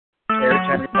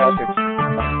time you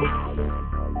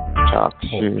talk,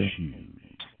 it's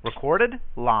recorded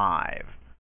live.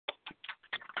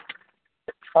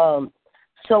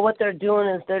 So what they're doing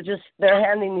is they're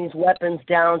handing these weapons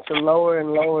down to lower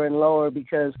and lower and lower,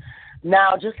 because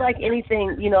now, just like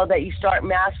anything, that you start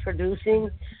mass producing,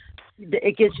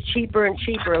 it gets cheaper and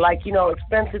cheaper. Like,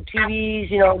 expensive TVs,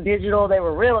 digital, they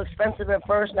were real expensive at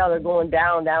first. Now they're going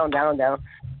down, down, down, down.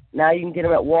 Now you can get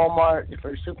them at Walmart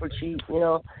for super cheap,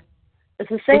 It's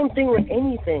the same thing with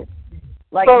anything.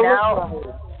 Like my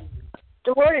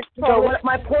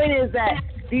point is that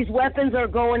these weapons are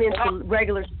going into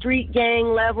regular street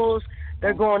gang levels.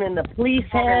 They're going in the police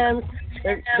hands.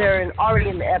 They're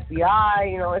already in the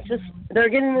FBI. It's just they're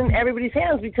getting in everybody's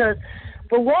hands because,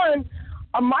 for one,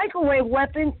 a microwave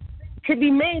weapon could be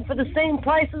made for the same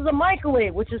price as a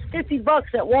microwave, which is $50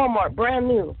 at Walmart, brand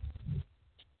new.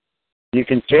 You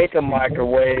can take a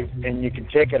microwave and you can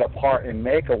take it apart and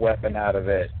make a weapon out of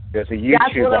it. There's a YouTube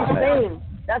That's what I'm on saying. it.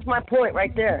 That's my point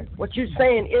right there. What you're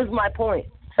saying is my point.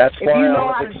 That's if why you I know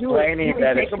was how to do explaining it, you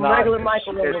that can take a regular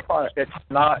microwave apart. It's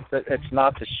not the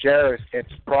sheriffs.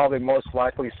 It's probably most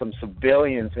likely some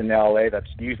civilians in LA that's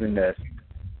using this.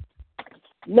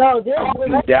 No, this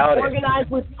was organized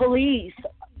with police.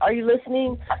 Are you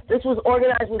listening? This was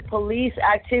organized with police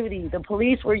activity. The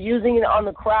police were using it on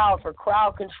the crowd for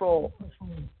crowd control.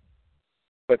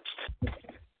 But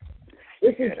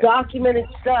this is documented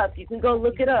stuff. You can go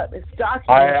look it up. It's documented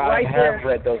right there. I have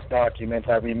read those documents.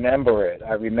 I remember it.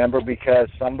 I remember because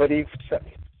somebody in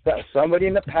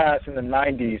the past, in the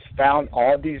 90s, found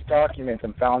all these documents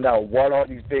and found out what all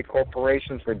these big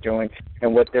corporations were doing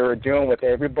and what they were doing with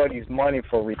everybody's money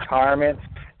for retirement,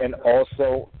 and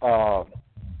also I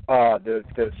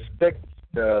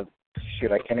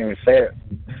can't even say it.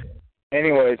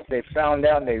 Anyways, they found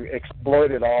out and they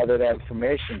exploited all of that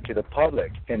information to the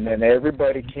public. And then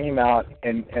everybody came out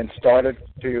and started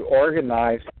to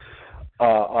organize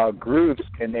groups,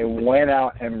 and they went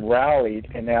out and rallied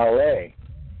in L.A.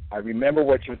 I remember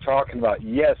what you're talking about.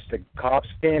 Yes, the cops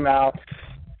came out,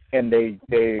 and they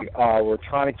were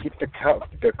trying to keep the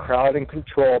crowd in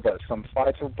control, but some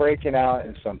fights were breaking out,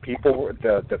 and some people,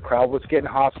 the crowd was getting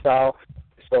hostile.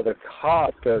 So the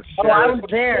cops, the sheriff, I was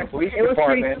there. The police it was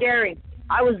department, pretty scary.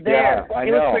 I was there. Yeah,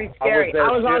 it was pretty scary. I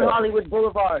was on Hollywood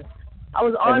Boulevard.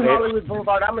 Hollywood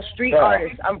Boulevard. I'm a street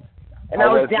artist. I was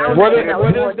down there. What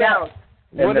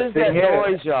is that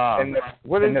noise, y'all?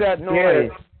 What is that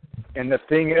noise? And the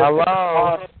thing is,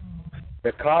 hello?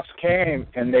 The cops came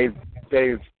and they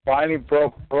finally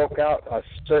broke out a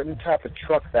certain type of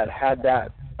truck that had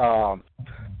that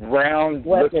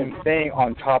round-looking thing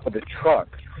on top of the truck.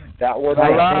 That was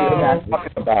what I was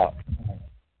talking about.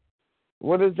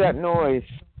 What is that noise?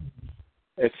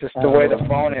 It's just the way the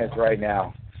phone is right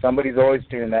now. Somebody's always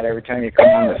doing that every time you come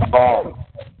on this call.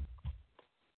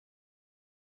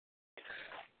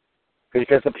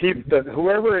 Because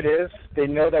whoever it is, they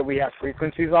know that we have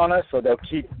frequencies on us, so they'll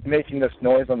keep making this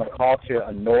noise on the call to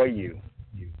annoy you.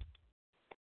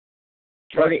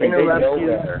 Trust me, they know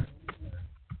better.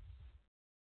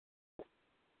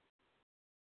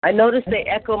 I notice they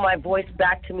echo my voice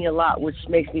back to me a lot, which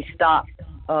makes me stop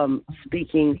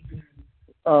speaking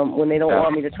when they don't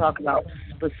want me to talk about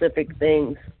specific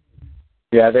things.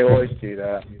 Yeah, they always do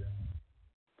that.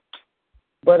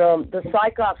 But the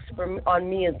psychops on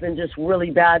me has been just really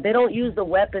bad. They don't use the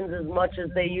weapons as much as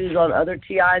they use on other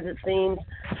TIs, it seems.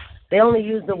 They only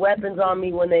use the weapons on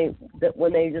me when they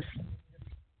just,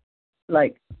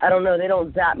 like, I don't know, they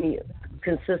don't zap me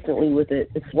consistently with it.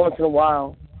 It's once in a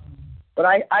while. But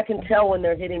I can tell when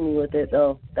they're hitting me with it,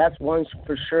 though. That's one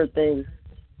for sure thing.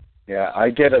 Yeah, I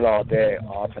get it all day,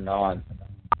 off and on.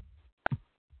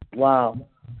 Wow.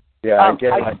 Yeah, I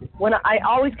get it. I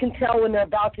always can tell when they're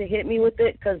about to hit me with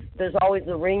it, because there's always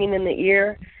a ringing in the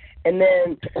ear, and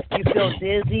then you feel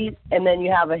dizzy, and then you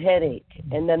have a headache.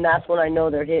 And then that's when I know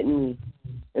they're hitting me,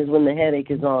 is when the headache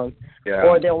is on. Yeah.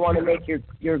 Or they'll want to make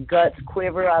your guts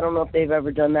quiver. I don't know if they've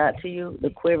ever done that to you,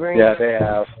 the quivering. Yeah, they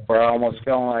have. Where I'm almost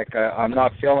feeling like I'm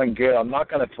not feeling good. I'm not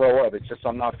going to throw up. It's just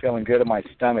I'm not feeling good in my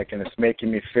stomach, and it's making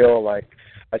me feel like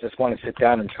I just want to sit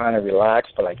down and try to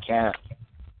relax, but I can't.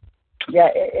 Yeah,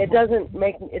 it doesn't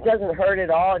hurt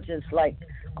at all. It just like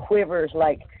quivers.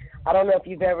 Like, I don't know if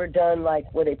you've ever done like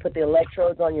where they put the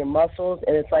electrodes on your muscles,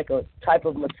 and it's like a type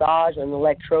of massage, an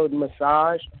electrode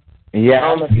massage.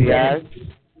 Yes, yes.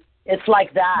 It's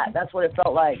like that. That's what it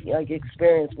felt like. Like,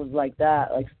 experience was like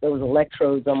that. Like, there was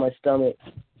electrodes on my stomach.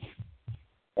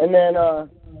 And then, I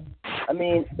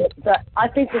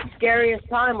think the scariest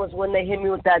time was when they hit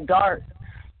me with that dart.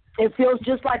 It feels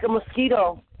just like a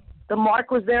mosquito. The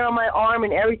mark was there on my arm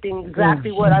and everything,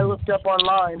 exactly what I looked up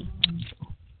online.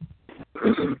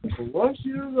 What's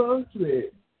your love?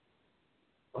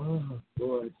 Oh,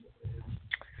 boy.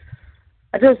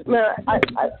 I just, man, I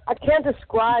can't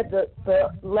describe the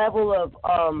level of,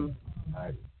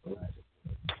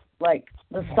 like,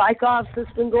 the psychops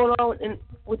that's been going on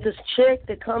with this chick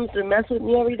that comes to mess with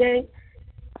me every day.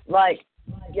 Like,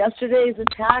 yesterday's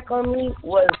attack on me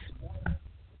was,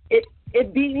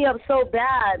 it beat me up so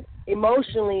bad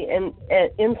emotionally and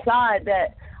inside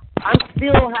that I'm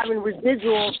still having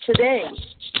residuals today,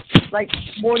 like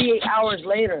 48 hours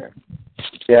later.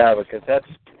 Yeah, because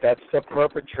that's the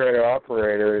perpetrator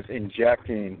operator is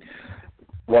injecting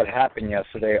what happened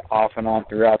yesterday off and on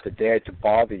throughout the day to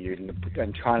bother you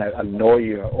and trying to annoy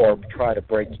you or try to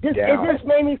break you down. It just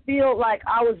made me feel like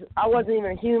I wasn't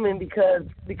even human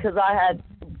because I had,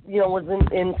 was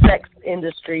in sex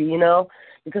industry,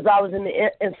 because I was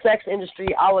in sex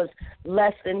industry, I was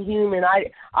less than human.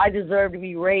 I deserved to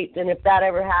be raped, and if that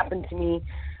ever happened to me,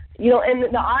 and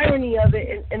the irony of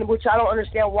it, and which I don't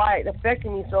understand why it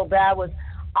affected me so bad, was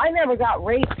I never got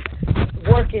raped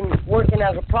working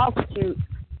as a prostitute.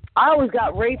 I always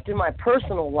got raped in my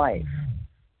personal life.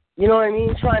 You know what I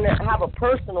mean? Trying to have a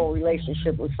personal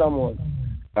relationship with someone.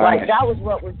 Like, that was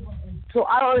what was... So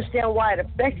I don't understand why it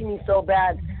affected me so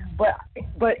bad, but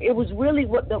it was really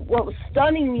what was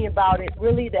stunning me about it,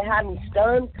 really that had me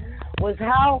stunned, was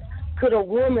how could a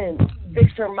woman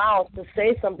fix her mouth to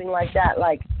say something like that,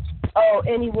 like, oh,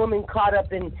 any woman caught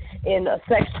up in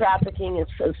sex trafficking is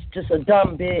just a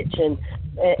dumb bitch, and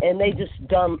they just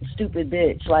dumb, stupid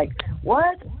bitch. Like,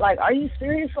 what? Like, are you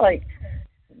serious? Like,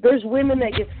 there's women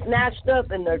that get snatched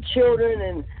up and their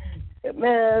children, and,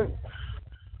 man,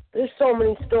 there's so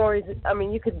many stories. I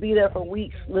mean, you could be there for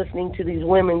weeks listening to these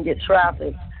women get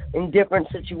trafficked in different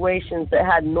situations that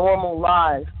had normal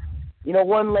lives.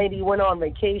 One lady went on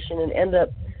vacation and ended up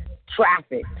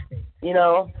trafficked,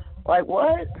 Like,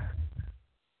 what?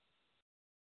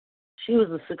 She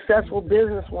was a successful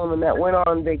businesswoman that went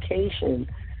on vacation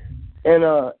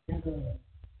and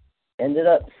ended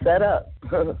up set up.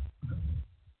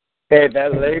 Hey,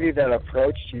 that lady that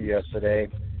approached you yesterday,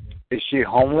 is she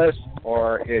homeless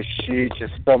or is she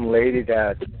just some lady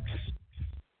that just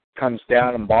comes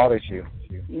down and bothers you?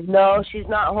 No, she's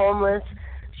not homeless.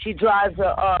 She drives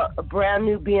a brand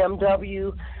new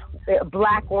BMW, a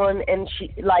black one, and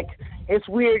it's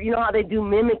weird. You know how they do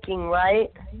mimicking,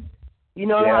 right? You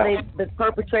know how the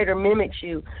perpetrator mimics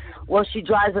you. Well, she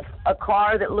drives a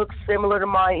car that looks similar to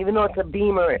mine, even though it's a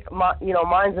Beamer.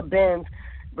 Mine's a Benz,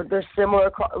 but they're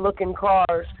similar looking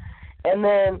cars. And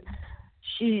then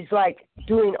she's like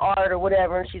doing art or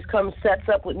whatever, and she's sets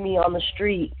up with me on the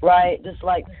street, right? Just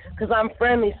like, because I'm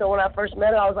friendly, so when I first met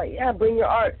her, I was like, yeah, bring your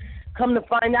art. Come to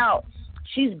find out,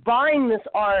 she's buying this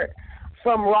art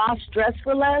from Ross Dress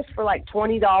for Less for like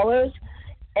 $20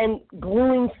 and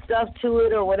gluing stuff to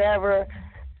it or whatever,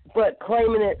 but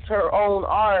claiming it's her own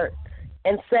art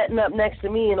and setting up next to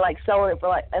me and like selling it for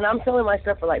like, and I'm selling my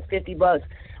stuff for like $50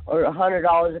 or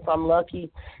 $100 if I'm lucky,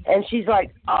 and she's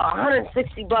like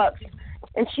 $160,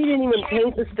 and she didn't even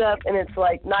paint the stuff, and it's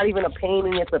like not even a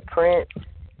painting, it's a print,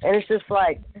 and it's just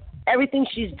like everything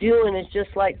she's doing is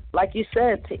just like you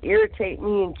said, to irritate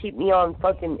me and keep me on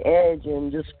fucking edge and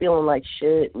just feeling like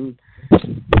shit. And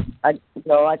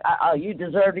you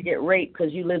deserve to get raped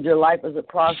because you lived your life as a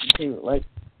prostitute. Like,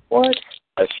 what?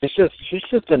 She's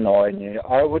just annoying you.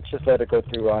 I would just let it go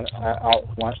through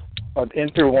in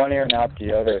through one ear and out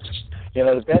the other.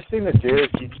 The best thing to do is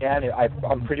you can.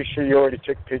 I'm pretty sure you already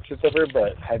took pictures of her,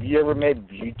 but have you ever made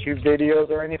YouTube videos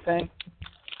or anything?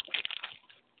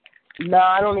 No,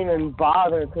 I don't even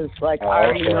bother because, I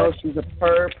already know she's a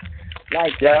perp.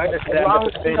 Like, yeah, I understand,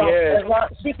 but the thing is...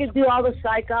 she could do all the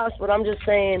psychops, but I'm just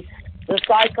saying, the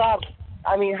psychops,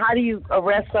 I mean, how do you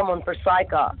arrest someone for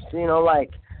psychops? They're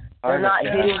not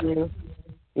hitting you.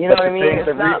 You know what I mean?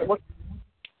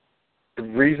 The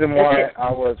reason why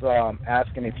I was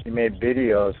asking if you made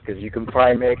videos, because you can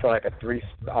probably make like a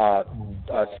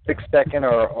 6-second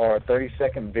or a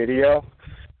 30-second video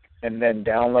and then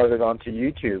download it onto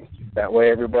YouTube. That way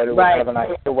everybody will have an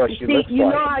idea what she looks like. You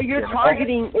know how your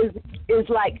targeting is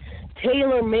like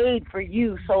tailor-made for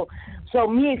you. So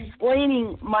me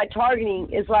explaining my targeting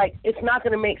is like, it's not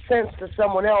going to make sense to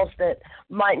someone else that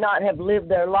might not have lived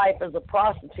their life as a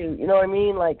prostitute. You know what I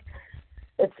mean? Like,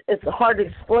 it's hard to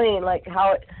explain, like,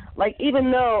 how it, like,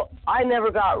 even though I never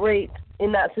got raped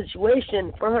in that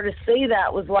situation, for her to say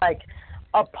that was like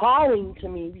appalling to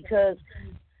me, because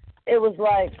it was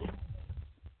like,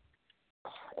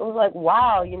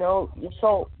 wow, you're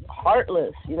so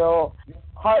heartless,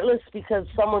 heartless because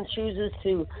someone chooses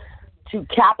to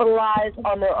capitalize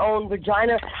on their own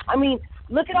vagina. I mean,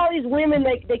 Look at all these women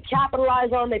they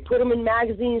capitalize on. They put them in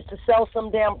magazines to sell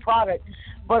some damn product,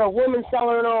 but a woman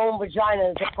selling her own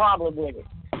vagina is a problem with it.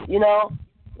 You know,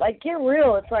 like get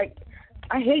real. It's like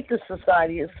I hate this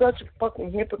society. It's such a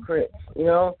fucking hypocrite. You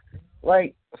know,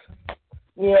 like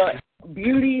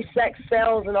beauty, sex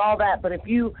sells, and all that. But if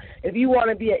you want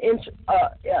to be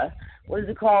what is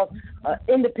it called,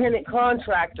 independent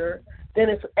contractor, then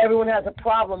everyone has a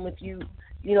problem with you.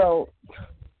 You know,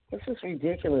 this is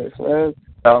ridiculous, man.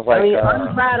 Sounds like,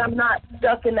 I'm glad I'm not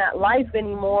stuck in that life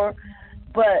anymore,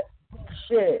 but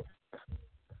shit,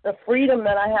 the freedom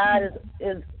that I had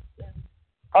is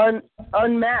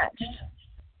unmatched.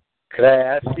 Could I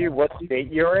ask you what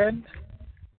state you're in?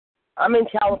 I'm in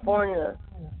California.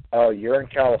 Oh, you're in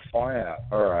California.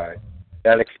 All right.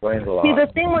 That explains a lot. See,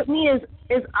 the thing with me is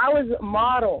I was a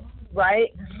model,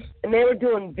 right? And they were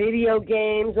doing video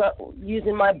games,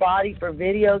 using my body for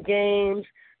video games,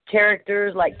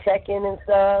 characters like Tekken and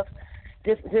stuff,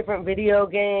 different video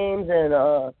games, and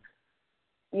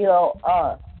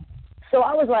so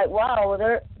I was like, wow, well,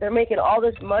 they're making all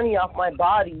this money off my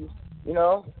body, you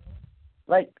know,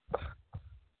 like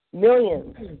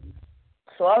millions.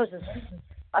 So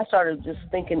I started just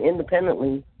thinking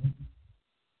independently.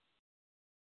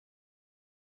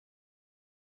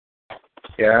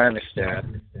 Yeah, I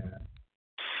understand.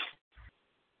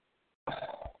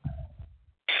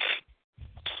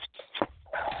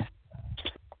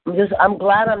 I'm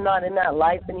glad I'm not in that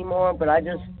life anymore, but I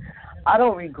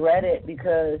don't regret it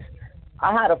because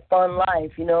I had a fun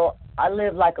life, you know. I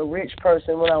lived like a rich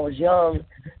person when I was young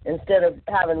instead of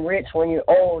having rich when you're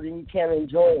old and you can't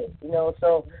enjoy it, you know.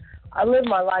 So I lived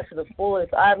my life to the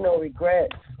fullest. I have no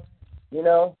regrets, you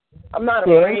know. I'm not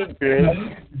afraid.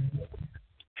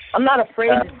 I'm not afraid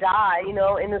to die, you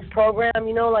know, in this program,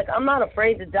 you know. Like, I'm not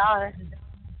afraid to die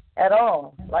at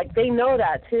all. Like, they know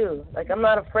that, too. Like, I'm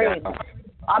not afraid.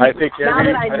 Yeah. Now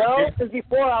that I know, because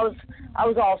before I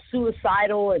was all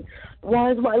suicidal and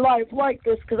why is my life like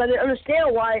this? Because I didn't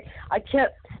understand why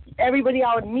everybody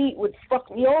I would meet would fuck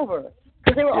me over.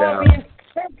 Because they were all being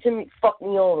sent to fuck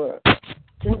me over,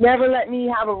 to never let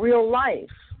me have a real life.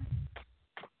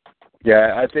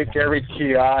 Yeah, I think every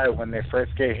TI, when they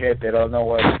first get hit, they don't know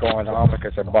what's going on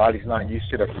because their body's not used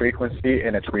to the frequency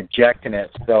and it's rejecting it.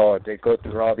 So they go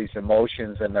through all these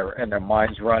emotions and their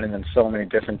mind's running in so many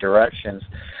different directions.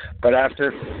 But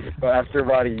after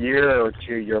about a year or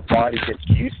two, your body gets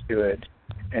used to it,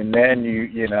 and then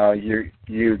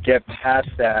you get past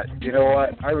that. You know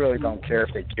what? I really don't care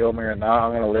if they kill me or not.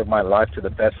 I'm going to live my life to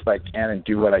the best I can and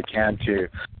do what I can to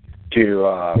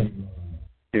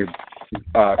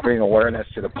bring awareness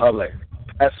to the public.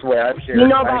 That's the way I hear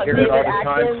it. I hear it all the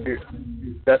time too.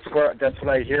 That's what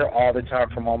I hear all the time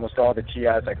from almost all the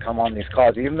TIs that come on these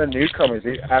calls. Even the newcomers,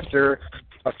 after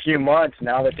a few months,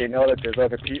 now that they know that there's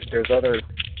other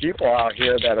people out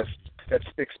here that's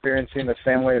experiencing the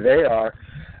same way they are,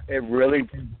 it really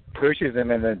pushes them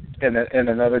in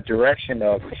another direction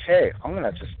of, hey, I'm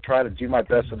gonna just try to do my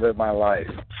best to live my life.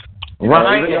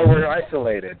 Right. Even though we're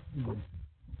isolated.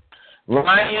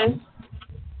 Ryan,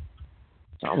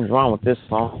 something's wrong with this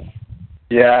phone.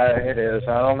 Yeah, it is.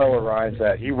 I don't know where Ryan's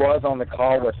at. He was on the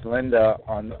call with Linda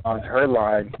on her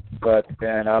line, but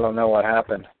then I don't know what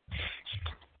happened.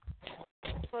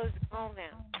 Close the call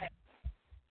now.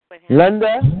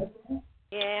 Linda?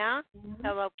 Yeah?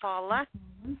 Hello, Paula?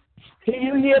 Can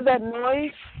you hear that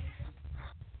noise?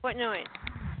 What noise?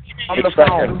 On the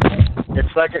phone.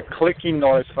 It's like a clicking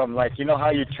noise from, like, you know how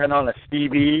you turn on a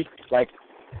TV, like,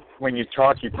 when you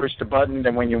talk, you push the button,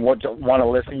 and when you want to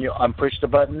listen, you unpush the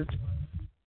button.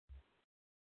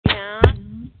 Yeah.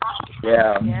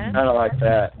 Yeah, yes. Kind of like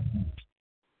that.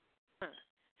 Huh.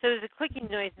 So there's a clicking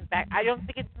noise in the back. I don't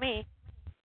think it's me.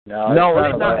 No,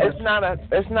 it's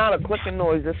not a clicking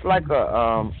noise. It's like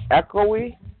a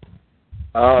echoey.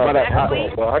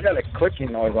 Echoey? Well, I got a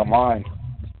clicking noise on mine.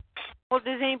 Well,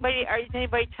 is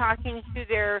anybody talking to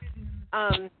their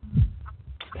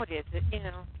what is it? You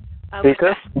know.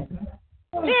 Speaker?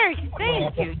 There,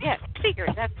 thank you. Yes, speaker,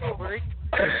 that's the word.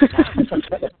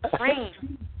 Brain.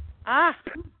 I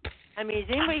mean, is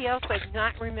anybody else like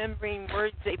not remembering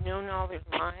words they've known all their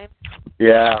lives?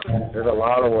 Yeah, there's a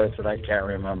lot of words that I can't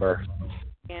remember.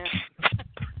 Yeah.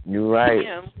 You're right. You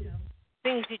know,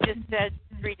 things you just said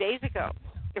 3 days ago,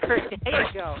 or a day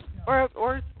ago,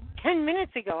 or 10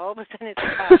 minutes ago. All of a sudden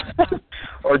it's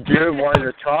or do it while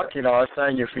you're talking. All of a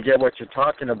sudden you forget what you're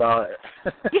talking about.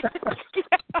 yeah.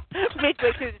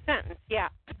 Midway through the sentence, yeah.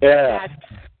 Yeah.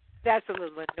 That's a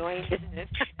little annoying, isn't it?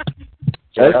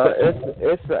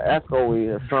 It's an echoey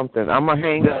or something. I'm going to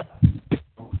hang up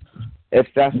if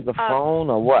that's the phone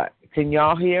or what. Can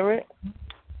y'all hear it?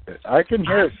 I can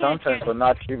hear it sometimes, but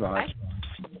not too much.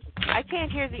 I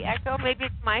can't hear the echo. Maybe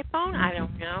it's my phone. I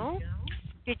don't know.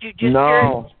 Did you just hear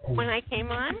it when I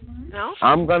came on? No?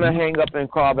 I'm going to hang up and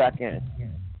call back in.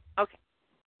 Okay.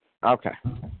 Okay.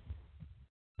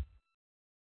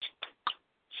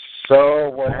 So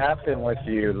what happened with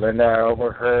you, Linda? I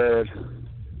overheard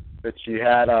that you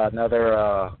had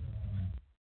another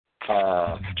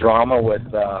drama with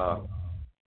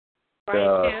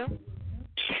Brian, too?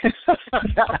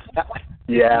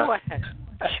 Yeah. What?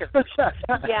 Sure.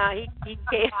 Yeah, he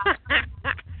came.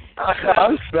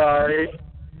 I'm sorry.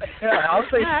 Yeah, I'll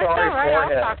say sorry all right,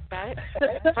 for him. I'll talk about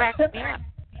it. Crack me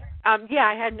up. Yeah,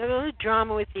 I had another little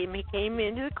drama with him. He came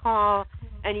into the call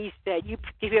and he said,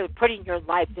 "You're putting your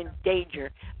life in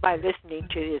danger by listening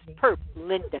to this perp,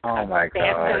 Linda." Oh my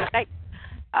God. Like,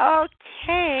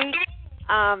 okay.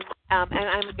 And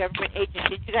I'm a government agent.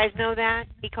 Did you guys know that?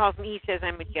 He calls me. He says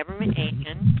I'm a government agent.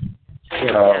 And,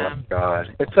 oh my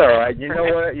God. It's all right. You know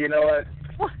what? You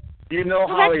know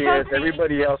how he is.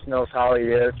 Everybody else knows how he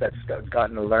is. That's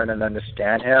gotten to learn and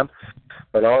understand him.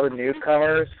 But all the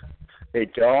newcomers, they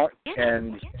don't,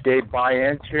 and they buy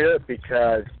into it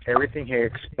because everything he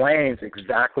explains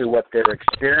exactly what they're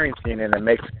experiencing, and it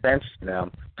makes sense to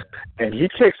them. And he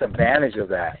takes advantage of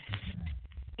that.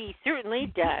 He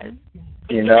certainly does.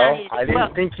 You know, I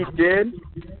didn't think he did,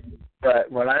 but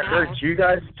when I heard you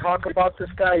guys talk about this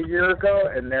guy a year ago,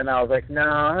 and then I was like, no,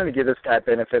 I'm going to give this guy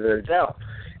benefit of the doubt.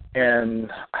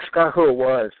 And I forgot who it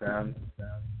was, man.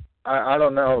 I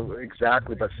don't know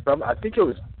exactly, but I think it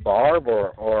was Barb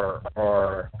or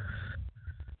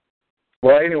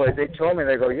well, anyway, they told me,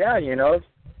 they go, yeah, you know,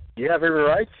 you have every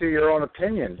right to your own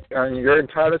opinion, and you're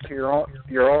entitled to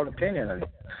your own opinion.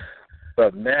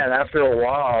 But man, after a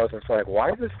while, I was just like,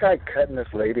 why is this guy cutting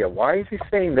this lady off? Why is he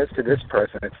saying this to this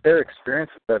person? It's their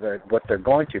experience of what they're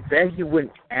going to. Then he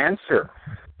wouldn't answer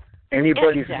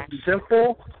anybody's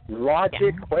simple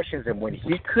logic questions, and when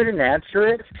he couldn't answer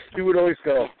it, he would always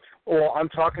go, "Oh, I'm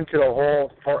talking to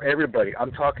for everybody.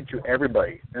 I'm talking to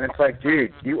everybody." And it's like,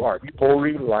 dude, you are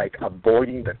totally like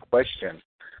avoiding the question.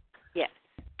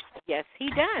 Yes, he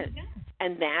does,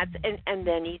 and and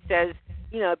then he says,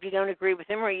 you know, if you don't agree with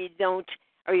him or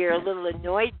you're a little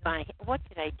annoyed by him, what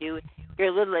did I do? You're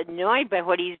a little annoyed by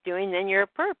what he's doing, then you're a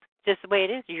perp. Just the way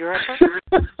it is. You're a perp.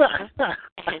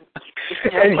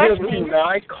 and he'll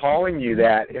deny calling you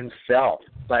that himself.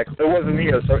 Like, it wasn't me.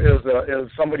 It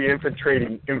was somebody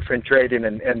infiltrating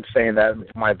and saying that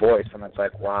with my voice. And it's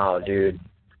like, wow, dude.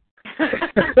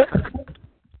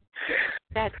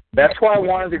 That's why I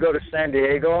wanted to go to San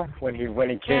Diego when he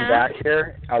came back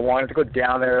here. I wanted to go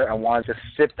down there. I wanted to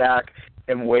sit back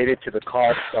and waited till the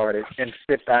call started and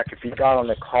sit back if he got on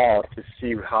the call to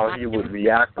see how he would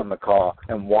react on the call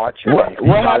and watch him.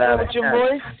 What happened with your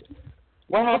voice?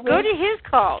 What happened? Go to his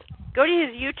call. Go to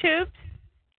his YouTube.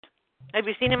 Have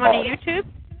you seen him on YouTube?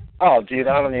 Oh, dude,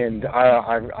 I don't even.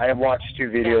 I watched 2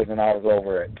 videos and I was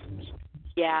over it.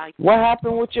 Yeah. What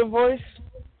happened with your voice?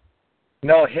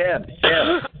 No, him,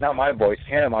 not my voice,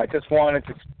 him. I just wanted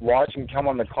to watch him come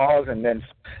on the calls and then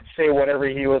say whatever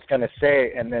he was going to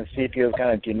say and then see if he was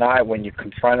going to deny when you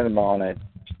confronted him on it,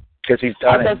 because he's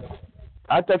done it.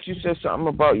 I thought you said something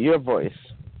about your voice.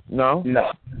 No?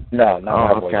 No, not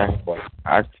my voice. Okay.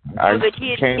 So that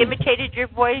he had imitated your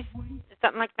voice,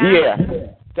 something like that?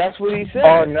 Yeah, that's what he said.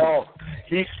 Oh, no.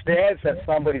 He says that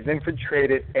somebody's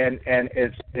infiltrated and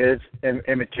is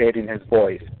imitating his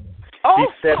voice. Oh. He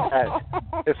said that.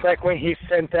 It's like when he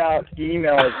sent out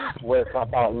emails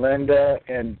about Linda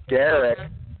and Derek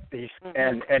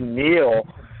and Neil,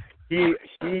 he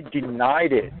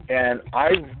denied it. And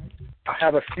I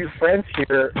have a few friends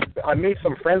here. I made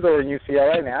some friends over in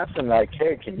UCLA and asked them, like,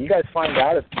 hey, can you guys find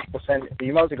out if people send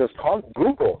emails? He goes, call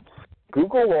Google.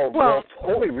 Google will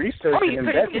totally research and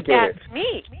investigate it. That's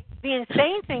me. The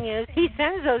insane thing is he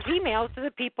sends those emails to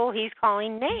the people he's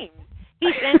calling names.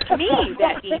 He sent me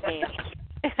that email.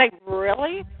 It's like,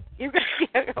 really? You're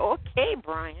going to okay,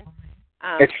 Brian.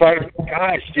 It's like,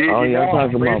 gosh, dude,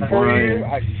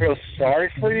 I feel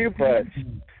sorry for you, but,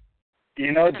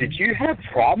 did you have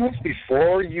problems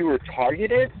before you were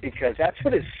targeted? Because that's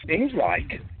what it seems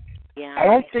like. Yeah. I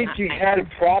don't think you had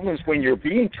problems when you're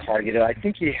being targeted. I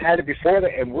think you had it before that,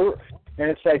 and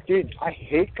it's like, dude, I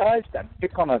hate guys that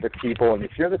pick on other people, and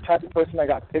if you're the type of person that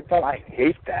got picked on, I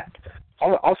hate that.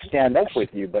 I'll stand up with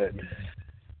you, but,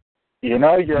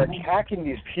 you're attacking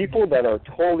these people that are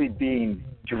totally being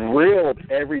drilled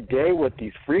every day with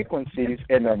these frequencies,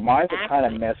 and their minds are kind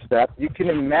of messed up. You can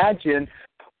imagine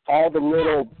all the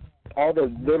little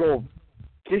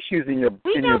tissues in your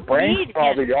brain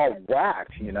probably all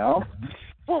whacked,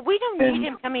 Well, we don't need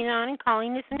him coming on and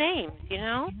calling us names, you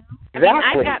know?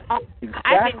 Exactly.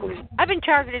 I've been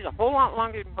targeted a whole lot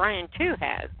longer than Brian, too,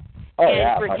 has. Oh, and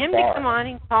yeah, for him to come on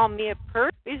and call me a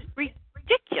perp is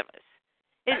ridiculous.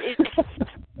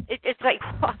 It's like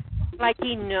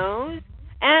he knows.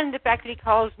 And the fact that he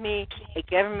calls me a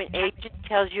government agent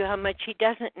tells you how much he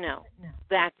doesn't know.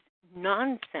 That's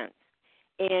nonsense.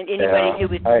 And anybody who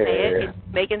would say it is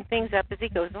making things up as he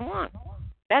goes along.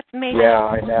 That's made up. Yeah,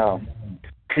 I know.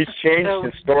 He's changed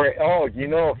the story. Oh,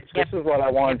 this is what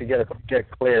I wanted to get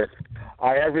clear.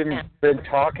 I have been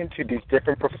talking to these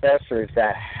different professors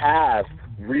that have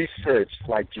researched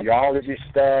like geology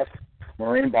stuff,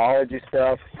 marine biology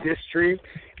stuff, history,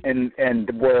 and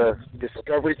where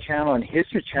Discovery Channel and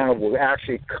History Channel will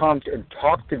actually come and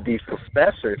talk to these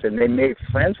professors, and they made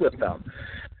friends with them.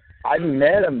 I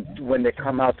met them when they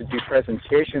come out to do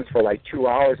presentations for like 2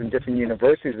 hours in different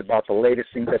universities about the latest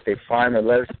things that they find, the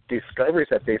latest discoveries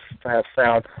that they have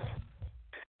found.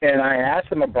 And I asked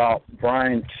them about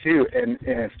Brian, too, and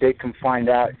if they can find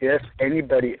out if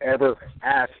anybody ever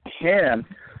asked him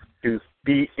to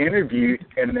be interviewed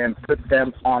and then put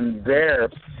them on their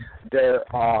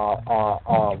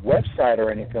website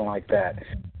or anything like that.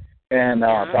 And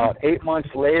about 8 months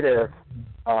later,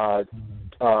 I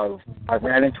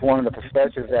ran into one of the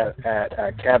professors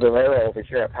at Caballero over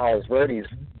here at Palos Verdes,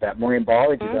 that marine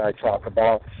biology that I talk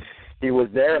about. He was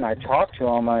there, and I talked to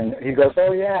him, and he goes,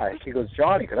 "Oh, yeah." He goes,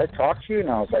 "Johnny, could I talk to you?"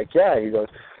 And I was like, "Yeah." He goes,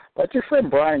 "What's your friend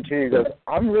Brian, too?" He goes,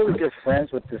 "I'm really good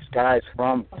friends with this guy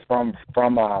from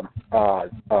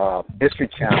History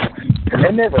Channel." And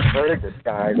they never heard of this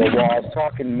guy. I go, "Well, I was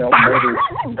talking military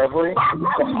discovery."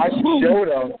 So I showed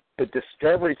him the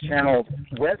Discovery Channel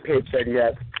webpage that he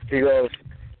had. He goes,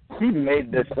 "He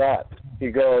made this up."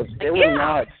 He goes, "They will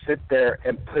not sit there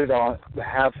and put it on,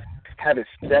 have it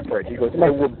separate." He goes, "It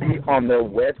will be on their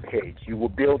webpage. You will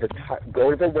be able to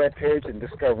go to the webpage in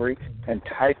Discovery and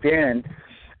type in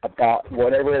about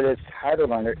whatever it is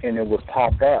titled under, and it will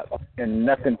pop up." And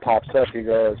nothing pops up. He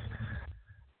goes,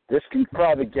 "This can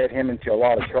probably get him into a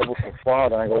lot of trouble for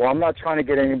fraud." And I go, "Well, I'm not trying to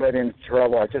get anybody into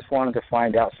trouble. I just wanted to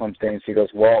find out some things." He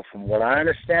goes, "Well, from what I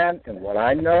understand and what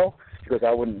I know," he goes,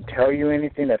 "I wouldn't tell you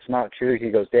anything that's not true." He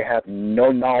goes, "They have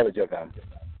no knowledge of him.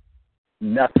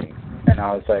 Nothing." And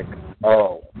I was like,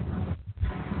 oh.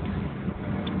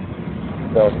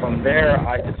 So from there,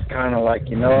 I just kind of like,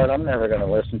 you know what, I'm never going to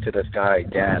listen to this guy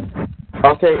again.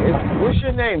 Okay, what's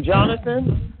your name,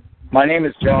 Jonathan? My name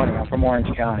is Johnny. I'm from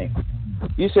Orange County.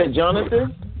 You said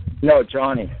Jonathan? No,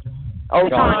 Johnny. Oh,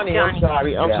 Johnny. I'm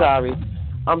sorry. I'm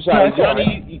sorry.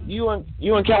 Johnny, you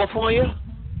in California?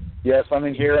 Yes,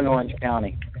 I'm here in Orange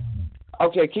County.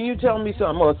 Okay, can you tell me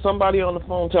something, or somebody on the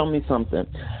phone tell me something?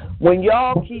 When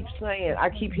y'all keep saying,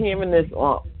 I keep hearing this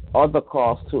on other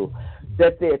calls too,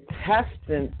 that they're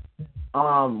testing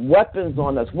weapons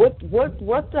on us. What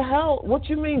the hell? What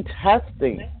you mean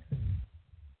testing?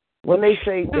 When they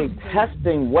say they're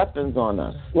testing weapons on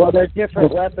us? Well, there's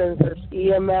different weapons. There's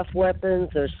EMF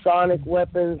weapons. There's sonic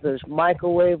weapons. There's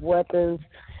microwave weapons,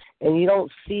 and you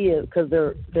don't see it because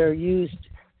they're used,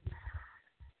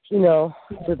 to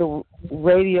the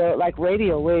radio, like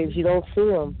radio waves. You don't see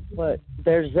them, but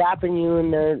they're zapping you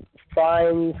and they're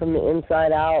frying you from the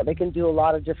inside out. They can do a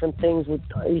lot of different things with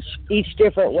each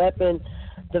different weapon.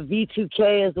 The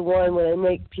V2K is the one where they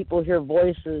make people hear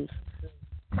voices.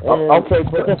 Okay,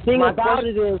 but the thing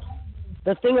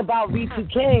about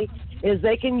V2K is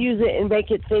they can use it and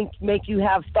make you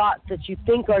have thoughts that you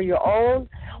think are your own,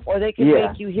 or they can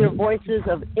make you hear voices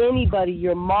of anybody.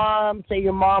 Your mom, say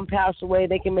your mom passed away,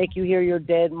 they can make you hear your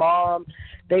dead mom.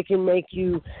 They can make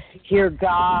you hear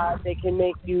God. They can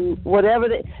make you whatever.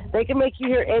 They can make you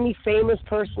hear any famous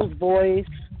person's voice.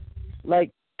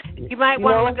 Like you might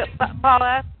want to look up,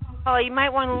 Paula, you might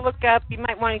want to look up. You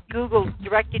might want to Google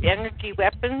directed energy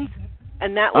weapons,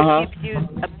 and that will give you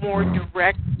a more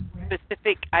direct,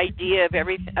 specific idea of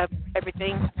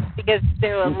everything. Because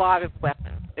there are a lot of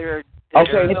weapons. If you're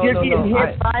getting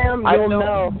hit by them, you'll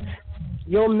know.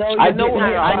 You'll know.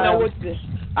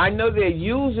 I know they're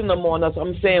using them on us.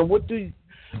 I'm saying, what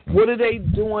are they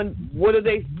doing? What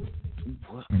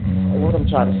I'm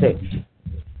trying to say.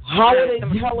 How are they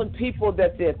telling people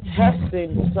that they're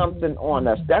testing something on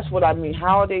us? That's what I mean.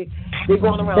 How are they're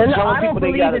going around telling people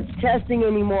they got it? I don't believe it's testing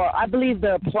anymore. I believe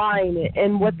they're applying it.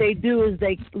 And what they do is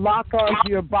they lock onto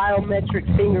your biometric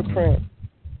fingerprint.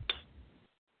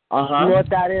 You know what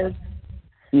that is?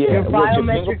 Yeah. Your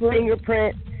biometric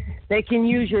fingerprint. They can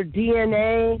use your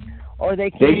DNA, or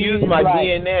they can use my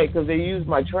DNA because they use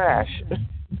my trash.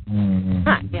 Yeah.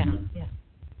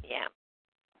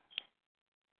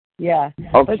 Yeah. Okay.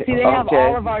 But see, they have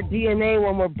all of our DNA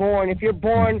when we're born. If you're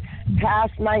born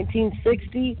past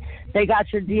 1960, they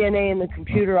got your DNA in the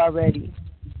computer already.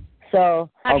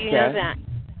 So. How do you know that?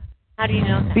 How do you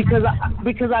know that?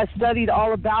 Because I studied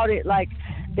all about it. Like,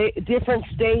 different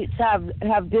states have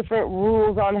different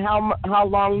rules on how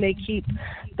long they keep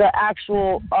the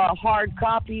actual hard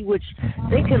copy, which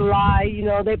they could lie,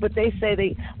 but they say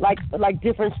they like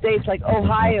different states, like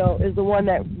Ohio is the one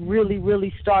that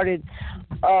really started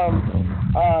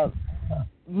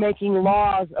making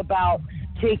laws about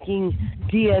taking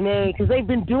DNA, because they've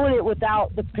been doing it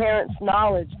without the parents'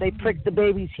 knowledge. They prick the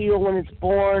baby's heel when it's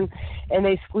born, and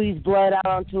they squeeze blood out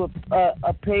onto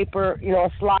a paper, a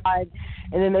slide,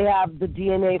 and then they have the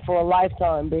DNA for a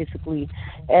lifetime, basically.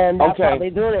 And that's how they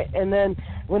do it. And then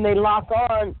when they lock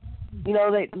on,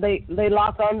 they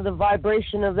lock onto the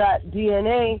vibration of that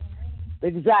DNA, the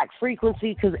exact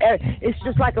frequency, because it's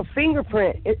just like a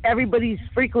fingerprint. Everybody's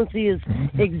frequency is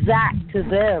exact to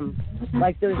them.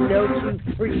 Like, there's no two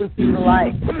frequencies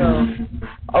alike.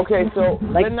 So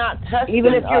they're not testing.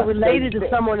 Even if you're related to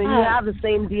someone and you have the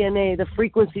same DNA, the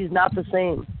frequency is not the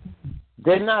same.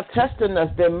 They're not testing us.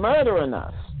 They're murdering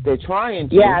us. They're trying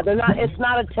to. Yeah, they're not. It's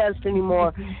not a test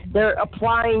anymore. They're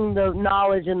applying the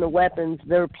knowledge and the weapons.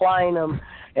 They're applying them,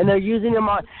 and they're using them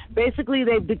on. Basically,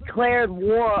 they've declared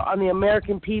war on the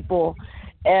American people,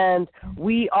 and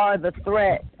we are the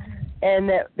threat. And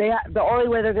that the only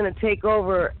way they're going to take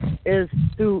over is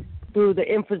through the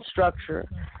infrastructure.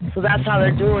 So that's how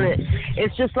they're doing it.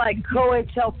 It's just like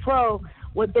COINTELPRO.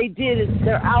 What they did is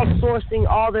they're outsourcing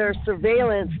all their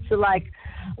surveillance to like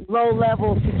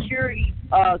low-level security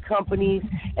companies,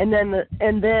 and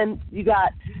then you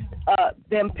got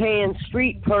them paying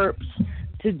street perps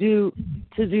to do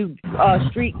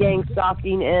street gang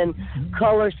stalking and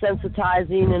color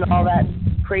sensitizing and all that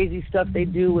crazy stuff they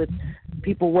do with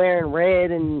people wearing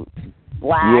red and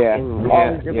black and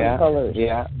all these different colors.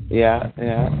 Yeah.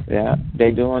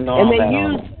 They doing all that.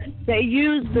 And they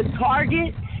use the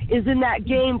target is in that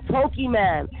game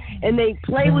Pokemon, and they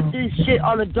play with this shit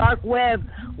on the dark web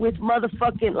with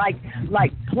motherfucking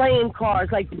like playing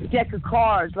cards, like deck of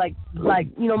cards, like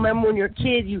remember when you're a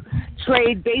kid you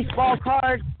trade baseball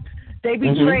cards? They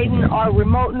be trading our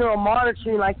remote neural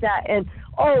monitoring like that. And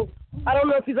I don't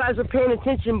know if you guys are paying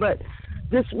attention, but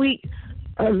this week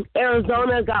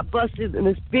Arizona got busted in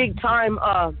this big time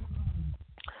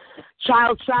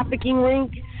child trafficking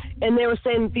ring. And they were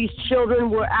saying that these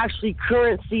children were actually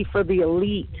currency for the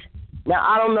elite. Now,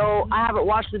 I don't know. I haven't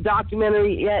watched the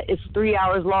documentary yet. It's 3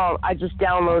 hours long. I just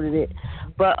downloaded it.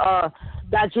 But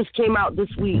that just came out this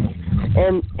week.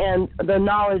 And the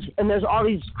knowledge, and there's all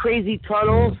these crazy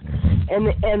tunnels.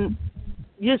 And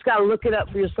you just got to look it up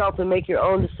for yourself and make your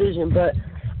own decision. But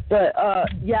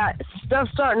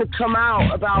stuff's starting to come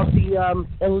out about the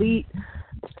elite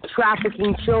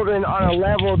trafficking children on a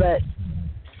level that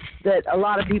a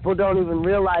lot of people don't even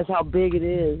realize how big it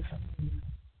is.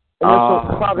 And this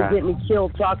will probably get me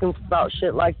killed talking about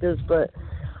shit like this, but,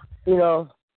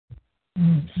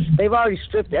 they've already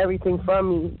stripped everything from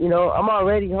me. I'm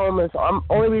already homeless.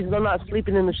 Only reason I'm not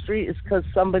sleeping in the street is because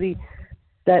somebody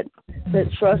that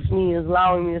trusts me is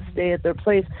allowing me to stay at their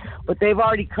place. But they've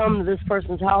already come to this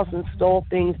person's house and stole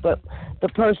things, but the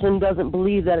person doesn't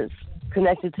believe that it's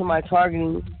connected to my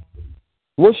targeting.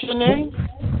 What's your name?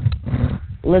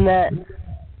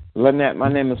 Lynette,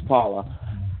 my name is Paula.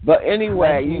 But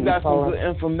anyway, you got some good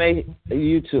information.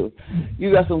 You too.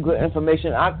 You got some good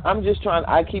information. I'm just trying.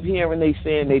 I keep hearing they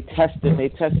saying they testing.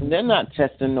 They're not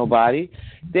testing nobody.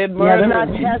 They're murdering they're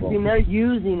not people. testing. They're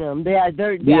using them. They're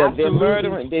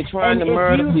murdering. They're trying to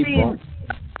murder people.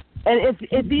 And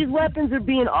if these weapons are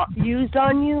being used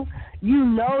on you,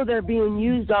 they're being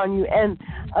used on you. And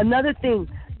another thing,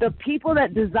 the people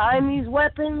that design these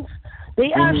weapons,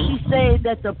 they actually say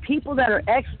that the people that are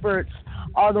experts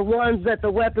are the ones that the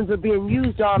weapons are being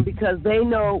used on because they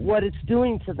know what it's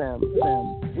doing to them.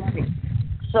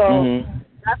 So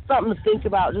that's something to think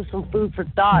about, just some food for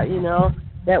thought,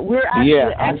 that we're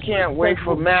actually I can't wait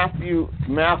for Matthew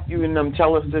and them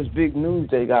tell us this big news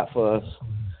they got for us.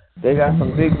 They got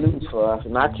some big news for us,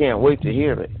 and I can't wait to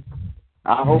hear it.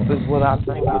 I hope it's what I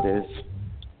think it is.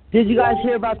 Did you guys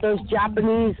hear about those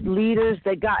Japanese leaders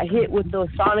that got hit with the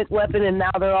sonic weapon and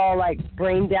now they're all like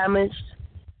brain damaged?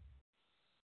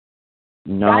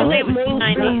 No. I think it was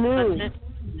Chinese, wasn't it?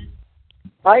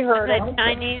 I heard it. Was it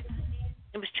Chinese?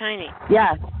 It was Chinese.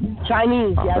 Yeah,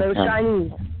 Chinese. Yeah, they were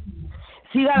Chinese.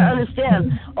 So you got to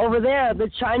understand, over there, the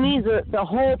Chinese, the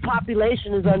whole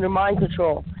population is under mind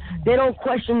control. They don't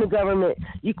question the government.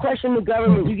 You question the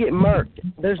government, you get murked.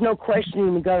 There's no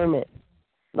questioning the government.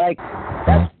 Like,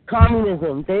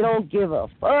 communism. They don't give a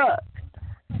fuck.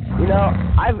 You know,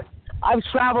 I've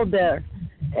traveled there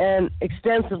and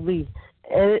extensively,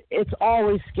 and it's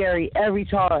always scary every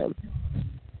time.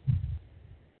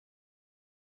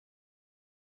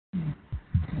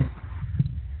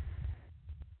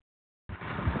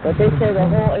 But they say the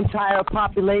whole entire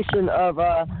population of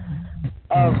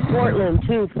Portland,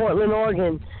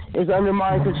 Oregon, is under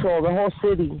mind control. The whole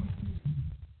city.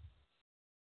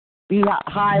 Be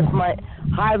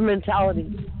hive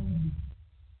mentality.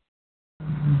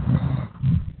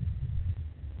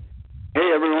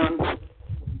 Hey everyone.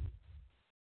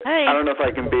 Hey. I don't know if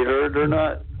I can be heard or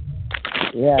not.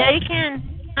 Yeah. Yeah, you can.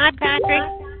 Hi, Patrick.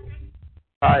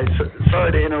 Hi.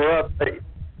 Sorry to interrupt. I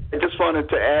just wanted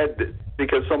to add,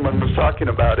 because someone was talking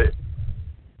about it.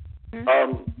 There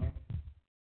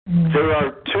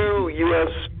are 2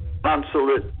 U.S.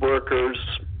 consulate workers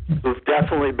who've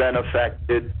definitely been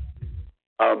affected,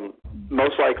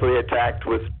 most likely attacked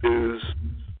with booze,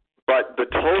 but the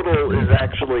total is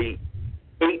actually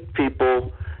 8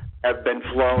 people have been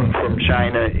flown from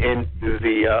China into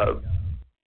the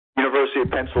University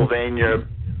of Pennsylvania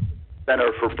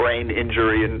Center for Brain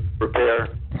Injury and Repair,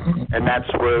 and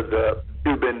that's where the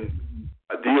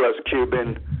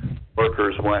U.S.-Cuban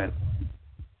workers went.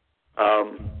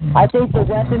 I think the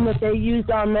weapon that they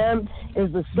used on them is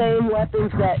the same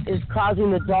weapons that is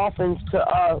causing the dolphins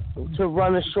to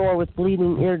run ashore with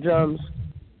bleeding eardrums.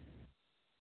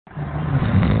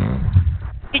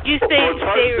 Did you say well, it's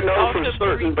hard they to know also for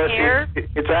certain, but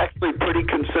it's actually pretty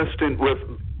consistent with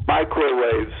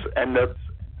microwaves and the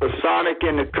sonic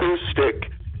and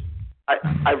acoustic.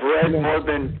 I've read more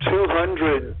than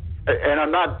 200, and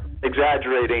I'm not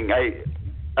exaggerating.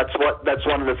 That's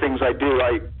one of the things I do.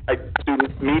 I do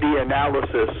media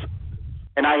analysis,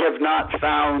 and I have not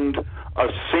found a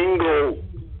single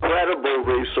credible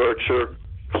researcher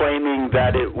claiming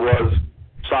that it was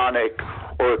sonic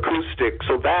or acoustic.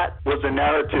 So that was a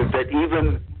narrative that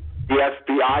even the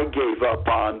FBI gave up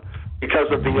on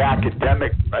because of the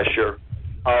academic pressure.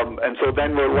 And so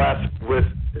then we're left with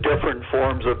different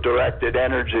forms of directed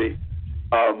energy.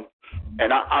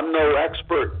 And I'm no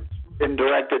expert in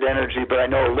directed energy, but I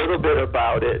know a little bit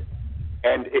about it.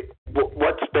 And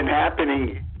what's been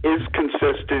happening is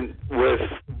consistent with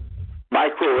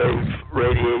microwave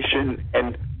radiation.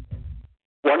 And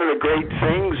one of the great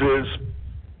things is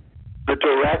the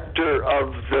director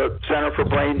of the Center for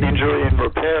Brain Injury and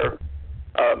Repair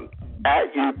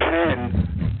at UPenn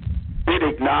did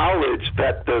acknowledge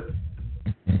that the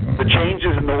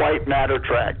changes in the white matter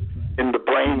tract in the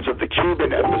brains of the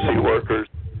Cuban embassy workers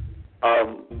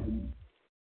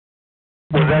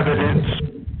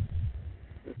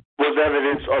was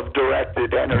evidence of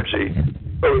directed energy.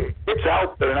 So it's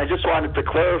out there, and I just wanted to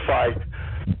clarify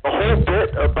a whole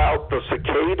bit about the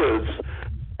cicadas.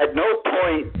 At no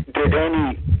point did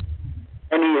any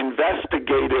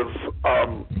investigative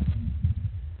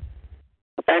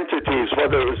entities,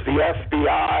 whether it was the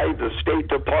FBI, the State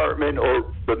Department,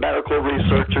 or the medical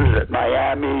researchers at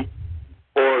Miami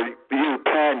or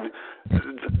UPenn,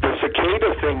 the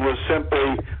cicada thing was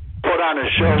simply put on a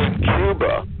show in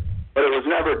Cuba, but it was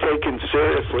never taken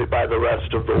seriously by the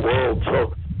rest of the world.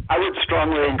 So I would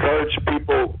strongly encourage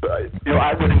people,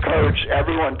 I would encourage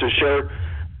everyone to share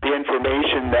the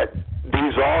information that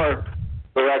these are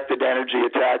directed energy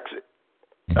attacks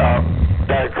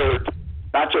that occurred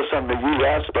not just on the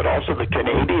U.S., but also the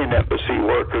Canadian embassy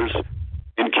workers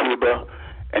in Cuba.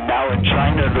 And now in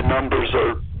China, the numbers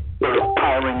are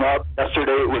piling up.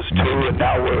 Yesterday it was 2, and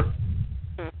now we're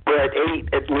at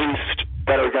 8 at least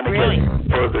that are going to get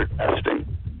further testing.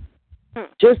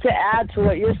 Just to add to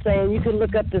what you're saying, you can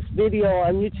look up this video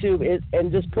on YouTube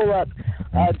and just pull up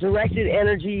directed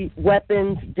energy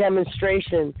weapons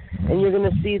demonstration, and you're going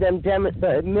to see them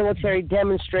the military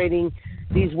demonstrating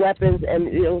these weapons, and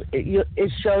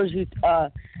it shows you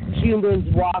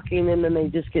humans walking, and then they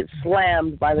just get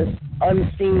slammed by this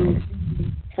unseen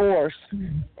force,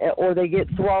 or they get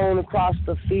thrown across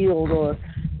the field, or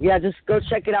just go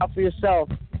check it out for yourself.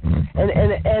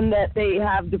 And that they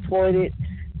have deployed it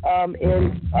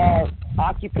in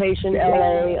Occupation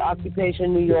LA,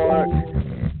 Occupation New York,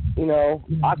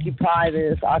 Occupy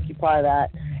this, Occupy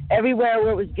that. Everywhere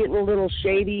where it was getting a little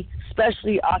shady,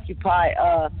 especially Occupy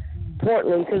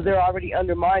Portland, because they're already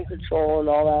under mind control and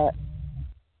all that.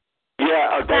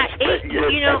 Yeah, about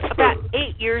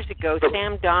 8 years ago,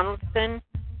 Sam Donaldson,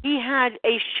 he had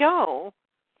a show,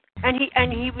 and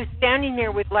he was standing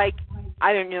there with a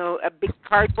big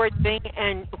cardboard thing,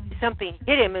 and something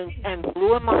hit him and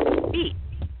blew him off his feet,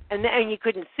 and you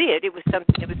couldn't see it. It was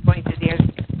something that was going through the air.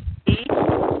 So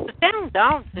Sam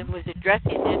Donaldson was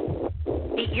addressing this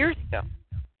 8 years ago.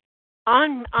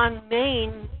 on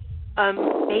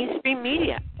mainstream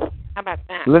media. How about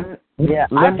that?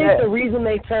 I think the reason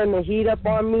they turned the heat up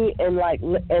on me and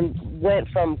went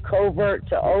from covert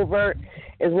to overt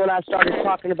is when I started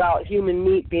talking about human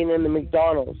meat being in the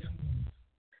McDonald's.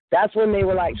 That's when they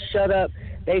were like, shut up.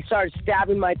 They started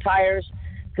stabbing my tires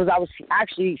because I was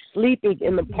actually sleeping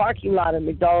in the parking lot at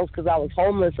McDonald's because I was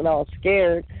homeless and I was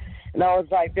scared. And I was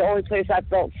like, the only place I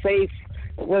felt safe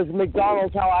was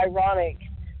McDonald's. How ironic.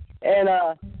 And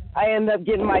I ended up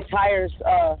getting my tires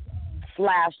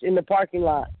slashed in the parking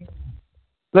lot.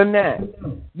 Lynette,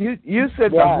 you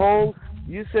said the whole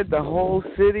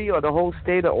city or the whole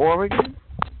state of Oregon?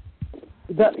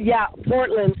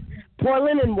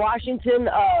 Portland and Washington.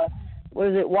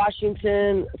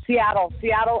 Washington,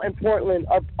 Seattle and Portland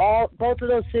are both of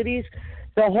those cities.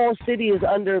 The whole city is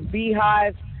under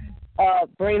beehive,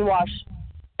 brainwash,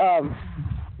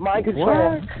 mind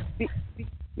control. What?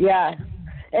 Yeah,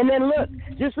 and then look,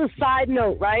 just a side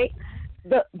note, right?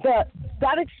 That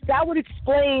would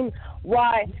explain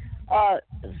why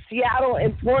Seattle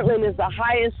and Portland is the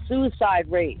highest suicide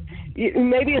rate.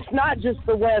 Maybe it's not just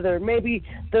the weather. Maybe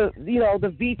the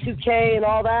V2K and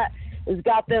all that has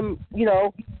got them,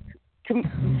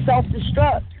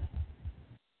 self-destruct.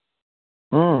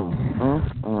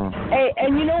 Hey,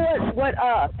 and you know what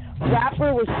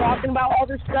rapper was talking about all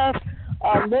this stuff?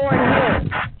 Lauryn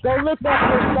Hill. Go look up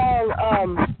her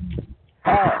song,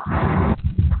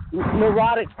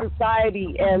 Neurotic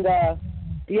Society, and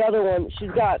the other one.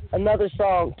 She's got another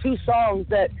song, 2 songs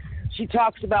that she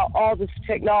talks about all this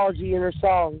technology in her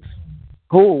songs.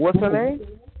 Who? What's her name?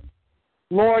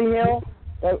 Lauryn Hill,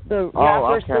 the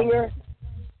rapper singer.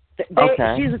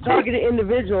 She's a targeted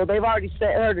individual. They've already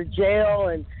sent her to jail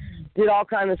and did all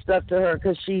kind of stuff to her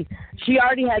because she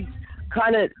already had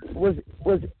kind of was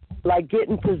like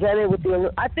getting presented with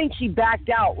the. I think she backed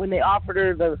out when they offered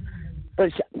her the.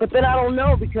 But then I don't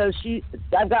know because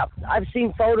I've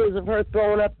seen photos of her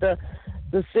throwing up the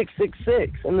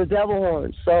 666 and the devil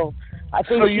horns. So I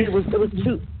think it was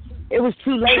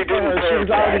too late for her. She was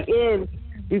already in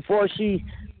before she,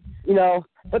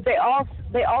 But they all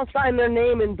sign their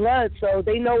name in blood, so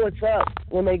they know what's up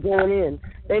when they going in.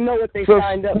 They know what they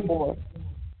signed up for.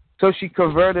 So she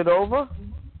converted over?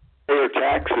 Her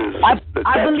taxes. I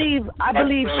believe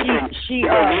she when she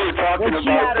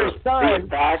had her son.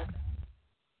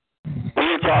 We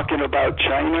were talking about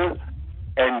China,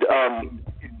 and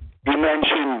you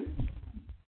mentioned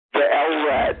the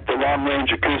LRAD, the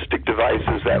long-range acoustic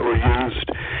devices that were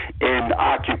used in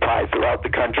Occupy throughout the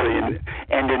country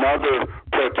and in other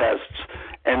protests,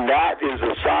 and that is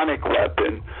a sonic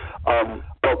weapon.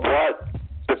 But what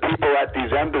the people at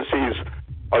these embassies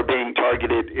are being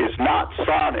targeted is not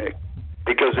sonic,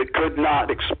 because it could not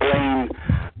explain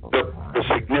the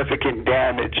significant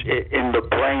damage in the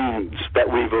brains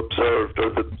that we've observed, or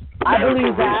the medical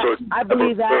research. I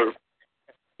believe that.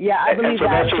 Yeah, I believe so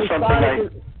that. That's just something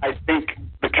I think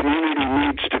the community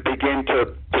needs to begin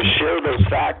to share those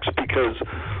facts, because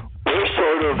we're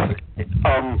sort of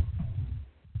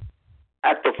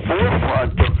at the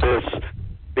forefront of this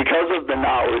because of the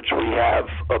knowledge we have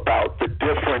about the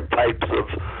different types of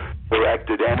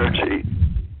directed energy.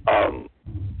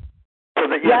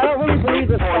 I don't really believe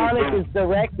the sonic is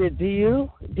directed. Do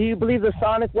you? Do you believe the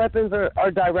sonic weapons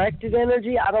are directed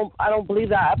energy? I don't believe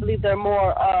that. I believe they're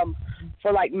more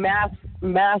for like mass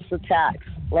attacks,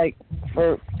 like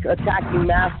for attacking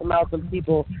mass amounts of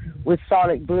people with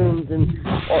sonic booms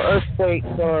or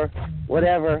earthquakes or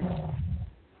whatever.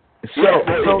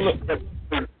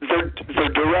 They're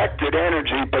directed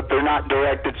energy, but they're not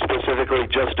directed specifically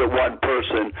just at one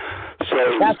person. So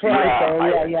that's what I'm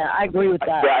saying. Yeah, I agree with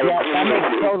that. That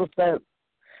makes total sense.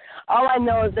 All I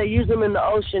know is they use them in the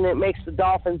ocean. It makes the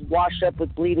dolphins wash up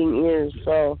with bleeding ears.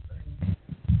 So,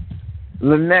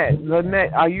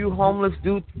 Lynette, are you homeless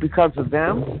due because of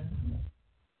them?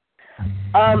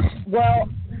 Well,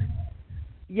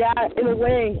 yeah, in a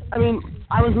way. I mean,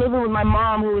 I was living with my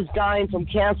mom who was dying from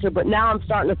cancer, but now I'm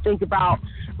starting to think about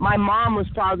my mom was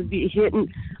probably being hit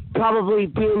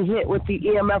with the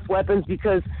EMF weapons,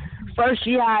 because first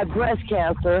she had breast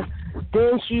cancer,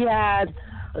 then she had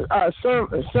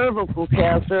cervical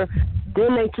cancer,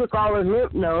 then they took all her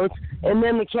lymph nodes, and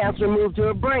then the cancer moved to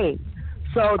her brain.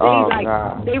 So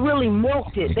they really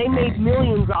milked it. They made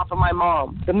millions off of my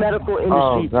mom. The medical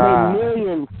industry made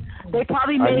millions. They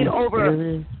probably made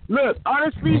over. Look,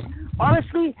 honestly,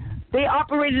 they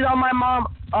operated on my mom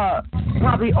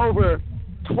probably over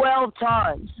 12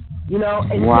 times. And you know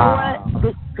what?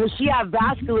 Because she had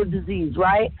vascular disease,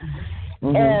 right?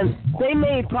 Mm-hmm. And they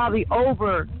made probably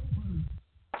over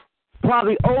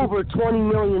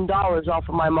 $20 million off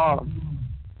of my mom.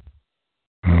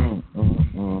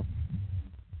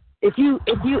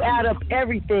 if you add up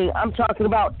everything, I'm talking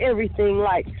about everything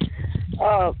like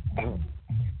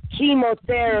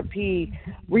chemotherapy,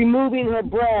 removing her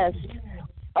breast,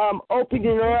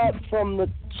 opening her up from the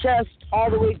chest all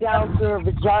the way down to her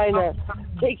vagina,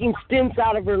 taking stents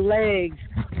out of her legs.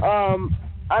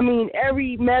 I mean,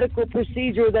 every medical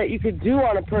procedure that you could do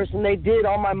on a person, they did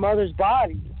on my mother's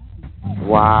body.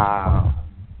 Wow.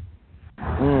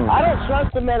 I don't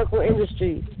trust the medical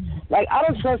industry. Like, I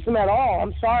don't trust them at all.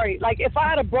 I'm sorry. Like, if I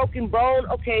had a broken bone,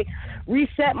 okay,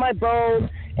 reset my bone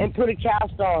and put a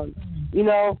cast on, you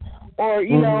know, or,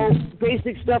 you know,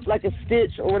 basic stuff like a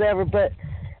stitch or whatever. But,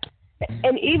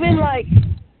 and even like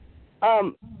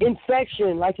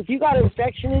infection, like if you got an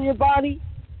infection in your body,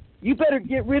 you better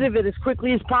get rid of it as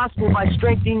quickly as possible by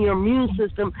strengthening your immune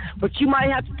system. But you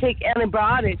might have to take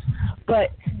antibiotics.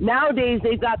 But nowadays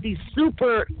they've got these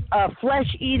super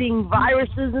flesh-eating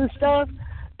viruses and stuff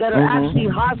that are actually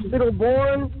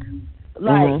hospital-born.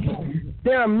 Like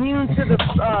they're immune to the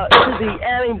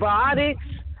antibiotics,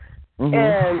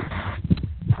 and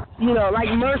you know, like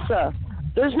MRSA.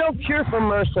 There's no cure for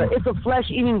MRSA. It's a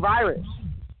flesh-eating virus.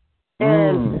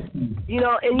 And, you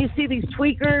know, and you see these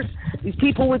tweakers, these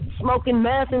people with smoking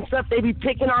meth and stuff, they be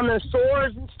picking on their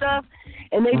sores and stuff,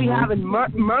 and they be having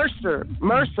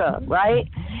MRSA, right?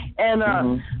 And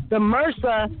the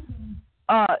MRSA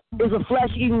is a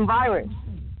flesh-eating virus,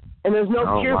 and there's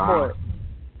no cure for it.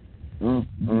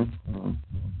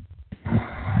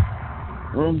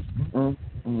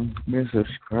 This is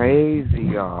crazy,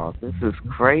 y'all. This is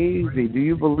crazy. Do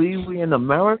you believe we in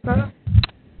America?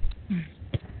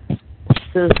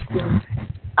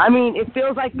 I mean, it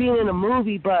feels like being in a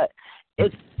movie, but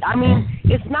it's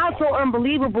not so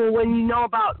unbelievable when you know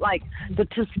about, like, the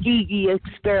Tuskegee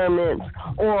experiments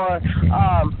or,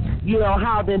 you know,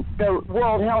 how the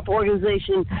World Health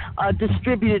Organization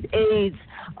distributed AIDS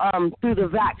through the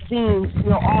vaccines, you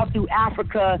know, all through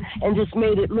Africa and just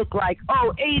made it look like,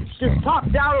 oh, AIDS just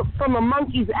popped out from a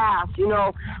monkey's ass, you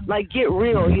know, like, get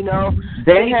real, you know.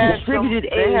 They had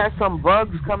some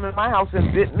bugs come in my house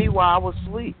and bit me while I was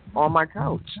asleep on my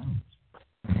couch.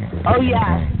 Oh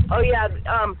yeah.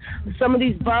 Some of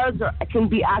these bugs can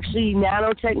be actually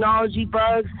nanotechnology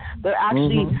bugs. They're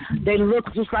actually they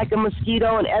look just like a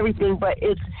mosquito and everything, but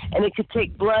it could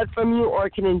take blood from you or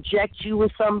it can inject you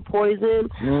with some poison.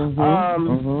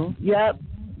 Yep.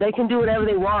 They can do whatever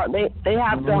they want. They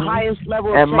have the highest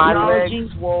level of technology. And my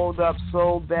legs swelled up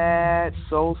so bad,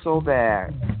 so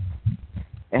bad.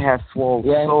 It has swelled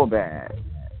so bad.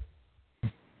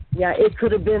 Yeah, it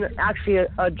could have been actually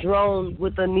a drone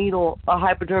with a needle, a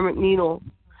hypodermic needle.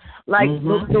 Like,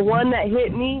 the one that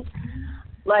hit me,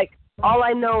 like, all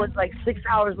I know is, like, 6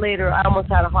 hours later, I almost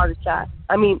had a heart attack.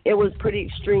 I mean, it was pretty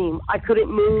extreme. I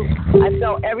couldn't move. I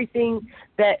felt everything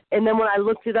and then when I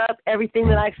looked it up, everything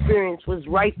that I experienced was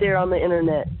right there on the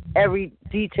internet, every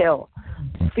detail.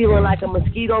 Feeling like a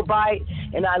mosquito bite,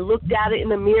 and I looked at it in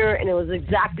the mirror, and it was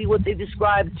exactly what they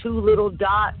described, 2 little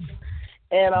dots.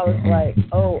 And I was like,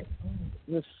 oh,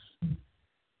 this,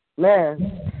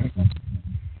 man.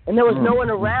 And there was no one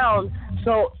around,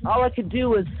 so all I could do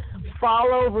was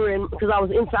fall over, because I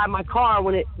was inside my car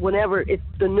whenever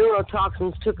the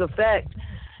neurotoxins took effect.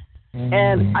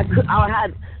 And I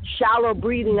had shallow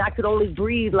breathing. I could only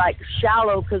breathe, like,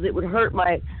 shallow because it would hurt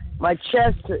my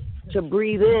chest to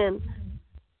breathe in.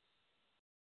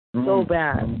 So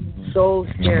bad. So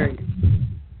scary.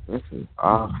 This is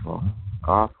awful.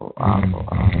 Awful.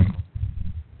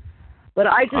 But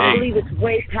I just believe it's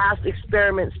way past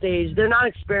experiment stage. They're not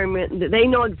experimenting. They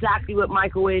know exactly what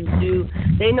microwaves do.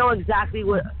 They know exactly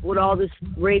what all this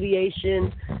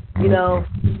radiation, you know.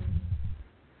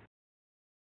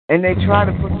 And they try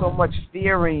to put so much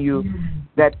fear in you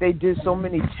that they did so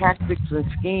many tactics and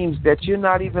schemes that you're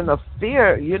not even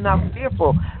you're not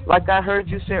fearful. Like I heard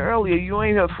you say earlier, you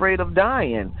ain't afraid of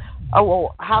dying. Oh,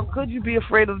 well, how could you be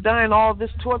afraid of dying? All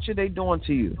this torture they doing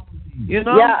to you, you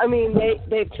know? Yeah, I mean,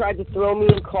 they've tried to throw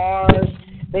me in cars.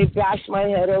 They've bashed my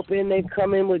head open. They've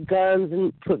come in with guns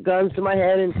and put guns to my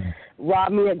head and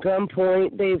robbed me at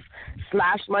gunpoint. They've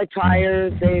slashed my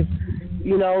tires. They've,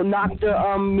 you know, knocked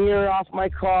the mirror off my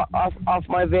car, off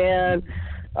my van.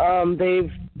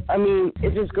 They've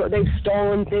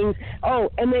stolen things.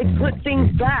 Oh, and they put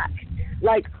things back.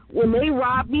 Like, when they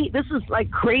rob me, this is like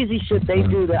crazy shit they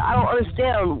do that I don't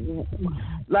understand.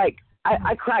 Like,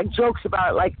 I crack jokes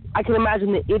about it. Like, I can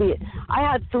imagine the idiot. I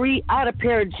had a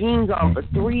pair of jeans on for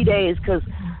 3 days because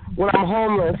when I'm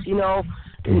homeless, you know,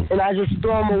 and I just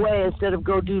throw them away instead of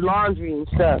go do laundry and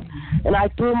stuff. And I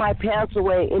threw my pants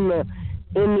away in the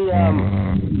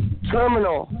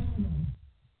terminal.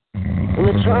 In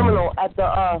the terminal at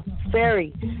the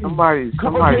ferry. Somebody's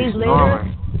days later,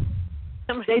 snoring.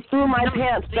 they threw my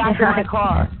pants back in my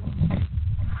car.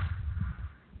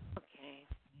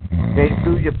 They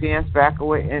threw your pants back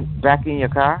in your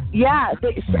car? Yeah,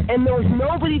 and there was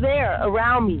nobody there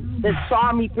around me that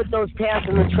saw me put those pants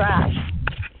in the trash.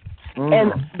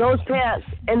 And those pants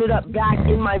ended up back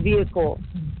in my vehicle.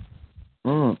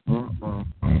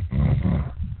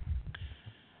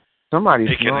 Somebody's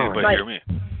Hey, can snoring. anybody hear me?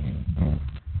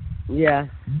 Yeah,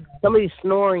 somebody's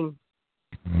snoring.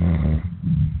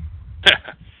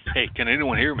 Hey, can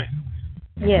anyone hear me?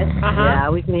 Yes. Yeah,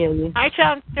 we can hear you. Hi,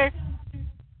 Chomster.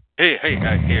 Hey,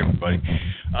 everybody.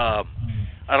 I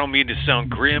don't mean to sound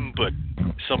grim, but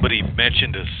somebody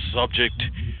mentioned a subject.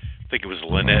 I think it was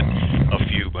Lynette a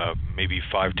few, maybe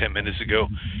 5-10 minutes ago,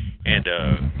 and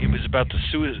it was about the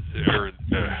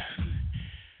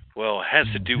well, it has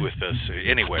to do with this.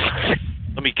 Anyway,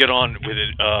 let me get on with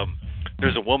it.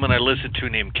 There's a woman I listen to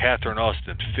named Catherine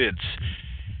Austin Fitz,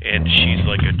 and she's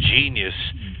like a genius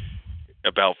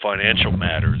about financial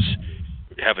matters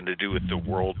having to do with the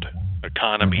world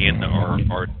economy and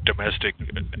our domestic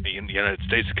in the United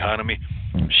States economy.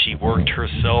 She worked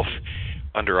herself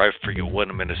under, I forget what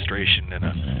administration, in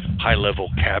a high-level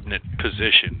cabinet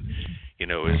position. You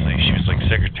know, she was like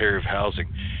Secretary of Housing,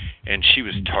 and she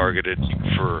was targeted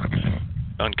for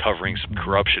uncovering some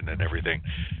corruption and everything.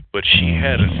 But she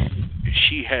had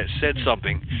said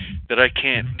something that I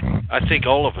think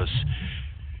all of us,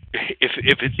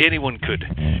 if anyone could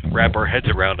wrap our heads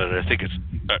around it, I think it's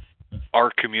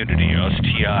our community, us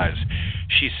TIs.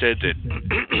 She said that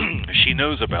she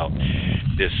knows about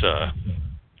this,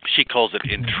 she calls it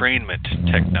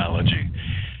entrainment technology,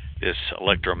 this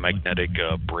electromagnetic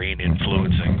brain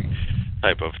influencing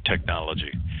type of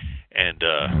technology. And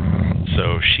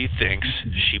so she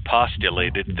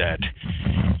postulated that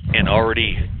in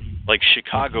already, like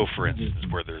Chicago, for instance,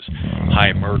 where there's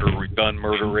high gun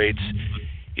murder rates,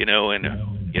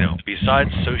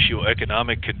 besides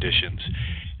socioeconomic conditions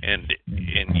and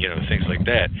things like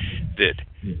that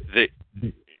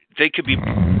they could be,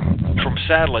 from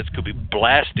satellites, could be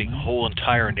blasting whole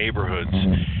entire neighborhoods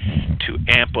to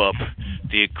amp up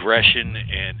the aggression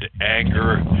and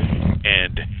anger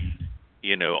and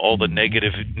all the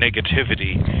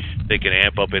negativity they can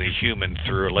amp up in a human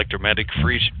through electromagnetic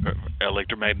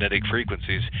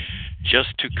frequencies,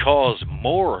 just to cause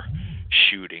more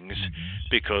shootings.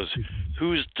 Because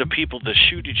who's the people that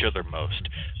shoot each other most?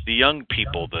 The young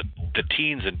people, the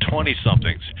teens and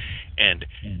 20-somethings. And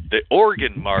the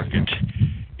organ market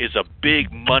is a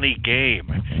big money game.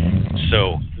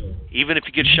 So even if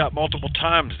you get shot multiple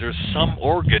times, there's some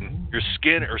organ, your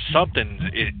skin or something,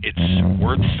 it's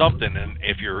worth something. And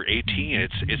if you're 18,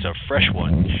 it's a fresh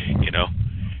one,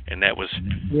 And that was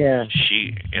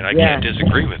she, and I can't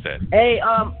disagree with that. Hey,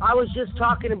 I was just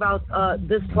talking about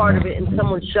this part of it, and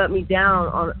someone shut me down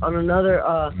on another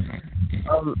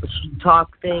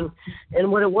talk thing.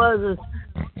 And what it was is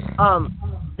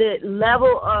the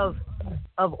level of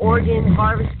organ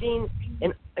harvesting,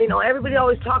 and everybody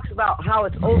always talks about how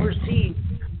it's overseas,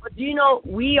 but do you know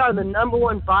we are the number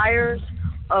one buyers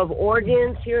of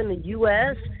organs here in the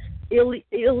U.S.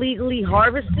 illegally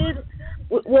harvested?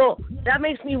 Well, that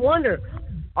makes me wonder,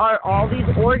 are all these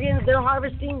organs they're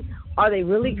harvesting, are they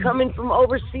really coming from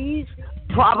overseas?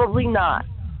 Probably not.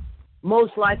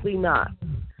 Most likely not.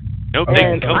 Nope, they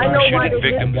can come from shooting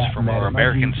victims from our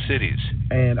American cities.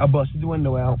 And I busted the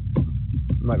window out.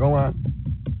 I'm like, all right.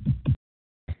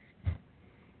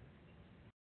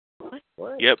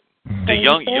 What? Yep. The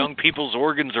young people's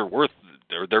organs are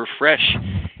they're fresh,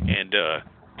 and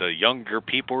the younger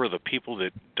people are the people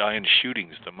that die in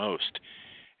shootings the most.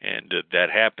 And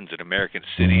that happens in American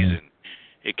cities, and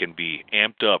it can be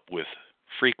amped up with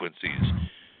frequencies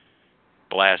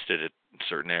blasted at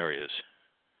certain areas.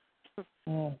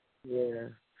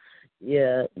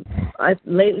 Yeah.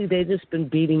 Lately they've just been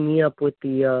beating me up with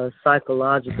the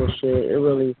psychological shit. It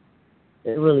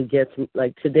really gets me.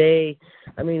 Like today,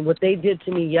 I mean, what they did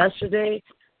to me yesterday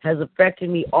has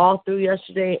affected me all through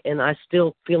yesterday, and I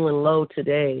still feeling low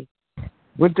today.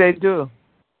 What'd they do?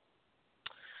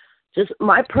 Just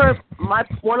one of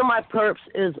my perps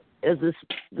is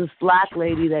this black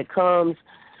lady that comes,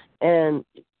 and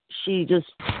she just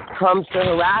comes to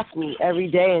harass me every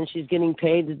day, and she's getting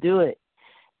paid to do it.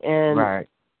 And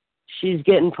she's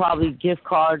getting probably gift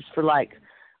cards for like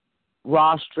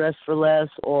Ross Dress for Less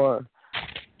or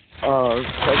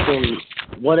fucking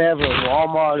whatever,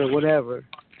 Walmart or whatever,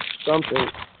 something.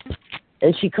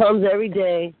 And she comes every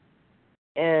day,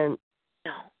 and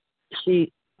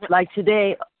she, like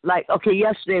today,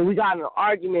 yesterday we got in an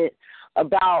argument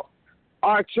about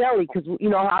R. Kelly, because you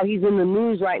know how he's in the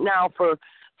news right now for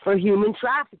for human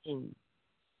trafficking.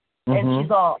 And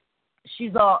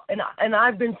she's all, and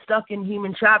I've been stuck in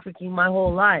human trafficking my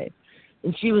whole life.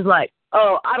 And she was like,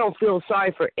 oh, I don't feel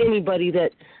sorry for anybody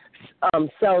that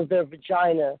sells their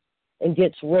vagina and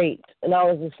gets raped. And I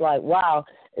was just like, wow.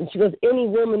 And she goes, any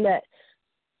woman that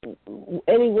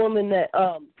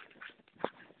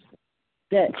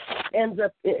ends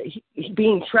up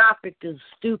being trafficked is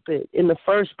stupid in the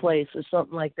first place or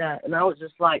something like that. And I was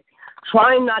just like,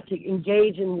 trying not to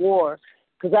engage in war,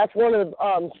 because that's one of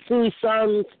Sun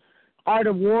Tzu's art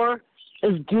of war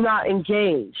is do not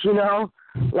engage, you know?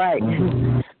 Like,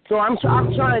 so I'm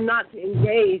trying not to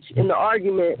engage in the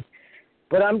argument,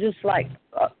 but I'm just like,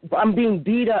 I'm being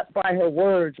beat up by her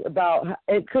words about,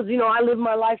 because, you know, I live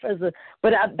my life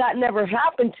but that never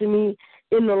happened to me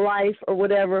in the life or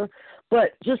whatever.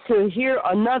 But just to hear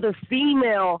another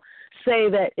female say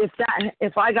that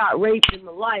if I got raped in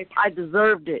the life, I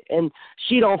deserved it, and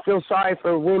she don't feel sorry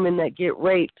for women that get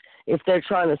raped if they're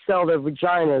trying to sell their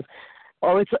vaginas.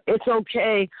 Oh, it's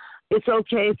okay. It's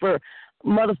okay for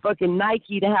motherfucking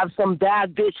Nike to have some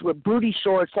bad bitch with booty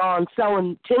shorts on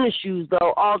selling tennis shoes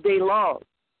though all day long.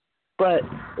 But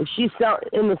if she's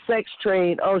in the sex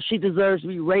trade, oh, she deserves to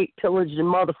be raped, pillaged, and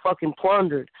motherfucking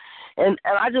plundered. And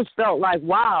I just felt like,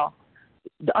 wow,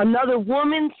 another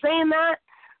woman saying that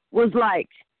was like,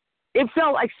 it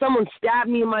felt like someone stabbed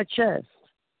me in my chest.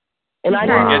 And I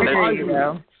didn't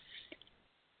argue.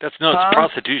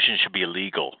 Prostitution should be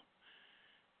illegal.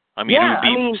 I mean, it would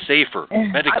be safer,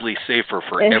 medically safer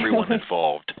for everyone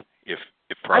involved if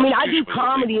prostitution I do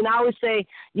comedy, and I always say,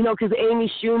 you know, because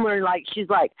Amy Schumer, like, she's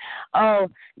like, oh,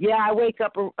 yeah, I wake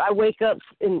up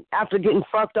and after getting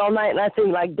fucked all night, and I think,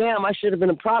 like, damn, I should have been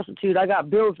a prostitute. I got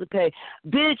bills to pay.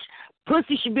 Bitch,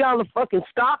 pussy should be on the fucking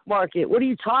stock market. What are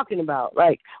you talking about?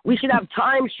 Like, we should have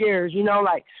timeshares, you know,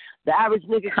 like, the average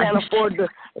nigga can't afford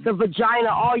the vagina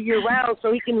all year round,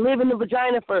 so he can live in the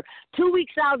vagina for 2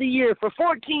 weeks out of the year for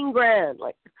 $14,000.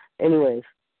 Like, anyways,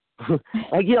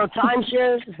 like, you know,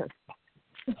 timeshares.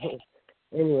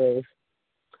 Anyways,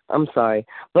 I'm sorry,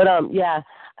 but yeah,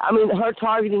 I mean, her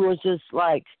targeting was just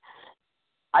like,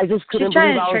 I just couldn't. She's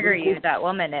trying to trigger you. That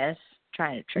woman is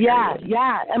trying to trigger you.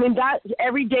 Yeah. I mean, that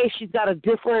every day she's got a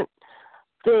different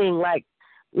thing. Like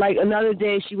another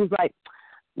day she was like,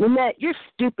 Lynette, you're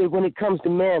stupid when it comes to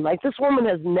men. Like, this woman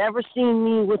has never seen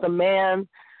me with a man.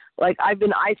 Like, I've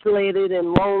been isolated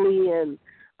and lonely, and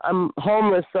I'm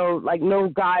homeless, so, like, no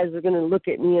guys are going to look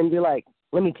at me and be like,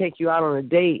 let me take you out on a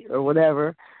date or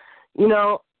whatever. You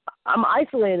know, I'm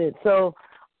isolated, so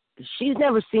she's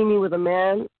never seen me with a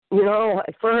man. You know,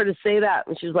 for her to say that,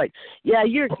 and she's like, yeah,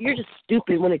 you're just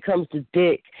stupid when it comes to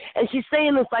dick. And she's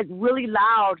saying this, like, really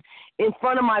loud in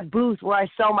front of my booth where I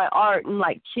sell my art, and,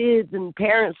 like, kids and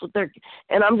parents with their,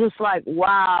 and I'm just like,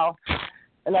 wow.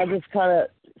 And I just kind of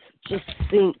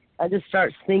I just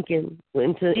start thinking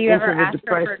into Do you ever the ask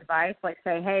depression. her for advice, like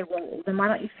say, hey, well, then why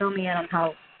don't you fill me in on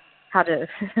how to,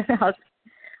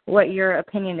 what your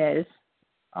opinion is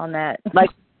on that? Like,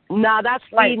 nah, that's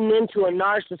feeding into a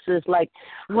narcissist. Like,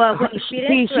 well, she's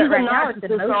a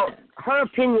narcissist, so her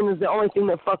opinion is the only thing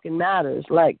that fucking matters.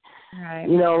 Like, right.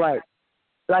 You know,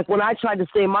 like when I tried to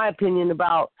say my opinion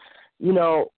about, you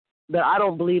know, that I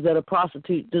don't believe that a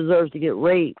prostitute deserves to get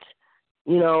raped,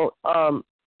 you know,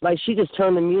 like, she just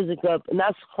turned the music up, and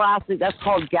that's classic. That's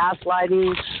called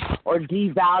gaslighting or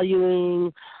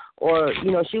devaluing, or,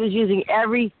 you know, she was using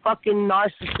every fucking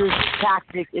narcissist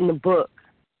tactic in the book.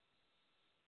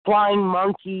 Flying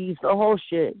monkeys, the whole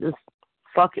shit. Just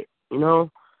fuck it, you know?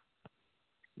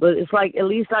 But it's like, at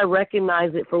least I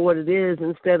recognize it for what it is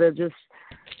instead of just,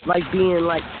 like, being,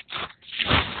 like,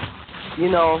 you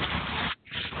know,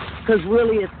 because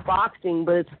really it's boxing,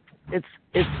 but it's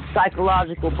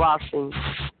psychological boxing.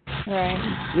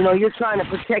 Right. You know, you're trying to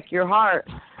protect your heart,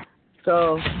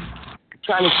 so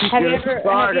trying to keep your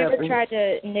guard up. Have you ever tried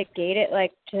to negate it,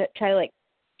 like, to try to, like,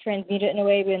 transmute it in a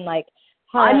way, being like,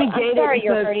 I'm sorry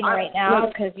you're hurting right now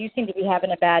because you seem to be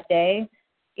having a bad day,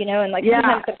 you know, and, like,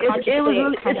 yeah, sometimes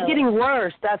it's getting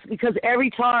worse. That's because every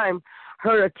time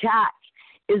her attack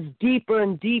is deeper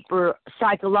and deeper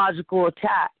psychological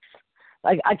attacks.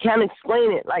 Like, I can't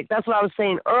explain it. Like, that's what I was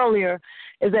saying earlier,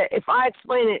 is that if I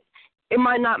explain it, it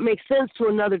might not make sense to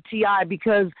another TI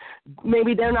because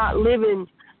maybe they're not living,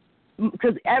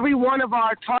 because every one of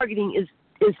our targeting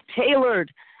is tailored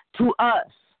to us.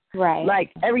 Right.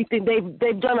 Like, everything,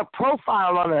 they've done a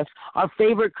profile on us, our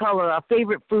favorite color, our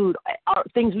favorite food, our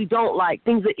things we don't like,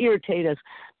 things that irritate us.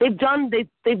 They've done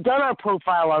our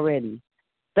profile already.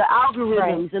 The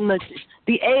algorithms, right. And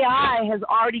the AI has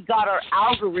already got our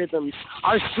algorithms,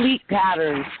 our sleep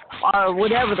patterns, our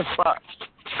whatever the fuck.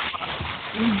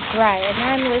 Right, and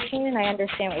I'm listening and I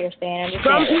understand what you're saying. I'm just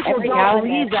Some saying people every now don't and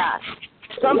believe then, that.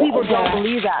 Some people don't Yeah.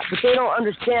 believe that, but they don't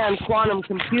understand quantum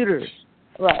computers.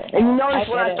 Right. And you notice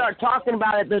when I get it. start talking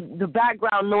about it, the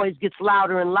background noise gets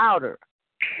louder and louder.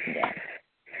 Yeah.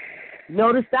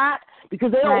 Notice that?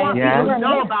 Because they don't want Yeah. people to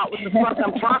know about what the fuck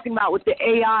I'm talking about with the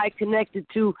AI connected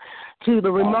to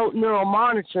the remote neural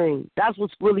monitoring. That's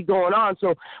what's really going on.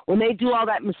 So when they do all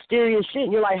that mysterious shit,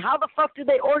 and you're like, how the fuck did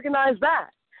they organize that?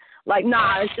 Like,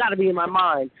 nah, it's got to be in my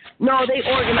mind. No, they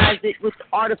organized it with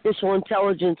artificial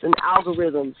intelligence and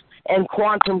algorithms and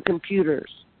quantum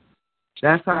computers.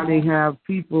 That's how they have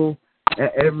people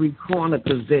at every corner,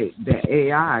 because the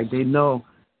AI, they know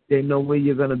where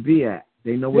you're gonna be at.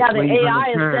 They know which Yeah, the way you're AI gonna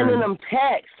is turn. sending them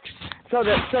texts. So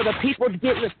the people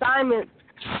getting assignments,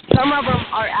 some of them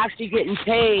are actually getting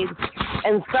paid,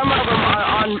 and some of them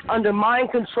are under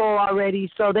mind control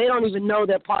already, so they don't even know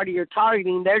they're part of your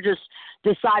targeting. They're just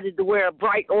decided to wear a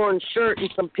bright orange shirt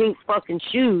and some pink fucking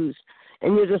shoes.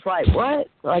 And you're just like, what?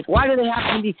 Like, why do they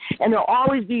have to be? And they'll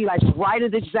always be like right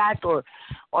at exact, or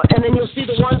and then you'll see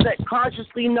the ones that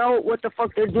consciously know what the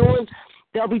fuck they're doing.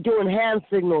 They'll be doing hand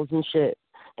signals and shit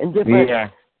and different.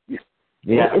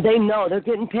 Yeah. They know they're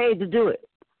getting paid to do it.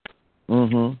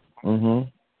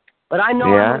 But I know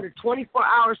I'm under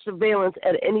 24-hour surveillance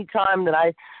at any time that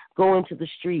I go into the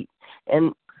street.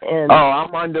 And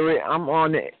I'm under it. I'm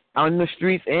on the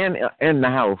streets and in the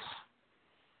house.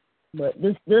 But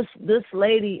this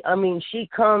lady, I mean, she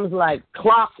comes like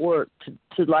clockwork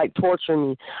to like torture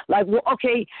me. Like, well,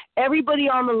 okay, everybody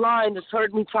on the line that's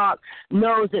heard me talk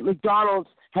knows that McDonald's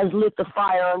has lit the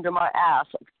fire under my ass.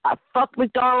 I fuck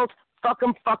McDonald's, fuck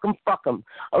them.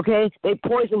 Okay, they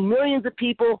poison millions of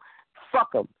people.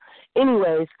 Fuck them.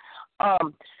 Anyways,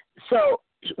 so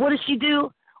what does she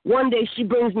do? One day she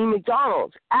brings me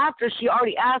McDonald's after she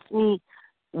already asked me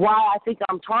why I think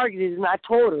I'm targeted, and I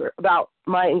told her about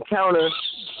my encounter,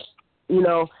 you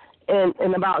know,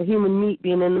 and about human meat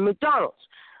being in the McDonald's.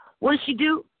 What does she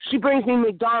do? She brings me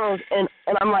McDonald's, and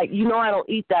I'm like, you know I don't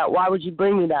eat that. Why would you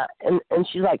bring me that? And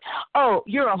she's like, oh,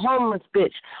 you're a homeless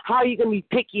bitch. How are you going to be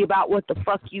picky about what the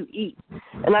fuck you eat?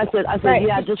 And I said, Right,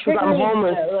 yeah, just because I'm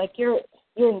homeless. Though, like you're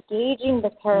engaging the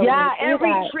person. Yeah,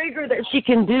 every trigger that she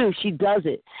can do, she does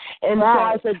it. And so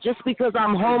I said, just because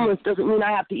I'm homeless doesn't mean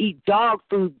I have to eat dog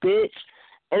food, bitch.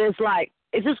 And it's like,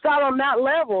 it just got on that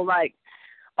level, like,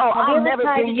 oh, I'll never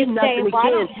bring you nothing again. Why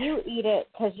don't you eat it?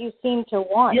 Because you seem to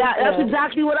want. Yeah, that's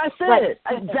exactly what I said.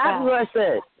 Exactly what I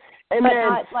said. And then,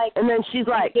 not like and then she's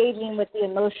like, engaging with the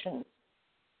emotions.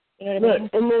 You know what I mean?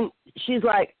 And then she's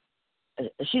like,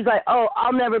 oh,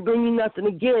 I'll never bring you nothing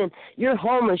again. You're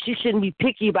homeless. You shouldn't be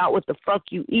picky about what the fuck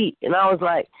you eat. And I was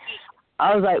like,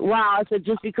 wow. I said,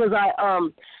 just because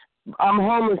I'm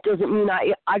homeless doesn't mean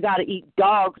I got to eat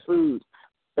dog food.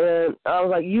 And I was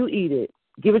like, you eat it.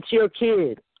 Give it to your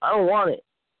kid. I don't want it.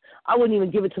 I wouldn't even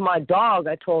give it to my dog,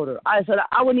 I told her. I said,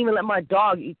 I wouldn't even let my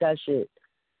dog eat that shit.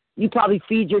 You probably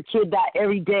feed your kid that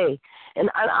every day.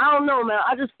 And I don't know, man.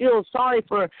 I just feel sorry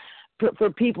for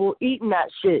people eating that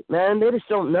shit, man. They just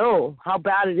don't know how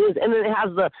bad it is. And then it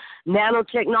has the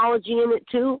nanotechnology in it,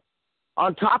 too,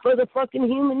 on top of the fucking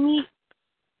human meat.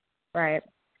 Right.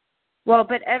 Well,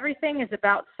 but everything is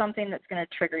about something that's going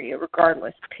to trigger you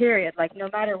regardless, period. Like, no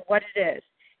matter what it is.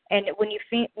 And when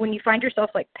you find yourself,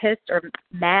 like, pissed or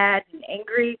mad and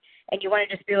angry and you want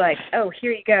to just be like, oh,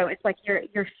 here you go, it's like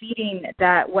you're feeding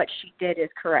that what she did is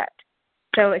correct.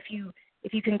 So if you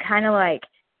can kind of, like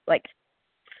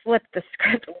flip the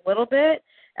script a little bit.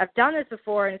 I've done this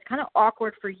before, and it's kind of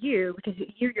awkward for you because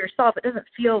you yourself, it doesn't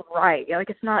feel right. Like,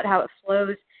 it's not how it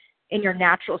flows in your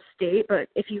natural state. But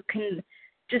if you can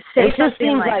just say it something just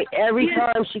seems like every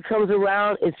time she comes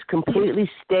around, it's completely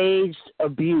staged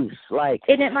abuse. Like,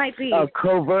 and it might be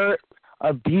covert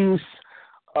abuse,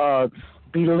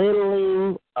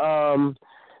 belittling,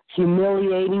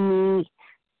 humiliating me.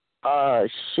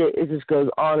 Shit, it just goes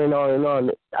on and on and on.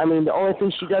 I mean, the only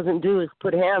thing she doesn't do is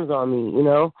put hands on me, you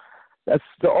know? That's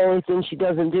the only thing she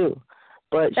doesn't do.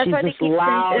 But she's just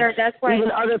loud. That's why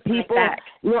even other people,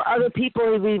 other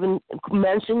people have even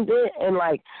mentioned it, and,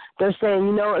 like, they're saying,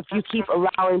 you know, if you keep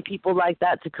allowing people like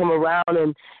that to come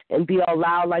around and be all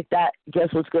loud like that,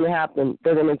 guess what's going to happen?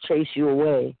 They're going to chase you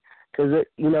away. Because,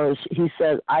 you know, he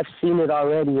says, I've seen it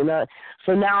already. You know?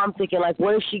 So now I'm thinking, like,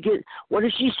 what if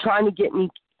she's trying to get me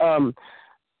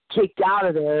kicked out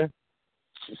of there,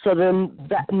 so then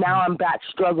now I'm back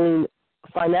struggling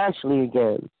financially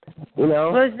again, you know?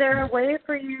 Was there a way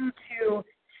for you to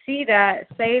see that,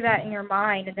 say that in your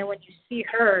mind, and then when you see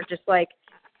her, just like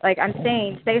I'm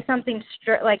saying, say something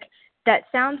like that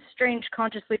sounds strange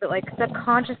consciously, but like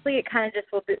subconsciously, it kind of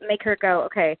just will make her go,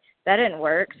 okay, that didn't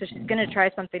work. So she's going to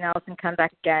try something else and come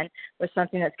back again with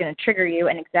something that's going to trigger you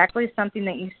and exactly something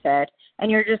that you said. And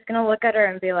you're just going to look at her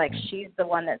and be like, she's the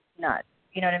one that's nuts.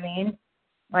 You know what I mean?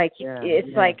 Like,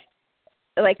 it's like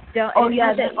don't. Oh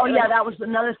yeah, that was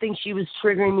another thing she was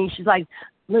triggering me. She's like,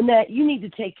 Lynette, you need to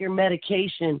take your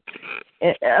medication.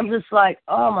 And I'm just like,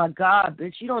 oh my God,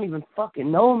 bitch, you don't even fucking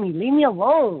know me. Leave me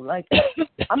alone. Like,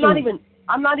 I'm not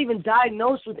even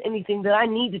diagnosed with anything that I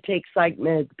need to take psych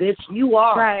meds, bitch. You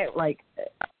are. Right. Like,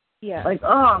 yeah. Like,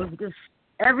 just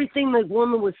everything the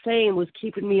woman was saying was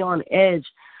keeping me on edge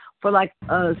for like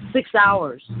 6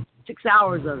 hours. 6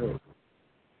 hours of it.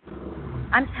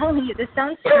 I'm telling you, this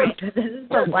sounds strange, but this is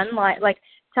the one line. Like,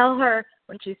 tell her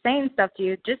when she's saying stuff to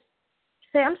you, just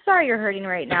say, I'm sorry you're hurting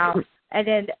right now. And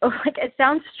then, like, it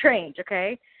sounds strange,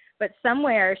 okay? But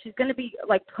somewhere she's going to be,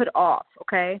 like, put off,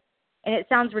 okay? And it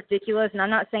sounds ridiculous, and I'm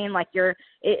not saying, like,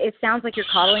 it sounds like you're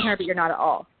coddling her, but you're not at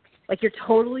all. Like, you're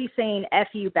totally saying F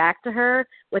you back to her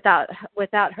without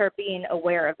her being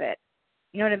aware of it.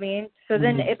 You know what I mean? So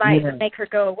then it might make her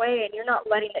go away, and you're not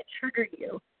letting it trigger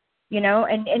you, you know?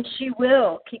 And she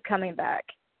will keep coming back.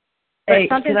 But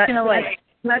something's going to, like...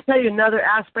 Can I tell you another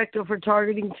aspect of her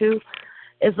targeting, too?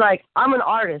 It's like, I'm an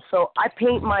artist, so I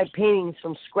paint my paintings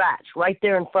from scratch right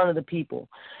there in front of the people.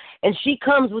 And she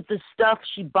comes with this stuff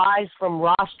she buys from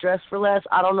Ross Dress for Less.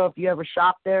 I don't know if you ever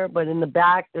shop there, but in the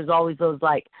back, there's always those,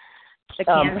 like,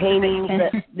 paintings.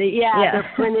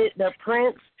 They're printed, they're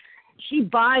prints. She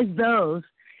buys those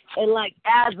and, like,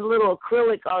 adds a little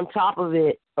acrylic on top of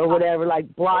it or whatever,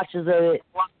 like blotches of it,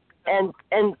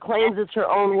 and claims it's her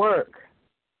own work.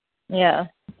 Yeah.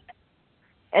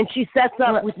 And she sets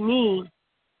up with me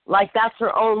like that's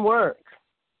her own work.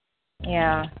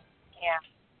 Yeah.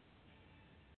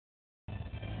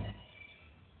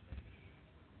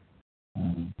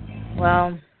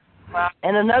 Well,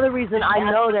 and another reason I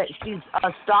know that she's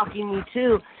stalking me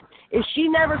too is she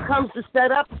never comes to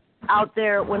set up out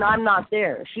there when I'm not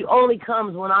there. She only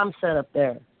comes when I'm set up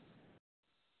there.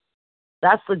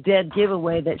 That's the dead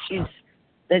giveaway that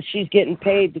she's getting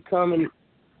paid to come and,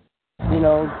 you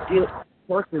know,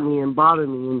 torture me and bother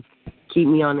me and keep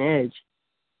me on edge.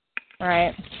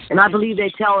 Right. And I believe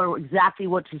they tell her exactly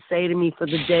what to say to me for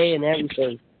the day and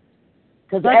everything.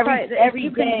 Because every you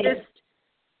day, can just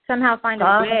somehow find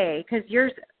a way, because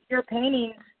your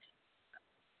paintings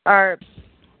are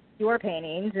your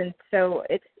paintings, and so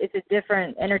it's a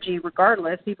different energy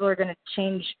regardless. People are going to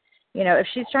change. You know, if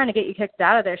she's trying to get you kicked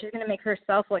out of there, she's going to make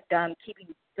herself look dumb.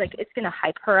 It's going to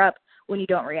hype her up when you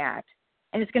don't react,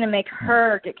 and it's going to make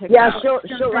her get kicked out. Yeah,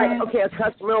 she'll like, okay, a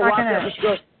customer will walk up and she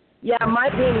goes, yeah, my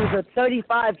paintings are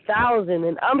 $35,000,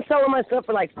 and I'm selling my stuff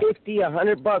for like $50,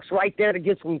 $100 right there to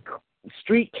get some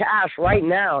street cash right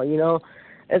now. You know,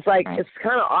 it's like it's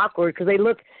kind of awkward because they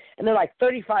look and they're like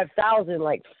 $35,000.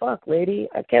 Like, fuck, lady,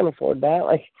 I can't afford that.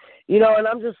 Like, you know, and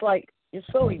I'm just like, it's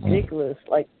so ridiculous.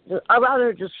 Like, I'd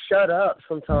rather just shut up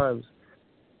sometimes.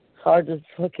 It's hard to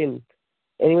fucking.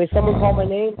 Anyway, someone call my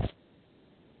name.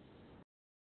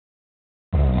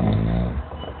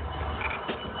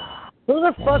 Who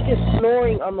the fuck is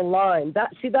snoring on the line?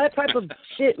 That type of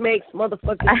shit makes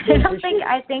motherfuckers.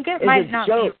 I think it might not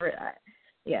be for that.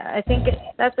 Yeah, I think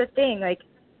that's the thing. Like,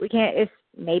 we can't. If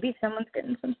maybe someone's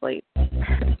getting some sleep.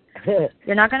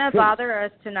 You're not gonna bother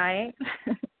us tonight.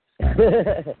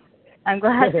 I'm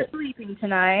glad you're sleeping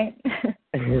tonight.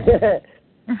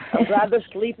 I'm glad they're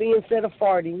sleeping instead of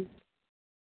farting.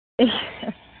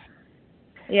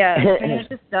 Yeah, it's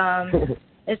just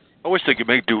I wish they could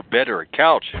do better at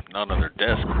couch, not on their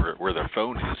desk where their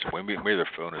phone is. Maybe their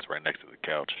phone is right next to the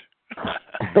couch.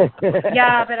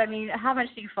 Yeah, but I mean, how much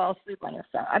do you fall asleep on your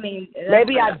phone? I mean,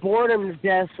 maybe I bored them to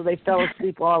death so they fell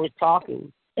asleep while I was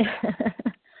talking.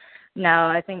 No,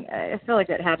 I feel like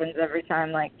it happens every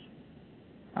time. Like,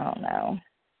 I don't know.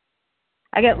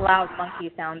 I get loud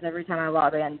monkey sounds every time I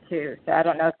log in too, so I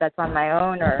don't know if that's on my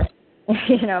own or,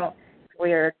 you know,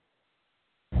 weird,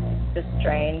 just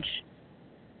strange.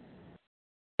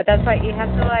 But that's why you have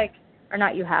to, like, or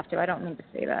not you have to, I don't mean to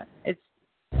say that. It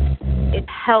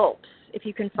helps if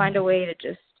you can find a way to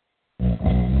just,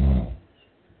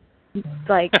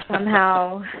 like,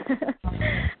 somehow,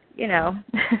 you know,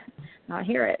 not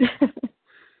hear it.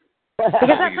 Because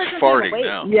that person's farting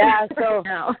now. Yeah,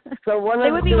 so one of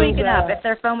they would be waking up if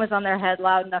their phone was on their head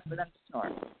loud enough for them to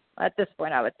snore. At this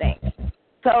point, I would think.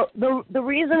 So the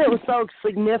reason it was so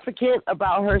significant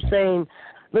about her saying,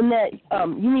 Lynette,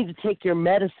 you need to take your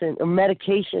medicine or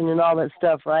medication and all that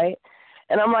stuff, right?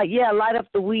 And I'm like, yeah, light up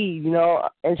the weed, you know.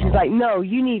 And she's like, no,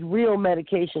 you need real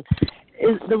medication.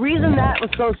 is the reason that was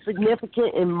so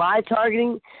significant in my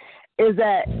targeting is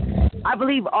that I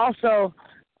believe also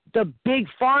the big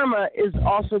pharma is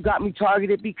also got me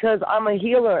targeted because I'm a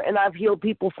healer and I've healed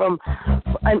people from,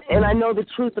 and I know the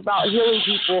truth about healing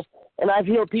people, and I've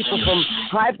healed people from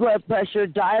high blood pressure,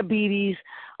 diabetes,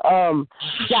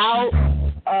 gout,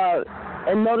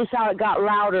 and notice how it got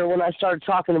louder when I started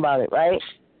talking about it, right?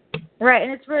 Right,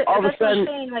 and it's all of a that's what I'm sudden,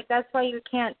 saying. Like that's why we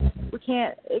can't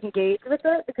engage with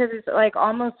it because it's like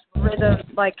almost rhythm,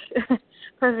 like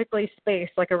perfectly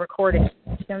spaced, like a recording. You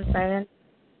know what I'm saying?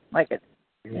 Like it's,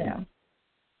 you know.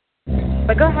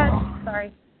 But go ahead.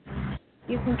 Sorry,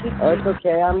 you can keep. Oh, it's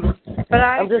okay. I'm just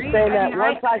saying that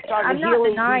once I started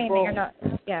healing people, you're not.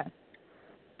 Yeah.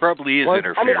 Probably is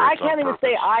interference. I mean, I can't even purpose.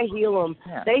 say I heal them.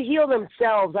 Yeah. They heal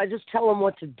themselves. I just tell them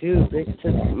what to do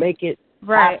to make it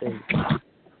happen.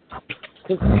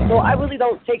 So I really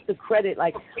don't take the credit.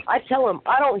 Like, I tell them,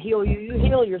 I don't heal you. You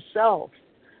heal yourself.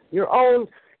 Your own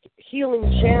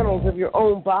healing channels of your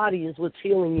own body is what's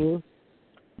healing you.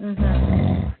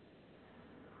 Mm-hmm.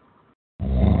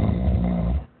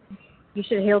 You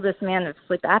should heal this man of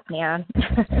sleep apnea.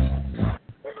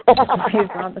 He's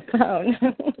on the phone.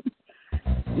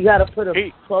 You got to put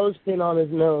a clothespin on his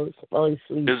nose while he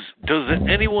sleeps. Does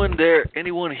anyone here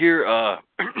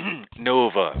know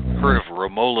of heard of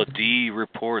Romola D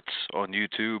reports on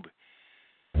YouTube?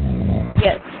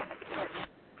 Yes.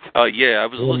 Yeah, I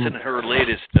was listening to her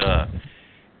latest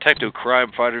Techno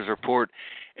Crime Fighters report,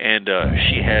 and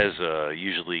she has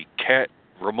usually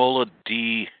Romola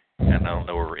D, and I don't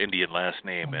know her Indian last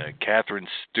name, Catherine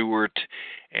Stewart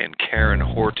and Karen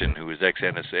Horton, who is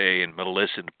ex-NSA, and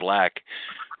Millicent Black,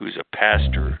 who's a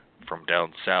pastor from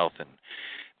down south, and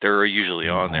they're usually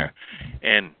on there.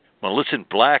 And Millicent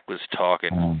Black was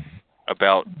talking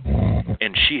about,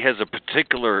 and she has a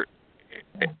particular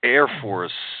Air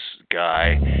Force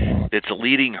guy that's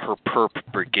leading her perp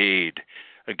brigade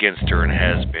against her and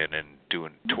has been, and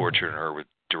torturing her with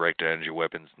direct energy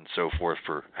weapons and so forth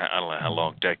for I don't know how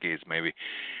long, decades maybe.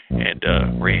 And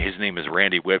his name is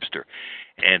Randy Webster.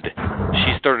 And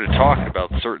she started talking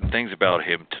about certain things about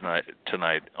him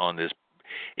tonight on this.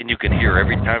 And you can hear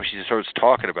every time she starts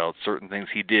talking about certain things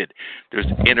he did, there's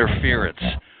interference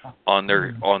on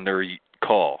their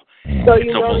call. So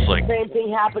you notice the same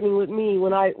thing happening with me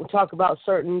when I talk about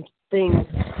certain things.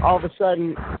 All of a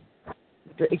sudden,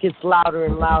 it gets louder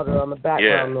and louder on the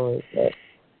background noise.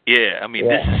 Yeah, I mean,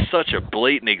 this is such a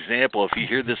blatant example. If you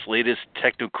hear this latest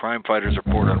Techno Crime Fighters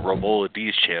report on Romola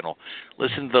D's channel,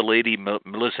 listen to the lady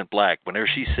Millicent Black. Whenever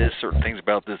she says certain things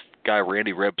about this guy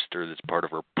Randy Webster, that's part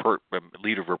of her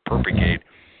leader of her perp brigade,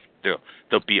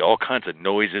 there'll be all kinds of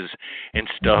noises and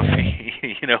stuff.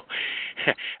 You know,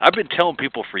 I've been telling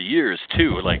people for years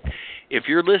too. Like, if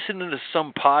you're listening to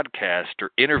some podcast or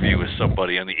interview with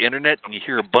somebody on the internet and you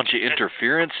hear a bunch of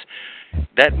interference,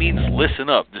 that means listen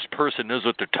up. This person knows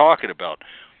what they're talking about.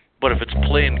 But if it's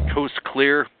playing coast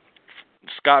clear,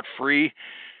 scot-free,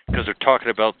 because they're talking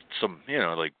about some,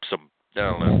 like some, I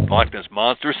don't know, Loch Ness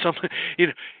Monster or something,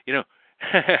 yeah,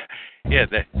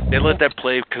 they let that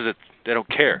play because they don't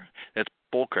care. That's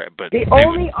bullcrap. But the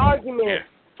only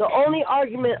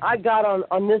argument I got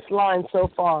on this line so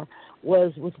far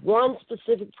was with one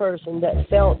specific person that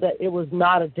felt that it was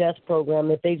not a death program,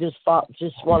 that they just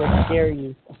want to scare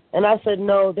you. And I said,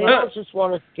 no, they don't just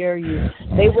want to scare you.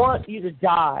 They want you to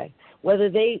die. Whether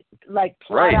they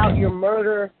plot out your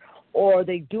murder or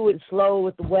they do it slow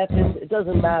with the weapons, it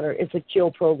doesn't matter. It's a kill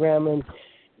program, and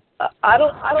I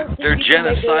don't think they're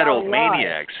genocidal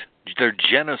maniacs. They're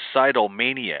genocidal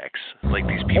maniacs, like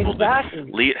these people that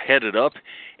head it up,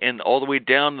 and all the way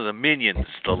down to the minions,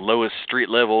 the lowest street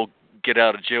level, get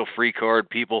out of jail free card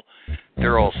people.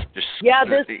 They're all just this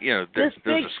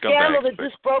big scandal that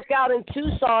just broke out in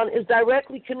Tucson is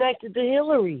directly connected to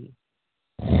Hillary.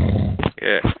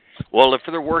 Yeah. Well, if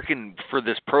they're working for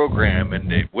this program,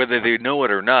 and whether they know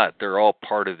it or not, they're all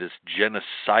part of this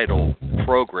genocidal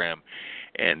program,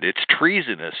 and it's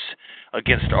treasonous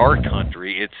against our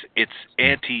country. It's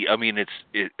anti. I mean,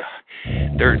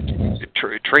 they're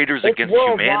traitors against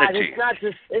humanity.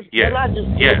 They're not just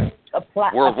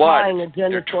worldwide.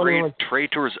 They're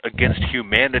traitors against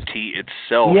humanity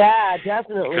itself. Yeah,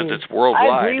 definitely. Because it's worldwide.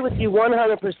 I agree with you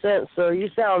 100%, sir. You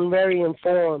sound very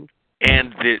informed.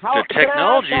 And the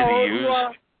technology they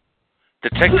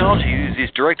use,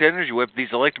 these direct energy weapons,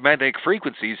 these electromagnetic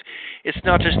frequencies, it's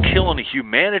not just killing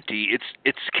humanity,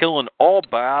 it's killing all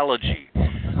biology.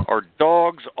 Our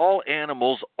dogs, all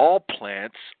animals, all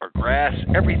plants, our grass,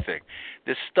 everything.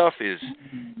 This stuff is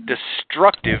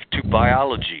destructive to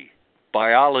biology,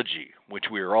 which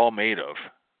we are all made of,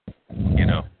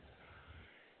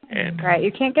 And right,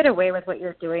 you can't get away with what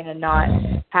you're doing and not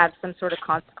have some sort of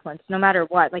consequence, no matter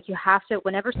what. Like, you have to,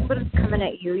 whenever somebody's coming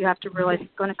at you, you have to realize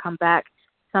it's going to come back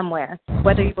somewhere,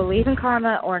 whether you believe in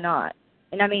karma or not.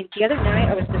 And I mean, the other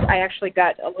night I actually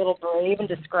got a little brave and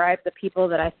described the people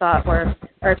that I thought were,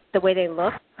 or the way they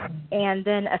looked. And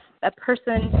then a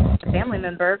family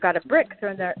member, got a brick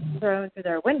thrown through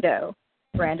their window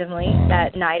randomly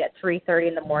that night at 3:30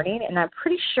 in the morning. And I'm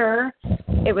pretty sure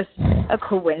it was a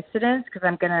coincidence, because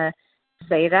I'm going to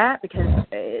say that, because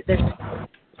there's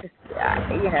just, I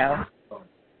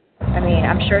mean,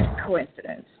 I'm sure it's a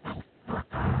coincidence.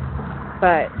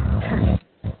 But,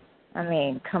 I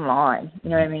mean, come on. You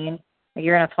know what I mean? Like,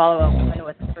 you're going to follow a woman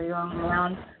with a 3-year-old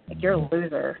around? Like, you're a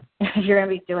loser. If you're going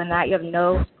to be doing that, you have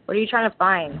what are you trying to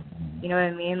find? You know what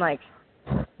I mean? Like,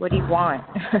 what do you want?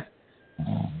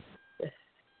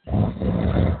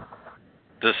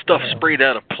 the stuff sprayed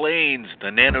out of planes, the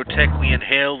nanotech we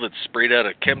inhale that's sprayed out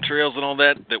of chemtrails and all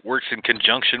that works in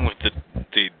conjunction with the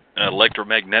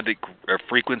electromagnetic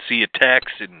frequency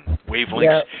attacks and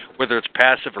wavelengths, whether it's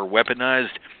passive or weaponized,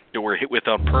 that we're hit with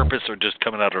on purpose or just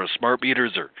coming out of our smart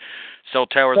meters or cell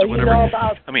towers or whatever. All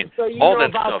that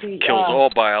stuff kills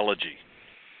all biology.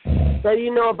 So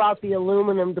you know about the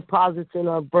aluminum deposits in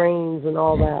our brains and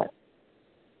all that.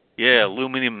 Yeah,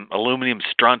 aluminum,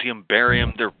 strontium,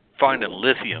 barium. They're finding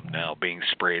lithium now being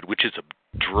sprayed, which is a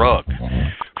drug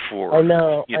for... I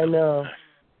know.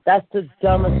 That's the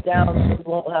dumb us down so we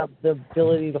won't have the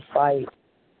ability to fight.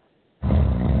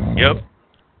 Yep.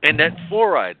 And that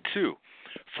fluoride, too.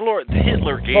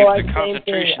 Hitler gave the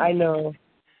concentration... I know.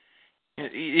 They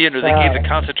gave the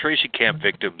concentration camp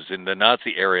victims in the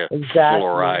Nazi area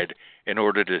fluoride in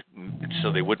order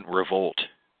so they wouldn't revolt.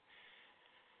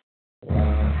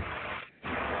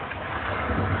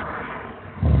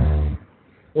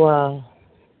 Wow.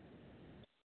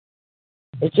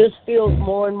 It just feels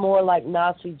more and more like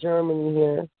Nazi Germany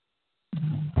here.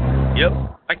 Yep.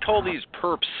 I call these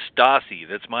perps Stasi.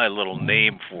 That's my little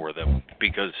name for them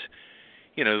because,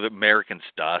 the American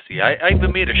Stasi. I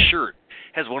even made a shirt.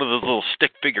 Has one of those little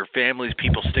stick figure families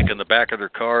people stick in the back of their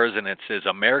cars, and it says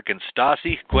American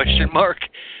Stasi, ?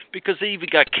 Because they even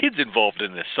got kids involved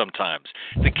in this sometimes.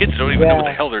 The kids don't even know what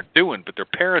the hell they're doing, but their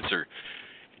parents are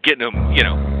getting them,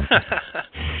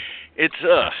 It's,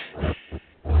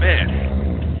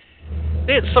 man.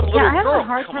 They had some little girl. I have a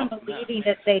hard time believing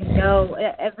that they know.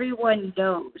 Everyone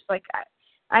knows. Like,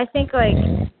 I think, like,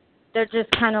 they're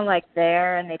just kind of, like,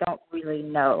 there, and they don't really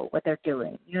know what they're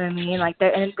doing. You know what I mean? Like,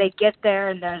 they get there,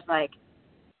 and there's, like,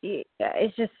 it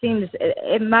just seems,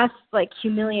 it must, like,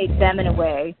 humiliate them in a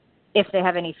way, if they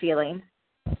have any feelings.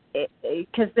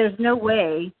 Because there's no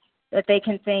way that they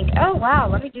can think, oh, wow,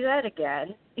 let me do that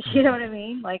again. You know what I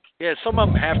mean? Like, yeah, some of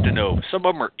them have to know. Some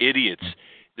of them are idiots,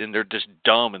 and they're just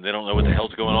dumb, and they don't know what the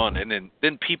hell's going on. And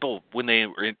then people, when they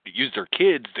use their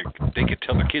kids, they can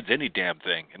tell their kids any damn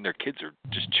thing, and their kids are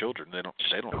just children. They don't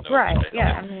know. Right?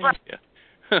 Yeah.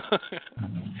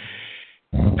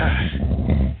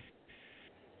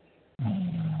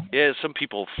 Yeah, some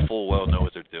people full well know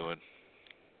what they're doing.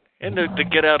 And the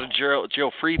get out of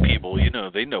jail free people,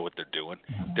 they know what they're doing.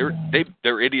 They're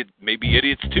maybe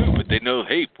idiots too, but they know,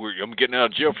 hey, I'm getting out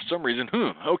of jail for some reason.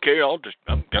 Okay,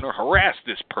 I'm gonna harass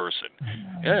this person.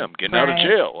 Yeah, I'm getting out of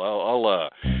jail.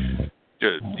 I'll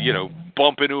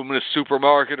bump into them in a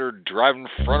supermarket or drive in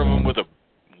front of them with a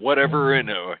whatever,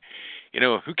 and who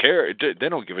cares? They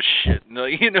don't give a shit.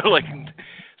 Like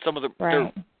some of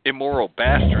they're immoral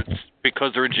bastards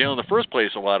because they're in jail in the first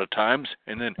place a lot of times,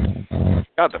 and then.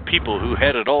 God, the people who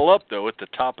had it all up, though, at the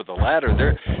top of the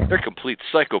ladder, they're complete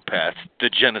psychopaths, the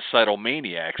genocidal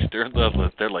maniacs. They're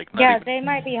like... Yeah, they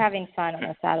might be having fun on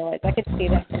the satellites. I could see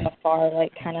them from afar,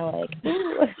 like, kind of like,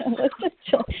 let's just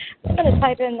chill. I'm going to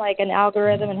type in, like, an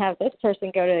algorithm and have this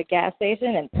person go to the gas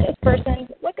station, and this person,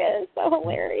 look at it, it's so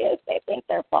hilarious. They think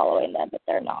they're following them, but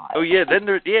they're not. Oh, yeah,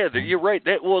 you're right.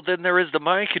 Then there is the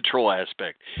mind control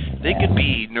aspect. They could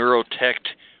be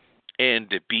neurotech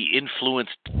and be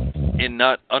influenced and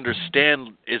not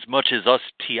understand as much as us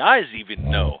TIs even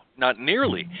know. Not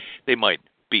nearly. They might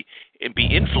be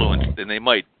influenced, and they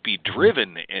might be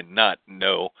driven and not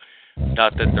know.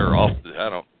 Not that they're off.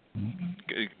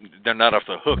 They're not off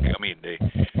the hook. I mean, they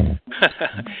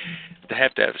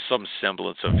have to have some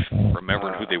semblance of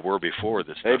remembering who they were before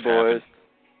this stuff happened. Hey, boys.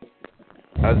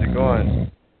 How's it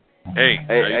going? Hey,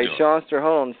 Seanster,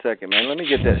 hold on a second, man. Let me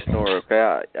get that snore,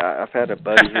 okay? I've had a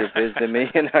buddy here visiting me,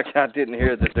 and I didn't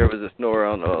hear that there was a snore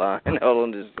on the line. Hold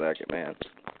on just a second, man.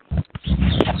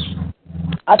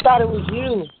 I thought it was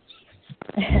you.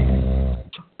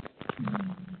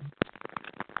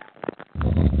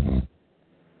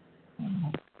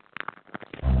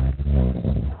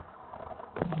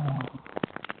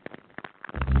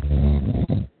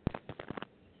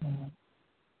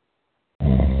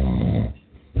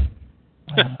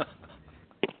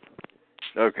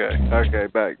 Okay.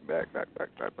 Back.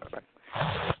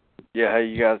 Yeah, how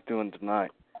you guys doing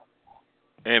tonight?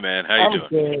 Hey, man, how you doing?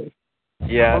 Good.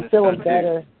 Yeah, I'm feeling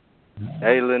better.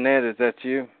 Hey, Lynette, is that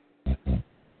you?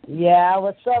 Yeah,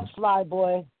 what's up, Fly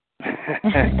Boy?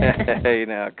 Hey,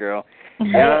 now, girl.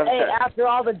 Hey, after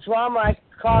all the drama I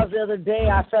caused the other day,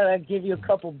 I thought I'd give you a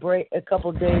couple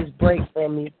days break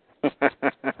from me.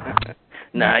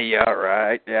 Nah, you all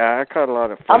right. Yeah, I caught a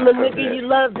lot of I'm fun. the nigga you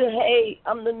love to hate.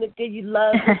 I'm the nigga you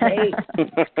love to hate.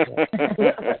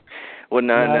 Well,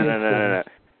 no.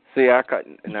 See, I caught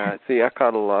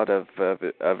a lot of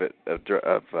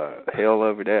hell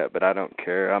over that, but I don't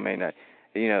care. I mean,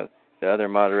 the other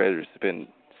moderators have been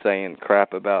saying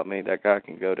crap about me. That guy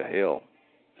can go to hell,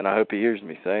 and I hope he hears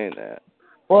me saying that.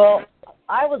 Well,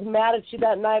 I was mad at you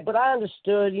that night, but I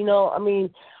understood. I mean,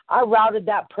 I routed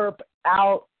that perp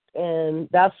out, and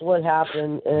that's what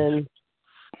happened. And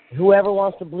whoever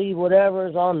wants to believe whatever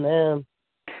is on them.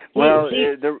 Well,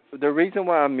 the reason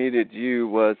why I muted you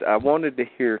was I wanted to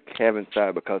hear Kevin's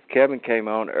side, because Kevin came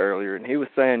on earlier and he was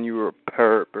saying you were a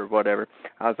perp or whatever.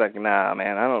 I was like, nah,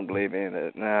 man, I don't believe in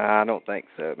it. Nah, I don't think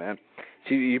so, man.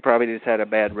 You probably just had a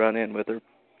bad run-in with her.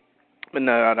 But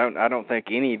no, I don't think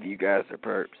any of you guys are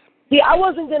perps. See, I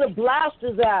wasn't gonna blast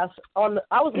his ass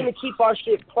I was gonna keep our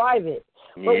shit private.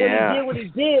 But when he did what he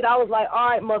did, I was like, all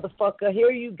right, motherfucker,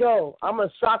 here you go. I'm going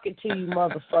to sock it to you,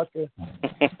 motherfucker.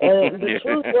 And the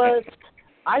truth was,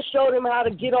 I showed him how to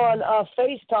get on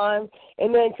FaceTime,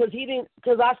 and then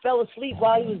because I fell asleep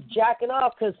while he was jacking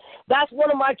off, because that's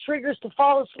one of my triggers to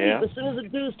fall asleep. Yeah. As soon as a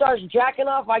dude starts jacking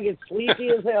off, I get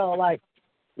sleepy as hell. Like,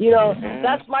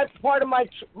 that's my part of my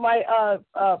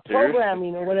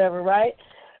programming or whatever, right?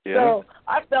 Yeah. So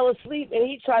I fell asleep, and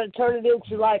he tried to turn it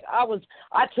into like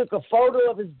I took a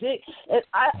photo of his dick, and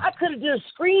I could have did a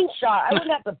screenshot. I didn't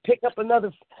have to pick up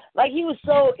another. Like, he was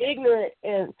so ignorant.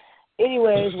 And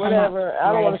anyways, whatever.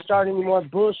 I don't want to start any more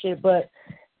bullshit, but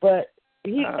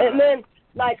he and then,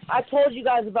 like, I told you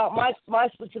guys about my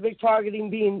specific targeting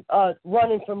being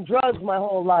running from drugs my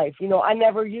whole life. I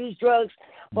never used drugs,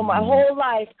 but my whole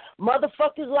life,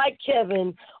 motherfuckers like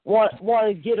Kevin want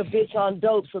to get a bitch on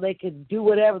dope so they could do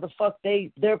whatever the fuck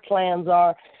their plans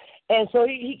are. And so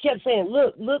he kept saying,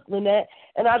 look, Lynette.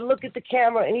 And I'd look at the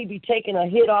camera, and he'd be taking a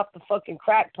hit off the fucking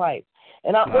crack pipe.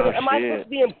 And am I supposed to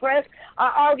be impressed?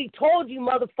 I already told you,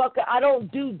 motherfucker, I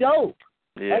don't do dope.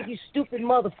 Yeah. Like, you stupid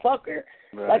motherfucker.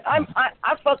 Right. Like,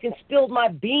 I fucking spilled my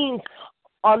beans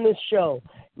on this show.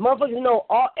 Motherfuckers know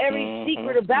every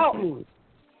secret about me.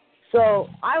 So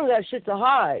I don't got shit to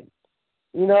hide,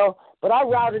 But I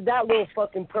routed that little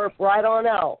fucking perp right on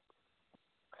out.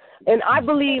 And I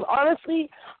believe, honestly,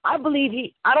 I don't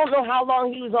know how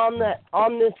long he was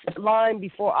on this line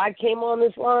before I came on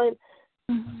this line.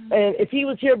 And if he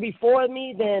was here before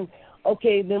me, then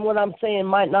okay, then what I'm saying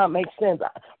might not make sense.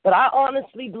 But I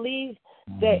honestly believe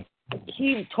that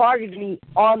he targeted me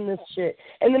on this shit.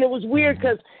 And then it was weird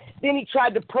because then he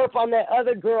tried to perp on that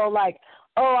other girl, like,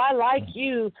 oh, I like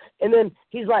you. And then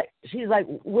she's like,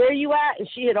 where you at? And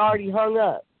she had already hung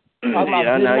up.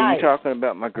 Yeah, now you talking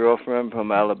about my girlfriend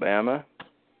from Alabama?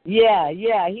 Yeah,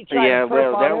 he tried to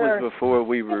perp on that her. was before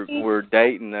we were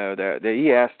dating, though. That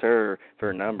he asked her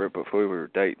for a number before we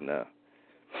were dating, though.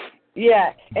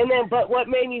 Yeah, and then, but what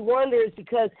made me wonder is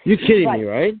because you're kidding me,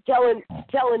 right?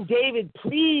 Telling David,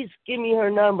 please give me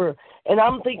her number, and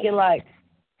I'm thinking like,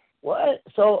 what?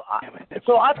 So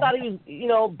I thought he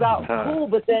was, about cool,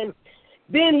 but then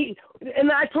he,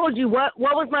 and I told you what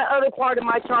was my other part of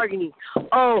my targeting?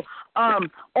 Oh,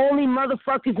 only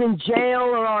motherfuckers in jail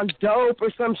or on dope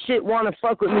or some shit want to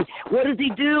fuck with me. What does he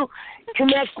do?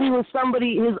 Connects me with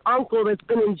somebody, his uncle that's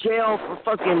been in jail for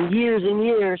fucking years and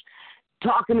years,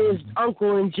 talking to his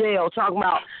uncle in jail, talking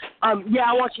about, I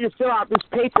want you to fill out this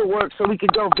paperwork so we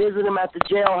could go visit him at the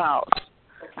jailhouse.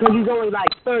 Because he's only like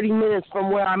 30 minutes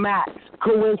from where I'm at,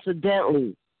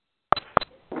 coincidentally.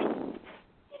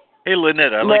 Hey,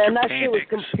 Lynette, I like your that paintings.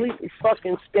 Shit was completely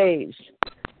fucking staged.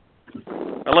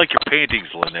 I like your paintings,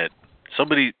 Lynette.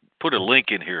 Somebody put a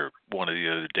link in here one of the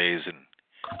other days, and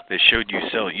they showed you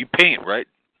selling. You paint, right,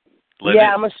 Lynette?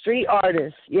 Yeah, I'm a street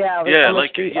artist. Yeah, I'm a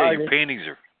street artist. Your paintings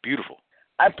are beautiful.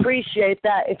 I appreciate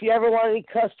that. If you ever want any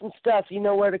custom stuff, you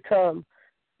know where to come.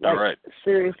 Like, all right.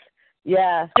 Serious.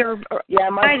 Yeah. I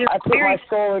put my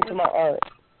soul into my art.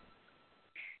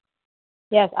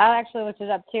 Yes, I actually looked it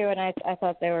up too, and I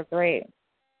thought they were great.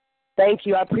 Thank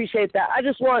you. I appreciate that. I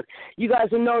just want you guys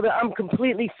to know that I'm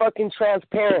completely fucking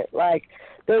transparent. Like,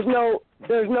 there's no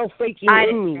faking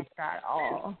in me. At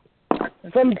all.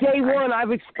 From day one,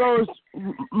 I've exposed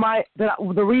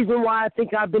the reason why I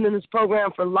think I've been in this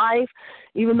program for life,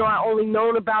 even though I only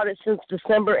known about it since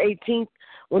December 18th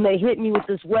when they hit me with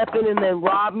this weapon and then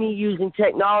robbed me using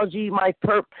technology. My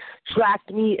perp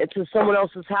tracked me to someone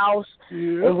else's house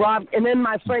and robbed. And then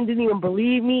my friend didn't even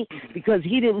believe me because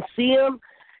he didn't see him.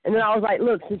 And then I was like,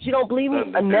 look, since you don't believe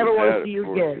me, I never want to see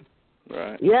you again.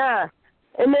 Right. Yeah.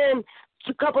 And then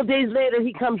a couple of days later,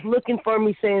 he comes looking for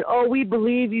me saying, oh, we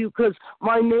believe you because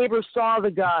my neighbor saw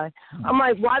the guy. I'm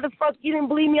like, why the fuck you didn't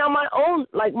believe me on my own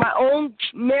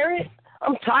merit?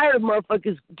 I'm tired of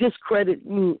motherfuckers discredit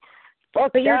me.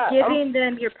 Fuck but that. You're giving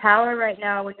them your power right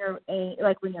now when you're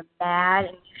when you're mad,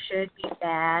 and you should be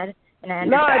mad.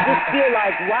 And I I just feel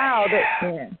like, wow.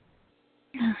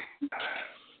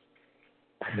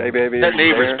 Hey, baby. That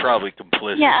neighbor's probably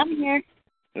complicit. Yeah, I'm here.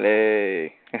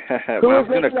 Hey. Well, I was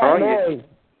going to call you.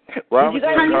 Well, did you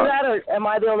guys hear that, or am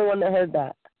I the only one that heard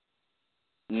that?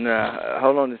 No,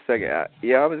 hold on a second. I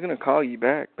was going to call you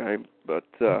back, babe, but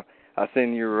I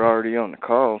seen you were already on the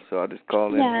call, so I just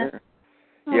called in here.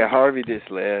 Yeah, Harvey just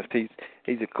left.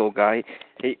 He's a cool guy.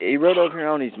 He rode over here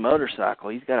on his motorcycle.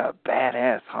 He's got a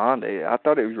badass Honda. I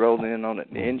thought he was rolling in on a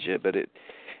Ninja, but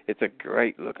it's a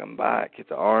great looking bike.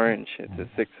 It's orange. It's a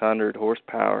 600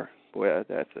 horsepower. Boy,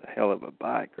 that's a hell of a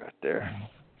bike right there.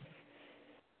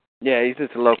 Yeah, he's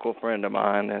just a local friend of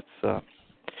mine. That's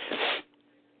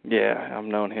I've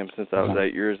known him since I was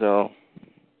 8 years old.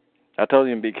 I told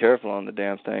him to be careful on the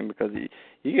damn thing because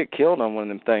you get killed on one of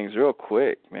them things real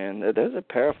quick, man. Those are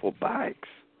powerful bikes.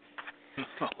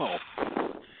 Oh.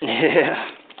 Yeah.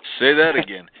 Say that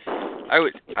again.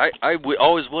 I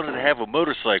always wanted to have a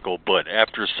motorcycle, but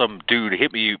after some dude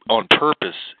hit me on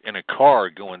purpose in a car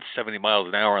going 70 miles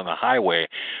an hour on the highway,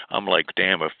 I'm like,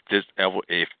 damn, if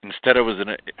instead I was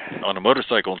on a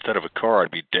motorcycle instead of a car,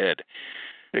 I'd be dead.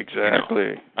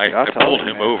 Exactly. I pulled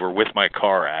him over with my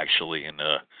car, actually, and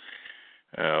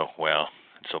well,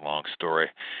 it's a long story.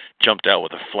 Jumped out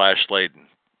with a flashlight,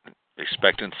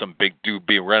 expecting some big dude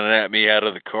be running at me out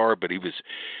of the car, but he was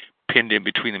pinned in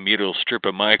between the medial strip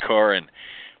of my car, and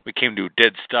we came to a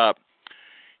dead stop.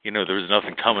 There was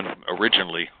nothing coming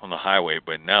originally on the highway,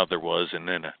 but now there was, and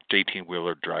then a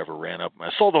 18-wheeler driver ran up.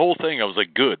 I saw the whole thing. I was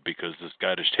like, good, because this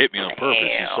guy just hit me on purpose.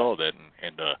 He saw that,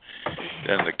 and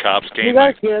then the cops came. You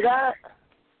guys hear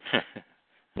that?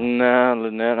 No,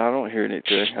 Lynette, I don't hear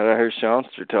anything. I hear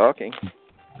Seanster talking.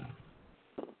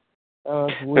 Oh,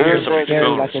 it's weird.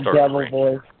 Like a devil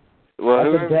voice. Well,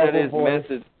 whoever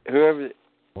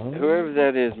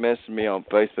that is messaging me on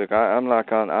Facebook,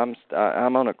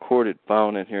 I'm on a corded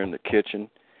phone in here in the kitchen,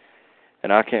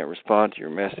 and I can't respond to your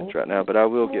message right now, but I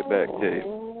will get back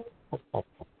to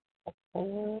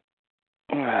you.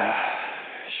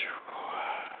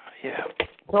 Yeah.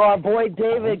 So our boy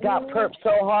David got perped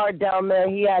so hard down there,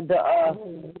 he had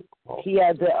to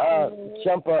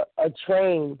jump a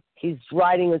train. He's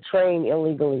riding a train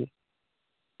illegally.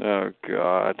 Oh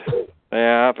God.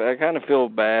 Yeah, I kind of feel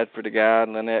bad for the guy,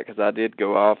 Lynette, because I did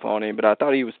go off on him, but I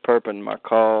thought he was perping my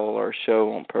call or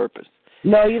show on purpose.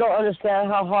 No, you don't understand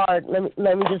how hard.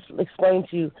 Let me just explain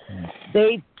to you.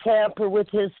 They tamper with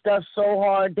his stuff so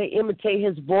hard. They imitate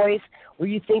his voice where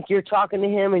you think you're talking to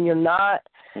him and you're not.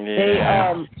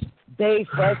 Yeah. They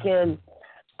fucking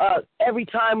every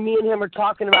time me and him are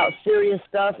talking about serious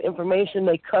stuff, information,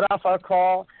 they cut off our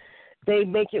call. They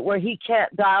make it where he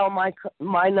can't dial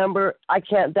my number. I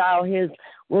can't dial his.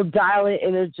 We'll dial it,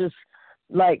 and it's just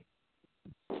like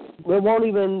it won't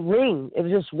even ring. It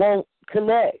just won't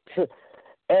connect.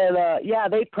 And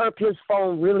they perp his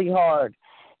phone really hard.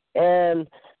 And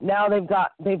now they've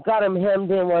got him hemmed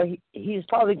in where he's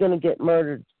probably going to get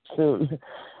murdered soon.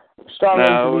 Strongly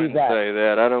I believe wouldn't that. say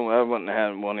that. I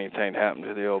wouldn't want anything to happen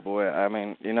to the old boy. I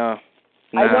mean, I know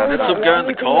you don't want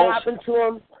anything to happen to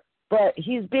him. But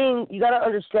you got to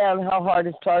understand how hard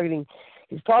it's targeting.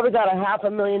 He's probably got a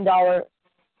 $500,000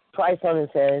 price on his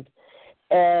head.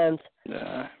 And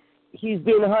he's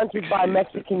being hunted by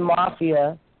Mexican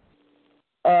mafia.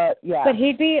 But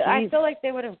I feel like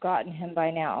they would have gotten him by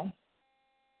now.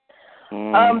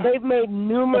 They've made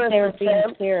numerous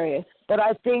attempts. Serious. But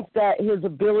I think that his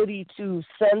ability to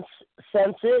sense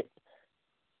it,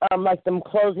 like them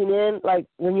closing in, like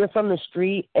when you're from the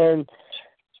street and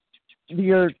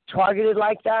you're targeted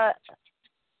like that,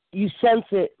 you sense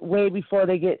it way before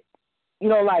they get,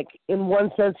 like in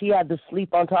one sense he had to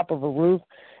sleep on top of a roof,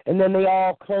 and then they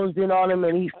all closed in on him,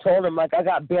 and he told them, like, I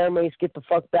got bear mace, get the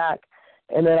fuck back,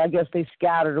 and then I guess they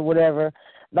scattered or whatever.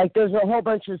 Like, there's a whole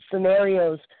bunch of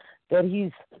scenarios that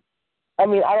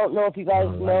I don't know if you guys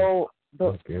know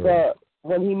the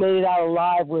when he made it out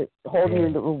alive with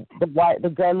holding the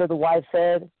gun to the wife's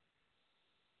head.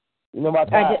 You know about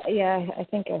that? I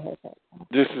think I heard that.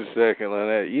 Just a second,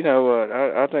 Lynette. You know what?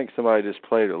 I think somebody just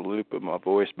played a loop of my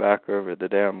voice back over the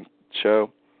damn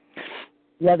show.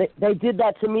 Yeah, they did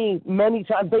that to me many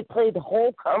times. They played the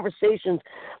whole conversations.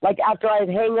 Like after I'd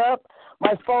hang up,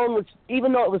 my phone would,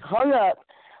 even though it was hung up,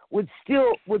 would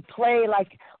play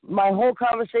like my whole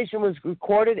conversation was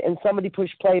recorded and somebody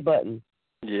pushed play button.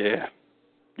 Yeah.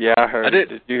 Yeah, I heard it.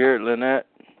 Did you hear it, Lynette?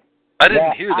 I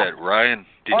didn't hear that, Ryan.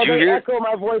 Did you hear it? They echo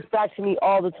my voice back to me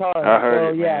all the time. I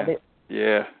heard it, yeah, man.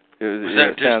 Yeah.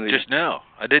 Was that just now?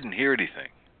 I didn't hear anything.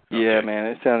 Okay. Yeah, man,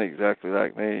 it sounded exactly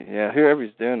like me. Yeah,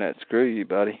 whoever's doing that, screw you,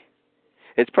 buddy.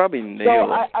 It's probably Neil.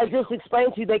 So I just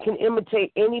explained to you, they can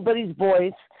imitate anybody's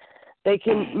voice. They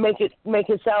can make it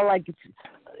sound like it's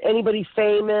anybody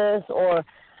famous, or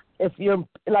if you're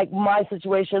like my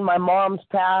situation, my mom's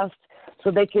passed,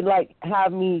 so they could like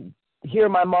have me hear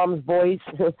my mom's voice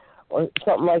or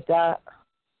something like that.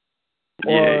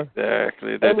 Yeah,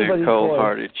 exactly. They do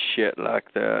cold-hearted shit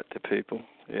like that to people.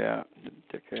 Yeah,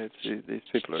 these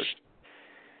people are.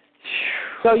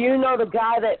 So you know the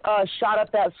guy that shot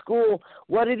up that school,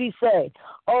 what did he say?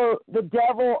 Oh, the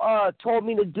devil told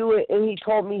me to do it, and he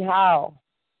told me how.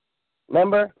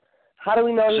 Remember? How do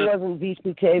we know he wasn't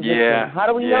V2K victim? Yeah. How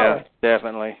do we know?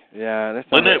 Definitely. Yeah. That's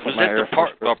Lynette, was that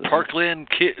the Parkland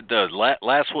kid, the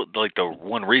last one, like the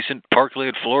one recent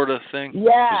Parkland, Florida thing?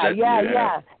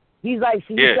 Yeah. He's like,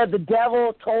 he said the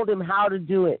devil told him how to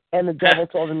do it, and the devil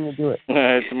told him to do it.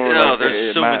 It's more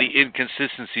there's so many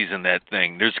inconsistencies in that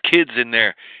thing. There's kids in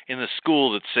there in the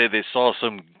school that say they saw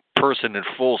some person in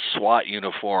full SWAT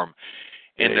uniform,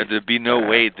 and there'd be no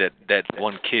way that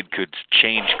one kid could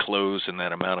change clothes in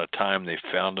that amount of time they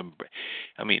found him.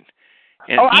 I mean,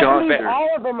 I believe all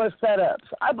of them are setups.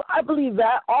 I believe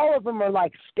that all of them are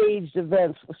like staged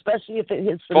events, especially if it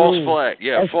hits the news.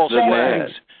 False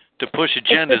flags. To push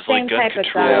agendas like gun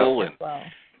control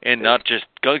and not just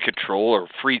gun control or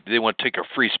free. They want to take our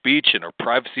free speech and our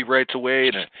privacy rights away,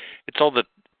 and it's all the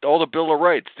Bill of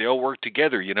Rights. They all work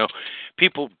together. You know,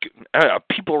 people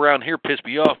around here piss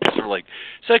me off because they're like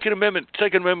Second Amendment,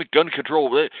 gun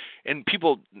control, and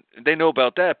people they know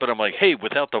about that. But I'm like, hey,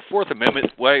 without the Fourth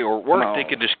Amendment way or work, they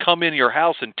can just come in your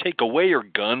house and take away your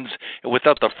guns, and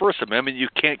without the First Amendment, you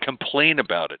can't complain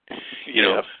about it. You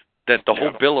know. That the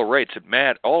whole Bill of Rights,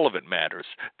 all of it matters.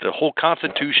 The whole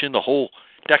Constitution, the whole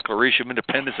Declaration of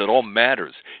Independence, it all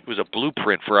matters. It was a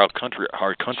blueprint for how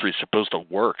our country is supposed to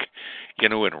work, you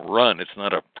know, and run. It's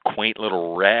not a quaint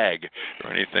little rag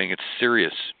or anything. It's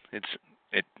serious.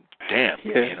 Damn.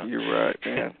 Yeah, you know? You're right,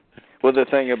 man. Well, the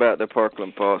thing about the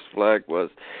Parkland false flag was,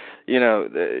 you know,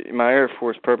 my Air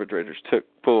Force perpetrators took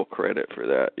full credit for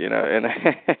that, you know, and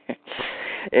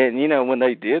and you know when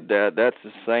they did that, that's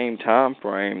the same time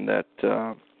frame that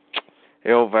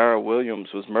Elvira Williams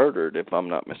was murdered, if I'm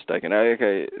not mistaken.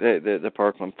 Okay, the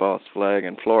Parkland false flag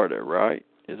in Florida, right?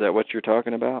 Is that what you're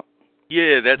talking about?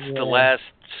 Yeah, that's the last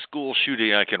school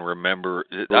shooting I can remember.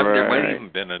 There might have even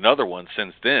been another one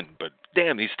since then, but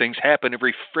damn, these things happen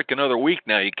every freaking other week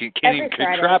now. You can't even keep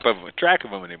track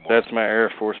of them anymore. That's my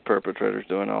Air Force perpetrators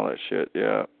doing all that shit.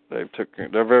 Yeah,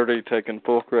 they've already taken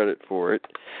full credit for it.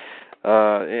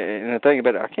 And the thing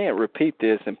about it, I can't repeat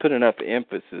this and put enough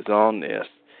emphasis on this.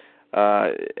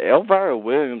 Elvira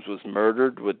Williams was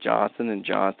murdered with Johnson &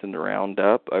 Johnson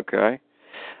Roundup. Okay.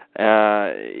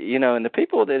 You know, and the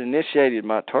people that initiated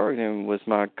my targeting was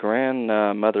my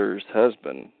grandmother's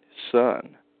husband,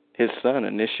 son. His son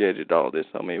initiated all this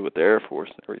on me with the Air Force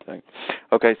and everything.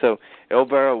 Okay, so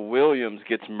Elvira Williams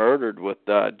gets murdered with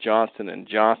Johnson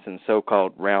 & Johnson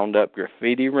so-called Roundup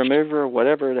graffiti remover,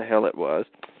 whatever the hell it was.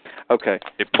 Okay.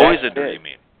 It poisoned her, you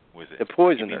mean? Was it? It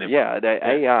poisoned her, yeah. The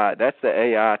AI, that's the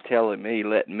AI telling me,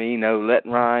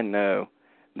 letting Ryan know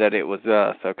that it was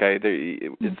us, okay?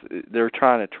 They're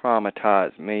trying to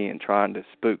traumatize me and trying to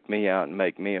spook me out and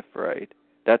make me afraid.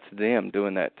 That's them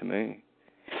doing that to me.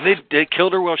 They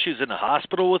killed her while she was in the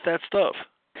hospital with that stuff?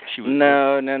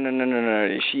 No.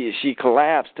 She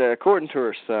collapsed, according to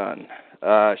her son.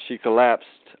 She collapsed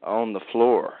on the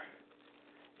floor.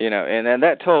 You know, and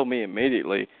that told me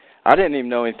immediately. I didn't even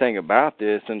know anything about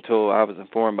this until I was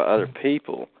informed by other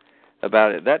people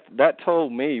about it. That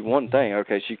told me one thing.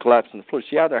 Okay, she collapsed on the floor.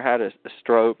 She either had a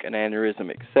stroke, an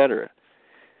aneurysm, etc.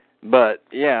 But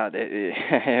yeah,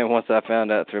 and once I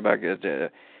found out through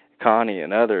Connie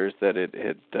and others that it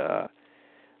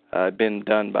had been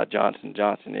done by Johnson &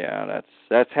 Johnson, yeah,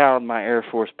 that's how my Air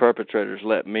Force perpetrators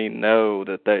let me know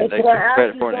that they took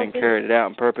credit for it and carried it out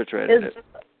and perpetrated it.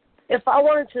 If I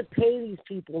wanted to pay these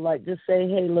people, like just say,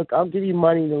 hey, look, I'll give you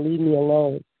money to leave me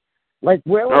alone, Like,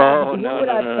 where would Oh, who no, would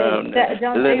no, I no, pay? no,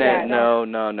 Don't say Lynette, that. no.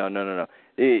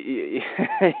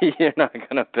 You're not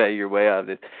going to pay your way out of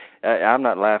this. I'm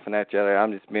not laughing at you.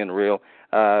 I'm just being real.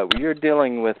 You're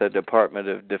dealing with a Department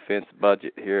of Defense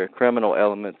budget here, criminal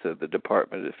elements of the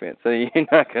Department of Defense. So you're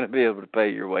not going to be able to pay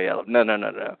your way out. No.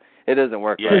 It doesn't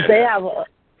work like that. Because they have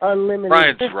unlimited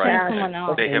Brian's cash.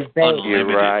 right. They have bank. You're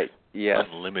right. Yes.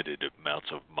 Unlimited amounts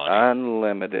of money.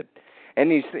 Unlimited. And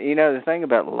you know, the thing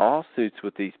about lawsuits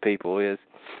with these people is,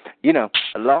 you know,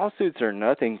 lawsuits are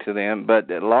nothing to them, but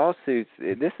lawsuits,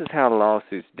 this is how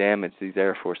lawsuits damage these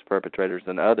Air Force perpetrators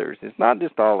and others. It's not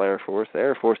just all Air Force. The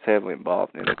Air Force is heavily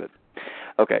involved in it. But,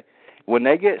 okay, when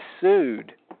they get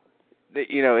sued,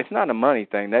 you know, it's not a money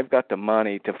thing. They've got the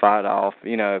money to fight off,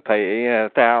 you know, pay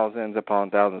thousands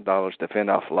upon thousands of dollars to fend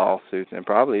off lawsuits and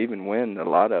probably even win a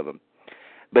lot of them.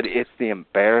 But it's the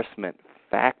embarrassment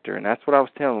factor, and that's what I was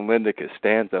telling Linda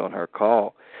Costanza on her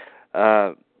call.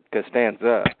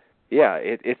 Costanza, yeah,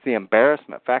 it's the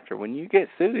embarrassment factor. When you get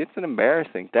sued, it's an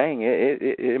embarrassing thing.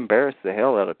 It embarrasses the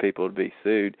hell out of people to be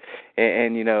sued.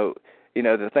 And you know,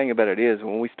 the thing about it is,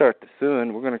 when we start the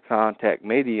suing, we're going to contact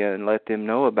media and let them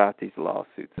know about these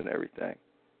lawsuits and everything.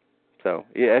 So,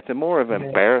 yeah, it's a more of an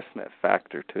embarrassment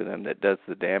factor to them that does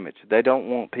the damage. They don't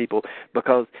want people,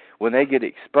 because when they get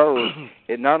exposed,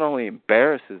 it not only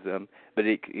embarrasses them, but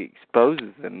it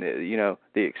exposes them. You know,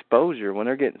 the exposure, when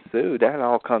they're getting sued, that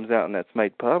all comes out and that's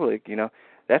made public. You know,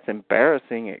 that's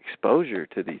embarrassing exposure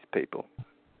to these people.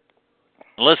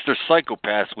 Unless they're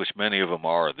psychopaths, which many of them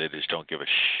are, they just don't give a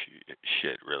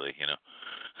shit, really, you know.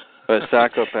 But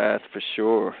psychopaths, for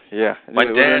sure, yeah.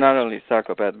 They're not only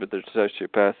psychopaths, but they're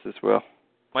sociopaths as well.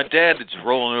 My dad is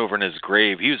rolling over in his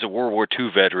grave. He was a World War II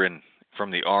veteran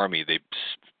from the Army. They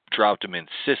dropped him in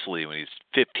Sicily when he was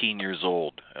 15 years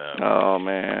old. Oh,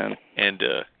 man. And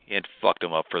it fucked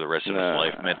him up for the rest of his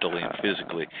life, mentally and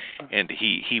physically. And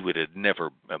he would have never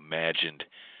imagined,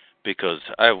 because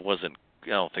I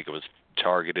don't think it was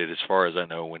targeted as far as I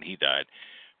know when he died.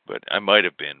 But I might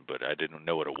have been, but I didn't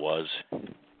know what it was.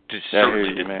 Just certainly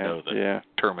didn't know the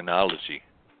terminology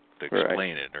to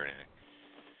explain it or anything.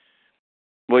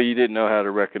 Well, you didn't know how to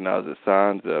recognize the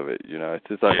signs of it, you know. It's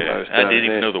just like I didn't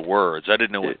even know the words. I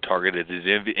didn't know what targeted as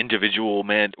individual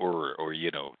meant, or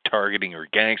you know, targeting or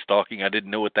gang stalking. I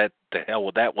didn't know what the hell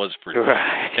that was for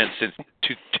since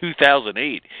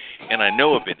 2008, and I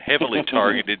know I've been heavily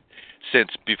targeted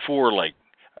since before, like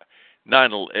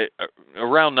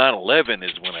around 9/11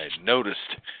 is when I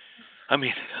noticed. I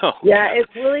mean,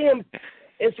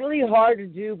 it's really hard to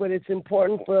do, but it's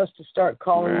important for us to start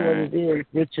calling what it is,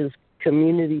 which is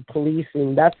community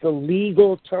policing. That's a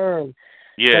legal term.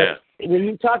 Yeah. But when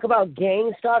you talk about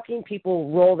gang stalking,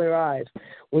 people roll their eyes.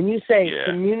 When you say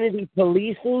community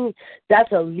policing,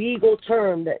 that's a legal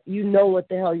term that you know what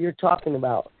the hell you're talking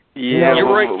about. Yeah,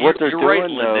 you're right. What they're doing, right,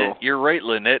 Lynette. You're right,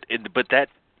 Lynette. But that,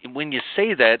 when you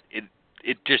say that,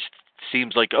 it just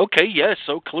seems like, okay, yes,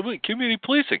 so community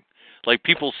policing. Like,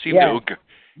 people seem to...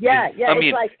 Yeah, I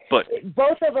mean, it's like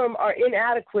both of them are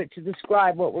inadequate to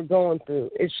describe what we're going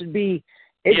through. It should be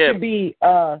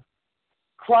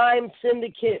crime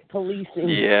syndicate policing.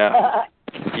 Yeah.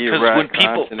 You're right.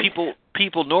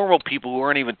 When normal people who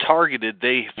aren't even targeted,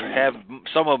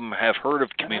 some of them have heard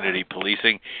of community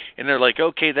policing, and they're like,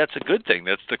 okay, that's a good thing.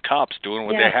 That's the cops doing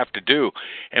what they have to do.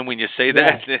 And when you say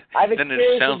that, then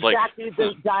it sounds like exactly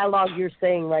the dialogue you're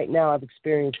saying right now. I've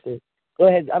experienced it. Go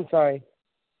ahead. I'm sorry.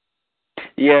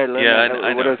 Yeah,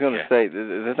 I what I was going to say,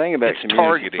 the thing about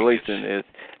community policing is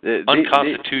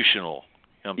unconstitutional.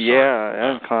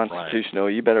 Unconstitutional.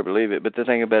 Right. You better believe it. But the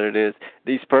thing about it is,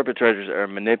 these perpetrators are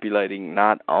manipulating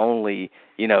not only,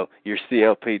 you know, your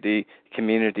CLPD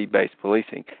community-based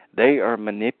policing. They are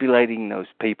manipulating those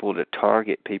people to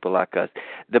target people like us.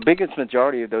 The biggest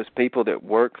majority of those people that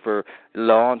work for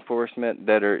law enforcement,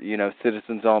 that are, you know,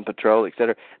 citizens on patrol,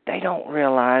 etc., they don't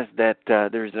realize that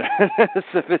there's a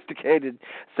sophisticated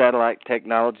satellite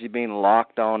technology being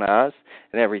locked on us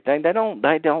and everything. They don't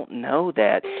know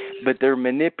that, but they're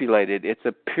manipulated. It's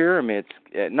a pyramid.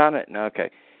 Okay.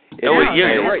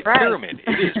 You're right. Pyramid.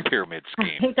 It is a pyramid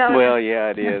scheme. Well, yeah,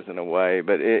 it is in a way,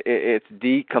 but it's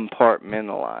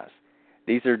decompartmentalized.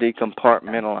 These are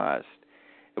decompartmentalized.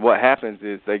 What happens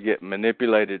is they get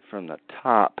manipulated from the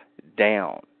top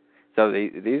down. So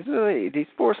these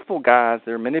forceful guys,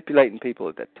 they're manipulating people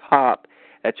at the top,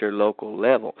 at your local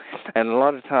level. And a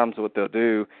lot of times what they'll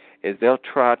do is they'll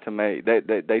try to make they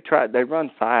run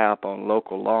PSYOP on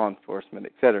local law enforcement,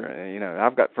 et cetera. And, you know,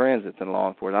 I've got friends that's in law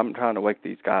enforcement. I'm trying to wake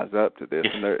these guys up to this,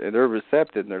 and they're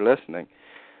receptive and they're listening.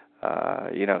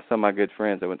 You know, some of my good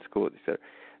friends I went to school with, et cetera.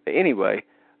 But anyway,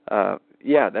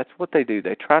 that's what they do.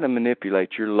 They try to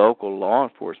manipulate your local law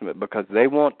enforcement because they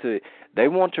want to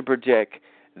project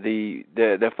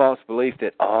the false belief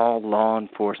that all law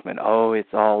enforcement,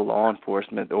 it's all law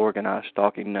enforcement organized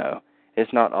stalking. No,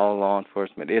 it's not all law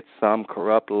enforcement. It's some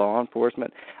corrupt law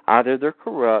enforcement. Either they're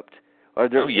corrupt or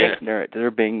they're ignorant.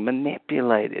 They're being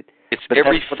manipulated. It's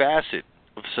every facet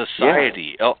of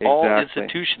society, all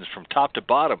institutions from top to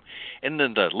bottom. And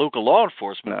then the local law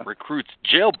enforcement recruits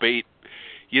jailbait,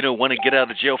 want to get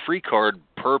out of jail free card,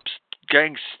 perps,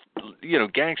 gang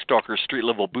stalkers, street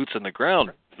level boots on the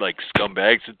ground, like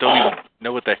scumbags that don't even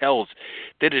know what the hell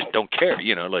they just don't care,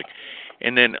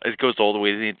 and then it goes all the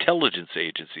way to the intelligence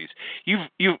agencies.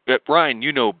 Ryan,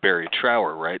 you know Barry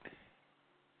Trower, right?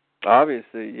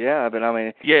 Obviously, yeah, but I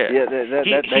mean,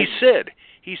 he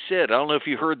said, I don't know if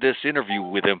you heard this interview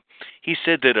with him. He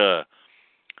said that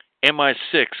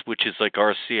MI6, which is like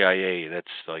our CIA, that's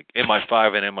like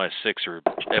MI5 and MI6 are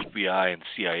FBI and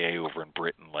CIA over in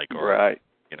Britain, right.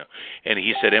 And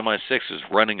he said MI6 is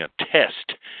running a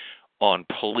test on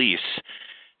police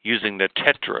using the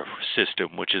Tetra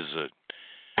system, which is a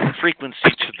frequency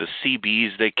to the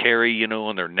CBs they carry,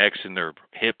 on their necks and their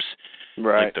hips,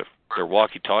 right? Like their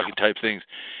walkie-talkie type things,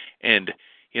 and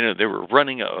they were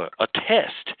running a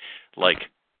test,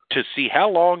 to see how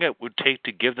long it would take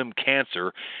to give them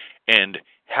cancer, and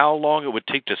how long it would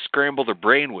take to scramble their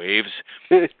brain waves,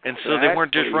 and so they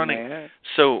weren't just running. Man.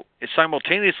 So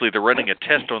simultaneously, they're running a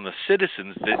test on the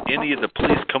citizens that any of the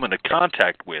police come into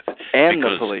contact with, and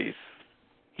the police.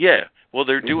 Yeah, well,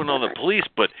 they're doing on the police,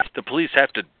 but the police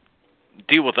have to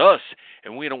deal with us,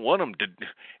 and we don't want them to.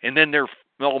 And then they're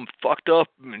all fucked up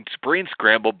and brain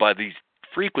scrambled by these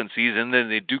frequencies, and then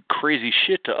they do crazy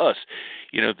shit to us,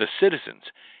 the citizens.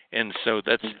 And so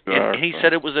and he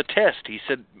said it was a test. He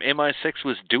said MI6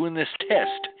 was doing this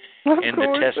test. Of and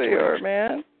course the test they are,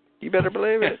 man. You better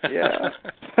believe it. Yeah.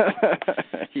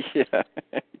 Yeah.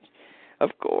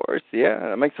 Of course.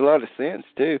 Yeah. It makes a lot of sense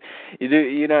too.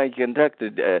 You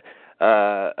conducted a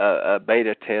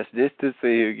beta test just to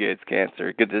see who gets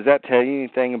cancer. Does that tell you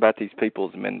anything about these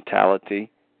people's mentality?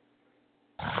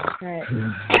 Right.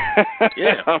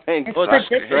 Yeah, I mean, it's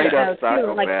straight up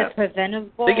too, like the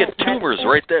preventable. They get tumors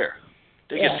right there.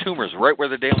 They get tumors right where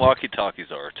the damn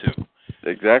walkie-talkies are too.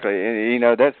 Exactly, and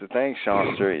that's the thing,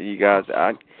 Sean. You guys,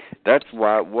 that's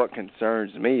why what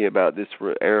concerns me about this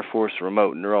Air Force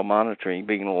remote neural monitoring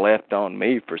being left on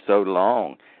me for so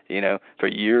long. For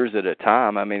years at a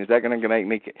time. I mean, is that going to make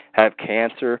me have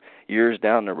cancer years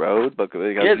down the road? Because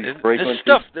these frequencies? This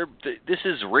stuff. This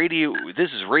is radio.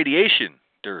 This is radiation.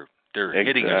 They're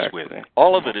hitting us with.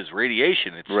 All of it is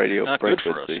radiation. It's radio not good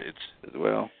for us. It's as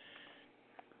well.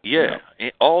 Yeah,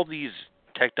 all these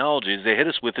technologies they hit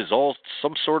us with is all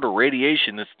some sort of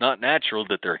radiation that's not natural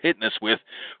that they're hitting us with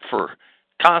for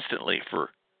constantly for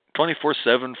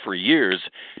 24/7 for years.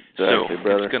 Exactly, so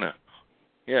brother. It's gonna.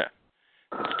 Yeah.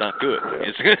 It's not good.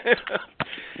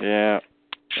 Yeah,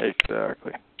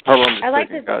 exactly. I like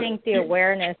to think the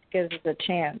awareness gives us a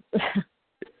chance.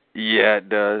 Yeah, it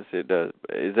does. It does.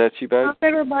 Is that you, babe? How's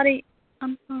everybody?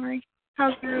 I'm sorry.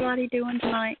 How's everybody doing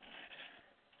tonight?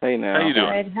 Hey, now. How you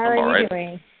doing? Good. How are you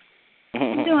doing?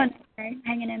 I'm doing great.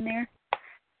 Hanging in there.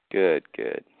 Good.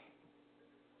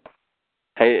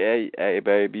 Hey,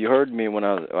 babe. You heard me when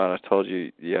I told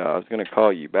you. Yeah, I was going to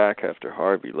call you back after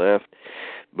Harvey left,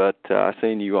 but I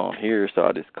seen you on here, so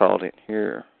I just called in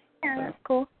here. Yeah, that's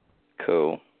cool.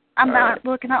 Cool. I'm out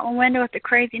looking out the window at the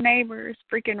crazy neighbors,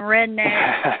 freaking redneck,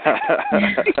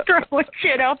 throwing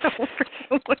shit out the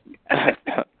window.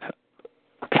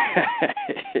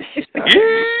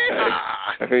 Yeah.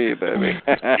 I hear you, baby.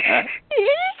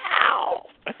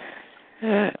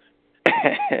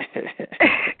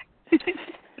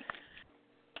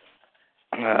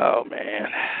 Oh, man.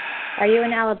 Are you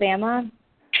in Alabama?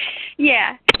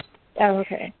 Yeah. Oh,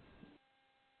 okay.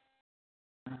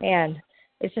 Man,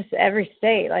 it's just every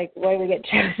state, like, the way we get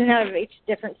chosen out of each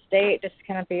different state, just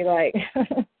kind of be like, I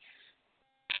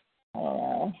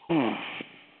don't know.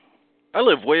 I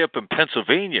live way up in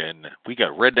Pennsylvania, and we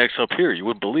got rednecks up here. You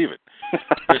wouldn't believe it.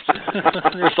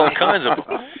 There's all kinds of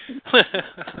them.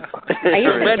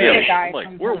 There's many of them. I'm like,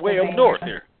 we're way up north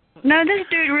here. No, this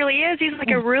dude really is. He's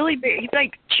like a really big. He's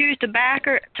like chews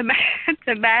tobacco, and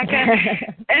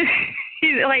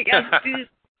he's like he's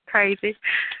crazy.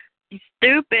 He's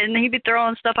stupid, and he'd be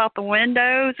throwing stuff out the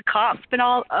windows. The cops been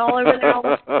all over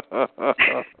there.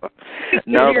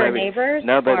 No, your baby. neighbors?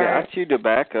 No, baby. Or... I chew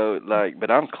tobacco, but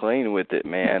I'm clean with it,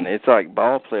 man. It's like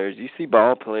ball players. You see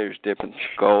ball players dipping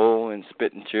skull and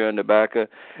spitting chewing tobacco.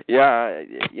 Yeah,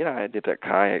 I dip that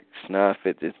kayak snuff.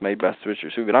 It's made by Swisher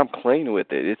Sweet, but I'm clean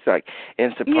with it. It's like,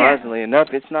 and surprisingly enough,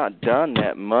 it's not done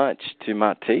that much to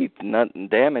my teeth, nothing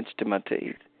damage to my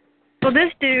teeth. Well,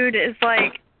 this dude is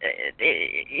like,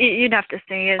 you'd have to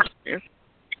see it.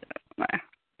 Right,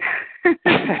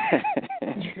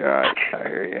 I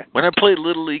hear you. When I played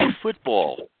Little League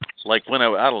football, like when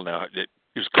I don't know, it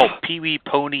was called Pee Wee,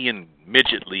 Pony, and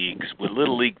Midget Leagues. With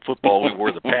Little League football, we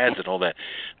wore the pads and all that.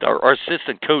 Our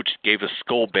assistant coach gave us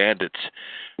skull bandits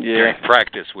during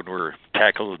practice when we were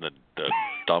tackling the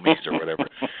dummies or whatever.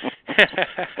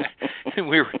 And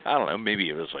we were, I don't know, maybe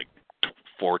it was like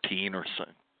 14 or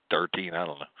something. 13, I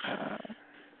don't know.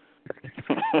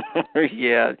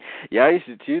 yeah, I used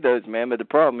to chew those, man. But the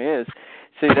problem is,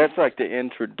 see, that's like the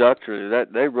introductory.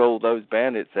 That they roll those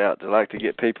bandits out to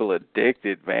get people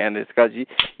addicted, man. It's because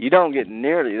you don't get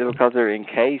nearly, because they're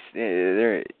encased,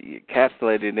 they're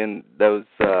encapsulated in those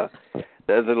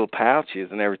little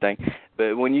pouches and everything.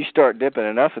 But when you start dipping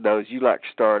enough of those, you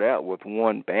start out with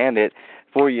one bandit.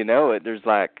 Before you know it, there's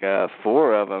 4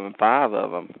 of them and 5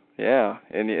 of them. Yeah,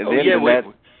 and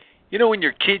then you know, when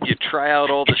you're a kid, you try out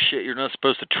all the shit you're not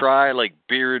supposed to try, like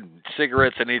beer and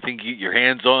cigarettes and anything you get your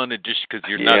hands on, and just because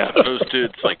you're not supposed to.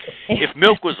 It's like, if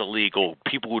milk was illegal,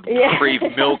 people would crave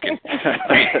milk, and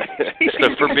it's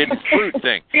the forbidden fruit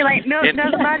thing. You're like, milk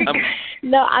doesn't matter.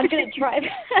 No, I'm going to try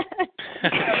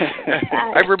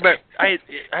I remember,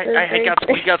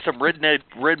 we got some Red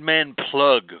Man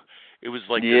Plug. It was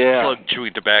like this plug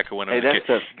chewing tobacco when I was a kid.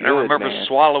 Good, and I remember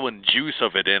swallowing juice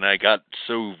of it, and I got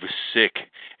so sick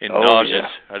and nauseous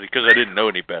because I didn't know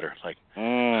any better. They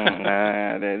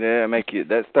make you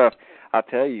that stuff. I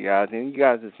tell you guys, and you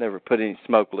guys that's never put any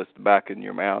smokeless tobacco in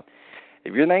your mouth.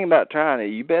 If you're thinking about trying it,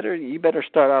 you better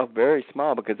start off very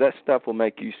small, because that stuff will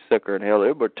make you sicker than hell.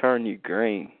 It will turn you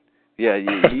green. Yeah,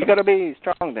 you got to be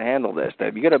strong to handle that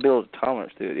stuff. You got to build a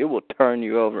tolerance to it. It will turn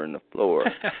you over in the floor.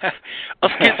 Us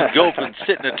kids would go up and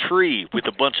sit in a tree with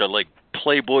a bunch of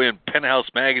Playboy and Penthouse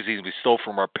magazines we stole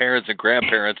from our parents and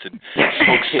grandparents, and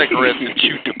smoke cigarettes and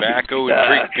chew tobacco and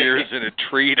drink beers in a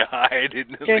tree to hide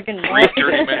in free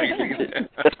dirty magazines.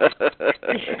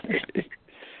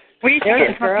 We used to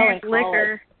get puppy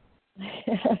liquor.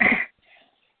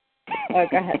 Oh,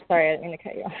 go ahead. Sorry, I didn't mean to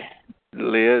cut you off.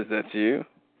 Liz, that's you?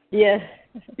 Yeah.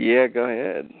 Yeah, go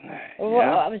ahead.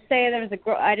 Well, I was saying there was a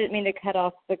girl. I didn't mean to cut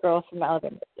off the girl from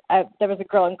Alabama. There was a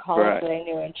girl in college that I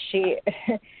knew, and she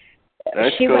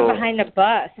went behind the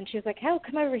bus, and she was like, "Hell,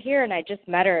 come over here." And I just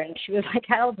met her, and she was like,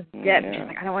 "Hell, the dip." Yeah. She was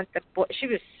like, "I don't want the." She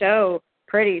was so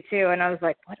pretty too, and I was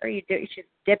like, "What are you doing?" She's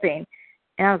dipping,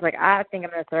 and I was like, "I think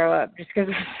I'm gonna throw up just because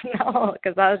of the smell."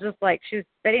 Because I was just like, she was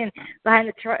sitting behind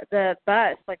the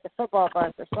bus, like the football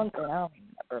bus or something. I don't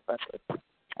remember, but.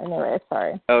 Anyway,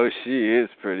 sorry. Oh, she is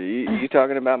pretty. You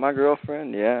talking about my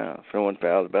girlfriend? Yeah, from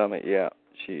Alabama. Yeah,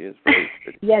 she is very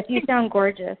pretty. Yes, you sound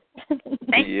gorgeous.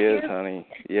 She is, honey.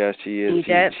 Yeah, she is.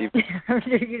 She's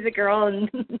a girl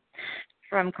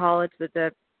from college with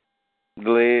the.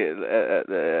 Candace,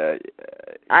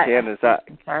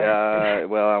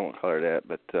 well, I won't call her that,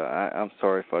 but I'm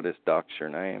sorry if I just doxed your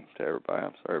name to everybody.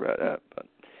 I'm sorry about that,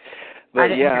 but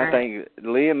I think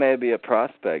Leah may be a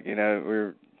prospect. You know,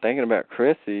 we're thinking about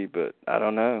Chrissy, but I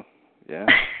don't know. Yeah,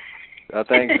 I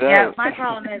think so. Yeah, my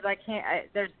problem is I can't.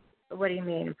 What do you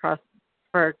mean, for?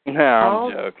 No,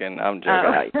 I'm joking.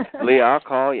 Leah, I'll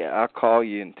call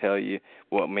you and tell you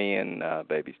what me and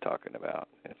Baby's talking about.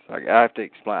 It's like I have to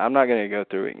explain. I'm not going to go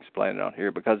through it and explain it on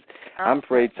here because I'm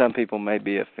afraid some people may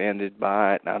be offended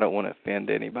by it, and I don't want to offend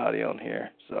anybody on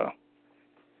here. So.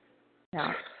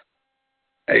 Yeah.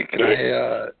 Hey, can I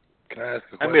ask a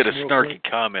question? I made a snarky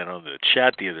comment on the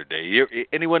chat the other day.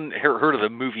 Anyone heard of the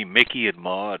movie Mickey and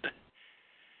Maude?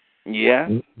 Yeah.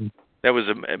 That was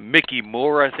a Mickey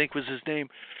Moore, I think was his name.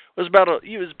 It was about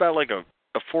like a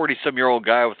 40-some-year-old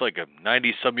guy with like a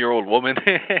 90-some-year-old woman.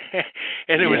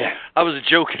 And I was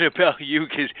joking about you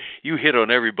because you hit on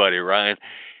everybody, Ryan.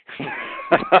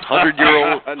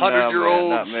 100-year-olds,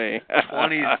 not me.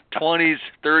 20s,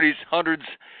 30s, 100s.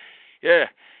 Yeah.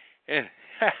 And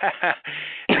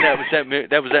that was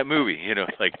that movie, you know,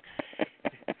 like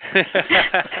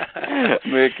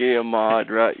Mickey and Maude,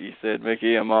 right? You said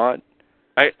Mickey and Maude?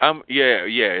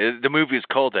 The movie is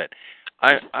called that.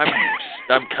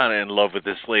 I'm kind of in love with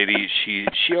this lady. She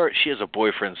has a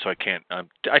boyfriend, so I can't.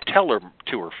 I tell her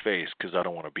to her face because I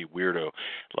don't want to be weirdo.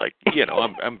 Like,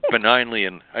 I'm benignly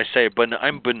I'm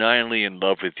benignly in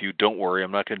love with you. Don't worry,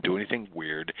 I'm not going to do anything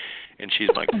weird. And she's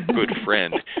my good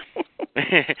friend.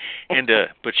 And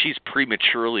but she's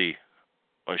prematurely.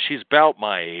 She's about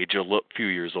my age, a few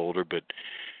years older, but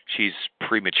she's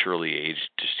prematurely aged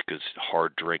just because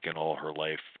hard drinking all her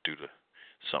life due to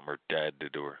something her dad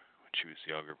did to her when she was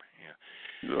younger. Yeah.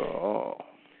 Oh.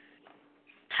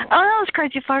 Those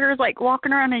crazy fuckers like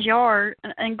walking around his yard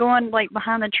and going like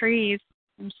behind the trees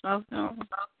and stuff.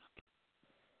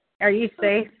 Are you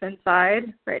safe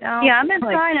inside right now? Yeah, I'm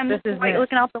inside. Like, I'm just like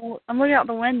looking out the. I'm looking out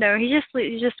the window. He's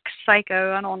just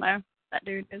psycho. I don't know. That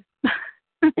dude is.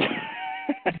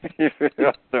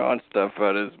 You're throwing stuff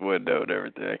out his window and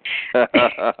everything.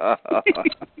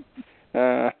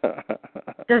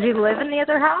 Does he live in the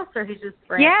other house, or he's just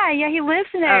friends? Yeah, he lives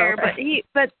in there, oh, okay.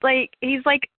 but he's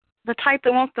like the type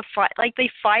that wants to fight. Like they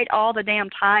fight all the damn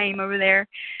time over there,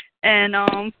 and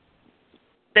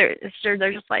they're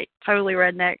just like totally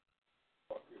redneck.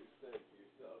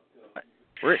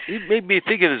 It made me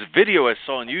think of this video I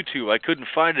saw on YouTube. I couldn't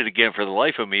find it again for the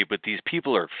life of me, but these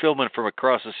people are filming from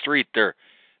across the street. Their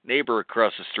neighbor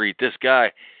across the street, this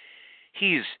guy,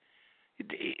 I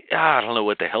don't know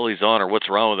what the hell he's on or what's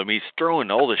wrong with him. He's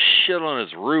throwing all this shit on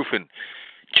his roof and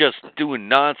just doing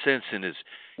nonsense in his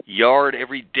yard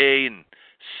every day and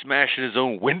smashing his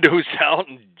own windows out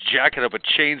and jacking up a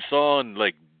chainsaw and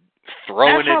like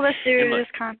throwing That's it. All this dude is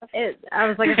kind of. I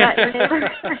was like, is that your neighbor?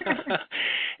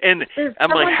 And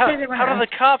I'm like, how do the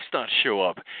cops not show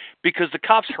up? Because the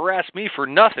cops harass me for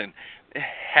nothing.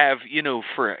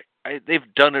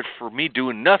 They've done it for me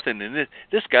doing nothing, and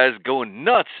this guy's going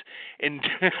nuts and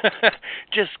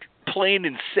just plain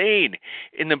insane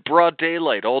in the broad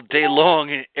daylight all day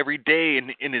long, every day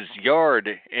in his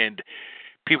yard, and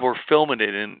people are filming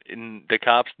it, and the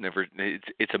cops never.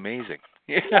 It's amazing.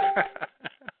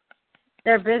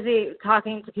 They're busy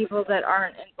talking to people that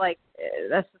aren't like.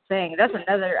 That's the thing. That's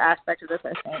another aspect of this,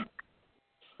 I think.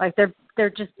 Like they're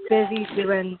just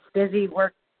doing busy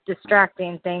work,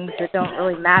 distracting things that don't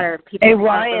really matter. People Hey aren't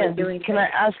Ryan, really doing can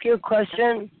things. I ask you a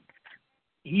question?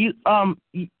 You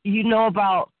know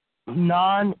about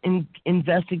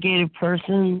non-investigative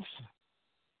persons?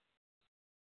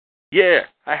 Yeah,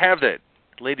 I have that.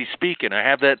 Lady speaking, I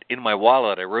have that in my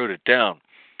wallet. I wrote it down.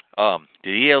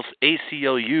 The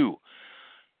ACLU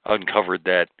uncovered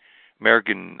that.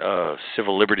 American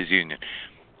Civil Liberties Union.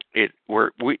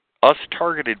 Us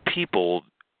targeted people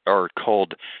are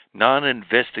called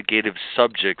non-investigative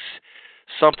subjects,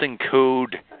 something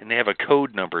code, and they have a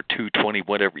code number 220,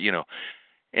 whatever,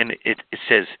 and it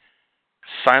says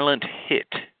silent hit.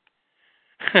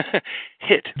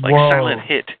 Hit, like Whoa. silent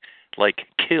hit, like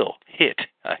kill, hit,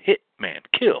 a hit man,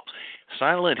 kill,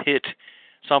 silent hit,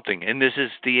 something. And this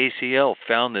is the ACL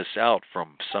found this out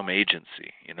from some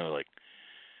agency, like.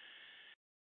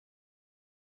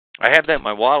 I have that in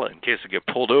my wallet in case I get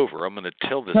pulled over. I'm going to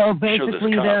show this cop.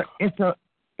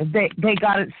 They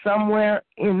got it somewhere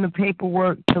in the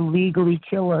paperwork to legally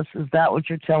kill us. Is that what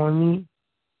you're telling me?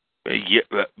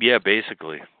 Yeah,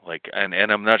 basically. Like, and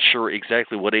I'm not sure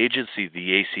exactly what agency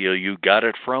the ACLU got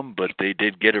it from, but they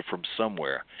did get it from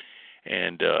somewhere.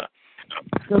 And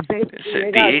so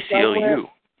basically, the ACLU.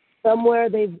 Somewhere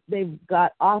they've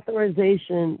got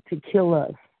authorization to kill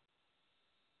us.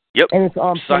 Yep. And it's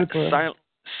on paper.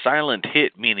 Silent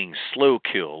hit meaning slow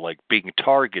kill, like being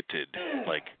targeted,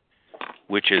 like,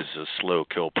 which is a slow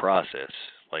kill process.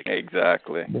 Like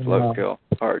exactly, slow kill,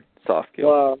 hard, soft kill.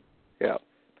 Wow. Yeah.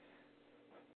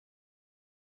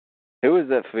 Who is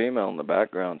that female in the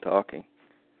background talking?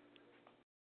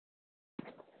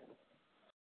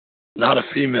 Not a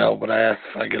female, but I asked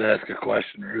if I could ask a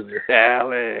question earlier.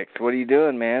 Alex, what are you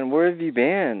doing, man? Where have you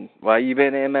been? Why you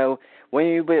been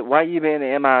Why you been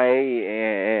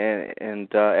MIA and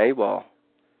AWOL?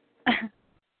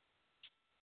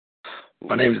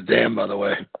 My name is Dan, by the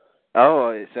way. Oh,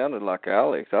 it sounded like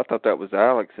Alex. I thought that was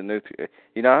Alex. And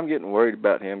I'm getting worried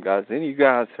about him, guys. Any of you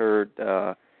guys heard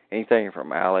anything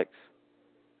from Alex,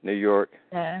 New York?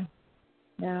 No.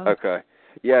 Okay.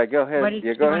 Yeah, go ahead.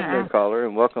 Go ahead, caller,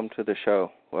 and welcome to the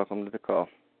show. Welcome to the call.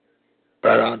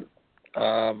 Right on.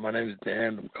 My name is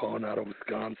Dan. I'm calling out of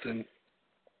Wisconsin.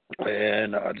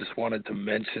 And I just wanted to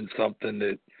mention something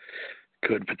that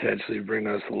could potentially bring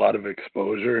us a lot of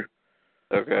exposure.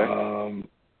 Okay.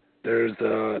 There's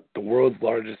the world's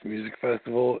largest music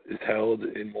festival is held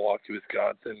in Milwaukee,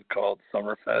 Wisconsin, called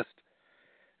Summerfest,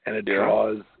 and it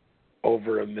draws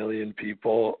over 1 million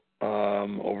people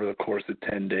over the course of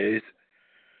 10 days.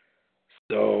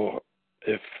 So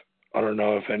I don't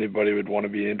know if anybody would want to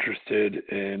be interested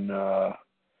in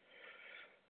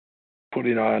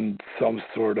putting on some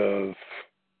sort of,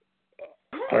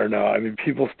 I don't know. I mean,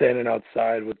 people standing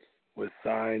outside with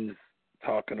signs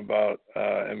talking about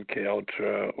MK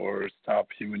Ultra or Stop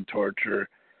Human Torture.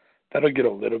 That'll get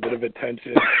a little bit of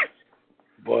attention.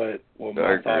 But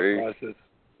my thought process.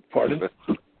 Pardon?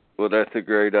 Well, that's a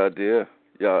great idea.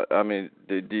 Yeah, I mean,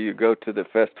 do you go to the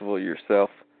festival yourself?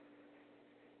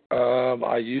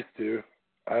 I used to.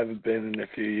 I haven't been in a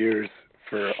few years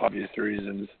for obvious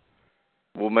reasons.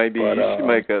 Well, maybe you should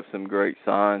make up some great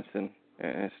signs and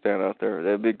stand out there.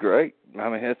 That'd be great. I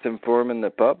mean, that's informing the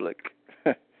public.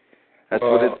 That's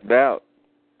what it's about.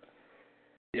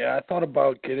 Yeah, I thought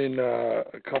about getting a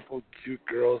couple cute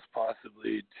girls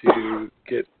possibly to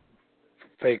get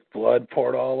fake blood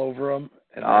poured all over them.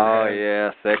 And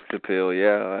yeah, sex appeal.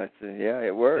 Yeah,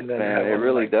 it works, man. It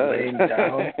really does. Laying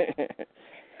down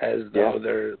as though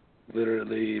they're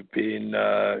literally being,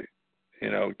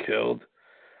 killed.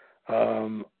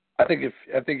 I think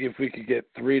if we could get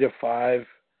 3 to 5,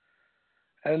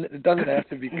 and it doesn't have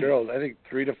to be girls. I think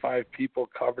 3 to 5 people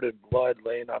covered in blood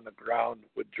laying on the ground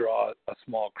would draw a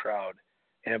small crowd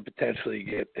and potentially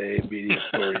get a media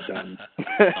story done.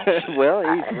 Well,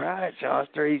 he's right,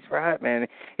 Shasta. He's right, man.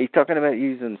 He's talking about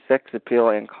using sex appeal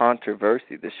and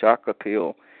controversy, the shock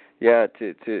appeal. Yeah,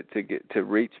 to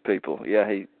reach people. Yeah,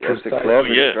 that's a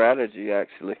clever strategy,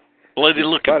 actually.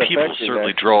 Bloody-looking people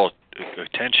certainly draw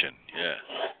attention. Yeah.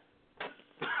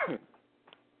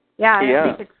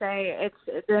 Yeah, they could say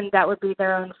then that would be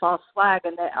their own false flag,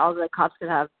 and that all the cops could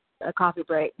have a coffee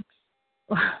break.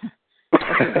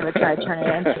 That's what they would try to turn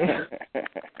it into.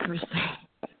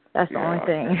 That's the only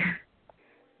thing.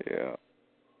 Yeah.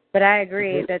 But I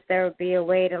agree that there would be a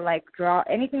way to draw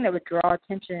anything that would draw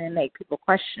attention and make people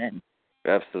question.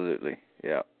 Absolutely.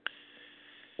 Yeah.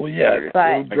 Well, yeah, it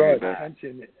would draw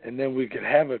attention, and then we could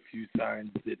have a few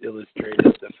signs that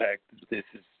illustrated the fact that this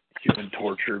is human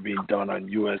torture being done on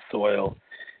U.S. soil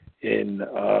in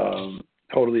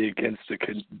totally against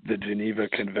the Geneva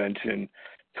Convention,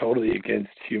 totally against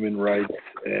human rights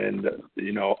and,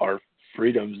 our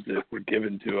freedoms that were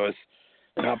given to us,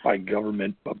 not by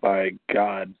government, but by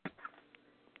God.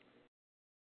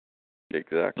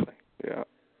 Exactly, yeah.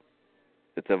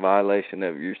 It's a violation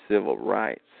of your civil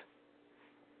rights.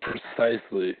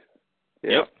 Precisely.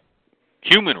 Yep.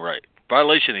 Human right.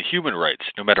 Violation of human rights,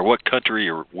 no matter what country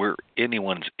or where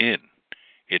anyone's in.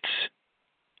 It's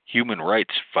human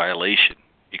rights violation.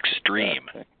 Extreme.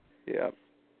 Yeah.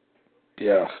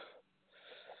 Yeah.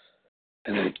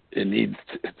 And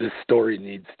this story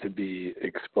needs to be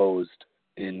exposed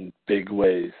in big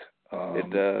ways. It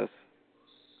does.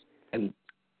 And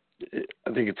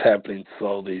I think it's happening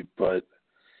slowly, but,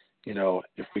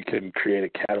 if we can create a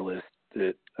catalyst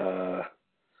that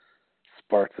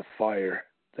sparks a fire,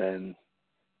 then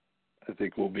I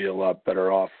think we'll be a lot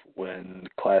better off when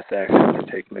class actions are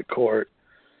taken to court.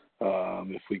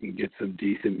 If we can get some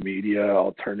decent media,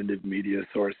 alternative media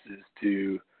sources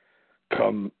to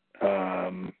come,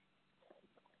 I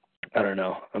don't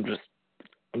know. I'm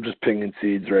just pinging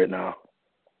seeds right now.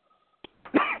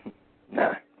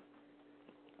 Nah.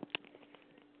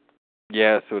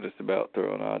 Yeah, that's what it's about,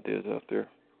 throwing ideas out there.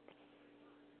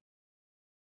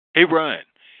 Hey, Brian,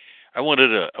 I wanted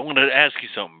to ask you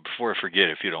something before I forget,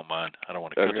 if you don't mind. I don't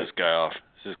want to cut this guy off.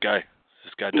 Is this guy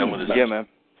done with his? Yeah, man.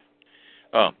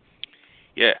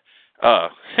 Yeah. I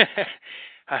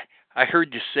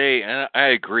heard you say, and I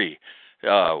agree.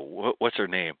 What's her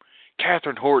name?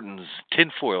 Catherine Horton's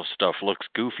tinfoil stuff looks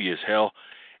goofy as hell,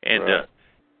 and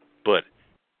but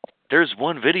there's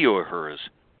one video of hers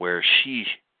where she's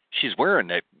wearing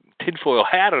that tinfoil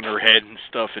hat on her head and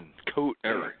stuff, and coat,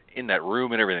 or in that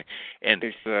room and everything. And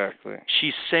exactly,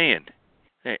 she's saying,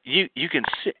 you can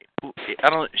see. I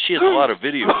don't. She has a lot of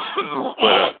videos,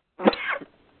 but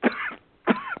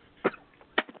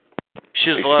she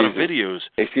has a lot of videos.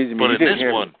 Excuse me, but in this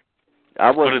one,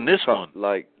 but in this one,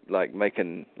 like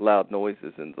making loud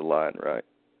noises in the line, right?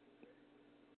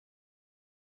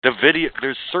 The video,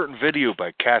 there's certain video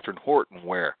by Catherine Horton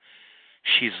where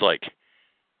she's like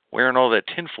wearing all that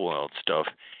tinfoil and stuff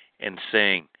and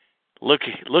saying, "Look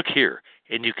here,"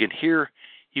 and you can hear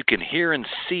and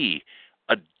see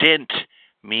a dent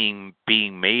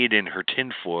being made in her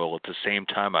tinfoil at the same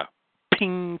time a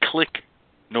ping click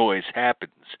noise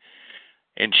happens,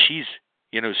 and she's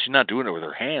not doing it with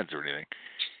her hands or anything.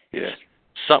 Yeah,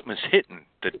 something is hitting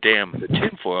the damn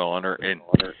tinfoil on her and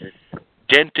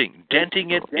denting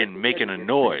it and making a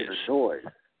noise.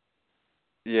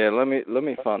 Yeah, let me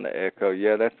find the echo.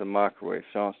 Yeah, that's a microwave,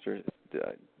 Shawnster.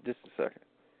 Just a second.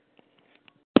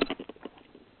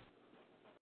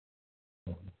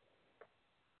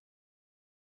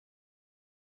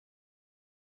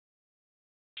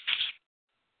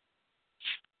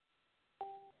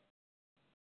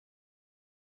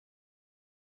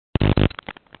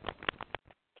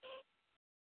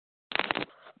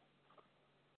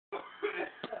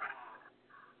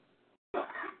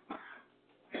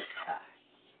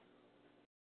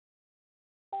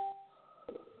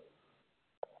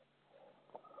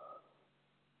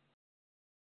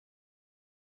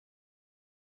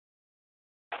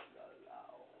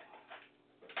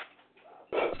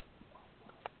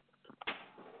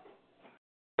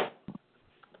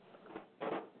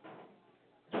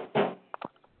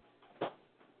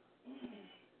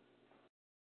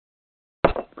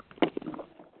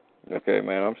 Okay,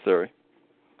 man, I'm sorry.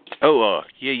 Oh,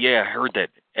 yeah, I heard that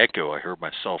echo. I heard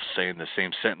myself saying the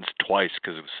same sentence twice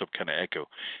because it was some kind of echo.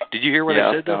 Did you hear what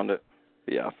I said, I found it.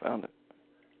 Yeah, I found it.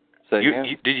 Say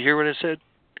again? Did you hear what I said?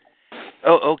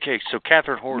 Oh, okay, so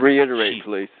Catherine Horton... Reiterate,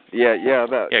 please. Yeah,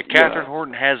 Catherine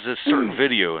Horton has this certain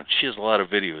video, and she has a lot of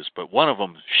videos, but one of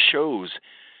them shows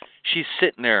she's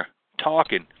sitting there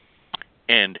talking,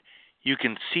 and you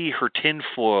can see her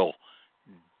tinfoil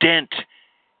dent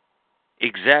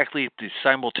exactly at the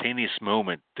simultaneous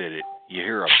moment that you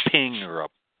hear a ping or a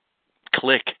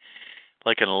click,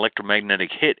 like an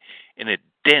electromagnetic hit, and it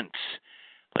dents.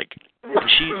 Like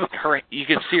you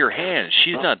can see her hand.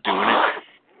 She's not doing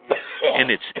it, and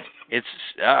it's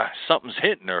something's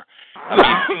hitting her.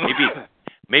 I mean,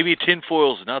 maybe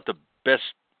tinfoil's not the best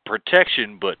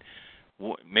protection, but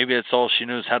maybe that's all she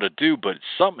knows how to do. But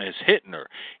something is hitting her.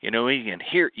 You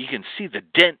can see the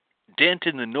dent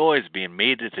in the noise being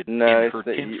made in her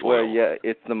tinfoil. Well, yeah,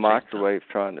 it's the microwave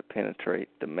trying to penetrate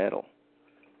the metal.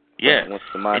 Yeah, once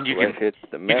the microwave hits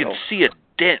the metal, you can see a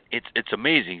dent. It's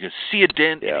amazing. You can see a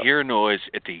dent and hear a noise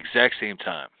at the exact same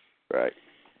time. Right.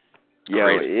 Yeah,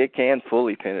 it can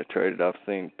fully penetrate it. I've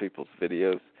seen people's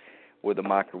videos where the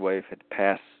microwave had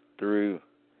passed through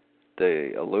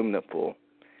the aluminum foil.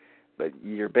 But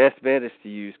your best bet is to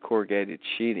use corrugated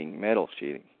sheeting, metal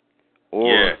sheeting,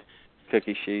 or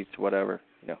cookie sheets, whatever.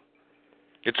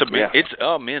 It's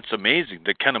amazing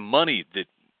the kind of money that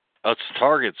us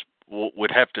targets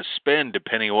would have to spend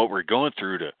depending on what we're going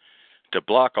through to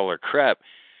block all our crap.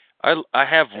 I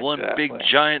have one big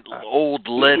giant old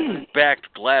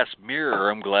lead-backed glass mirror.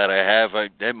 I'm glad I have.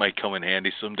 That might come in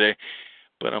handy someday.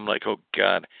 But I'm like, oh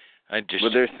God,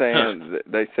 Well, they're saying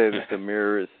they say that the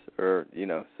mirrors, or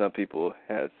some people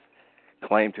has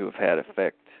claimed to have had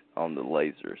effect on the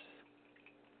lasers.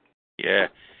 Yeah.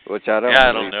 Which I don't. Yeah,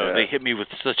 I don't know. They hit me with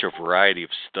such a variety of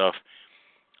stuff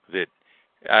that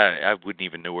I wouldn't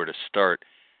even know where to start.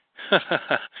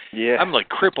 Yeah. I'm like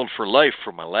crippled for life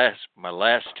from my last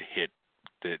hit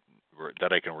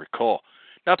that I can recall.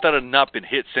 Not that I've not been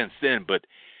hit since then, but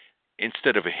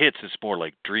instead of hits, it's more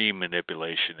like dream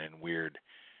manipulation and weird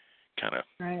kind of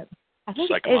I think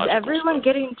psychological is everyone stuff.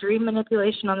 getting dream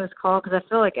manipulation on this call? Because I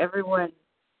feel like everyone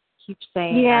keeps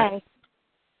saying yes.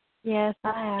 Yes,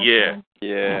 I have.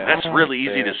 Yeah. That's really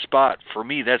easy to spot. For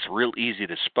me, that's real easy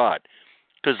to spot.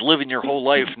 Because living your whole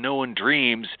life knowing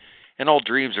dreams, and all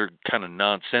dreams are kind of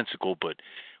nonsensical, but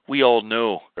we all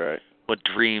know what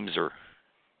dreams are,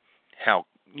 how,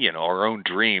 our own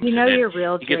dreams. You know and your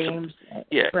real dreams.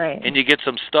 Right. And you get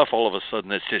some stuff all of a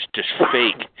sudden that's just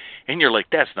fake. And you're like,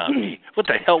 that's not me. What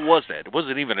the hell was that? It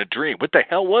wasn't even a dream. What the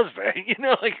hell was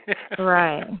that?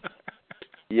 Right.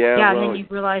 Yeah, and then you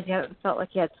realize you haven't felt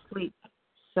like you had sleep.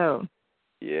 So.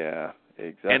 Yeah,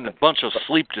 exactly. And a bunch of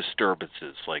sleep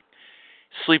disturbances, like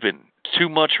sleeping too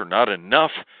much or not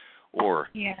enough, or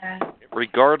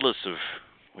regardless of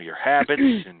your habits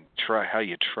and how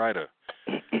you try to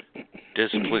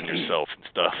discipline yourself and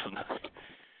stuff.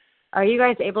 Are you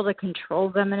guys able to control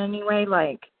them in any way?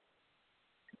 Like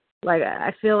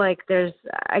I feel like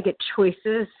I get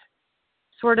choices,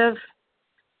 sort of.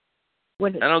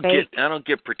 When it's I don't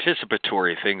get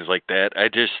participatory things like that. I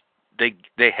just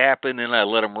they happen and I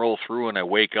let them roll through and I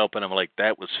wake up and I'm like,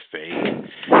 that was fake.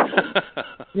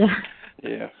 Yeah.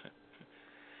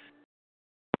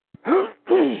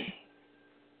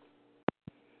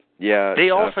 Yeah. They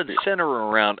often center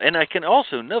around, and I can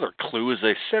also, another clue is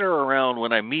they center around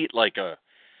when I meet I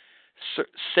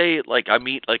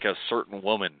meet a certain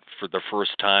woman for the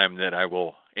first time that I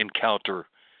will encounter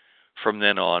from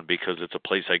then on, because it's a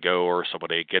place I go or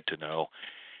somebody I get to know,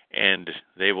 and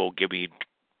they will give me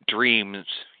dreams,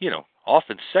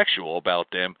 often sexual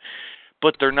about them,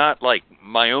 but they're not like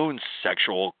my own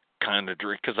sexual kind of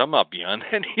dream, because I'm not beyond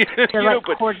any. They're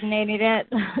coordinating it.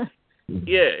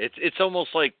 Yeah, it's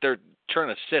almost like they're trying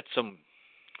to set something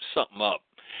up,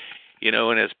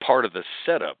 and as part of the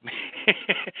setup,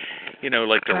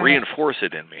 like to reinforce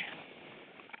it in me.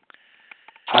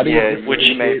 Which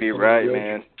you may be right,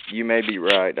 man. You may be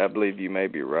right. I believe you may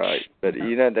be right, but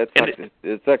that's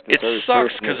it's like the third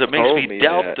sucks person because that it makes told me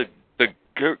doubt that.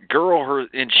 the girl,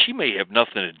 and she may have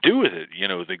nothing to do with it.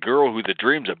 The girl who the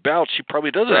dream's about, she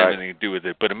probably doesn't have anything to do with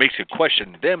it, but it makes you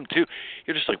question them too.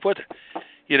 You're just like, what?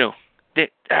 This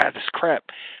crap.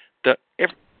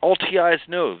 All TIs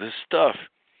know this stuff,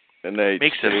 and they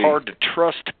makes it hard to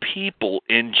trust people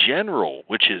in general,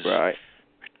 which is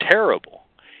terrible.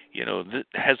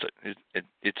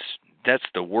 That's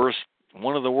the worst.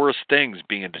 One of the worst things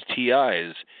being a TI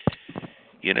is,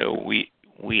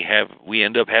 we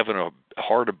end up having a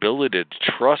hard ability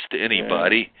to trust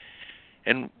anybody,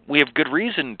 And we have good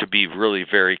reason to be really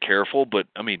very careful, but,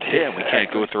 I mean, damn, we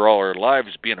can't go through all our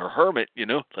lives being a hermit, you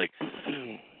know? Like,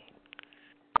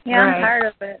 yeah, I'm tired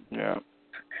of it. Yeah.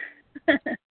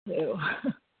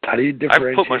 How do you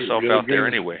differentiate? I've put myself real out there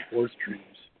dreams anyway. from forced dreams?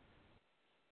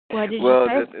 What did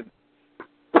you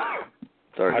say?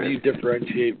 Sorry. How do you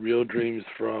differentiate real dreams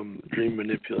from dream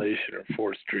manipulation or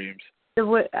forced dreams?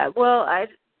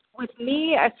 With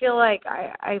me, I feel like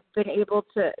I've been able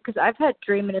to, because I've had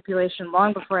dream manipulation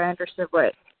long before I understood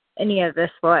what any of this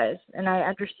was, and I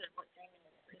understood what dream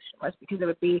manipulation was because it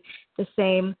would be the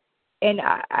same, and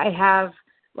I have,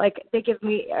 like, I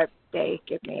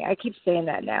keep saying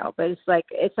that now, but it's like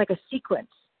a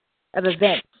sequence of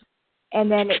events,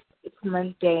 and then it's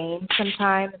mundane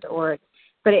sometimes,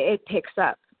 but it picks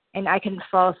up, and I can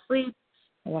fall asleep,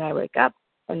 and then I wake up,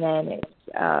 and then it's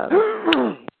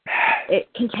it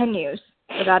continues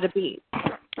without a beat.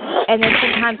 And then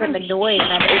sometimes I'm annoyed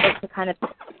and I'm able to kind of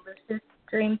lucid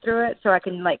dream through it so I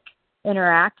can, like,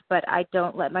 interact, but I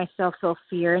don't let myself feel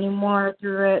fear anymore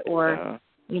through it. Or,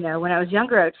 you know, when I was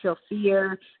younger, I would feel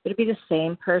fear. It would be the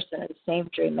same person, the same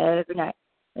dream every night.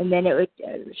 And then it was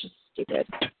just stupid.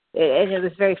 And it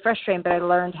was very frustrating, but I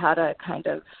learned how to kind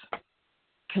of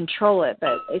control it.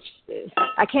 But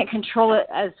I can't control it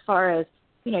as far as,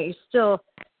 you know, you still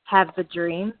have the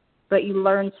dream, but you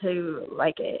learn to,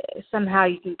 like, somehow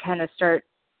you can kind of start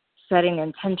setting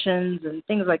intentions and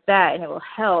things like that, and it will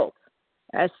help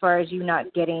as far as you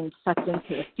not getting sucked into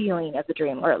the feeling of the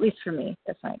dream, or at least for me,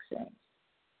 that's my experience.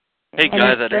 Hey,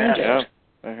 guy that asked. Yeah,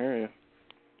 I hear you.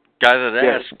 Guy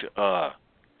that asked,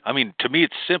 I mean, to me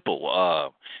it's simple.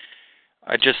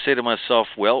 I just say to myself,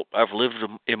 well, I've lived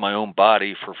in my own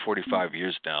body for 45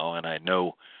 years now, and I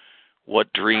know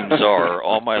what dreams are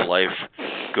all my life,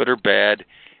 good or bad,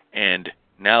 and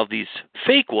now these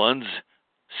fake ones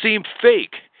seem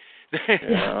fake.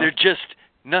 They're just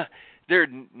not.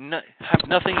 Have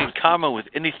nothing in common with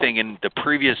anything in the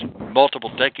previous multiple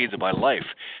decades of my life.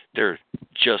 They're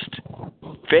just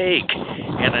fake,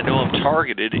 and I know I'm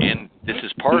targeted, and this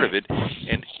is part of it.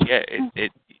 And yeah,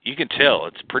 you can tell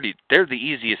it's pretty. They're the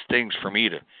easiest things for me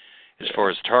to, as far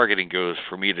as targeting goes,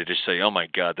 for me to just say, oh my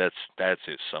God, that's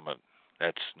it.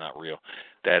 That's not real.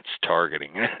 That's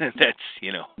targeting. That's,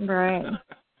 you know. Right.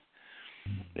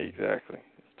 Exactly.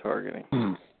 It's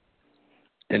targeting.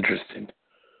 Interesting.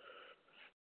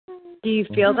 Do you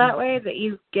feel that way, that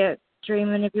you get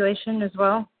dream manipulation as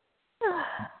well?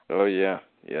 Oh, yeah.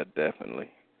 Yeah,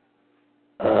 definitely.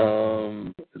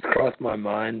 It's crossed my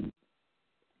mind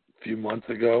a few months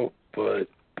ago, but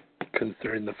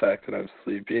considering the fact that I'm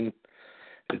sleeping,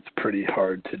 it's pretty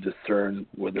hard to discern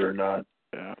whether or not.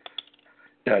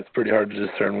 Yeah, it's pretty hard to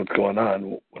discern what's going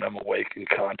on when I'm awake and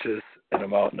conscious and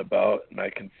I'm out and about and I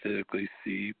can physically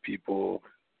see people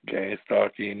gang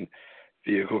stalking,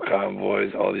 vehicle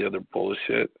convoys, all the other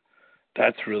bullshit.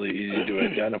 That's really easy to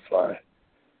identify.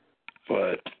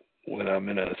 But when I'm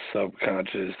in a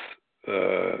subconscious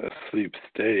sleep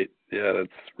state, yeah,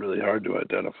 that's really hard to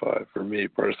identify for me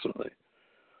personally.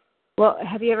 Well,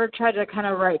 have you ever tried to kind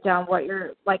of write down what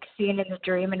you're, like, seeing in the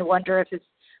dream and wonder if it's,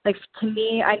 like, to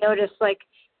me, I notice, like,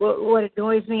 what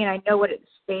annoys me, and I know what it's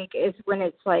fake, is when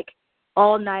it's, like,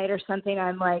 all night or something,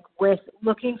 I'm, like,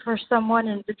 looking for someone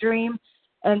in the dream,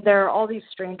 and there are all these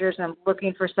strangers, and I'm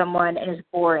looking for someone, and it's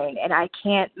boring, and I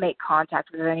can't make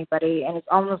contact with anybody, and it's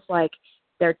almost like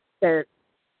they're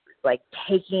like,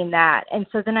 taking that. And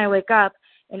so then I wake up,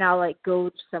 and I'll, like,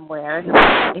 go somewhere,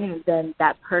 and then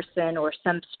that person or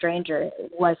some stranger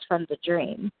was from the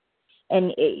dream.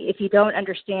 And if you don't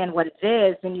understand what it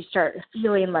is, then you start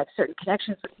feeling, like, certain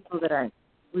connections with people that aren't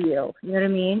real. You know what I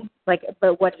mean? Like,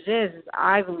 but what it is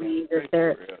I believe that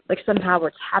they're, like, somehow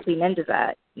we're tapping into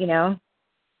that, you know?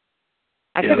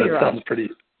 I could be wrong.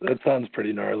 That sounds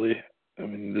pretty gnarly. I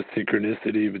mean, the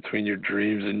synchronicity between your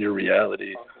dreams and your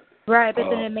reality. Right, but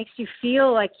then it makes you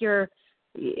feel like you're,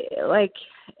 like,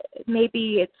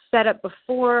 maybe it's set up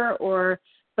before,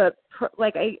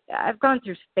 like, I've gone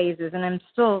through phases, and I'm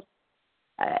still,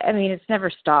 I mean, it's never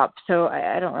stopped, so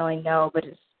I don't really know, but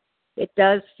it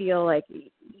does feel like, you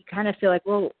kind of feel like,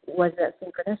 well, was that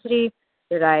synchronicity?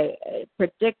 Did I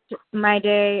predict my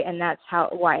day, and that's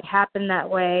why it happened that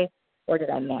way? Or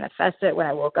did I manifest it when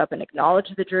I woke up and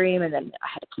acknowledged the dream, and then I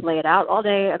had to play it out all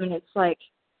day? I mean, it's like,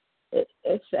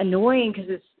 it's annoying because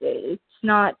it's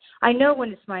not, I know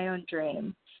when it's my own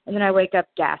dream, and then I wake up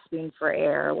gasping for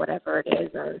air or whatever it is,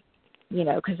 or, you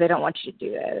know, because they don't want you to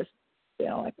do that. They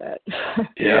don't like that.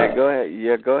 Yeah, go ahead.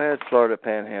 Yeah, go ahead, Florida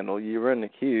Panhandle. You were in the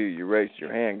queue. You raised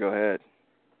your hand. Go ahead.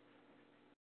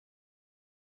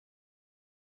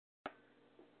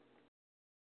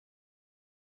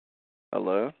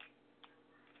 Hello?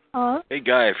 Hey,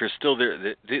 Guy, if you're still there,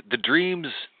 the dreams,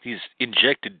 these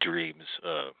injected dreams,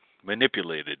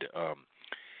 manipulated,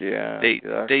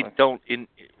 they don't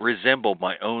resemble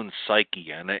my own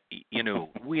psyche. And,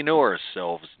 we know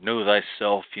ourselves, know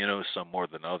thyself, some more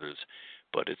than others.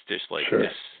 But it's just like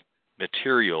this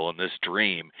material in this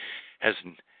dream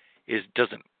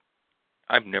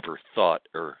I've never thought,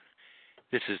 or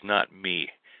this is not me.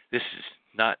 This is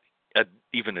not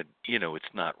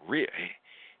it's not real.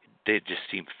 They just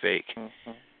seem fake.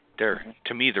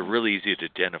 To me, they're really easy to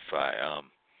identify.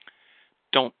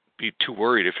 Don't be too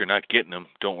worried if you're not getting them.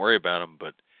 Don't worry about them,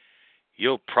 but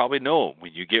you'll probably know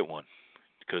when you get one.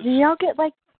 Do y'all get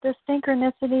like the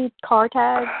synchronicity car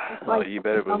tags? Like, you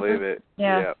better believe it.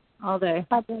 Yeah, yep. all day,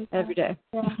 every day.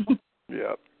 Yeah.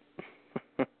 Yep.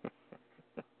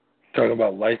 Talking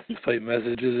about license plate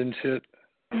messages and shit.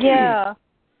 Yeah.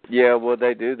 Yeah, well,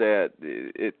 they do that.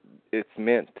 It's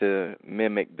meant to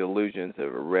mimic delusions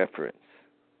of a reference.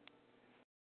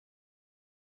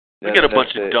 We got a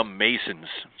bunch of dumb Masons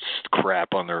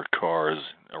crap on their cars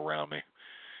around me.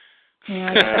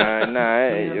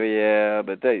 Yeah,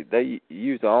 but they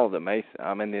use all the Masons.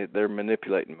 I mean, they're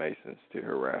manipulating Masons to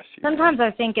harass you. Sometimes I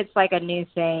think it's like a new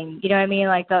thing. You know what I mean?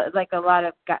 Like a lot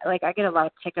of I get a lot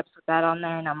of pickups with that on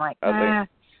there, and I'm like, I'm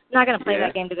not gonna play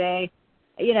that game today.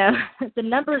 The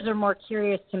numbers are more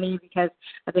curious to me because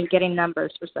I've been getting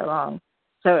numbers for so long.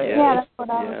 So that's what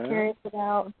I was curious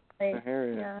about. I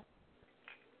hear you.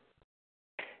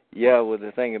 Yeah, well,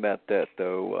 the thing about that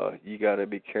though, you got to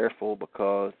be careful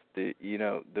because the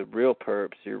real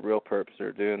perps, your real perps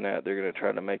are doing that. They're going to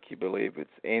try to make you believe it's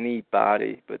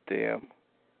anybody but them.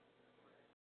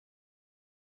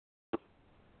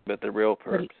 But the real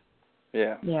perps,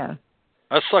 yeah.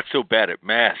 I suck so bad at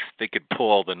math. They could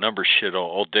pull all the number shit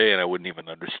all day, and I wouldn't even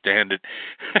understand it.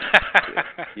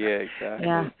 Yeah, exactly.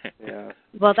 Yeah.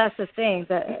 Well, that's the thing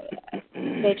that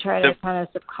they try to kind of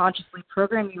subconsciously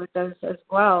program you with those as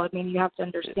well. I mean, you have to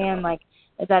understand like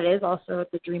that is also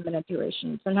the dream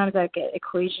manipulation. Sometimes I get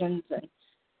equations and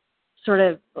sort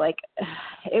of like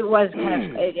it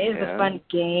is a fun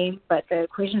game, but the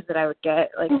equations that I would get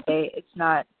it's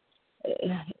not.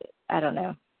 I don't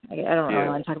know. I don't really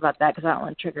want to talk about that because I don't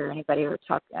want to trigger anybody or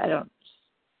talk. I don't.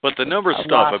 But the number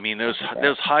stuff, I mean, those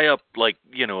high up, like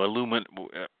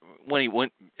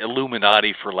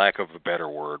Illuminati, for lack of a better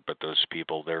word. But those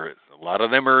people, a lot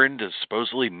of them are into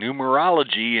supposedly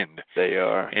numerology, and they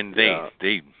are, and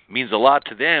they means a lot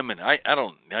to them. And I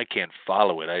can't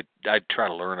follow it. I try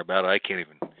to learn about it. I can't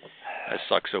even. I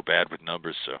suck so bad with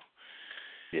numbers. So.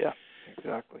 Yeah.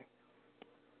 Exactly.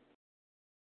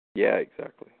 Yeah,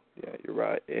 exactly. Yeah, you're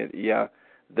right. And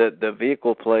the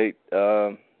vehicle plate.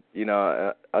 I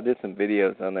did some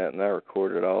videos on that, and I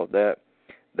recorded all of that.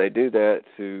 They do that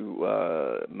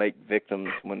to make victims,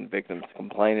 when victims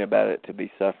complain about it, to be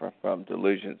suffering from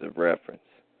delusions of reference.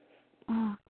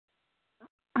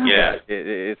 Yeah,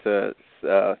 it's a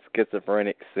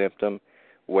schizophrenic symptom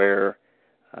where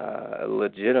a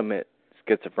legitimate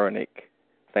schizophrenic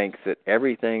thinks that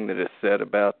everything that is said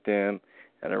about them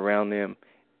and around them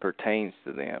pertains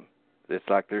to them. It's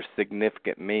like there's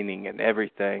significant meaning in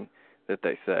everything that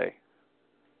they say.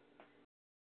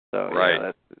 So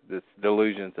that's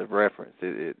delusions of reference.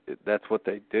 That's what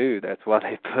they do. That's why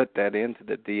they put that into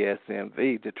the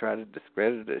DSMV to try to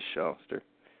discredit this showster.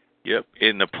 Yep,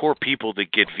 and the poor people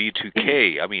that get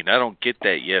V2K, I mean, I don't get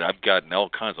that yet. I've gotten all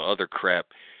kinds of other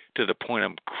crap to the point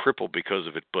I'm crippled because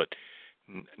of it, but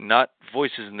not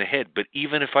voices in the head. But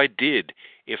even if I did,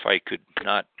 if I could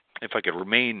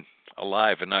remain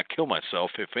alive and not kill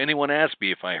myself, if anyone asked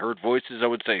me if I heard voices, I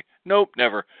would say, nope,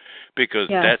 never, because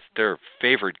that's their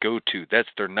favorite go-to. That's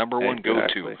their number one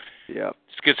go-to. Yeah.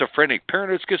 Schizophrenic,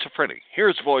 paranoid schizophrenic.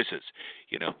 Here's voices.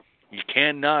 You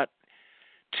cannot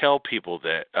tell people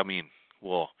that. I mean,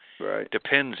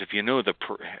 depends if you know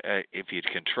if you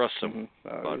can trust them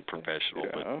professional,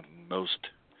 but most.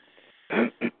 I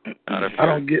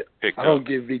don't get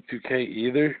V2K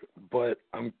either, but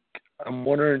I'm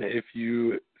wondering if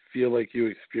you feel like you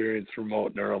experience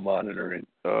remote neuromonitoring.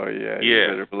 Oh yeah, you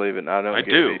better believe it. I don't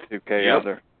get V2K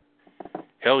either.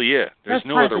 Hell yeah, there's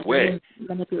no other way.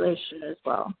 Manipulation as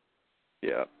well.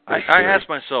 Yeah, I've asked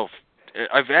myself,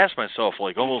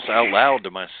 like almost out loud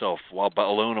to myself while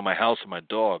alone in my house with my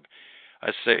dog.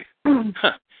 I say,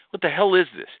 what the hell is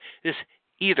this? This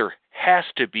either has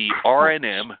to be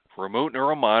RNM, remote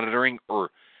neuromonitoring,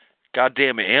 or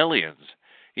goddamn aliens.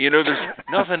 There's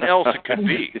nothing else it could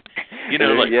be.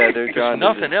 They're trying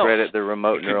to discredit the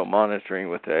remote neural monitoring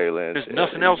with the aliens. There's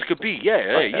nothing else could be.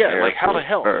 Like how the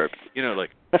hell? It's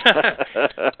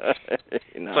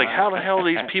like how the hell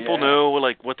these people know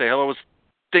like what the hell I was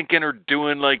thinking or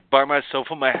doing like by myself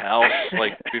in my house,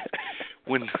 like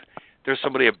when there's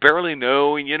somebody I barely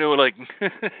know, and like,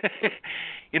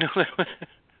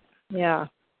 Yeah.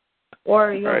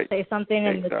 Or you'll Right. say something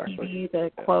in the TV,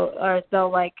 the quote, or they'll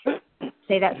like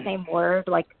say that same word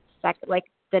like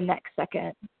the next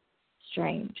second.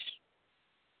 Strange.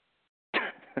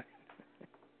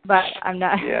 But I'm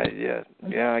not. Yeah,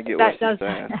 I get what you're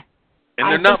saying. And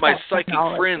they're not my psychic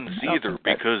friends either,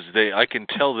 because I can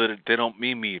tell that they don't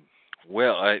mean me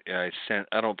well. I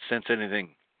don't sense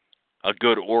anything, a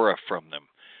good aura from them,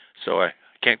 so I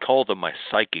can't call them my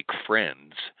psychic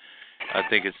friends. I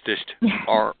think it's just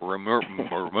our remote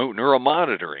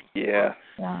neuromonitoring. Yeah,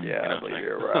 I believe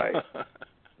you're right.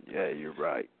 Yeah, you're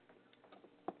right.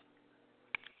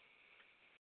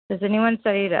 Has anyone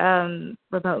studied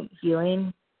remote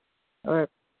viewing, or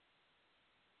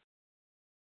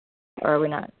are we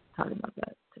not talking about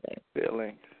that today?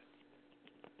 Feeling.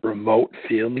 Remote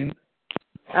feeling?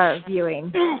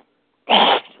 Viewing.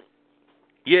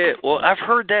 Yeah, well, I've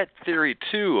heard that theory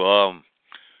too,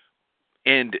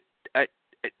 and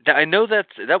I know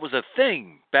that was a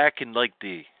thing back in like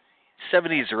the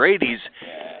 70s or 80s.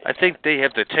 I think they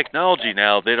have the technology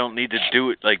now. They don't need to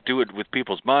do it with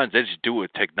people's minds. They just do it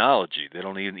with technology. They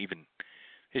don't even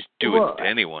just do it to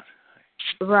anyone.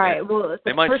 Right. Yeah. Well,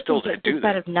 they might still gets do a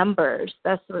set that. of numbers.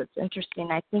 That's what's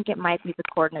interesting. I think it might be the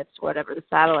coordinates, whatever the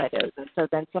satellite is, and so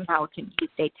then somehow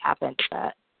they tap into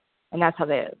that, and that's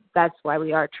why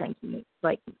we are transmitter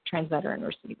and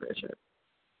receivers.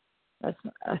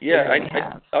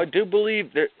 I do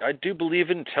believe that. I do believe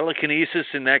in telekinesis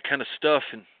and that kind of stuff,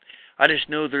 and I just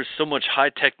know there's so much high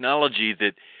technology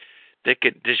that they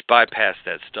could just bypass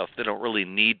that stuff. They don't really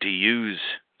need to use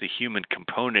the human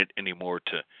component anymore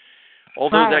to.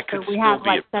 Although that could we still have be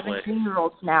like a play.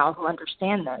 17-year-olds now who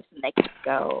understand this, and they can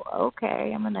go,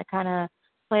 okay, I'm going to kind of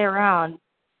play around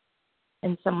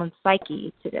in someone's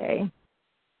psyche today.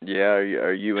 Yeah,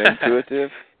 are you intuitive?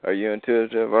 Are you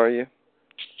intuitive? Are you?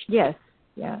 Yes.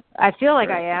 Yeah. I feel like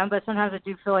I am, but sometimes I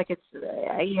do feel like it's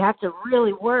you have to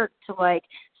really work to like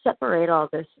separate all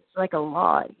this. It's like a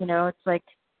lot, It's like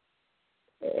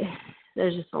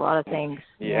there's just a lot of things.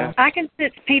 Yeah. I can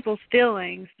sense people's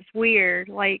feelings. It's weird.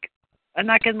 Like, and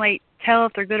I can tell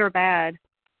if they're good or bad.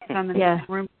 If I'm in the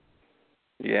room.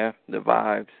 Yeah, the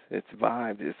vibes. It's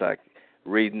vibes. It's like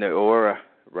reading the aura,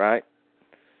 right?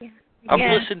 Yeah.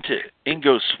 I've listened to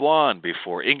Ingo Swann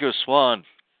before. Ingo Swann,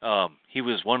 he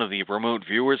was one of the remote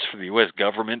viewers for the U.S.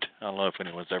 government. I don't know if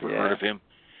anyone's ever heard of him.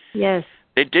 Yes.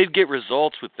 They did get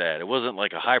results with that. It wasn't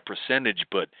like a high percentage,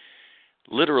 but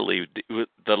literally the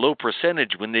low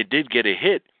percentage when they did get a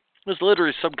hit was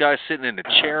literally some guy sitting in a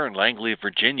chair in Langley,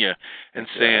 Virginia, and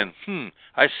saying,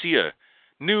 I see a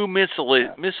new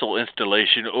missile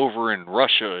installation over in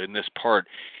Russia in this part,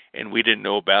 and we didn't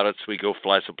know about it, so we go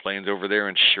fly some planes over there,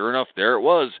 and sure enough, there it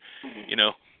was,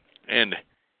 and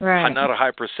not a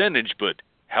high percentage, but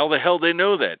how the hell they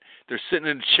know that? They're sitting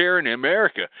in a chair in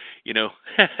America,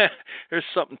 There's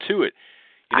something to it.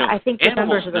 I think the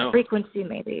numbers are the know. frequency,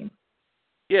 maybe.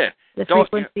 Yeah, our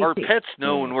too. pets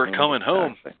know when we're coming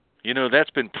home. That's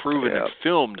been proven and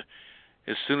filmed.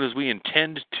 As soon as we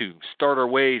intend to start our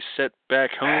way, set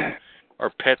back home, our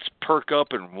pets perk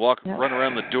up and run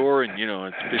around the door, and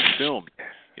it's been filmed.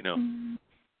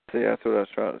 See, that's what I was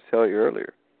trying to tell you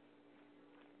earlier.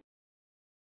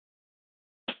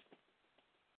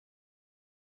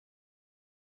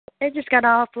 It just got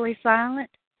awfully silent.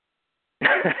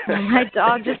 My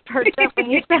dog just perked up when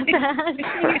you said that.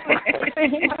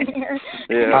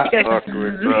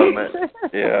 Awkward from it.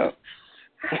 Yeah.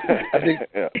 I think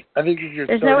if you're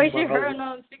there's no way she heard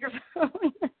on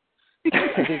speakerphone.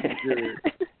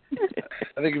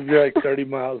 I think if you're like 30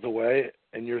 miles away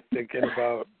and you're thinking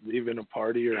about leaving a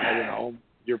party or heading home,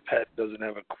 your pet doesn't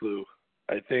have a clue.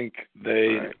 I think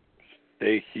they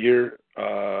hear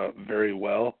very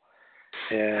well,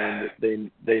 and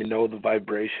they know the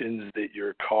vibrations that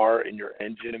your car and your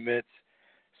engine emits.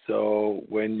 So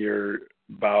when you're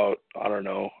about, I don't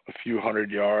know, a few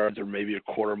hundred yards or maybe a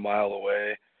quarter mile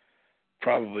away,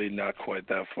 probably not quite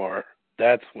that far,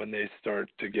 that's when they start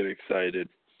to get excited.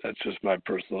 That's just my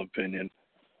personal opinion.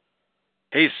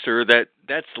 Hey, sir,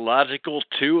 that's logical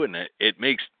too, and it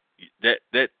makes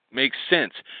that makes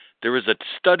sense. There was a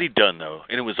study done though,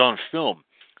 and it was on film,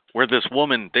 where this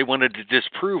woman, they wanted to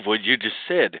disprove what you just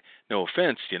said. No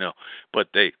offense, but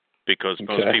because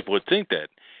most people would think that.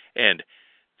 And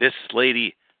this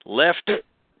lady left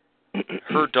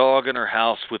her dog in her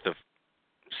house with a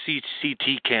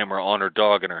CCT camera on her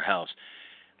dog in her house.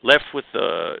 Left with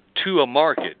to a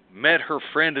market, met her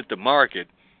friend at the market,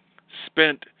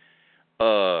 spent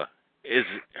is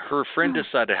her friend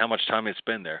decided how much time they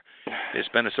spend there. They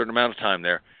spent a certain amount of time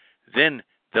there. Then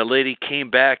the lady came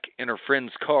back in her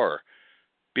friend's car.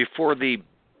 Before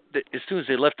as soon as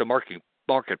they left the market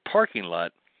parking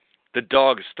lot, the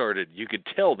dog started. You could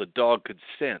tell the dog could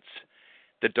sense.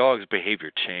 The dog's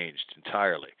behavior changed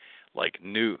entirely. Like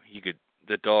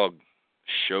the dog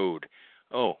showed,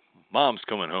 oh, mom's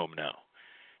coming home now.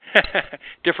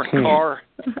 different car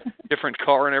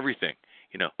and everything.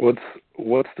 You know.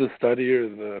 What's the study or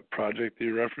the project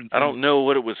you referenced? I don't know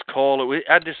what it was called.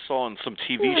 I just saw on some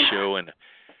TV show, and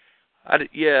I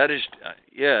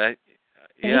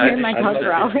my dog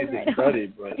growling right now.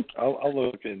 Study, but I'll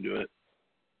look into it.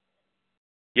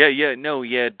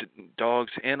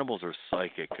 Dogs, animals are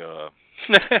psychic,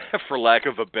 for lack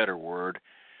of a better word.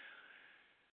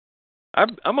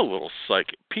 I'm a little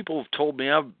psychic. People have told me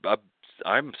I'm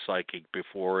psychic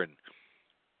before, and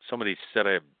somebody said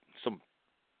I have somebody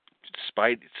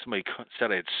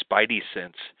said I had spidey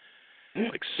sense,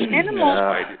 like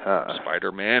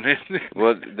Spider-Man.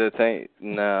 Well, the thing,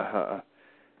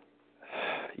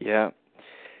 yeah.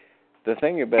 The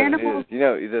thing about it is,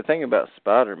 the thing about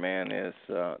Spider-Man is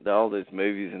all those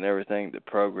movies and everything, the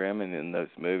programming in those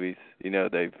movies.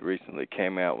 They've recently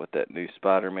came out with that new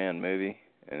Spider-Man movie,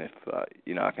 and if I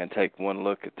can take one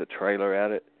look at the trailer at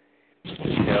it,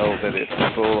 tell that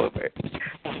it's full of it.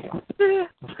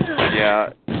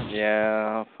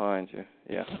 Yeah, I'll find you.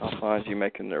 Yeah, I'll find you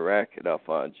making the racket. I'll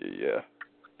find you. Yeah,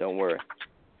 don't worry.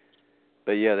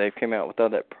 But yeah, they've come out with all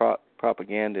that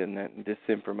propaganda and that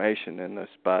disinformation in those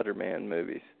Spider-Man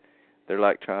movies.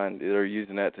 They're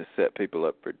using that to set people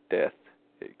up for death,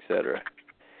 etc.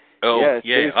 Oh,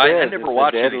 yeah. I never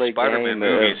watched any Spider-Man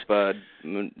movies. Of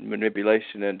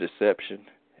manipulation and deception.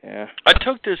 Yeah. I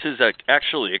took this as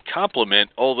actually a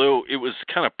compliment, although it was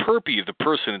kind of perpy of the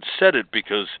person that said it,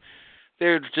 because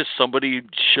they're just somebody who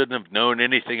shouldn't have known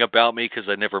anything about me because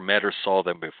I never met or saw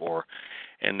them before.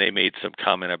 And they made some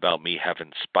comment about me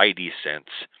having spidey sense.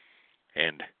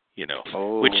 And,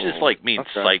 which is like means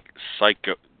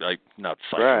psycho, like not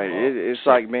psycho. Right, it's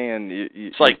like being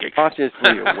psychic.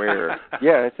 Consciously aware.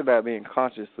 Yeah, it's about being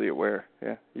consciously aware.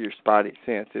 Yeah, your spidey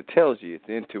sense. It tells you, it's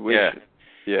intuition.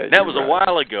 Yeah, that was right. A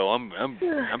while ago.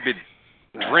 I've been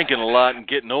drinking a lot and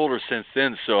getting older since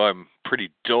then, so I'm pretty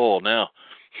dull now.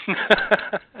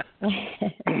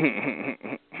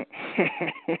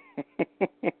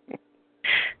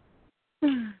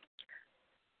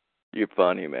 You're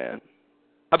funny, man.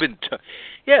 I've been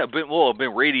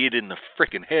radiated in the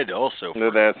frickin' head also.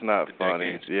 No, that's not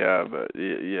funny. Decades. Yeah, but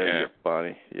you're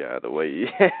funny. Yeah, the way you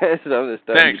some of the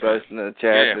stuff you post in the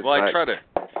chat. Yeah, well, I try to.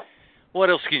 What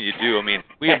else can you do? I mean,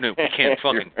 we can't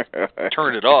fucking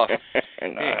turn it off.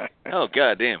 Hey, oh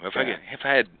goddamn! If I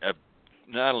had I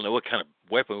don't know what kind of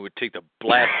weapon would take the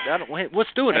blast.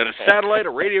 What's doing it? A satellite, a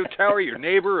radio tower, your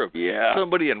neighbor,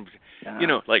 somebody, and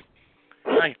like.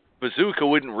 Bazooka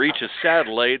wouldn't reach a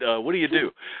satellite. What do you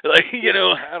do? I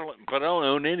don't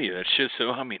own any of that shit.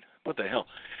 So I mean, what the hell?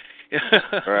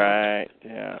 Right?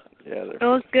 Yeah. It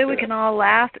was good. We can all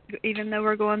laugh, even though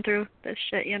we're going through this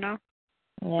shit. Yeah.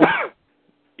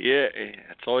 Yeah,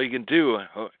 that's all you can do.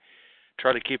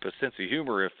 Try to keep a sense of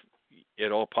humor if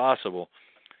at all possible.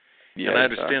 Yeah, and I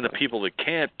understand the people that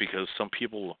can't, because some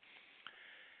people.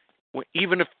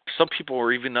 Even if some people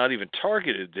are even not even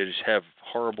targeted, they just have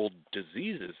horrible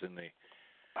diseases, and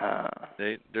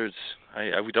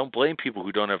we don't blame people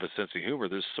who don't have a sense of humor.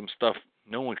 There's some stuff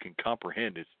no one can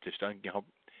comprehend. It's just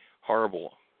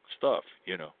horrible stuff,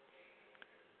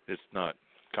 It's not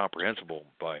comprehensible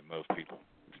by most people.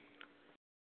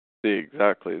 See,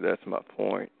 exactly. That's my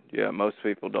point. Yeah, most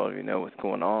people don't even know what's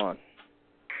going on.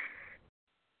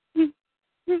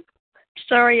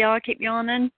 Sorry, y'all. I keep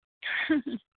yawning.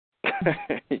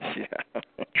 Yeah.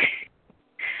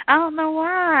 I don't know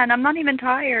why, and I'm not even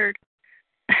tired.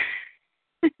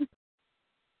 I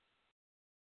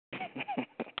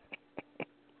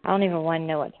don't even want to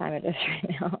know what time it is right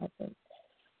now.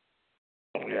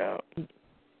 Yeah.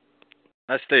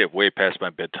 I stay up way past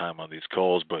my bedtime on these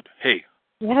calls, but hey,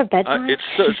 you have bedtime?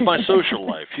 It's my social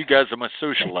life. You guys are my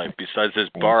social life. Besides this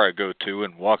bar I go to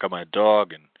and walk on my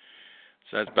dog, and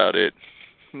so that's about it.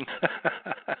 I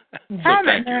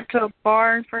haven't been to a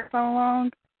bar for so long.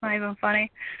 It's not even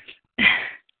funny.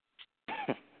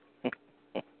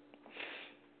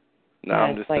 No,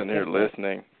 I'm just sitting here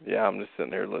listening. Yeah, I'm just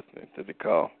sitting here listening to the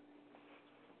call.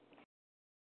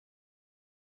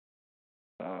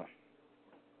 So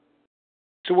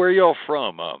where are y'all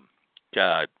from?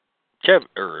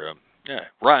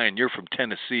 Ryan, you're from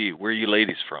Tennessee. Where are you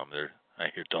ladies from? I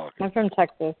hear talking. I'm from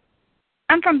Texas.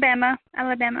 I'm from Bama,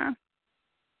 Alabama.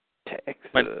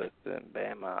 Texas and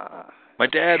Bama. My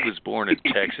dad was born in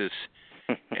Texas,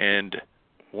 and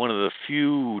one of the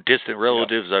few distant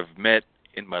relatives I've met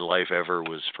in my life ever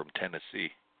was from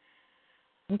Tennessee.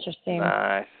 Interesting.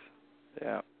 Nice.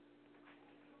 Yeah.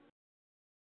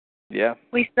 Yeah.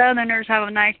 We Southerners have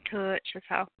a nice touch. That's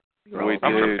how We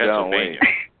do, don't we? Pennsylvania.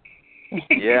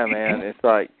 Yeah, man. It's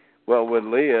like, well, with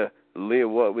Leah,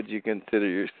 what would you consider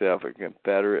yourself, a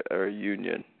Confederate or a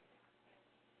Union?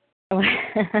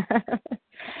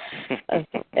 It's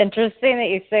interesting that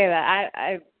you say that.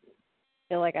 I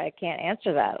feel like I can't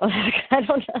answer that. I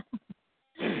don't know.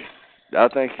 I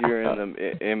think you're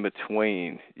in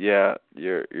between. Yeah,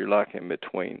 you're like in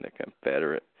between the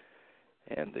Confederate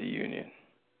and the Union.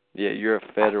 Yeah, you're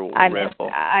a federal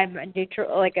rebel. I'm a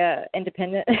neutral, like a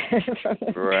independent.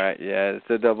 Right. Yeah, it's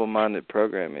a double-minded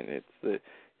programming.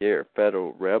 You're a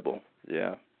federal rebel.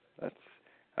 Yeah,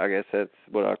 I guess that's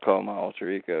what I call my alter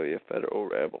ego. You're a federal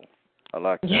rebel. I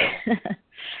like that. Yeah.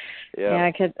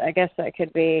 Yeah, I guess that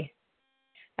could be.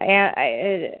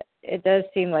 It does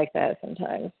seem like that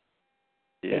sometimes.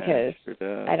 Yeah, because sure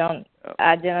does. I don't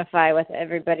identify with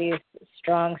everybody's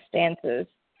strong stances.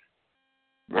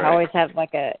 Right. I always have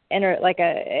like a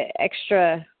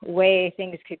extra way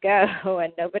things could go,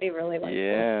 and nobody really wants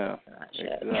to listen to that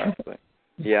shit. Exactly.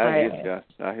 Yeah, I get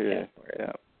you. I hear you.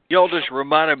 Yeah. Y'all just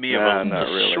reminded me of a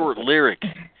really. short lyric.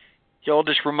 Y'all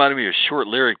just reminded me of a short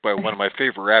lyric by one of my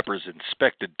favorite rappers,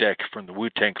 Inspector Deck from the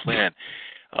Wu-Tang Clan.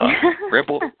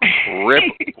 Rebel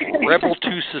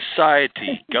to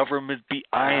society, government be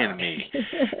eyeing me.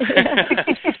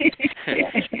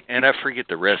 And I forget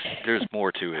the rest. There's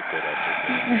more to it that I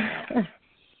forget.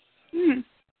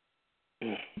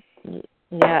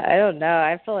 Yeah, I don't know.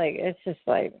 I feel like it's just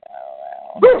like,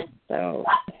 oh, well. So,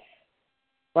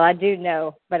 well, I do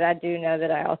know, but I do know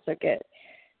that I also get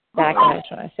backlash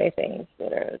when I say things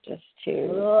that are just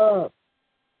too.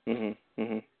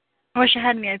 I wish I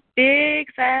had me a big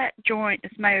fat joint to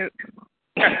smoke.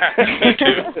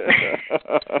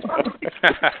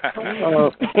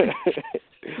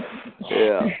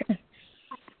 Yeah.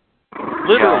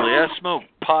 Literally, I smoked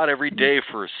pot every day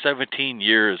for 17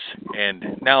 years,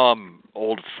 and now I'm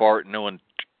old fart. No one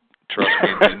trusts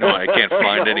me. No, I can't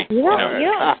find any. You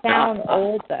don't sound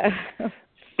old though.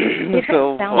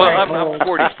 I'm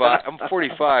 45. I'm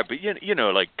 45, but you know,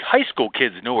 like high school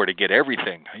kids know where to get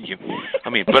everything.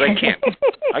 But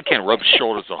I can't rub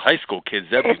shoulders with high school kids.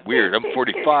 That'd be weird. I'm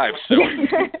 45, so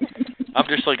I'm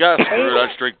just like, screw it. I'll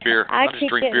just drink beer. I'll just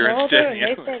drink beer instead.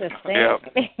 They say the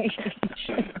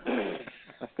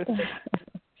same.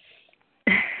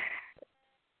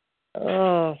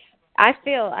 Oh, I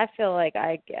feel like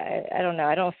I don't know.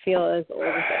 I don't feel as old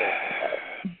as I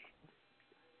am.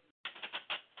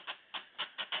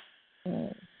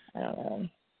 I don't know.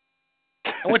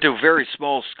 I went to a very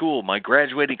small school. My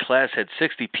graduating class had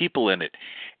 60 people in it,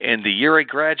 and the year I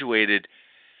graduated,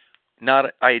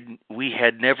 we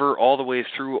had never all the way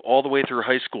through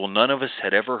high school. None of us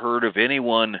had ever heard of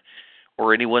anyone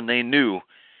or anyone they knew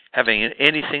having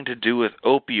anything to do with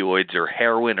opioids or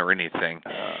heroin or anything.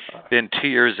 Then 2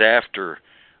 years after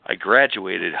I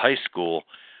graduated high school,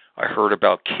 I heard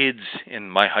about kids in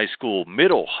my high school,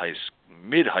 mid-high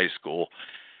school,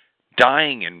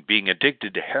 dying and being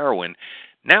addicted to heroin.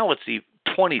 Now it's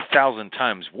 20,000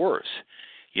 times worse.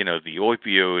 You know, the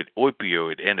opioid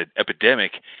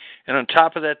epidemic. And on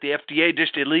top of that, the FDA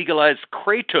just illegalized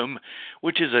kratom,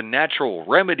 which is a natural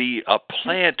remedy, a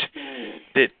plant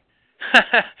that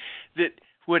that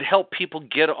would help people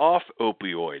get off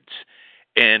opioids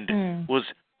and was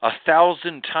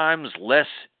 1,000 times less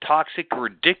toxic or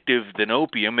addictive than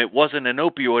opium. It wasn't an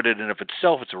opioid in and of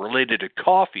itself. It's related to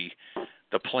coffee.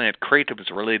 The plant kratom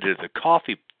is related to the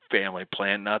coffee family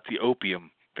plant, not the opium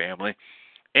family.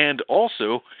 And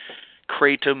also,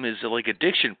 kratom is like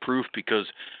addiction proof because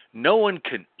no one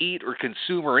can eat or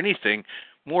consume or anything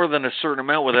more than a certain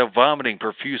amount without vomiting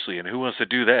profusely. And who wants to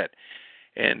do that?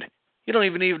 And you don't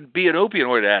even need to be an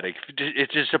opioid addict.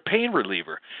 It's just a pain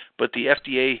reliever. But the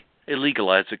FDA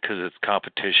illegalized it because it's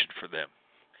competition for them.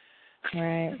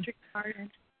 Right.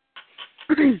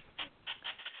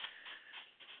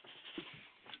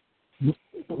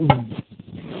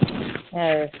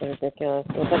 Yeah, it's ridiculous.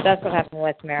 But that's what happened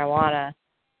with marijuana,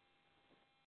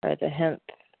 or the hemp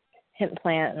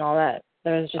plant and all that.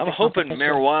 There was just I'm hoping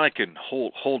marijuana can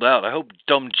hold out. I hope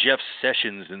dumb Jeff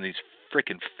Sessions and these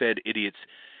frickin' Fed idiots.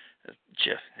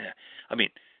 Jeff, yeah. I mean,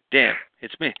 damn,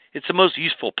 it's the most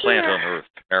useful plant on earth.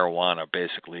 Marijuana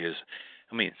basically is.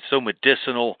 I mean, so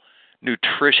medicinal,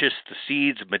 nutritious. The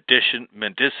seeds,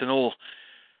 medicinal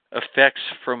effects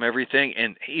from everything,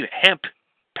 and even hemp.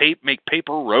 Make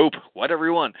paper, rope, whatever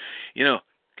you want. You know,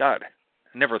 God,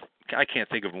 I can't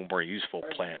think of a more useful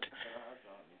plant.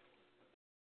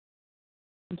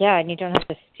 Yeah, and you don't have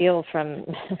to steal from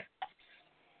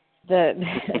the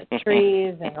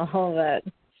trees and all that.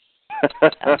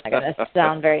 I'm not going to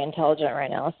sound very intelligent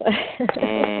right now. So.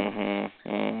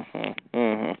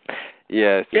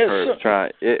 Yeah, it's the perps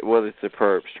trying. It's the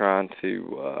perps trying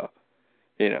to,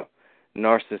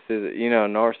 narcissists.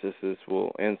 Narcissists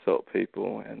will insult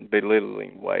people in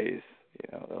belittling ways.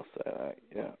 They'll say,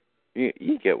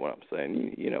 you get what I'm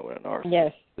saying. You know what a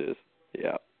narcissist is.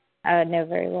 Yeah. I would know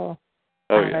very well.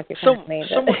 Oh, yeah.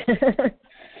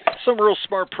 Some real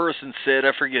smart person said,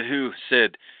 I forget who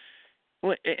said,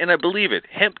 and I believe it,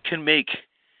 hemp can make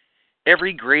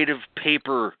every grade of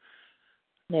paper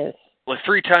like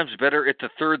 3 times better at the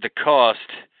third the cost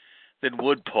than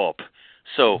wood pulp.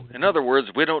 So, in other words,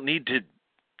 we don't need to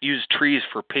use trees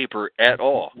for paper at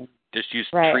all. Just use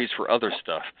trees for other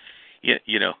stuff.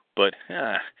 But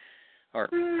our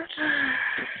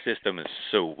system is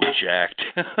so jacked.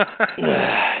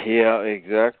 Yeah,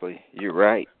 exactly. You're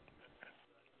right.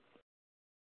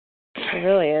 It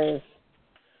really is.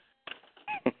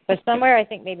 But somewhere I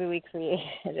think maybe we created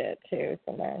it too,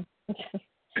 somewhere.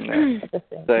 At the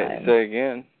same time. Say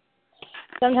again.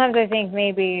 Sometimes I think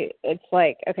maybe it's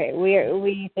like, okay,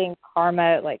 we think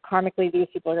karmically these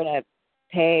people are going to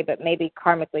pay, but maybe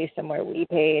karmically somewhere we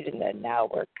paid, and then now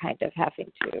we're kind of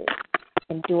having to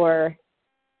endure.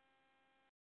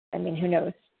 I mean, who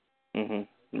knows?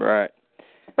 Right.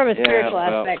 From a spiritual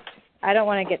aspect, I don't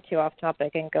want to get too off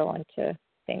topic and go into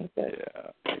things that.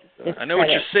 I know what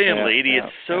you're saying, lady.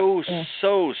 It's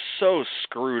so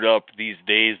screwed up these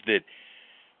days that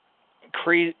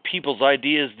people's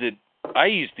ideas that I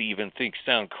used to even think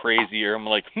sound crazier. I'm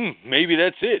like, maybe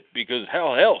that's it, because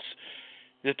how else?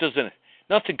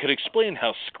 Nothing could explain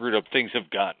how screwed up things have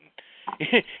gotten.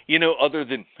 Other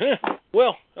than,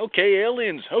 okay,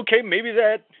 aliens. Okay, maybe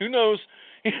that. Who knows?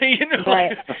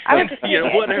 Right. I was just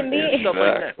thinking, whatever, to me, stuff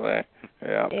like that.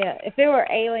 Yeah, if they were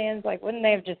aliens, wouldn't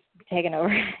they have just taken over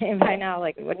by now?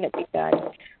 Wouldn't it be done?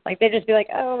 They'd just be like,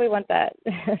 oh, we want that.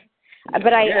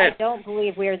 But I don't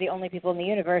believe we are the only people in the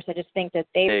universe. I just think that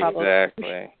they probably.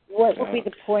 Exactly. What would be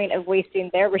the point of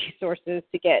wasting their resources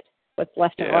to get what's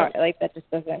left of our? That just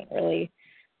doesn't really.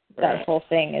 That whole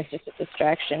thing is just a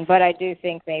distraction. But I do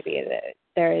think maybe that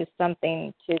there is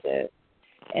something to the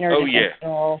interdimensional.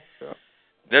 Oh, yeah.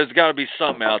 There's got to be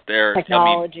something out there.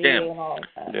 Technology and all of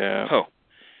that. Yeah. Oh,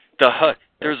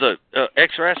 there's a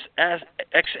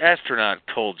ex-astronaut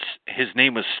called, his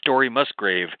name was Story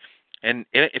Musgrave, and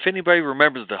if anybody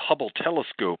remembers the Hubble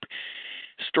telescope,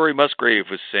 Story Musgrave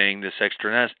was saying, this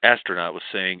astronaut was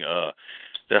saying,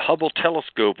 the Hubble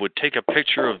telescope would take a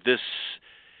picture of this,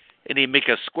 and he'd make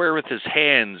a square with his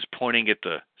hands pointing at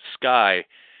the sky,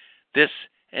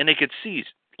 and they could see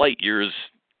light years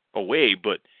away,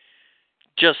 but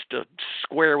just a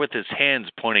square with his hands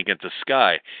pointing at the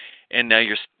sky. And now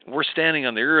we're standing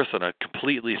on the Earth on a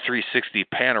completely 360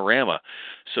 panorama.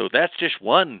 So that's just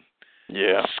one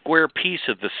square piece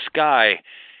of the sky.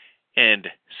 And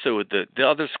so the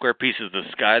other square pieces of the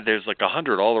sky, there's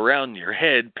 100 all around your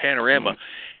head, panorama.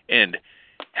 And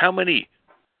how many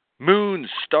moons,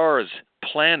 stars,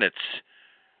 planets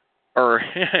are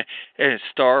a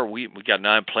star? We got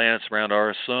 9 planets around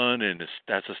our sun, and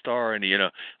that's a star. And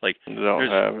there's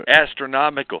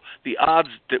astronomical. The odds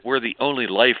that we're the only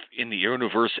life in the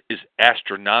universe is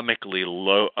astronomically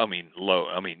low.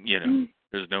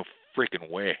 There's no freaking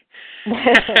way.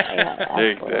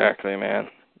 Exactly, man.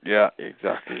 Yeah,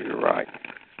 exactly. You're right.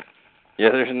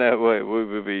 Yeah, there's no way we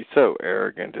would be so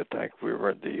arrogant to think we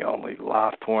were the only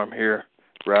life form here,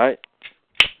 right?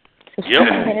 Yep.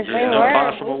 There's no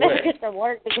possible way. We get to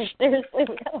work because seriously,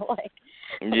 we got a lot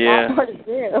more to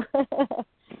do.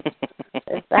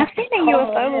 I've seen a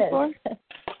UFO before.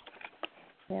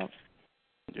 Yeah.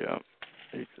 Yeah,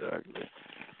 exactly.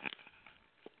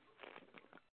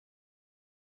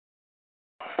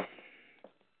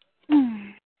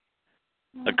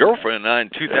 A girlfriend and I in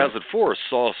 2004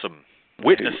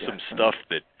 witnessed some stuff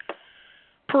that,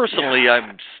 personally,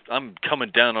 I'm coming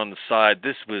down on the side.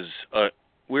 This was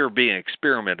we were being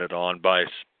experimented on by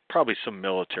probably some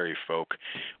military folk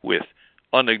with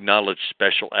unacknowledged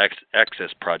special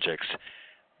access projects.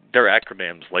 Their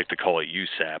acronyms like to call it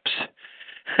USAPs,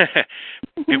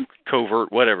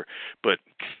 covert, whatever. But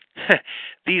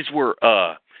these were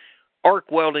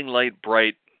arc welding light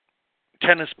bright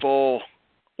tennis ball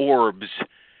orbs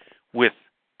with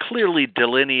clearly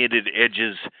delineated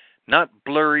edges, not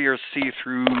blurry or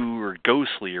see-through or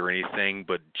ghostly or anything,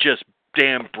 but just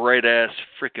damn bright-ass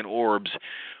freaking orbs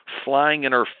flying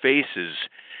in our faces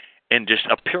and just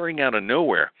appearing out of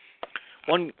nowhere.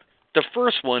 The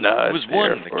first one was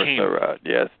one that came. Right.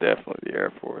 Yes, definitely the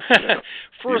Air Force. Yeah.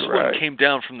 First one came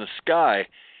down from the sky,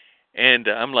 and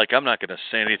I'm like, I'm not going to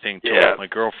say anything till my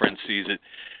girlfriend sees it,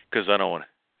 because I don't want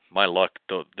my luck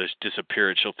to just disappear,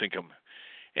 and she'll think I'm.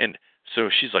 And so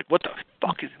she's like, what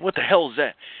the hell is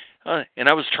that? And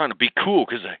I was trying to be cool,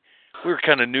 because we were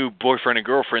kind of new boyfriend and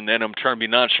girlfriend then. I'm trying to be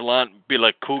nonchalant, be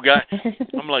like cool guy.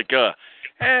 I'm like,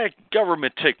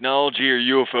 government technology or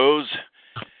UFOs.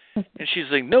 And she's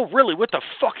like, no, really, what the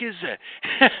fuck is that?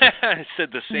 I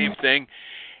said the same thing.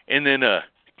 And then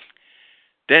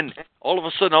all of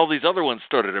a sudden, all these other ones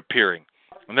started appearing.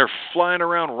 And they're flying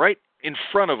around right in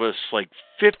front of us, like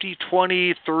 50,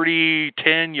 20, 30,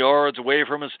 10 yards away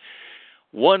from us.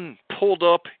 One pulled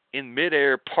up in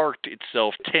midair, parked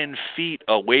itself 10 feet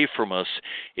away from us.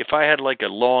 If I had like a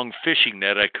long fishing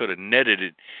net, I could have netted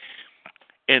it.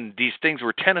 And these things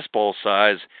were tennis ball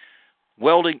size,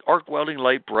 arc welding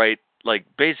light bright, like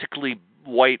basically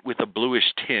white with a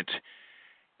bluish tint.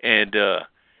 And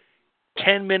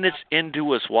 10 minutes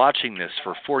into us watching this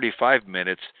for 45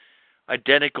 minutes,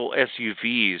 identical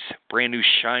SUVs, brand new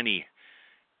shiny,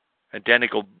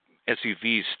 identical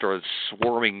SUVs started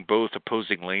swarming both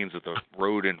opposing lanes of the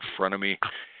road in front of me.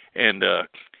 And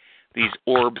these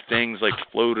orb things like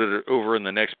floated over in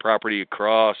the next property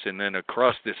across, and then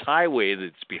across this highway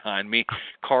that's behind me,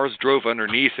 cars drove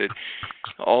underneath it.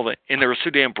 And they were so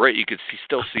damn bright you could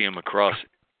still see them across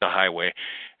the highway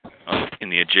in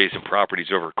the adjacent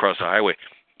properties over across the highway.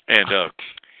 And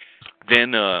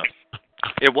then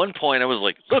at one point I was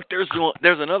like, look, there's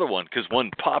another one, because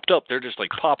one popped up. They're just like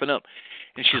popping up.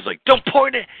 And she's like, don't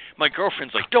point it. My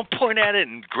girlfriend's like, don't point at it,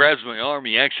 and grabs my arm,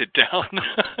 yanks it down.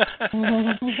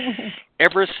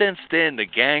 Ever since then, the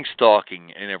gang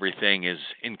stalking and everything has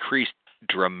increased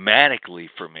dramatically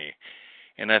for me.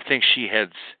 And I think she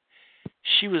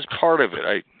was part of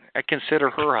it. I consider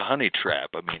her a honey trap.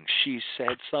 I mean, she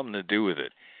had something to do with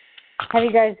it. Have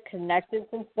you guys connected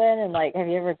since then? And like, have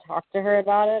you ever talked to her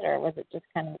about it, or was it just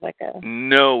kind of like a?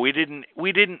 No, we didn't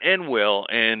end well,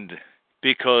 and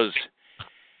because,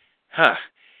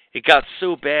 it got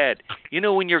so bad. You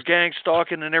know, when you're gang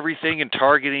stalking and everything and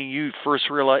targeting, you first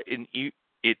realize, whether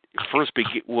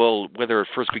it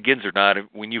first begins or not,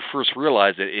 when you first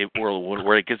realize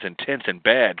where it gets intense and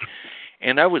bad.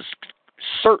 And I was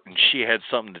certain she had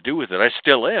something to do with it. I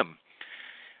still am.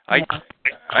 I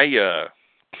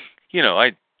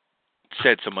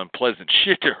said some unpleasant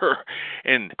shit to her,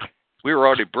 and we were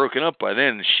already broken up by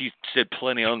then, and she said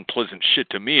plenty of unpleasant shit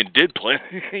to me and did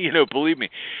plenty, believe me.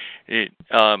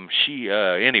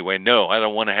 Anyway, no, I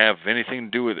don't want to have anything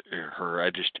to do with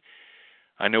her.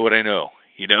 I know what I know,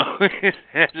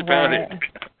 That's about it.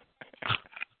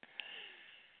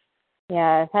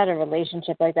 Yeah, I've had a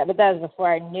relationship like that, but that was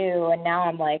before I knew, and now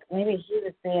I'm like, maybe he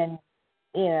was being,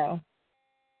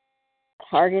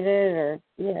 targeted, or,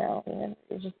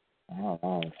 it's just, I don't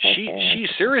know. She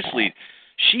seriously,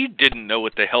 she didn't know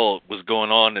what the hell was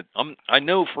going on. I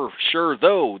know for sure,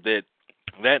 though, that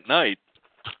night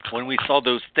when we saw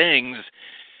those things,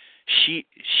 she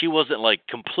wasn't like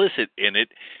complicit in it.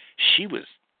 She was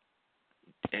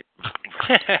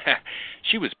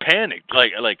panicked,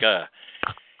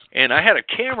 and I had a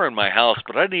camera in my house,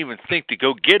 but I didn't even think to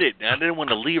go get it. And I didn't want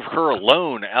to leave her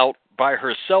alone out by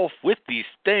herself with these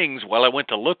things while I went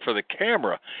to look for the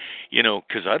camera,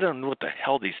 because I don't know what the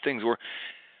hell these things were.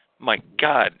 My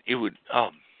God, it would.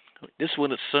 This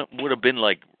would have been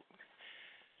like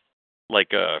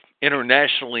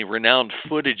internationally renowned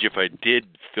footage if I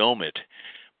did film it.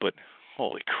 But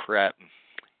holy crap,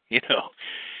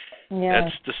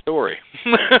 that's the story.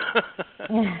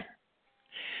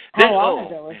 How long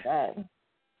ago was that?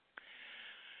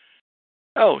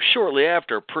 Shortly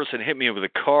after, a person hit me with a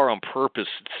car on purpose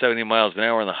at 70 miles an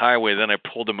hour on the highway. Then I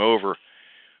pulled them over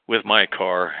with my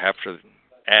car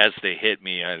as they hit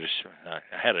me. I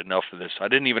had enough of this. I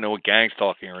didn't even know what gang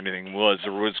stalking or anything was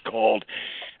or what it's called.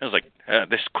 I was like,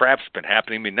 this crap's been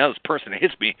happening to me. Now this person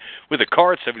hits me with a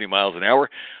car at 70 miles an hour.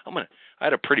 I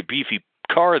had a pretty beefy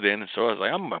car then, so I was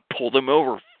like, I'm going to pull them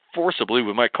over forcibly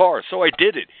with my car. So I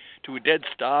did it to a dead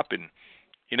stop, and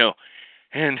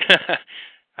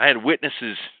I had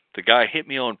witnesses. The guy hit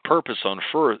me on purpose at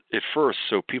first,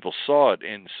 so people saw it,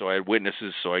 and so I had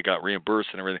witnesses, so I got reimbursed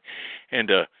and everything. And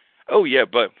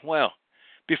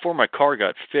before my car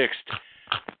got fixed,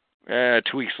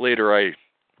 2 weeks later,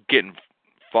 gang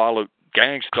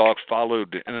stalk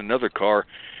followed in another car,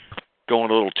 going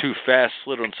a little too fast,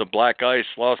 slid on some black ice,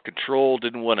 lost control,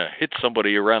 didn't want to hit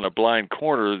somebody around a blind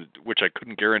corner, which I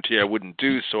couldn't guarantee I wouldn't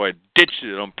do, so I ditched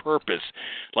it on purpose,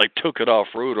 like took it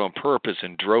off-road on purpose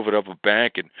and drove it up a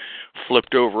bank and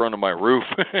flipped over onto my roof.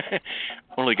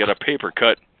 Only got a paper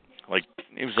cut. Like,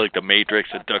 it was like the Matrix.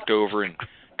 I ducked over and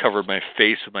covered my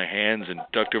face with my hands and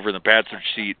ducked over in the passenger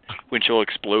seat. Windshield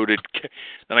exploded.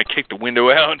 Then I kicked the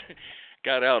window out,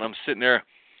 got out. I'm sitting there,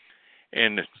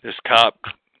 and this cop,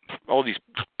 all these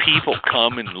people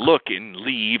come and look and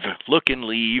leave.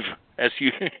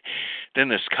 Then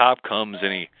this cop comes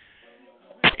and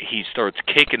he starts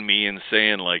kicking me and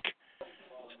saying, like,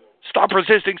 stop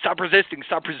resisting.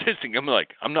 I'm like,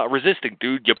 I'm not resisting,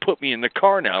 dude. You put me in the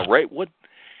car now, right? What?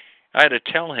 I had to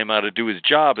tell him how to do his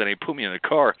job, and he put me in the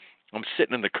car. I'm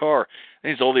sitting in the car,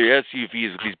 and these older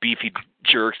SUVs with these beefy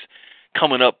jerks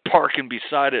coming up, parking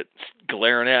beside it,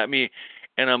 glaring at me,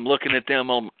 and I'm looking at them.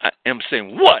 I'm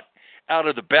saying, what? Out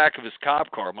of the back of his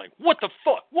cop car. I'm like, what the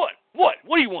fuck? What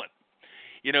do you want?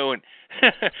 You know, and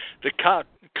the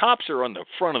cops are on the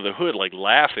front of the hood, like,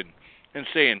 laughing and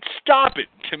saying, stop it,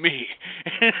 to me.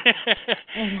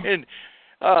 And,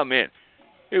 oh, man,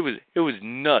 it was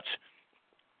nuts.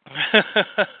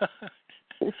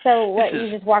 So what, you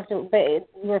just walked away, but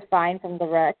you were fine from the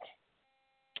wreck?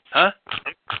 Huh?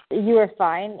 You were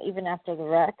fine even after the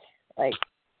wreck? Like,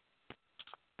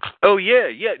 oh, yeah.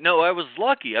 No, I was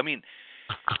lucky. I mean,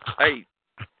 I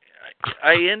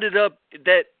ended up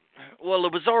that, well,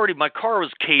 it was already, my car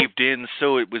was caved in,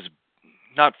 so it was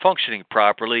not functioning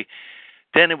properly.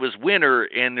 Then it was winter,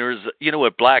 and there's, you know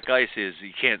what black ice is,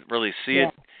 you can't really see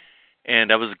it.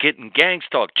 And I was getting gang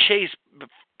stalked,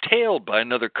 tailed by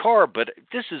another car, but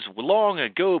this is long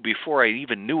ago before I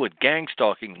even knew what gang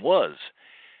stalking was.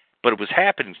 But it was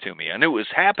happening to me. I knew it was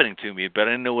happening to me, but I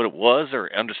didn't know what it was or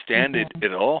understand it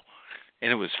at all.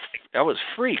 And I was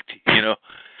freaked, you know.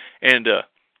 And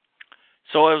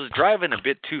so I was driving a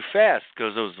bit too fast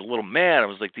because I was a little mad. I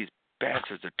was like, these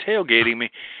bastards are tailgating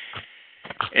me.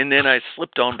 And then I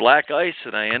slipped on black ice,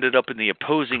 and I ended up in the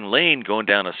opposing lane going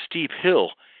down a steep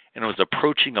hill, and I was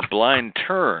approaching a blind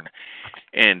turn.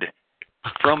 And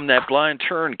from that blind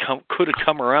turn could have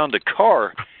come around a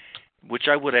car, which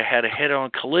I would have had a head-on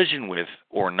collision with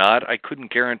or not. I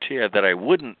couldn't guarantee that I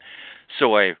wouldn't.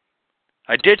 So I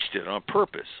ditched it on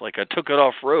purpose. Like, I took it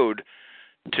off-road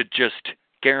to just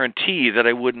guarantee that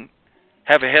I wouldn't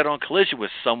have a head-on collision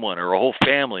with someone or a whole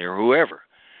family or whoever,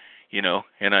 you know.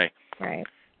 And I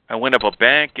went up a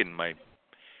bank, and my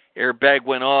airbag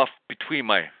went off between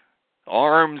my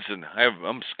arms, and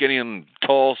I'm skinny and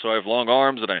tall, so I have long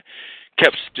arms, and I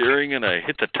kept steering, and I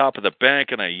hit the top of the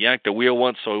bank, and I yanked the wheel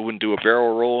once so I wouldn't do a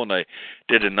barrel roll, and I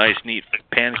did a nice, neat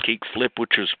pancake flip,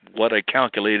 which was what I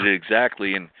calculated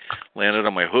exactly, and landed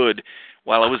on my hood.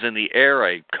 While I was in the air,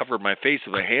 I covered my face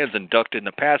with my hands and ducked in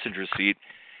the passenger seat,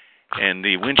 and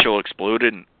the windshield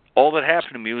exploded, and all that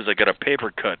happened to me was I got a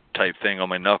paper cut type thing on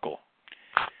my knuckle.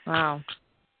 Wow.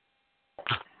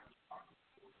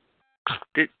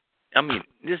 I mean,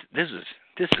 this is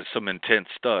some intense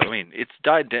stuff. I mean, it's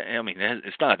died down. I mean,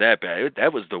 it's not that bad.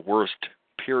 That was the worst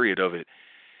period of it.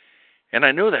 And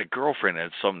I know that girlfriend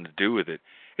had something to do with it.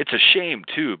 It's a shame,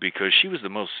 too, because she was the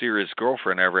most serious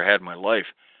girlfriend I ever had in my life.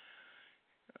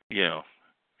 You know,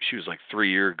 she was like a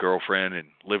 3-year girlfriend and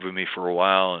lived with me for a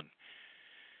while. And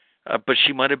but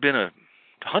she might have been a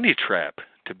honey trap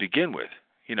to begin with,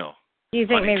 you know. Do you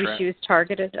think maybe she was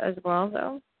targeted as well,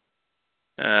 though?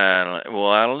 I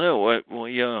don't know.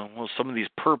 Well, some of these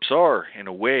perps are, in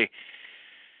a way.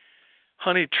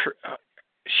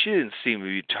 She didn't seem to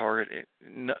be targeted.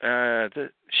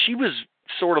 She was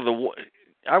sort of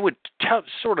I would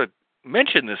sort of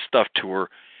mention this stuff to her,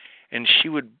 and she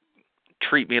would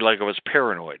treat me like I was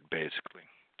paranoid, basically.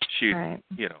 She'd,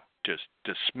 you know, just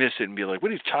dismiss it and be like,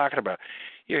 what are you talking about?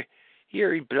 You're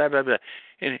blah, blah, blah.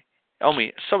 And I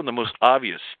mean, some of the most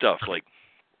obvious stuff, like,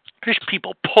 there's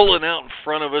people pulling out in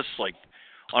front of us, like,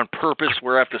 on purpose,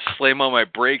 where I have to slam on my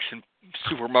brakes in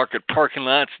supermarket parking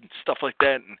lots and stuff like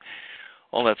that, and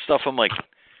all that stuff. I'm like,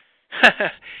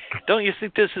 don't you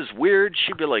think this is weird?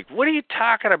 She'd be like, what are you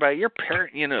talking about? Your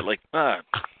parent, you know, like,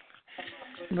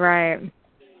 Right.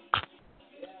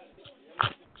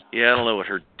 Yeah, I don't know what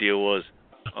her deal was.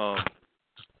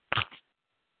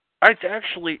 I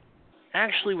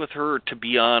actually, with her, to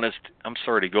be honest, I'm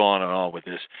sorry to go on and on with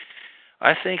this.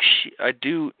 I think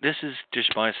this is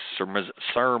just my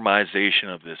surmisation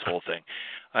of this whole thing.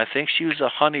 I think she was a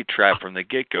honey trap from the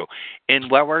get-go. And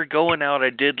while we're going out,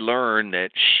 I did learn that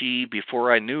she,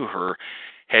 before I knew her,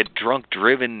 had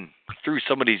driven through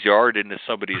somebody's yard into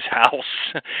somebody's house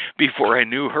before I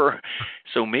knew her.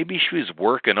 So maybe she was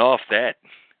working off that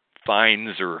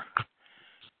fines or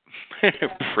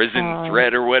prison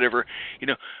threat or whatever,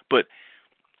 but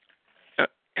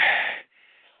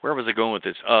where was I going with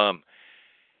this?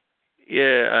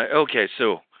 Okay,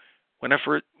 so when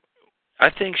I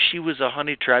think she was a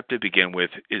honey trap to begin with,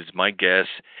 is my guess,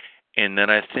 and then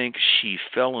I think she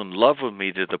fell in love with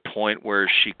me to the point where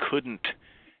she couldn't,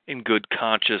 in good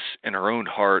conscience, in her own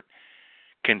heart,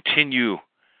 continue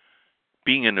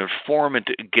being an informant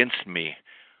against me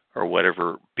or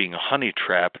whatever, being a honey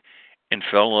trap, and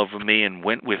fell in love with me and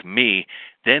went with me.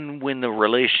 Then when the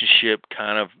relationship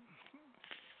kind of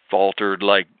faltered,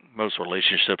 like most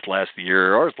relationships last a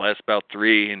year, ours lasts about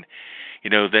 3, and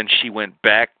then she went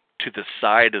back to the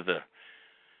side of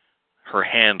her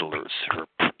handlers,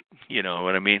 you know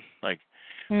what I mean? Like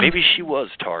maybe she was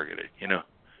targeted,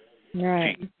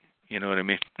 Right. You know what I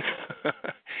mean?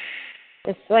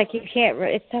 It's like you can't.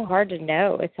 It's so hard to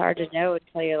know. It's hard to know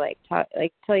until you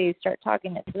until you start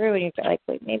talking it through, and you're like,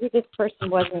 wait, maybe this person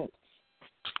wasn't.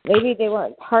 Maybe they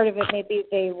weren't part of it. Maybe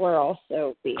they were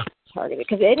also being targeted.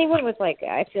 Because anyone with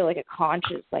I feel like a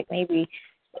conscience, maybe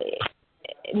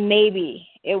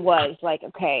it was like,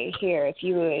 okay, here, if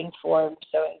you informed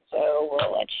so and so,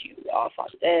 we'll let you off on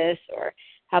this, or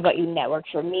how about you network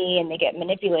for me, and they get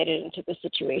manipulated into the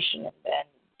situation, and then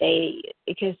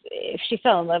because if she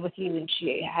fell in love with you and she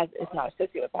is not a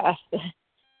sociopath,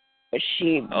 but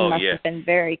she must have been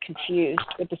very confused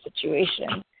with the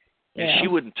situation. And she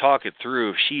wouldn't talk it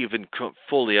through if she even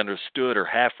fully understood or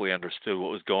halfway understood what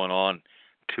was going on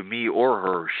to me or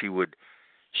her. She's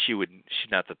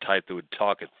not the type that would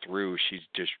talk it through. She's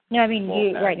just. No, I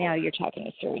mean, right now you're talking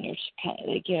it through, and you're just kind of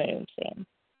you know what I'm saying.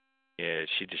 Yeah,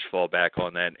 she just fall back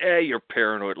on that. You're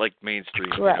paranoid, like Main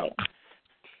Street. Right.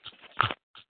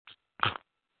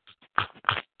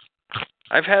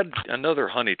 I've had another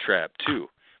honey trap too,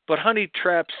 but honey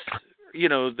traps,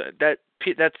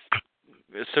 that's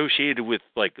associated with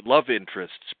love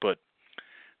interests, but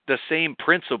the same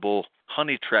principle,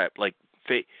 honey trap,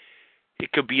 it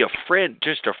could be a friend,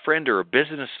 just a friend or a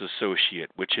business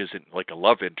associate, which isn't like a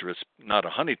love interest, not a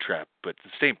honey trap, but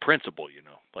the same principle,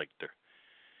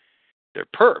 they're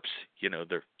perps,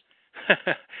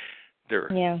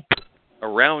 they're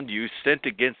around you, sent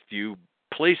against you,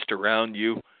 placed around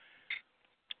you,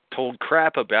 told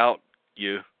crap about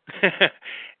you,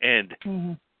 and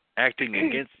acting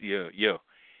against you,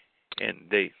 and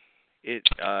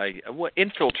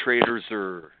infiltrators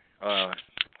are.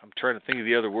 I'm trying to think of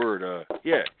the other word.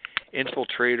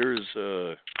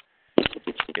 Infiltrators.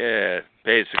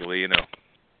 Basically,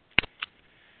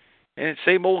 and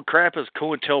same old crap as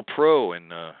COINTELPRO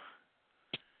and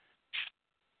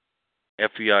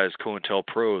FBI's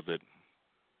COINTELPRO that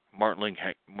Martin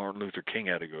Luther King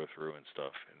had to go through and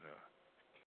stuff.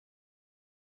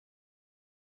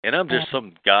 And I'm just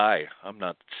some guy. I'm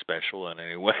not special in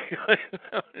any way.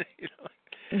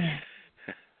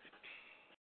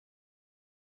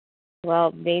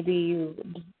 Well, maybe you,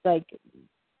 I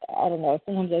don't know,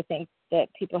 sometimes I think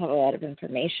that people have a lot of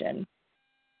information.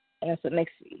 So it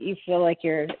makes you feel like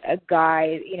you're a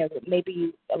guy,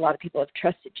 maybe a lot of people have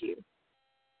trusted you.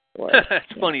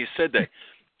 It's funny you said that.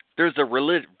 There's a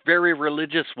very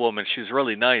religious woman. She's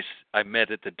really nice. I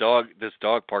met at this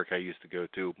dog park I used to go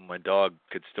to. My dog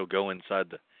could still go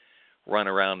inside run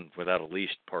around without a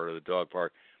leash part of the dog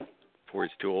park before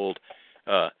he's too old.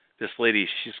 This lady,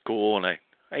 she's cool, and I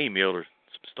emailed her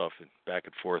some stuff and back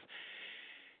and forth.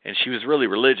 And she was really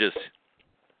religious.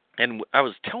 And I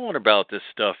was telling her about this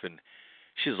stuff, and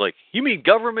she was like, "You mean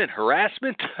government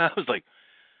harassment?" I was like,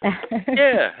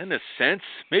 "Yeah, in a sense.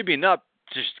 Maybe not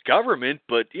just government,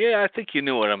 but yeah, I think you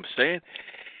know what I'm saying."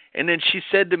 And then she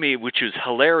said to me, which was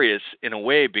hilarious in a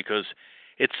way because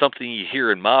it's something you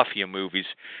hear in mafia movies.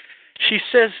 She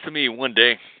says to me one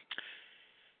day,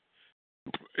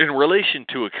 in relation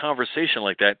to a conversation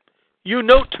like that, "You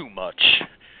know too much,"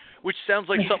 which sounds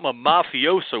like something a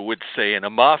mafioso would say in a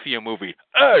mafia movie.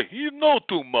 "Hey, you know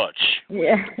too much.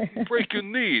 Yeah.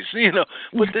 Breaking knees,"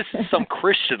 But this is some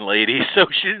Christian lady, so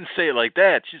she didn't say it like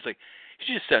that. She's like,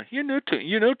 she just said, you know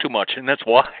too much, and that's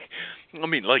why. I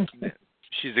mean,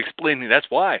 she's explaining that's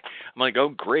why. I'm like, oh,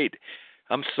 great.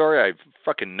 I'm sorry I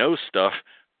fucking know stuff.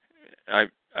 I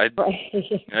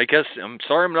guess I'm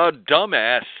sorry I'm not a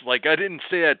dumbass. I didn't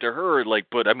say that to her.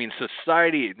 But I mean,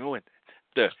 society,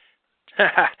 the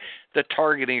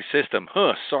targeting system.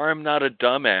 Sorry I'm not a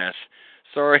dumbass.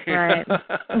 Sorry. Right.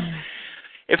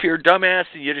 If you're a dumbass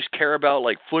and you just care about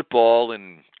football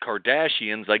and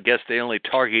Kardashians, I guess they only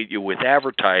target you with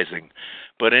advertising.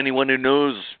 But anyone who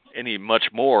knows any much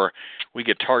more, we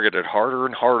get targeted harder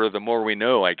and harder the more we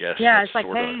know, I guess. Yeah, it's like,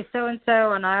 hey, so-and-so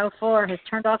on aisle 4 has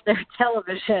turned off their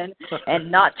television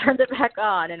and not turned it back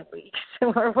on in weeks.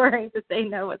 So we're worried that they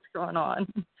know what's going on.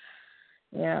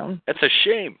 Yeah. That's a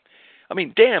shame. I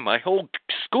mean, damn, my whole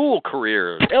school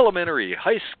career, elementary,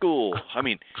 high school, I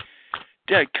mean,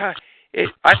 I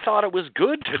thought it was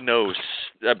good to know,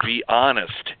 be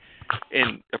honest,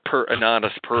 and an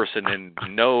honest person and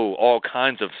know all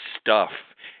kinds of stuff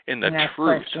in the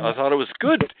truth. I thought it was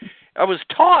good. I was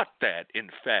taught that, in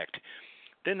fact.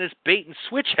 Then this bait and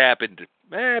switch happened.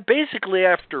 Basically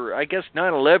after, I guess,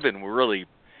 9/11 really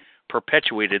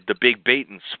perpetuated the big bait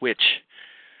and switch,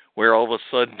 where all of a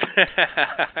sudden,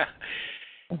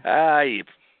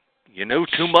 you know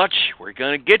too much, we're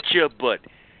going to get you, but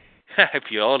if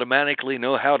you automatically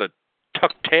know how to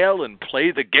tuck tail and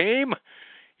play the game,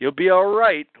 you'll be all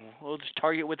right. We'll just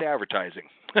target with advertising.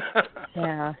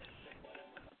 Yeah.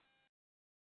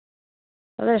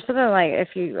 Well, there's something like, if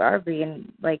you are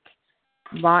being, like,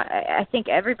 I think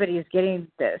everybody is getting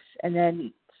this, and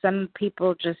then some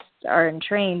people just are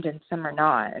entrained and some are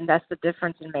not, and that's the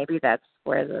difference, and maybe that's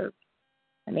where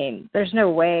there's no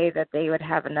way that they would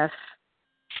have enough.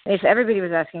 If everybody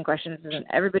was asking questions and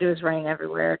everybody was running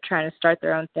everywhere trying to start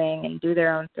their own thing and do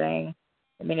their own thing,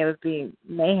 it would be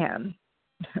mayhem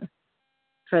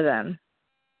for them.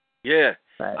 Yeah.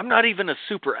 But I'm not even a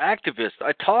super activist.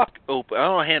 I talk open. I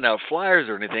don't hand out flyers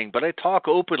or anything, but I talk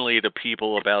openly to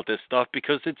people about this stuff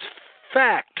because it's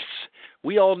facts.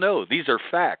 We all know these are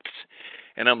facts.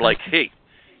 And I'm like, hey,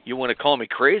 you want to call me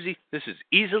crazy? This is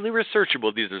easily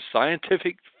researchable. These are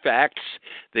scientific facts.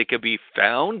 They can be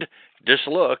found. Just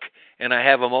look. And I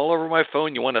have them all over my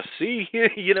phone. You want to see?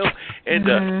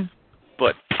 And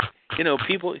but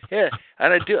people, yeah,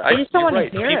 and I do. They just don't want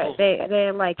right. to hear people, it.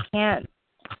 They like can't.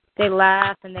 They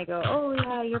laugh and they go, "Oh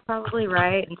yeah, you're probably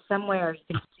right." And somewhere you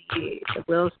can see the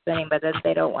wheels spinning, but then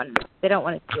they don't want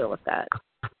to deal with that.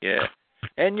 Yeah,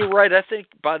 and you're right. I think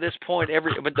by this point,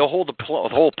 the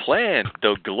whole plan,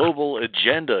 the global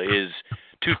agenda, is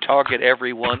to target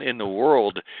everyone in the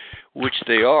world, which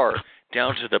they are,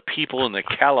 down to the people in the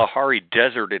Kalahari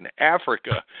Desert in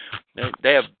Africa.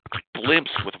 They have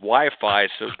blimps with Wi-Fi,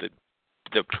 so that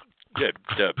the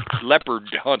leopard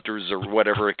hunters or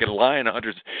whatever, lion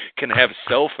hunters can have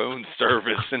cell phone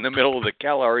service in the middle of the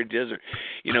Kalahari Desert.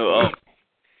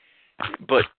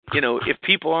 But if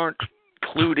people aren't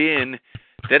clued in,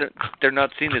 they're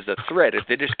not seen as a threat. If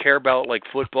they just care about like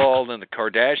football and the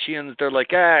Kardashians, they're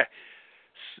like,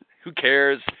 who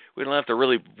cares? We don't have to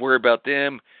really worry about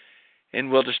them,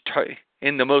 and we'll just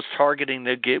and the most targeting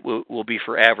they get will be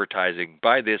for advertising.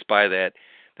 Buy this, buy that.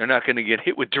 They're not going to get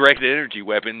hit with directed energy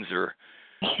weapons or,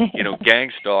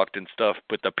 gang stalked and stuff.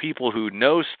 But the people who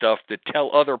know stuff that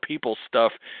tell other people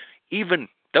stuff, even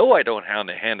though I don't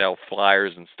hand out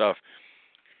flyers and stuff,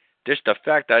 just the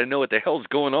fact that I know what the hell's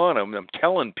going on, I'm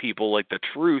telling people like the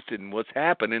truth and what's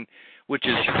happening, which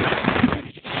is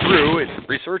true and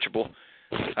researchable.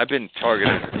 I've been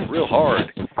targeted real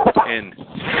hard, and so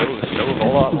have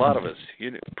a lot of us.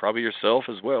 Probably yourself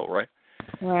as well, right?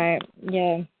 Right.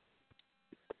 Yeah.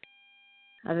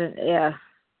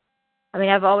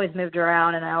 I've always moved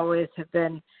around, and I always have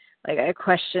been like, I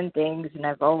question things, and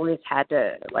I've always had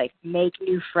to like make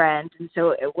new friends. And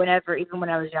so even when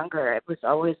I was younger, it was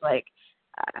always like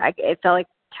it felt like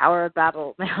Tower of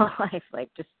Babel my whole life, like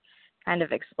just kind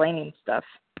of explaining stuff.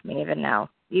 Even now,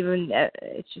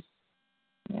 it's just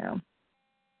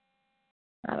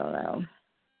I don't know.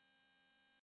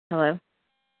 Hello.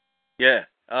 Yeah.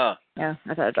 Yeah,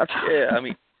 I thought I dropped off. Yeah.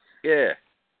 Yeah.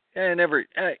 And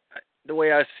the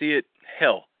way I see it,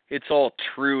 hell, it's all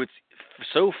true. It's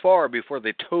so far before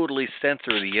they totally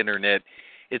censor the internet,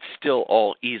 it's still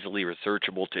all easily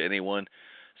researchable to anyone.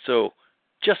 So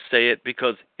just say it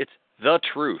because it's the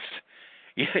truth.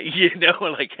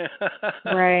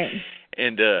 Right.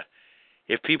 And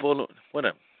if people want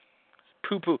to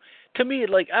poo-poo, to me,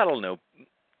 I don't know.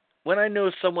 When I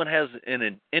know someone has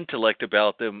an intellect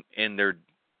about them and they're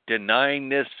denying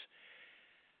this,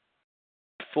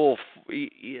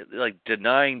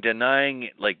 denying,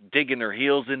 like digging their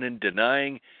heels in and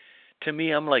denying, to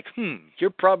me, I'm like, you're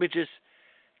probably just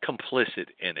complicit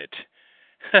in it.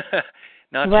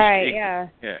 Not right, just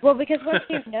yeah. Well, because once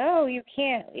you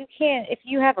can't, if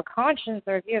you have a conscience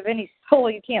or if you have any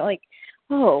soul, you can't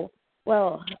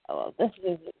well, this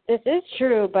is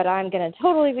true, but I'm gonna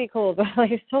totally be cool about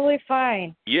it. It's totally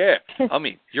fine. Yeah, I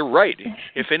mean, you're right.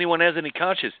 If anyone has any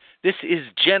conscience, this is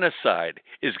genocide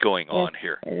is going on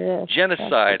here. It is.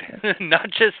 Genocide, not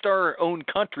just our own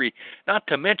country, not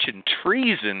to mention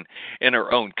treason in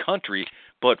our own country,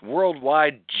 but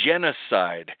worldwide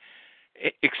genocide.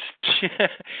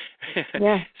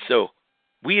 Yeah. So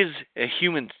we as a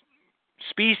human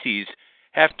species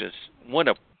have to want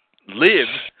to live,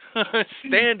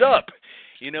 stand up,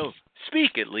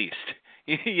 speak at least.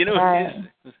 Right.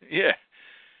 Yeah.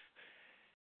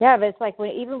 Yeah, but it's like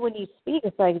even when you speak,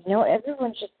 it's like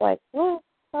everyone's just like, well,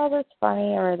 oh, that's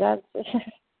funny, or that's.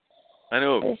 I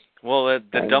know. Well,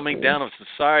 the dumbing down of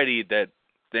society, that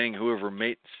thing, whoever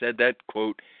said that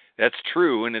quote, that's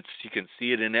true, and you can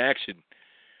see it in action,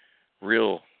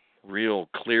 real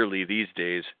clearly these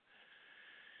days.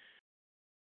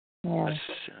 Yeah.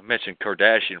 I mentioned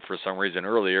Kardashian for some reason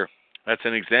earlier. That's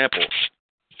an example.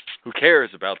 Who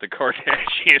cares about the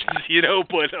Kardashians,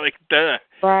 but like, duh.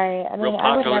 Right. I mean, real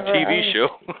popular TV show.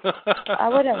 I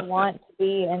wouldn't want to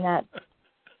be in that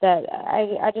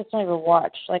I just don't even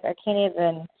watch. Like, I can't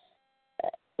even,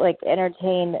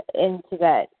 entertain into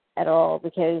that at all,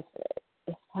 because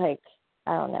it's like,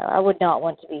 I don't know. I would not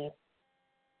want to be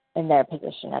in their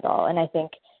position at all. And I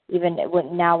think even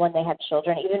when they have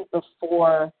children, even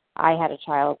before I had a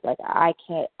child, I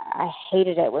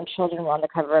hated it when children were on the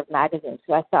cover of magazines.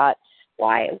 So I thought,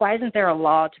 why isn't there a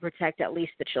law to protect at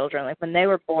least the children? Like, when they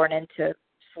were born into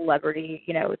celebrity,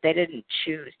 they didn't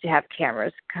choose to have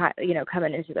cameras,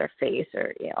 coming into their face,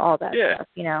 or all that stuff.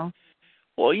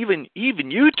 Well, even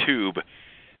YouTube,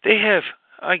 they have.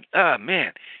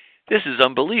 Man, this is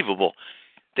unbelievable.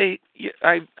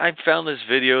 I found this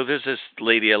video. There's this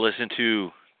lady I listen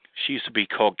to. She used to be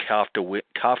called Kafka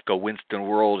Winston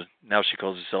World. Now she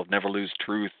calls herself Never Lose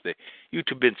Truth.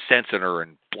 YouTube been censoring her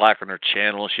and blocking her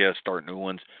channel. She has to start new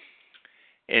ones.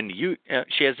 And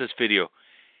she has this video.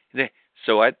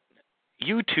 So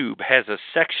YouTube has a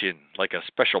section, like a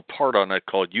special part on it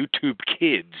called YouTube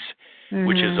Kids,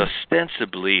 which is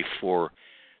ostensibly for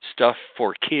stuff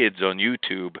for kids on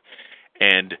YouTube.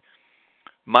 And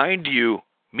mind you,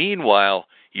 meanwhile,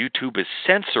 YouTube is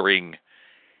censoring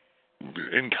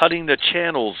and cutting the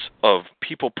channels of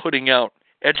people putting out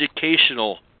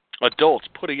adults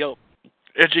putting out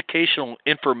educational,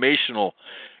 informational,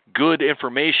 good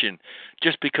information,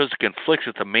 just because it conflicts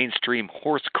with the mainstream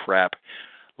horse crap,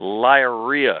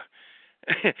 liarrhea.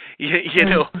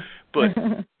 But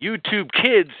YouTube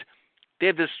Kids, they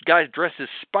have this guy dressed as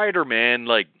Spider-Man,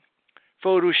 like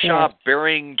Photoshop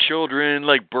burying children,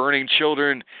 like burning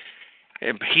children,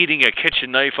 and heating a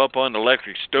kitchen knife up on the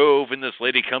electric stove, and this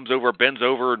lady comes over, bends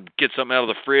over, and gets something out of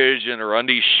the fridge, and her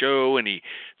undies show, and the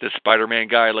Spider-Man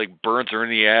guy, burns her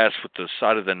in the ass with the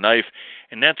side of the knife,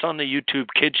 and that's on the YouTube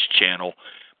Kids channel.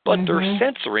 But they're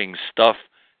censoring stuff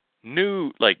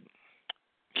new, like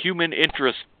human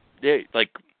interest,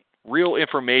 real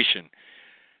information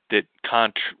that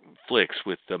conflicts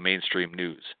with the mainstream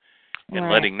news,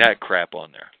 and letting that crap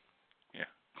on there.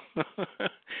 Yeah.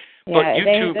 But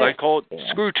YouTube, I call it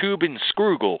ScrewTube and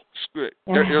Scroogle.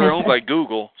 They're owned by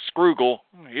Google. Scroogle,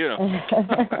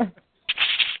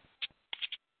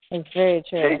 It's very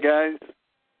true. Hey, guys.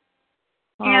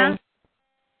 Yeah.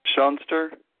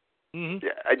 Seanster? Mm-hmm.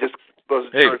 Yeah, I just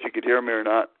wasn't sure if you could hear me or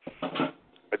not.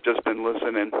 I've just been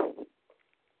listening.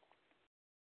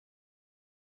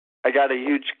 I got a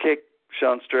huge kick,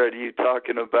 Seanster, out of you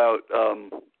talking about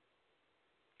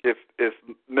if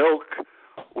milk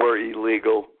were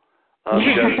illegal. I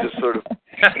was just sort of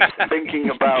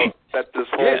thinking about that this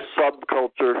whole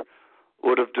subculture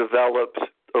would have developed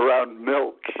around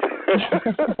milk.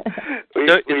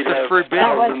 It's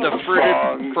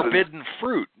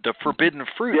the forbidden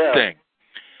fruit thing.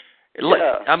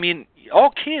 Yeah. I mean,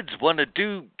 all kids want to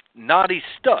do naughty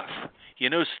stuff.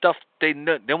 Stuff they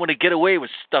want to get away with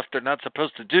stuff they're not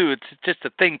supposed to do. It's just a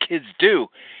thing kids do,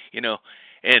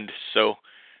 and so.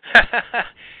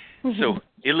 So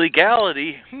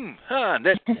illegality,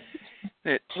 that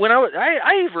when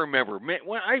I even remember, man,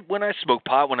 when I smoked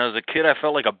pot when I was a kid, I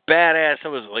felt like a badass. I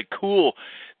was like cool.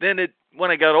 Then when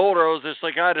I got older, I was just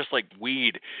like, I just like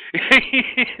weed. That's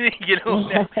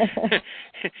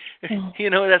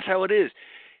how it is.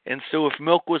 And so if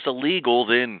milk was illegal,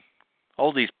 then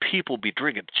all these people be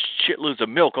drinking shitloads of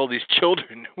milk. All these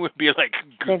children would be like,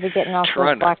 they'd be getting off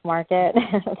the black market.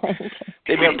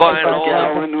 They'd be buying all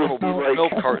the little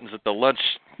milk cartons at the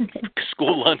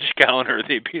school lunch counter.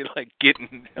 They'd be like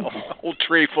getting a whole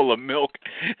tray full of milk.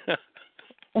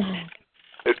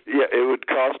 It would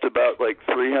cost about like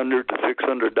 $300 to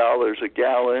 $600 a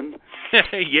gallon.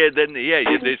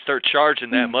 They start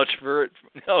charging that much for it.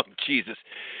 Oh, Jesus.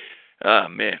 Oh,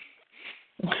 man.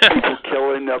 People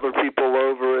killing other people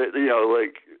over it,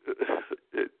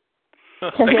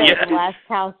 The last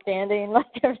cow standing, like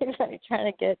everybody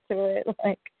trying to get to it,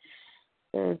 like.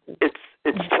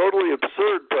 It's totally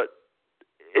absurd, but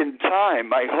in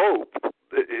time, I hope,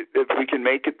 if we can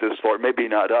make it this far, maybe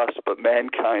not us, but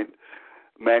mankind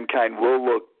will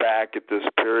look back at this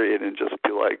period and just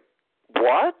be like,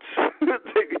 what?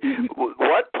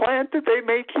 What plant did they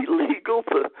make illegal?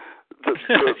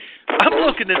 I'm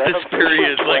looking at this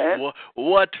period like,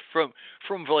 what? From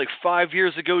like 5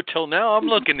 years ago till now, I'm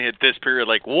looking at this period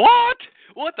like, what?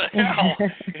 What the hell?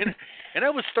 And I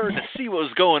was starting to see what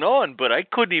was going on, but I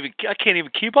can't even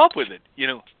keep up with it.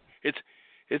 It's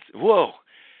whoa.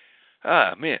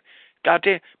 Ah, man.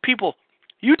 Goddamn, people,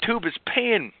 YouTube is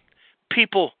paying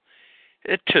people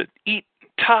to eat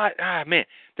Tide. Ah, man.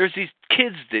 There's these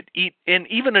kids that eat, and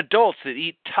even adults that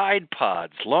eat Tide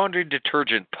Pods, laundry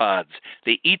detergent pods.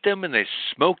 They eat them and they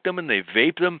smoke them and they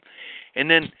vape them.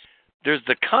 And then there's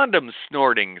the condom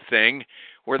snorting thing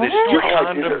where they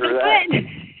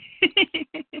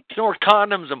snort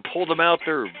condoms and pull them out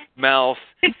their mouth.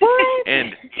 What?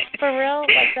 And for real?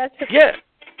 Like that's yeah.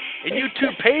 And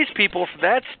YouTube pays people for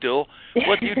that still.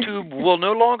 What YouTube will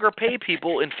no longer pay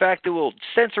people. In fact, it will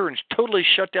censor and totally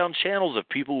shut down channels of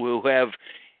people who have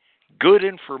good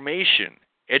information,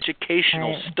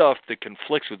 educational stuff that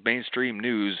conflicts with mainstream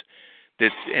news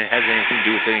that has anything to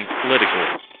do with anything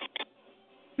political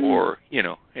or,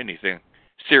 anything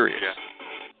serious. Yeah.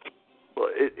 Well,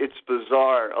 it's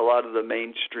bizarre. A lot of the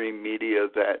mainstream media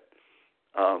that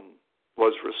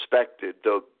was respected,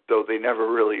 though they never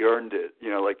really earned it,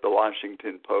 like the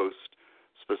Washington Post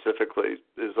specifically,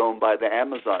 is owned by the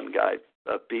Amazon guy,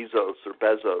 Bezos.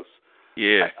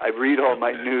 Yeah. I read all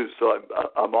my news, so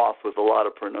I'm off with a lot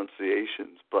of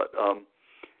pronunciations, but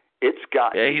it's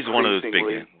got. Yeah, he's one of those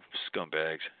big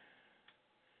scumbags.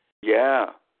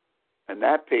 Yeah, and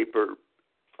that paper,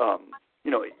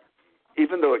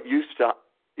 even though it used to,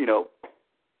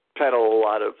 peddle a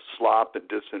lot of slop and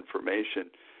disinformation,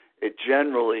 it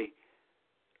generally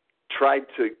tried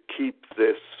to keep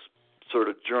this sort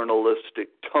of journalistic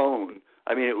tone.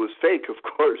 I mean, it was fake, of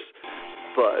course,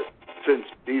 but since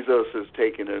Bezos has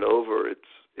taken it over, it's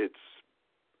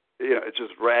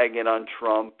just ragging on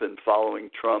Trump and following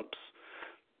Trump's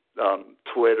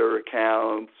Twitter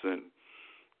accounts, and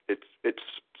it's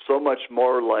so much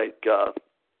more like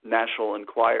National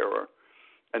Enquirer.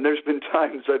 And there's been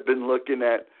times I've been looking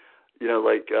at,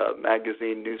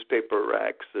 magazine newspaper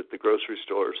racks at the grocery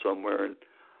store or somewhere, and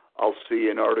I'll see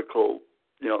an article,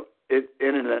 in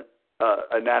a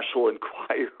National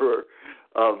Enquirer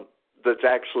that's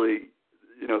actually,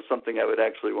 something I would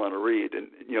actually want to read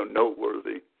and,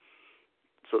 noteworthy.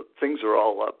 So things are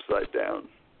all upside down.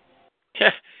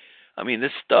 Yeah, I mean,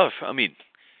 this stuff. I mean,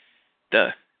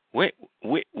 we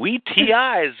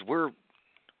TIs, we're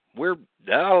I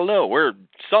don't know, we're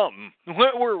something.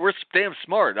 We're damn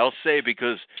smart, I'll say,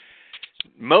 because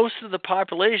most of the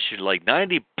population, like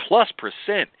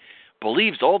 90+%,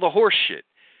 believes all the horse shit,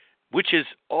 which is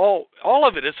all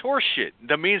of it is horse shit.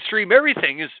 The mainstream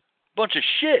everything is a bunch of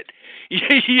shit.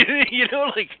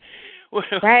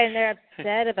 Right, and they're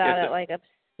upset about it, like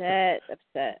upset.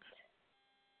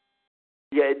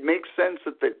 Yeah, it makes sense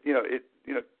that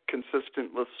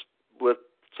consistent with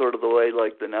sort of the way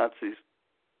like the Nazis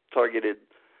targeted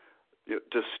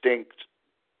distinct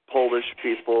Polish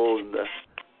people and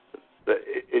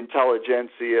the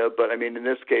intelligentsia, but I mean in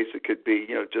this case it could be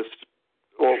just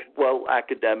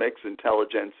academics,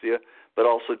 intelligentsia, but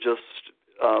also just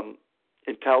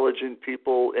intelligent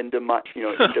people,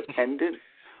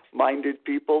 independent-minded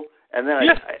people, and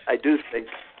then I do think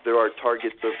there are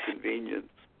targets of convenience,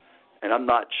 and I'm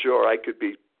not sure I could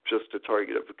be just a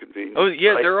target of convenience. Oh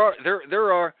yeah, there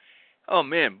are. Oh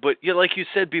man, but like you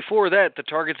said before that, the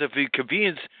targets of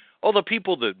convenience, all the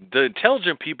people, the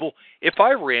intelligent people. If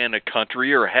I ran a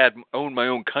country or owned my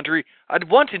own country, I'd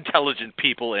want intelligent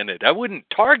people in it. I wouldn't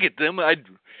target them. I'd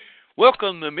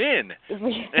welcome them in,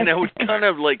 and I would kind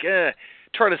of like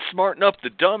try to smarten up the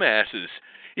dumbasses.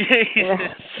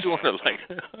 Sort of like.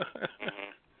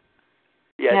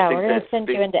 Yeah, we're going to send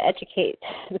you in to educate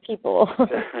the people.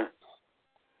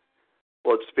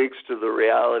 Well, it speaks to the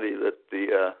reality that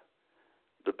the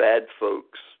bad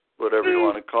folks, whatever you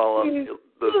want to call them,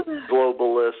 the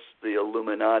globalists, the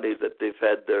Illuminati, that they've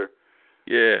had their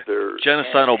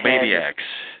genocidal maniacs.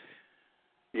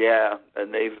 Yeah,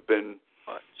 and they've been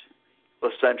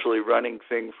essentially running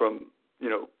things from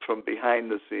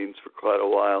behind the scenes for quite a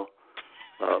while.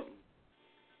 So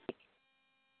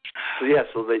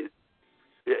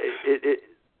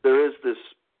there is this,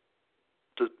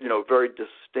 very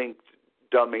distinct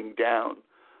dumbing down.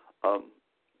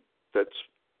 It's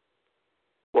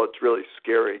really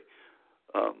scary.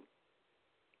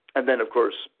 And then, of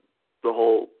course, the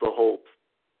whole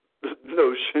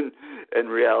notion and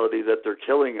reality that they're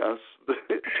killing us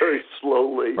very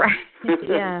slowly. Right.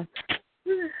 Yeah.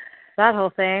 That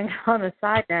whole thing. On a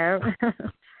side note,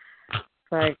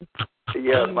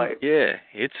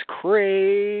 it's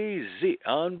crazy,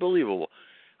 unbelievable.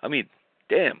 I mean,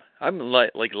 damn, I'm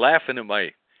like laughing at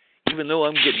even though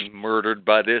I'm getting murdered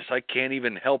by this, I can't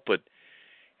even help it.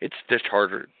 It's just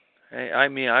harder. I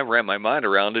mean, I ran my mind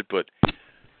around it, but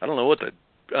I don't know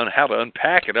how to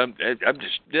unpack it. I'm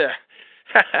just, yeah.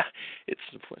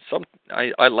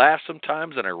 I laugh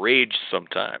sometimes and I rage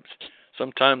sometimes.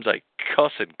 Sometimes I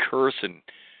cuss and curse and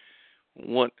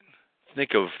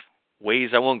think of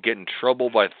ways I won't get in trouble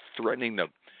by threatening to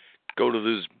go to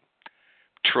those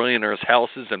trillionaires'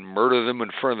 houses and murder them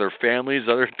in front of their families.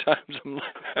 Other times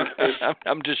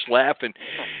I'm just laughing,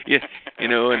 and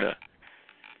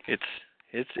it's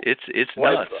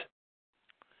nuts.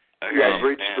 I've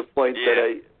reached the point that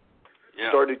I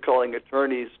started calling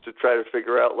attorneys to try to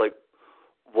figure out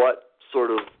what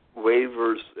sort of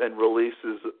waivers and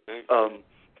releases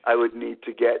I would need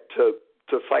to get to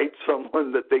fight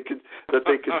someone that they could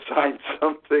sign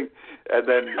something, and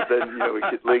then we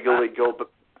could legally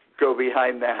go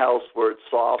behind the house where it's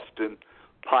soft and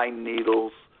pine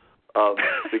needles,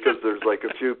 because there's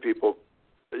a few people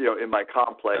in my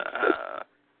complex that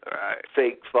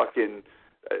fake fucking,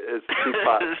 as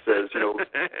Teapot says,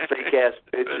 fake ass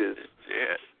bitches.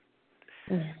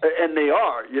 And they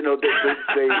are, they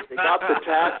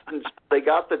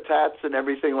got the tats and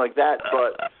everything like that,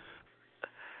 but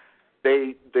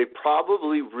they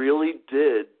probably really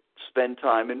did spend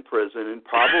time in prison and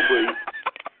probably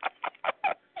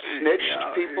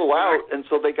snitched people out, and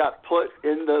so they got put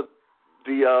in the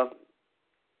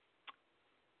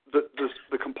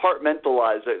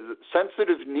compartmentalized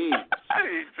sensitive needs.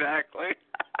 Exactly.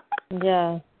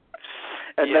 Yeah.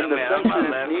 And then the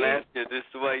sensitive I'm needs. at you. This is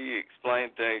the way you explain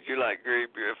things. You're like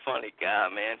Grebe. You're a funny guy,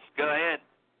 man. Go ahead.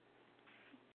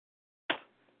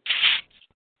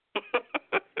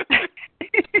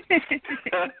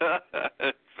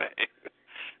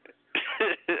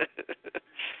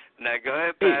 Now go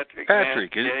ahead, Patrick. Hey,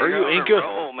 Patrick, man. Are you Inca?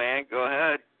 Roll, man. Go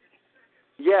ahead.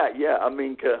 Yeah, I'm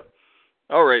Inca.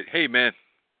 All right, hey man,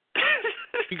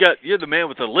 you're the man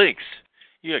with the links.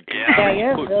 You have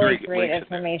really great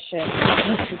information.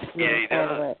 He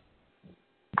does.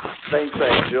 Thanks, I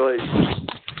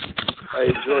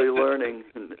enjoy learning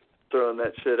and throwing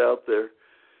that shit out there.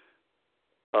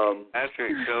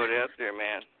 Patrick, throw it out there,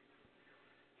 man.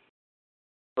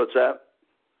 What's that?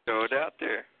 Throw it out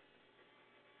there.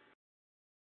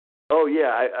 Oh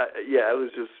yeah, it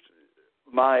was just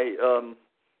my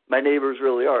neighbors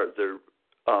really are. They're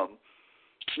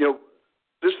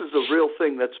this is a real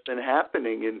thing that's been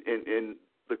happening in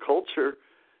the culture.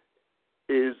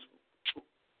 Is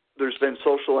there's been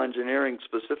social engineering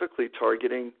specifically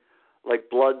targeting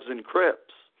Bloods and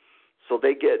Crips, so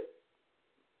they get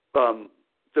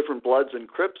different Bloods and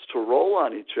Crips to roll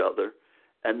on each other,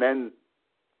 and then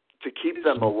to keep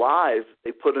them alive,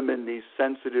 they put them in these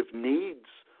sensitive needs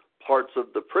parts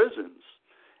of the prisons.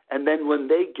 And then when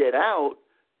they get out,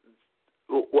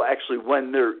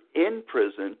 when they're in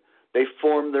prison, they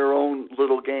form their own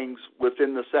little gangs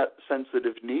within the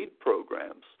sensitive need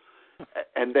programs.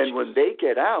 And then when they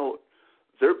get out,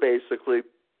 they're basically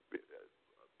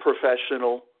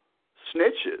professional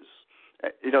snitches.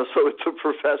 So it's a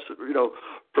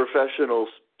professional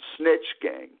snitch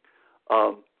gang.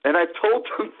 And I told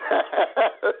them that,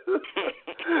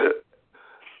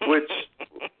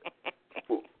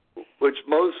 which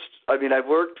most, I've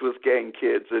worked with gang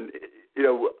kids, and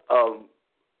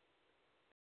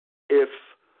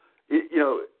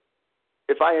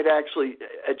if I had actually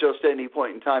at just any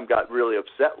point in time got really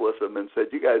upset with them and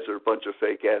said, "You guys are a bunch of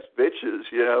fake ass bitches,"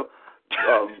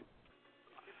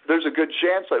 there's a good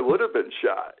chance I would have been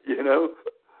shot,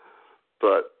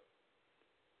 But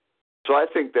so I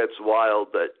think that's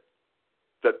wild that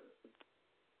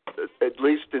at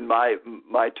least in my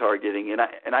targeting, and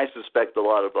I suspect a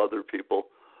lot of other people,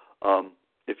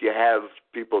 if you have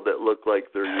people that look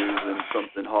like they're using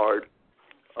something hard,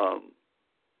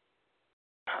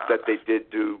 that they did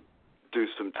do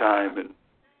some time and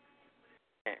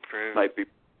can't prove. Might be.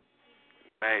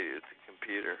 Maybe it's a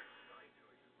computer.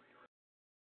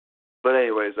 But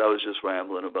anyways, I was just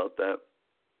rambling about that.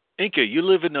 Inca, you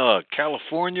live in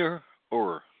California,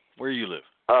 or where you live?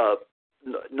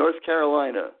 North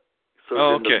Carolina,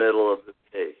 so it's in the middle of the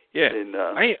state. Yeah,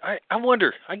 I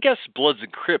wonder. I guess Bloods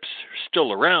and Crips are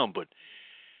still around, but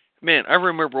man, I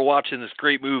remember watching this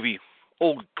great movie,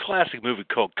 old classic movie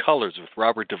called Colors with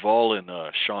Robert Duvall and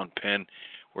Sean Penn,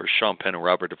 where Sean Penn and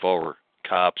Robert Duvall were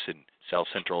cops in South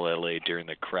Central LA during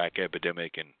the crack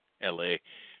epidemic in LA.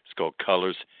 It's called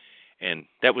Colors, and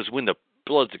that was when the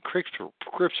Bloods and Crips were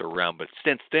around. But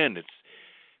since then, it's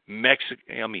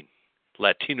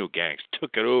Latino gangs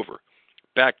took it over.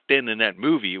 Back then in that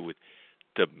movie, with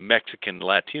the Mexican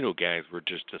Latino gangs were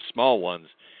just the small ones,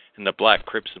 and the Black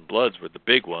Crips and Bloods were the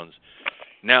big ones.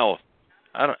 Now,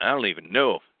 I don't even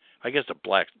know. I guess the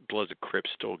Black Bloods and Crips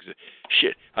still exist.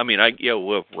 Shit. I mean,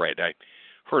 right. I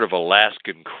heard of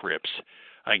Alaskan Crips,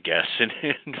 I guess, and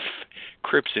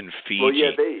Crips in Fiji. Well,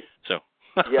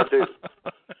 yeah,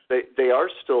 they are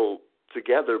still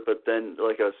together, but then,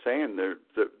 like I was saying, there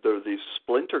are these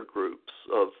splinter groups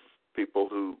of people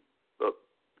who,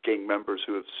 gang members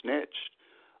who have snitched.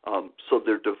 So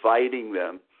they're dividing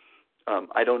them.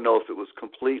 I don't know if it was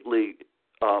completely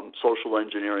social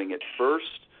engineering at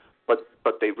first,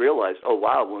 but they realized, oh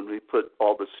wow, when we put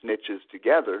all the snitches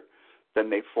together, then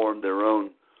they form their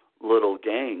own little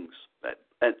gangs,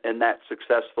 and that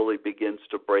successfully begins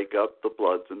to break up the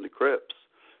Bloods and the Crips.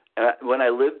 And when I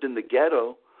lived in the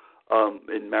ghetto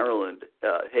in Maryland,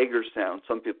 Hagerstown,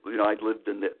 some people, I lived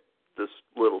in this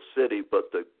little city,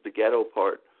 but the ghetto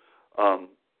part,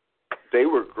 they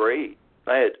were great.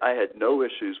 I had no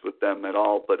issues with them at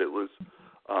all, but it was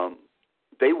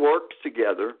they worked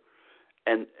together,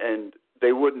 and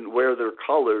they wouldn't wear their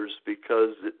colors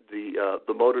because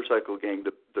the motorcycle gang,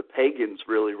 the pagans,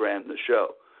 really ran the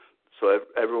show. So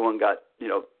everyone got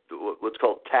what's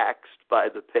called taxed by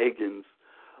the pagans.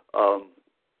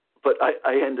 But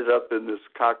I ended up in this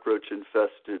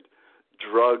cockroach-infested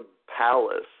drug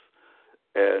palace,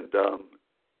 and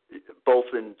both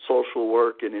in social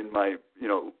work and in my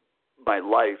my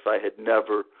life, I had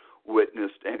never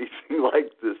witnessed anything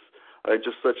like this.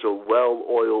 Just such a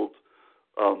well-oiled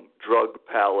drug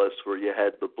palace where you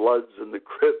had the Bloods and the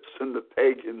Crips and the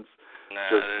pagans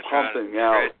just pumping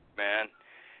out. Man.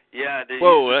 Yeah,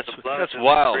 whoa, that's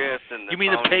wild. You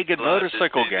mean the pagan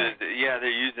motorcycle gang? Yeah, they're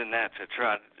using that to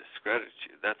try to discredit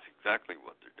you. That's exactly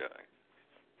what they're doing.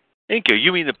 Inca,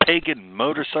 you mean the pagan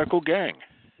motorcycle gang?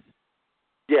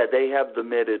 Yeah, they have the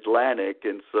Mid-Atlantic,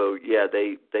 and so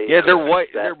they. Yeah, they're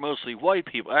white. They're mostly white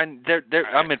people. I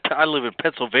live in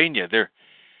Pennsylvania. They're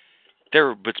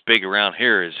what's big around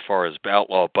here as far as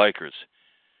outlaw bikers.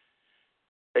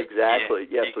 Exactly.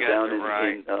 Yeah, so down in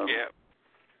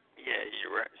yeah,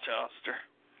 you're right, Shasta.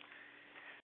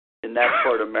 In that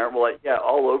part of Maryland,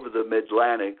 all over the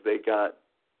Mid-Atlantic, they got,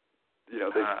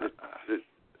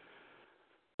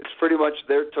 it's pretty much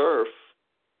their turf,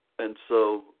 and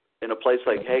so in a place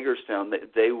like Hagerstown,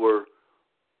 they were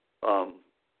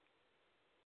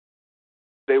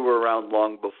around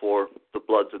long before the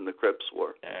Bloods and the Crips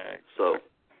were. So,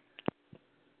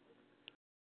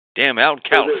 damn, out in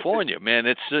California, man,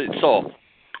 it's all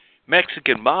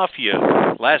Mexican mafia.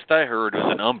 Last I heard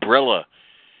was an umbrella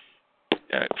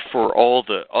for all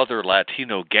the other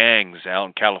Latino gangs out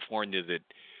in California that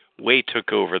way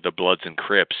took over the Bloods and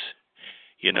Crips.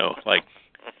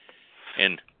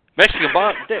 And Mexican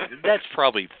mafia, that's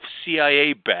probably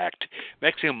CIA backed.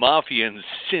 Mexican mafia and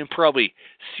probably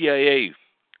CIA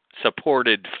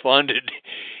supported, funded,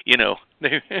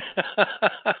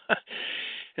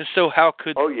 And so how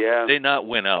could they not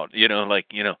win out?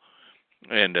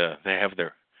 And they have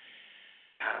their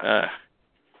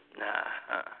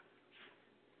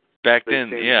back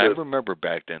then. Yeah, I remember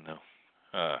back then though.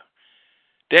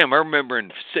 Damn, I remember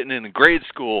sitting in grade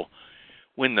school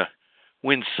when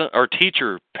our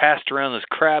teacher passed around this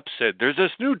crap, said there's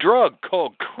this new drug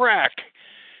called crack,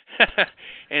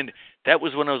 and that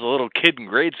was when I was a little kid in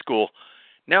grade school.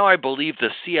 Now I believe the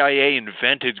CIA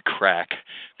invented crack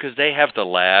because they have the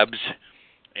labs,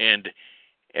 and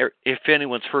if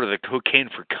anyone's heard of the cocaine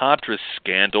for Contra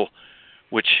scandal,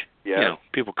 which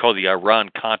people call the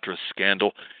Iran-Contra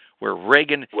scandal, where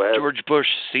George Bush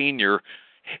Sr.,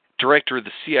 director of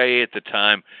the CIA at the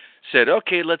time, said,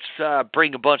 okay, let's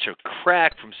bring a bunch of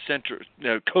crack from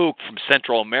coke from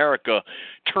Central America,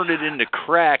 turn it into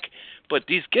crack. But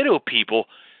these ghetto people,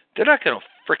 they're not going to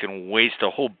freaking waste a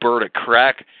whole bird of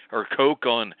crack or coke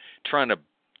on trying to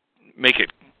make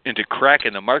it into crack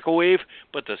in the microwave.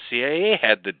 But the CIA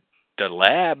had the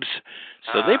labs,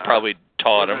 so they probably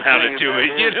taught them how to do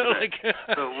it.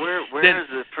 So where's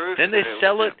the proof? Then they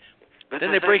sell it.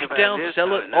 Then they break it down,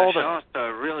 sell it, all the...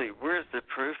 Really, where's the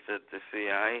proof that the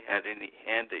CIA had any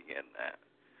handing in that?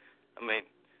 I mean,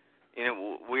 You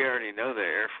know, we already know the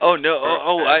Air Force. Oh no!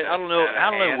 I don't know.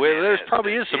 Well, there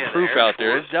probably is some proof out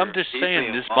there. I'm just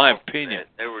saying, this is my opinion.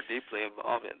 They were deeply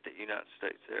involved in the United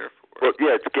States Air Force. Well,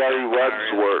 yeah, it's Gary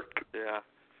Webb's work.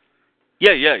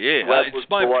 Yeah. Yeah. Webb It's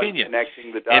my opinion.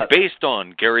 Connecting the dots. And based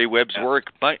on Gary Webb's work,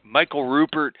 Michael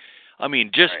Rupert, I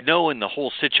mean, just knowing the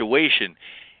whole situation,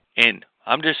 and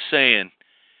I'm just saying,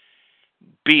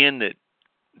 being that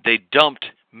they dumped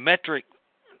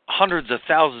hundreds of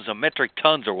thousands of metric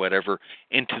tons or whatever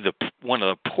into one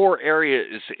of the poor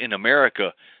areas in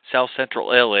America, South Central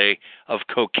LA, of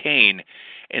cocaine,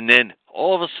 and then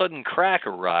all of a sudden crack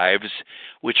arrives,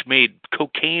 which made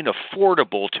cocaine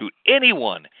affordable to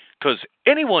anyone, because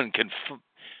anyone can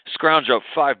scrounge up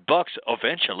 $5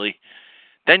 eventually.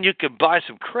 Then you can buy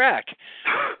some crack,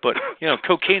 but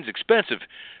cocaine's expensive.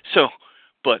 So,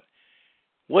 but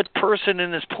what person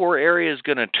in this poor area is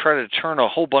going to try to turn a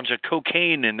whole bunch of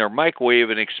cocaine in their microwave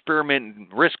and experiment and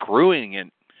risk ruining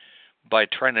it by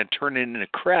trying to turn it into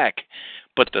crack?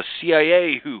 But the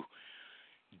CIA, who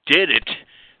did it,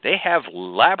 they have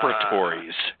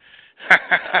laboratories.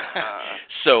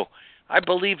 So I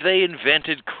believe they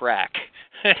invented crack.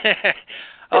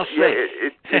 I'll say.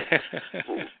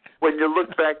 When you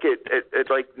look back at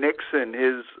like Nixon,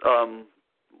 his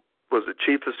was it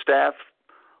chief of staff,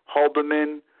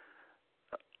 Haldeman,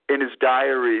 in his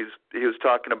diaries, he was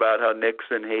talking about how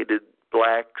Nixon hated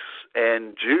blacks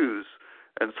and Jews,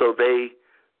 and so they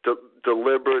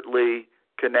deliberately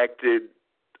connected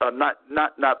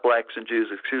not blacks and Jews,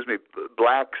 excuse me,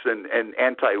 blacks and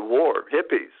anti-war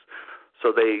hippies.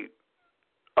 So they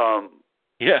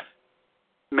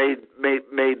made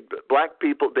black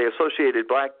people. They associated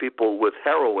black people with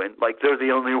heroin, like they're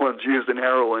the only ones using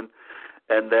heroin,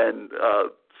 and then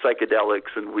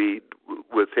psychedelics and weed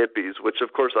with hippies, which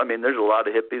of course, I mean, there's a lot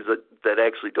of hippies that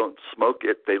actually don't smoke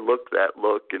it. They look that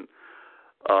look, and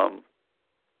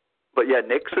but yeah,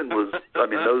 Nixon was, I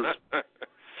mean, those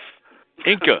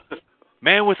Inca,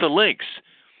 man with the links.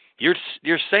 You're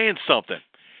saying something,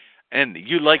 and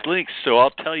you like links, so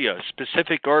I'll tell you a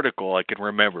specific article I can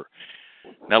remember.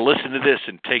 Now listen to this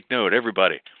and take note,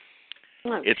 everybody.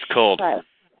 It's called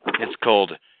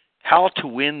How to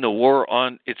Win the War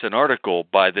on. It's an article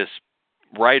by this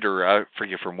writer, I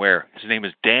forget from where. His name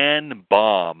is Dan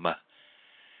Baum.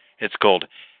 It's called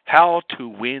How to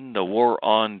Win the War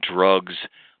on Drugs,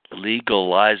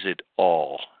 Legalize It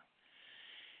All.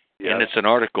 Yeah. And it's an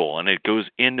article, and it goes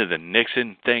into the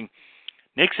Nixon thing.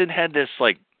 Nixon had this,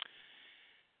 like,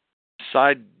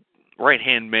 side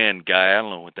right-hand man guy, I don't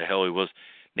know what the hell he was,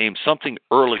 named something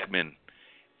Ehrlichman.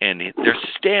 And they're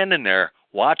standing there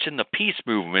watching the peace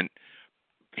movement,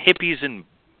 hippies and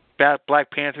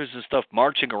Black Panthers and stuff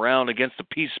marching around against the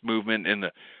peace movement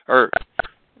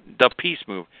the peace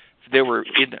move.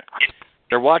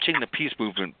 They're watching the peace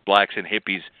movement, blacks and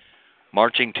hippies,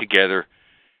 marching together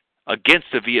against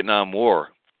the Vietnam War.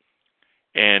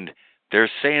 And they're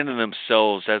saying to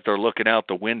themselves as they're looking out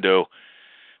the window,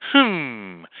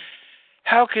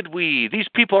 how could these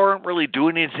people aren't really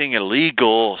doing anything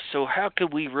illegal, so how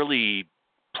could we really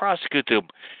prosecute them?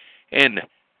 And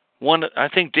I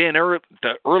think the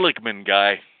Ehrlichman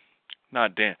guy,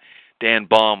 not Dan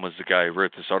Baum was the guy who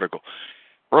wrote this article.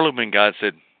 Ehrlichman guy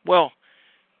said, well,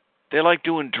 they like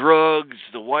doing drugs,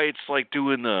 the whites like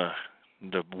doing the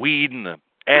weed and the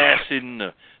acid, and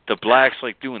the blacks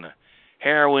like doing the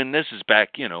heroin. This is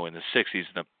back, in the 60s,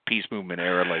 the peace movement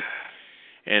era,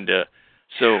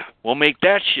 so we'll make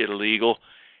that shit illegal,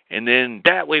 and then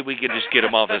that way we can just get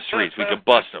them off the streets. We can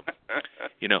bust them,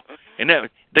 And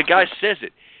the guy says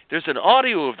it. There's an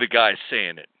audio of the guy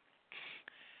saying it.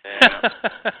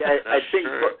 Yeah, I think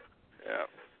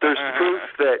there's proof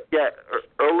that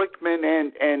Ehrlichman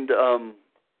and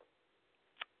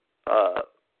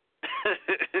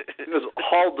it was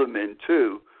Haldeman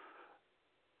too.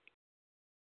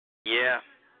 Yeah.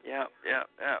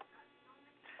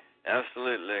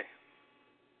 Absolutely.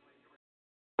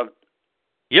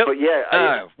 Yep. But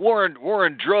yeah, war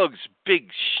on drugs,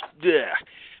 big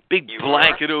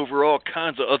blanket over all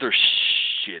kinds of other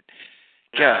shit.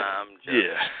 God,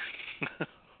 yeah.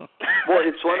 Well,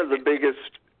 it's one of the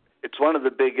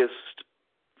biggest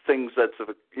things that's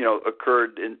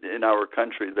occurred in our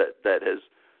country that has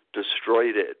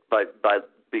destroyed it by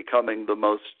becoming the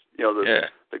most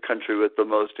the country with the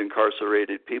most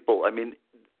incarcerated people. I mean,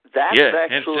 that's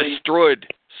actually, and it's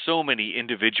destroyed so many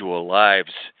individual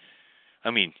lives. I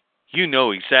mean,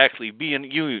 exactly. Being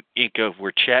you, Inca,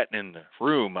 we're chatting in the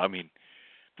room. I mean,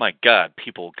 my God,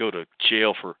 people go to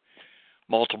jail for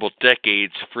multiple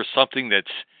decades for something that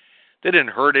didn't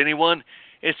hurt anyone.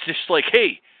 It's just like,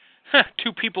 hey,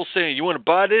 two people saying, "You want to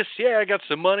buy this? Yeah, I got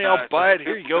some money. I'll buy it.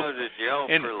 Here you go." Go to jail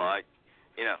And, for like,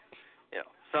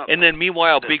 something. and then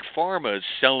meanwhile, Big Pharma is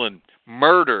selling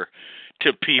murder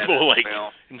to people, like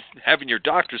having your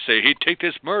doctor say, "Hey, take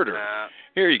this murder.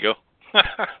 Here you go."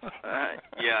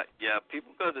 Yeah.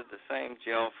 People go to the same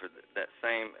jail for that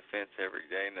same offense every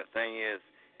day, and the thing is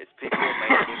people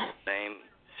making the same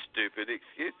stupid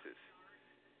excuses.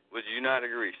 Would you not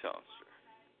agree, Songster?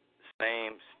 The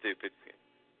same stupid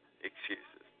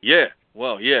excuses. Yeah.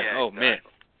 Well, yeah. Oh, exactly. man.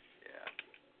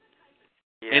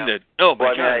 Yeah. And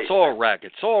my God, it's all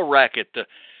racket. It's all racket. The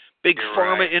big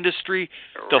pharma industry,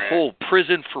 the whole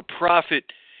prison for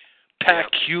profit,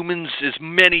 pack humans, as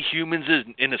many humans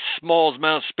in as small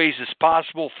amount of space as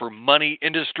possible for money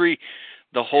industry.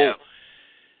 The whole,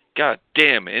 God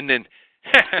damn. And then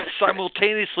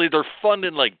simultaneously they're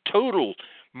funding like total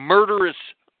murderous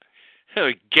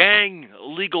gang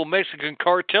legal Mexican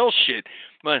cartel shit.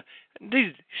 But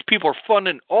these people are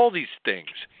funding all these things.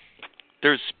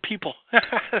 There's people,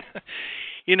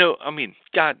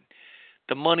 God,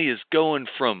 the money is going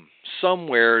from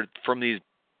somewhere from these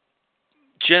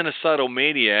genocidal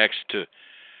maniacs to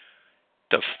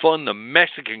fund the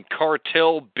Mexican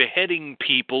cartel beheading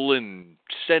people and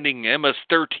sending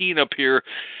MS-13 up here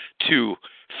to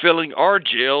filling our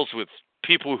jails with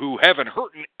people who haven't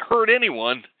hurt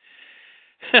anyone.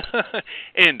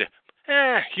 And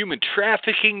human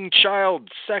trafficking,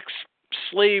 child sex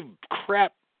slave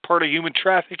crap, part of human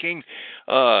trafficking,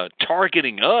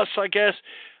 targeting us, I guess.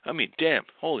 I mean, damn,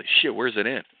 holy shit, where's it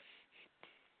end?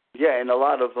 Yeah, and a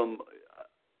lot of them,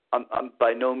 I'm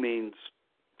by no means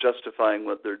justifying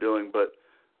what they're doing, but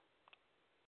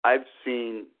I've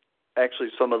seen actually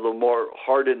some of the more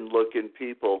hardened-looking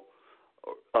people,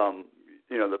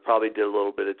 that probably did a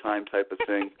little bit of time type of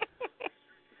thing.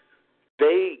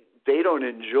 They don't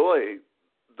enjoy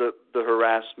the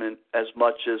harassment as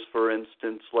much as, for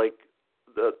instance, like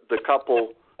the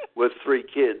couple with 3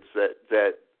 kids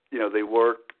that they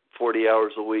work 40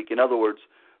 hours a week. In other words,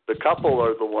 the couple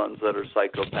are the ones that are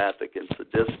psychopathic and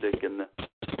sadistic, and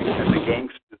the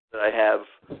gangsters that I have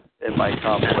in my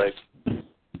complex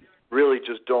really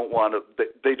just don't want to.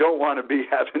 They don't want to be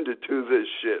having to do this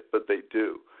shit, but they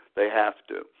do. They have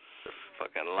to. They're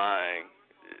fucking lying,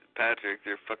 Patrick.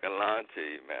 They're fucking lying to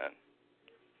you, man.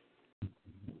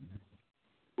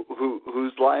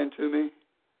 Who's lying to me?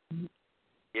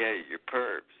 Yeah, your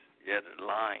perps. Yeah, they're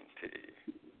lying to you.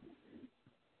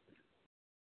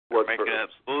 What they're making perps? up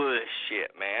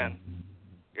bullshit, man.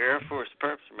 Your Air Force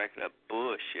perps are making up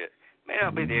bullshit. May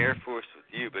not be the Air Force with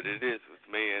you, but it is with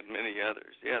me and many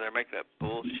others. Yeah, they're making up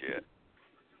bullshit.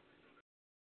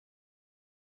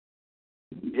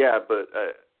 Yeah, but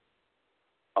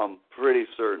I'm pretty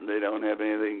certain they don't have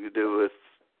anything to do with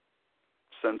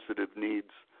sensitive needs.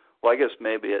 Well, I guess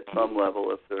maybe at some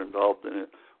level if they're involved in it,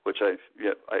 which I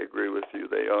agree with you,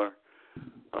 they are.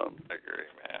 I agree,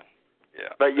 man.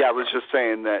 Yeah. But yeah, I was just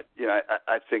saying that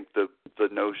I think the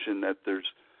notion that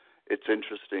it's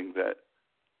interesting that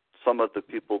some of the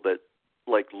people that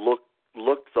like look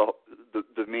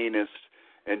the meanest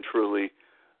and truly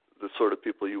the sort of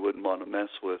people you wouldn't want to mess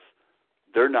with,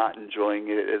 they're not enjoying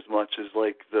it as much as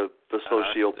like the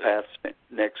sociopaths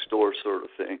next door sort of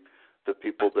thing. The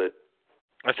people that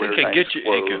I think I get you,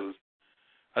 Inca.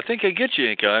 I think I get you,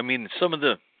 Inca. I mean, some of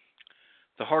the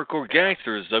hardcore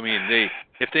gangsters. I mean,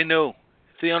 if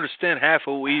they understand half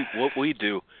of what we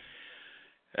do,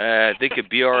 they could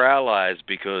be our allies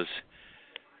because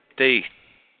they're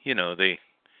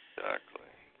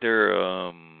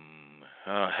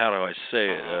how do I say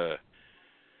it?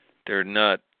 They're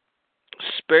not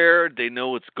spared. They know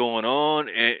what's going on.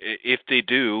 If they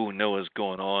do know what's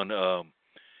going on,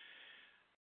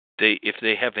 if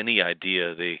they have any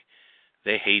idea, they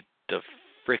hate the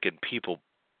frickin' people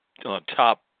on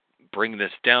top bringing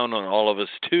this down on all of us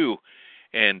too,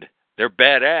 and they're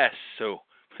badass. So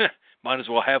might as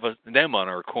well have them on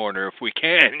our corner if we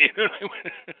can. You know what I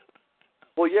mean?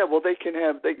 Well, yeah. Well, they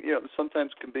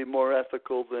sometimes can be more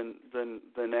ethical than the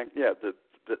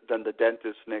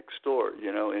dentist next door.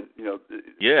 And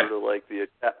sort of like the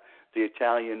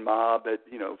Italian mob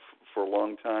for a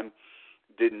long time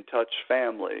didn't touch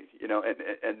family.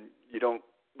 And you don't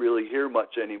really hear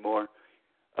much anymore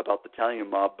about the Italian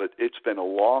mob, but it's been a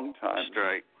long time.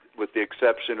 Right. With the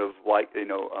exception of Whitey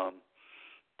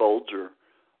Bulger,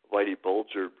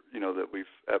 that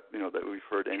we've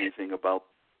heard anything about.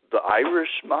 The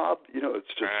Irish mob, it's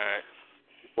just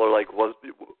people are like, what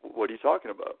are you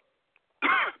talking about?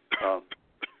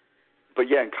 But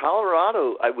yeah, in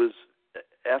Colorado, I was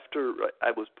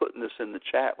putting this in the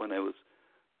chat when I was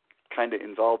kind of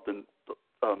involved in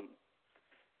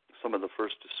some of the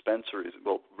first dispensaries.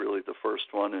 Well, really the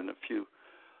first one, and a few.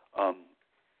 I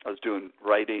was doing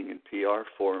writing and PR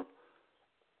for him,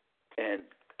 and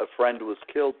a friend was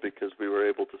killed because we were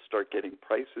able to start getting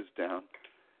prices down,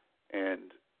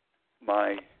 and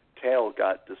my tale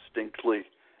got distinctly,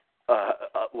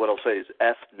 what I'll say is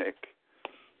ethnic,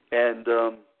 and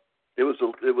it was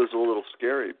a little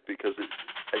scary because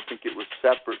I think it was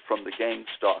separate from the gang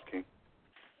stalking.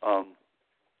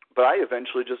 But I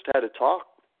eventually just had a talk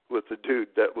with the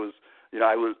dude that was,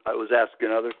 I was asking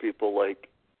other people, like,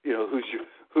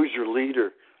 who's your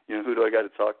leader? Who do I got to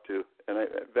talk to? And I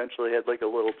eventually had like a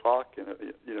little talk, and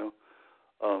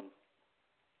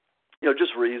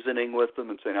just reasoning with them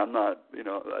and saying I'm not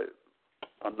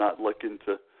looking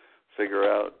to figure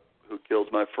out who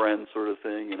killed my friend, sort of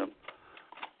thing, and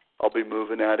I'll be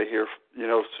moving out of here,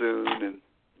 soon. And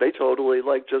they totally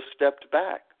just stepped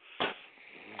back.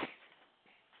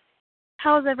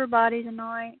 How's everybody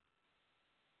tonight?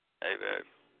 Hey, babe.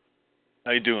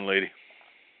 How you doing, lady?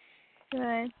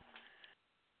 Good.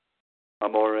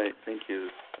 I'm all right, thank you.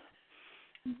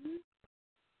 Mm-hmm.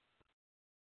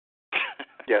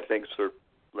 Yeah, thanks for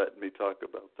letting me talk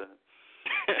about that.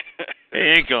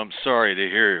 Hey, Inka, I'm sorry to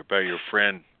hear about your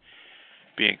friend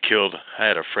being killed. I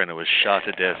had a friend who was shot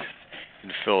to death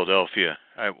in Philadelphia.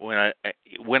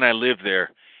 When I lived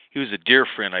there, he was a dear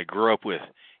friend I grew up with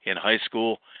in high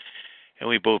school, and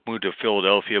we both moved to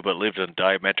Philadelphia but lived on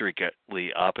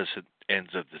diametrically opposite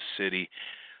ends of the city.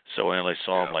 So I only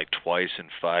saw him like twice in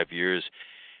 5 years.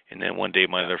 And then one day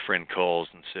my other friend calls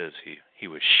and says he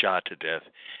was shot to death.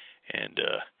 And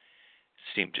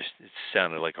it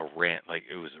sounded like a rant, like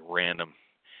it was random.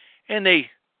 And they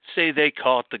say they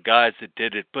caught the guys that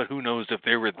did it, but who knows if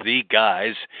they were the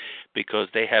guys, because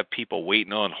they have people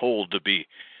waiting on hold to be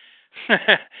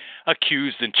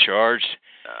accused and charged.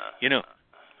 I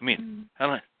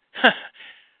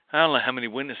don't know how many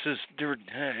witnesses there were.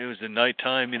 It was the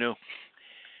nighttime,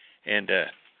 And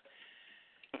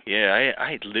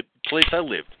place I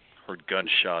lived heard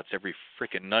gunshots every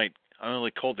freaking night. I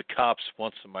only called the cops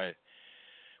twice in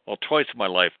my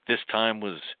life. This time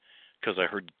was because I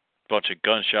heard a bunch of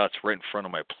gunshots right in front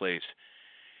of my place,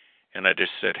 and I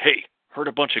just said, "Hey, heard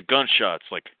a bunch of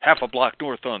gunshots, like half a block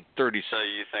north on 32nd So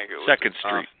you think it was Second the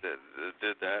Street." cops that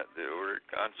did that? That ordered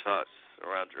gunshots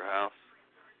around your house?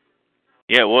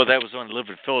 Yeah, well, that was when I lived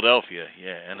in Philadelphia.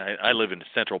 Yeah, and I live in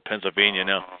central Pennsylvania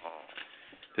now.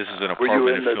 This is an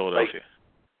apartment in Philadelphia.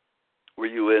 Were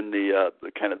you in the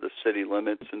kind of the city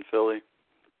limits in Philly?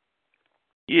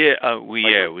 Yeah,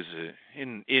 it was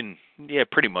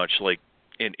pretty much like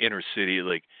in inner city,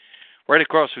 like right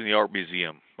across from the art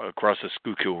museum, across the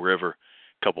Schuylkill River,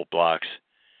 a couple blocks.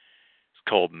 It's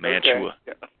called Mantua.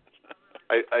 Okay.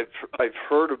 Yeah. I've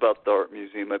heard about the art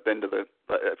museum. I've been to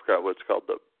I forgot what it's called,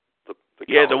 the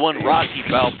the one Rocky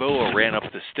Balboa ran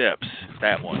up the steps.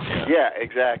 That one. Yeah,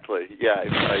 exactly. Yeah,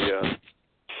 I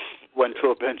went to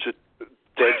a bunch of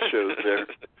dead shows there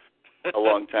a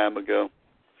long time ago.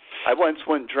 I once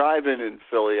went driving in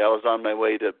Philly. I was on my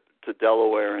way to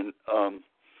Delaware, and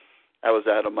I was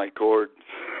out of my gourd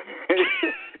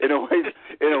in a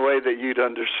way that you'd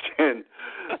understand.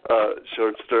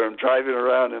 Short story. I'm driving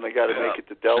around, and I got to make it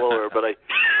to Delaware, but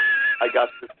I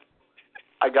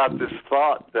got this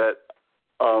thought that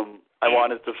I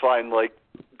wanted to find like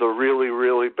the really,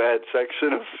 really bad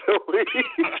section of Philly.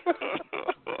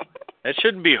 That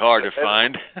shouldn't be hard to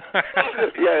find.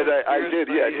 Yeah, I did.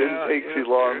 Yeah, it didn't take too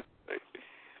long.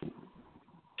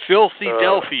 Filthy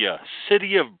Delphia,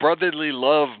 city of brotherly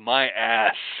love, my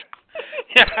ass.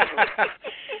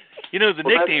 The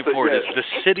nickname for it is the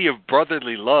city of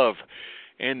brotherly love,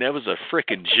 and that was a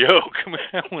frickin' joke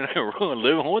when I were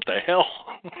living. What the hell?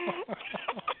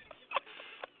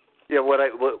 Yeah, what I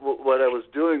was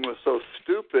doing was so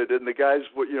stupid, and the guys,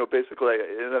 basically,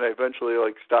 and then I eventually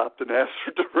stopped and asked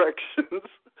for directions.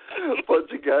 A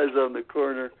bunch of guys on the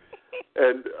corner,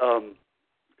 and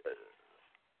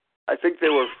I think they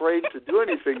were afraid to do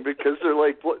anything because they're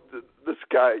like, "What? This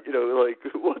guy,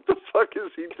 what the fuck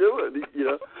is he doing?"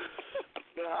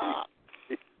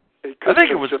 I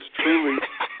think it was just truly.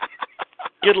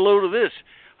 Get a load of this.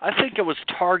 I think it was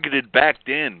targeted back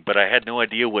then, but I had no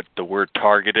idea what the word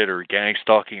targeted or gang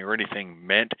stalking or anything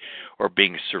meant, or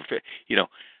being surveyed.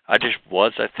 I just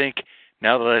was, I think,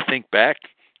 now that I think back,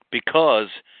 because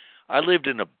I lived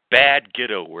in a bad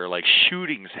ghetto where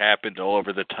shootings happened all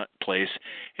over the place,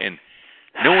 and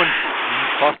no one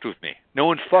fucked with me. No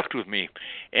one fucked with me,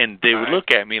 and they would look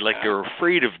at me like they were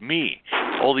afraid of me.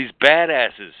 All these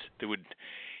badasses that would,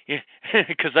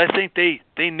 because I think they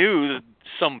knew that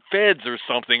some feds or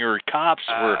something or cops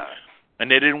were, and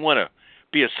they didn't want to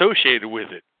be associated with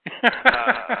it.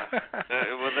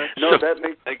 Well, that's, no, that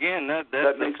makes that's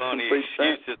the makes phony complete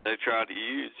excuse sense. that they try to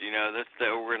use. That's the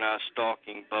organized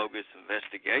stalking, bogus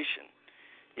investigation.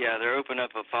 Yeah, they're opening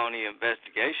up a phony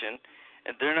investigation,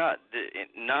 and they're not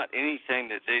anything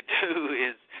that they do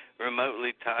is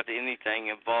remotely tied to anything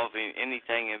involving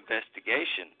anything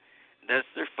investigation. That's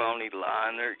their phony lie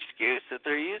and their excuse that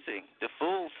they're using to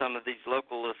fool some of these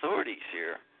local authorities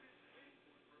here.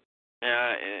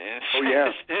 And as soon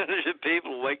as the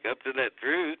people wake up to that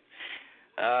truth,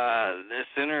 the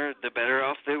sooner the better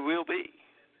off they will be.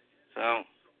 So.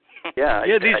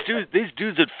 These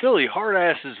dudes at Philly, hard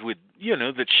asses with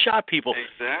that shot people.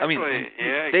 Exactly. I mean,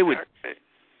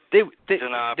 they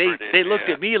they looked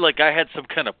at me like I had some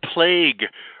kind of plague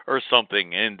or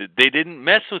something, and they didn't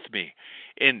mess with me.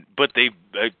 But it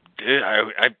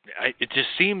just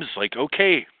seems like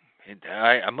okay.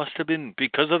 I must have been,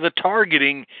 because of the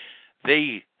targeting.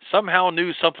 They somehow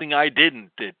knew something I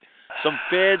didn't. That some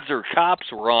feds or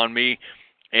cops were on me.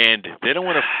 And they don't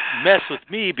want to mess with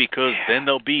me because then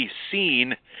they'll be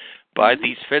seen by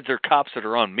these feds or cops that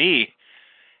are on me,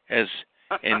 and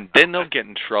then they'll get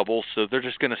in trouble. So they're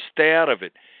just going to stay out of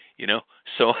it,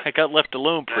 So I got left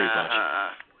alone pretty much.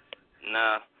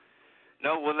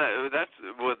 No. Well, that's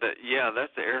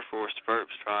the Air Force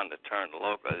perps trying to turn the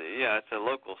local. Yeah, it's a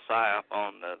local psyop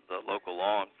on the local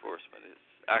law enforcement. Is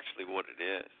actually what it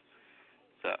is.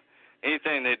 So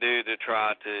anything they do to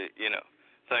try to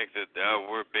think that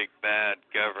we're big bad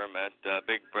government,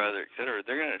 big brother, etc.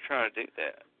 They're going to try to do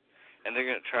that, and they're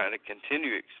going to try to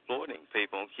continue exploiting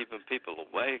people and keeping people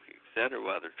awake, etc.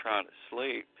 While they're trying to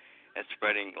sleep and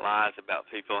spreading lies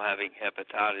about people having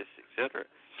hepatitis, etc.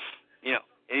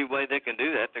 Any way they can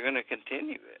do that, they're going to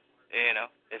continue it.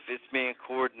 If it's being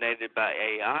coordinated by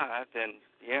AI, then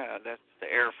that's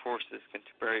the Air Force's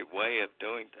contemporary way of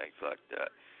doing things like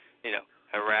that.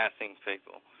 Harassing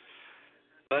people.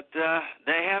 But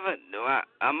they haven't.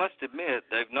 I must admit,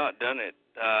 they've not done it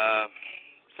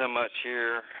so much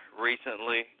here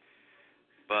recently.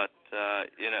 But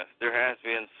there has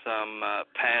been some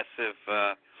passive,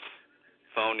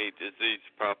 phony disease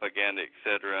propaganda,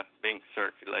 etc., being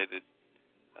circulated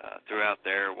throughout the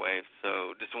airwaves.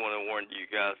 So just want to warn you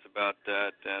guys about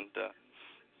that. And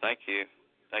thank you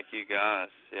guys.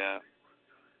 Yeah.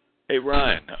 Hey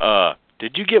Ryan,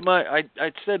 did you get my?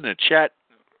 I said in a chat.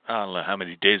 I don't know how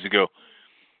many days ago,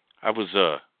 I was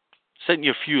sending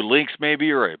you a few links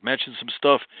maybe, or I mentioned some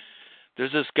stuff.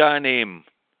 There's this guy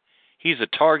he's a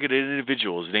targeted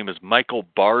individual. His name is Michael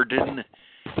Barden,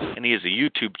 and he has a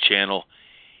YouTube channel.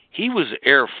 He was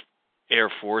Air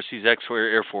Force. He's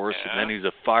ex-Air Force, and then he's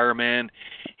a fireman.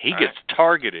 He gets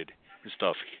targeted and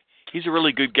stuff. He's a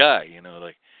really good guy,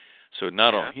 so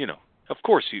not all, of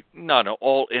course, not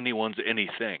all anyone's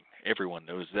anything. Everyone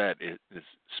knows that is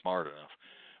smart enough.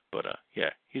 But,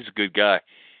 he's a good guy,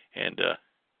 and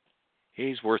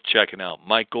he's worth checking out.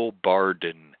 Michael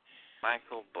Barden.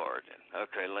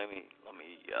 Okay, let me.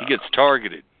 He gets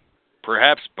targeted,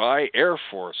 perhaps by Air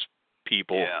Force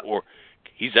people, or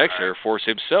he's ex-Air Force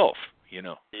himself,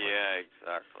 Yeah,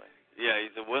 exactly. Yeah,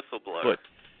 he's a whistleblower. But,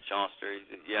 Chauncester, he's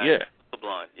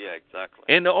whistleblower. Yeah, exactly.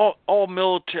 And all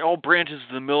branches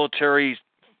of the military,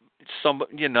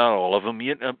 not all of them,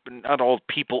 not all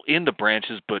people in the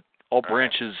branches, but all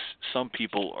branches, some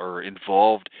people are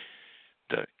involved.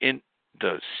 The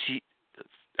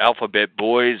alphabet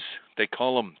boys, they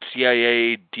call them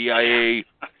CIA, DIA,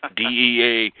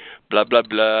 DEA, blah, blah,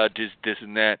 blah, this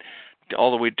and that,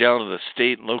 all the way down to the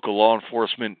state and local law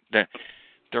enforcement.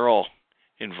 They're all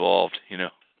involved,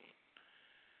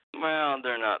 Well,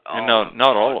 they're not all. And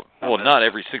not all of them. Well, not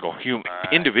every single human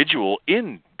individual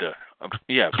in the,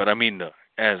 but I mean,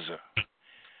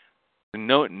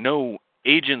 no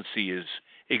agency is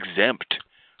exempt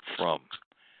from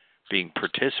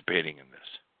participating in this.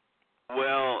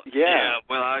 Well,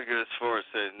 well, I go as far as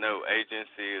saying no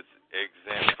agency is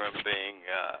exempt from being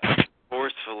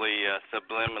forcefully,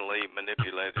 subliminally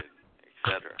manipulated,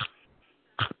 etc.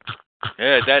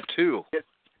 Yeah, that too.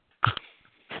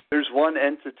 There's one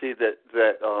entity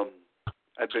that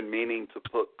I've been meaning to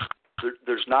put.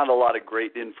 There's not a lot of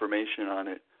great information on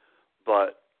it,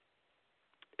 but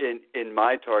in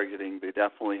my targeting, they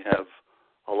definitely have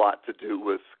a lot to do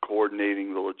with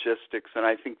coordinating the logistics, and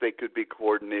I think they could be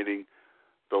coordinating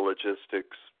the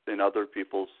logistics in other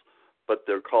people's, but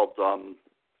they're called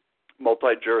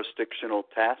multi-jurisdictional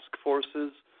task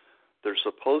forces. They're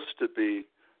supposed to be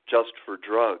just for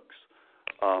drugs,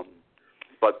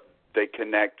 but they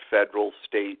connect federal,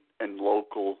 state, and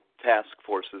local task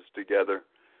forces together,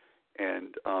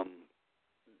 and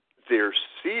their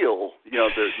seal,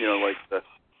 like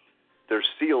their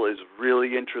seal is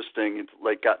really interesting. It's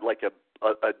like got like a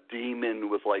demon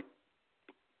with like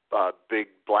big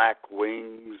black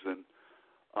wings, and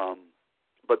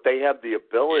but they have the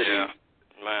ability to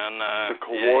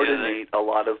coordinate a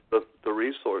lot of the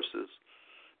resources.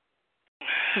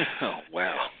 Oh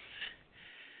wow!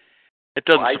 It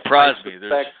doesn't surprise me.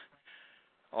 There's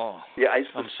I'm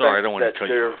sorry, I don't want to cut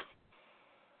you off.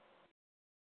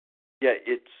 Yeah,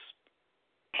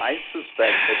 I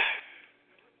suspect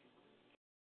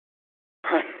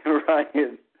that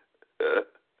Ryan.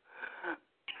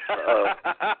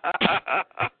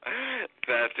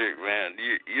 Patrick, man,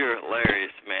 you're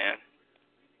hilarious, man.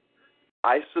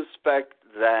 I suspect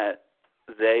that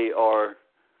they are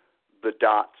the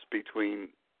dots between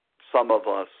some of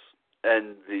us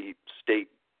and the state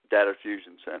data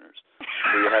fusion centers. So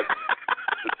you have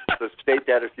the state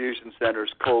data fusion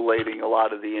centers collating a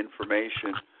lot of the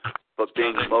information, but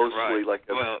being mostly right. like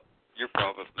a... Well, you're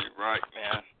probably right,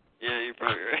 man. Yeah, you're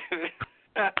probably right.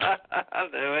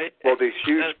 Well, the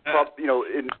huge,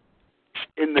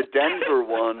 in the Denver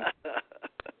one,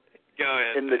 Go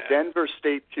ahead, in the Denver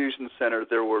State Fusion Center,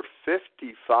 there were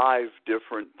 55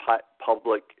 different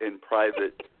public and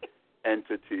private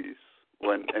entities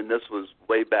and this was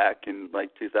way back in like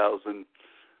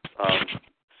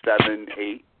 2007,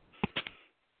 8.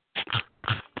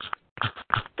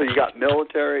 So you got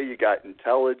military, you got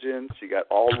intelligence, you got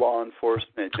all law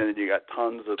enforcement, and then you got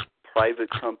tons of private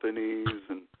companies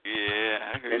and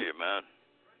I hear you, man.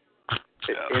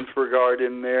 Infragard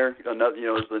in there, is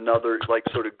another like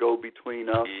sort of go between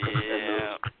us.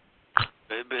 Yeah.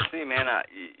 But see, man,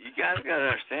 you guys gotta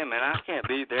understand, man. I can't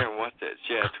be there and watch that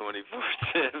chat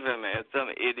 24/7, man. Some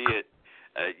idiot,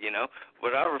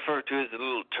 what I refer to as a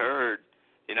little turd.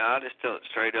 I just tell it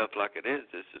straight up like it is.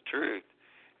 It's the truth.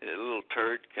 And a little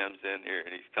turd comes in here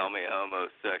and he's calling me a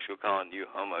homosexual, calling you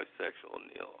homosexual,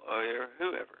 Neil, or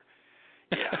whoever.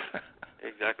 Yeah,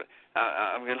 exactly.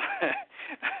 I'm gonna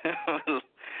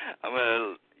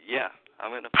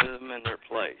put them in their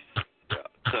place. Yeah.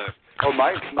 So. Oh,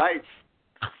 my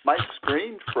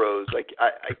screen froze.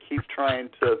 I keep trying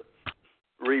to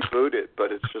reboot it,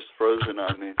 but it's just frozen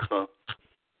on me. So.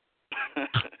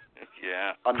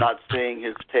 Yeah. I'm not seeing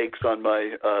his takes on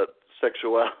my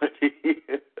sexuality.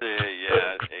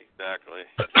 Yeah, exactly.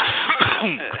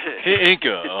 Hey,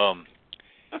 Inca,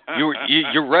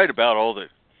 you're right about all the.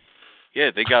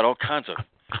 Yeah, they got all kinds of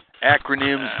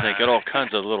acronyms. And they got all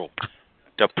kinds of little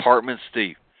departments,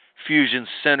 the fusion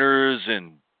centers,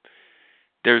 and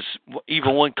there's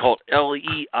even one called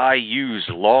LEIUs,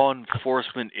 Law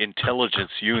Enforcement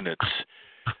Intelligence Units.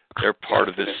 They're part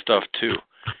of this stuff too,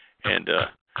 and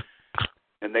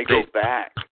they go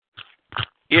back.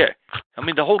 Yeah, I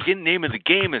mean the whole name of the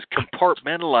game is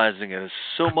compartmentalizing it as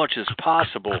so much as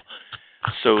possible,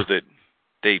 so that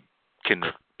they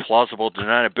can plausible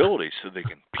deniability, so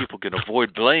people can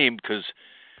avoid blame, because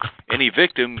any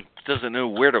victim doesn't know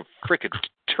where to frickin'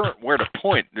 turn, where to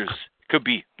point. Could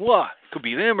be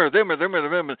them or them or them or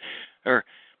them,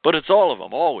 but it's all of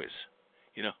them always,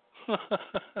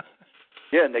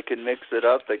 Yeah, and they can mix it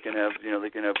up. They can have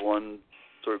one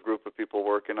sort of group of people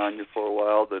working on you for a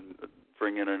while, then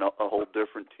bring in a whole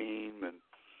different team, and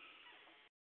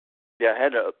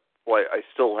I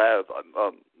still have.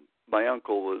 My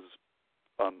uncle was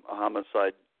a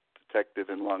homicide detective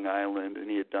in Long Island, and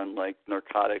he had done like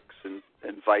narcotics and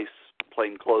vice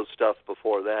plainclothes stuff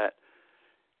before that,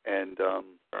 and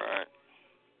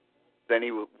then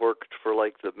he worked for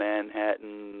like the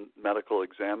Manhattan Medical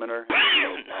Examiner,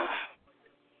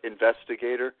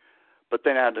 investigator. But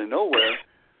then out of nowhere,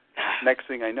 next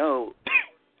thing I know,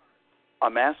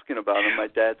 I'm asking about him. My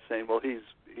dad's saying, "Well, he's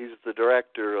the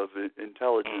director of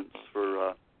intelligence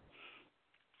for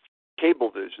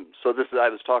Cablevision." So I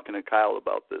was talking to Kyle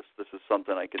about this. This is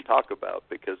something I can talk about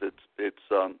because it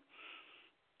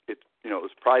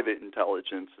was private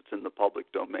intelligence. It's in the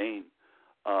public domain.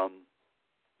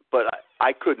 But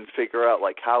I couldn't figure out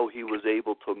like how he was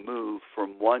able to move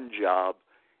from one job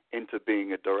into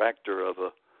being a director of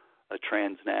a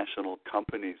transnational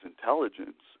company's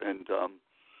intelligence, and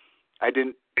I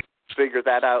didn't figure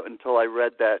that out until I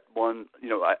read that one.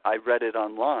 I read it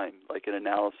online, like an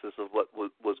analysis of what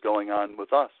was going on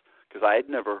with us, because I had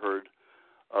never heard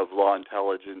of law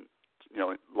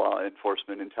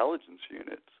enforcement intelligence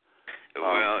units.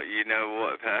 Well, you know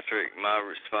what, Patrick? My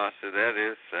response to that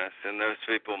is send those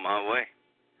people my way.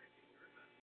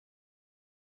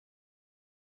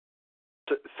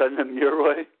 Send them your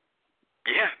way?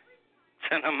 Yeah,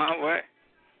 send them my way.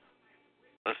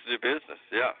 Let's do business,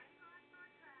 yeah.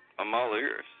 I'm all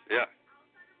ears, yeah.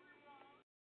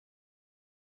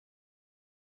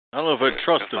 I don't know if I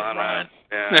trust them, Ryan.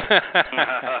 Yeah.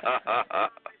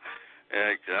 Yeah,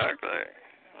 exactly.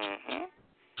 Mhm.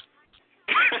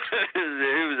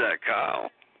 Who was that,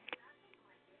 Kyle?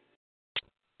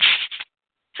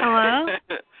 Hello?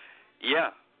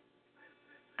 Yeah.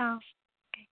 Oh.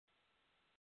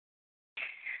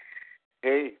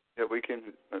 Hey, yeah, we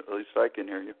can. At least I can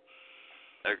hear you.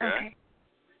 Okay.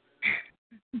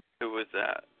 Who was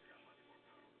that?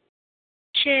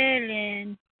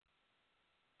 Chillin'.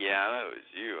 Yeah, I know it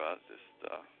was you. I was just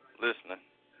listening.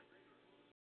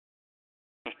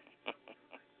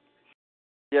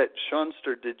 Yeah,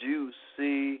 Seanster, did you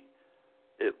see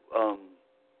it?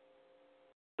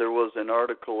 There was an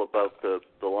article about the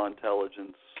law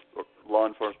enforcement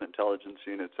intelligence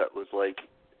units that was like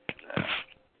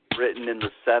written in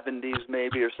the 70s,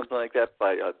 maybe, or something like that,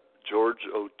 by George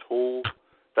O'Toole.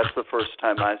 That's the first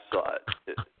time I saw it.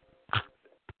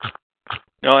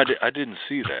 No, I didn't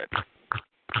see that.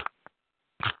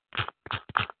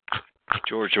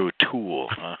 George O'Toole,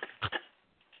 huh?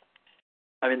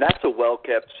 I mean, that's a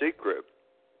well-kept secret.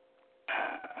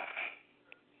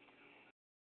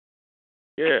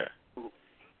 Yeah.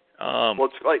 Well,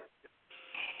 it's like...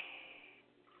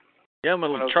 Yeah, I'm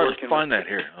gonna try to find that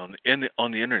here on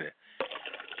the internet.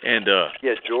 And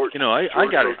yeah, George. You know,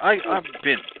 I've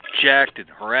been jacked and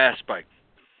harassed by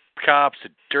cops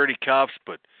and dirty cops,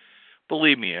 but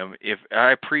believe me, if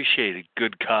I appreciate a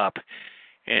good cop,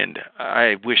 and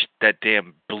I wish that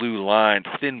damn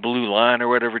thin blue line or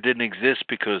whatever didn't exist,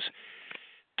 because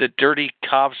the dirty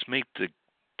cops make the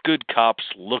good cops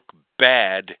look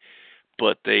bad,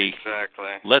 but they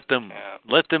let them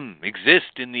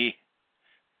exist in the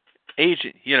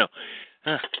agent,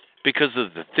 because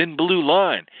of the thin blue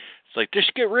line. It's like,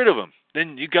 just get rid of them.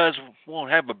 Then you guys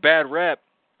won't have a bad rap.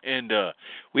 And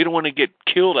we don't want to get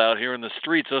killed out here in the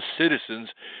streets, us citizens,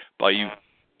 by you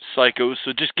psychos.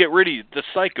 So just get rid of the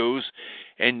psychos,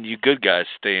 and you good guys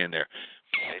stay in there.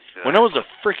 When I was a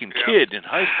freaking kid in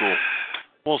high school,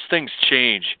 most things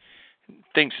change.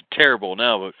 Things are terrible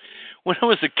now, but when I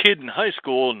was a kid in high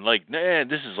school, and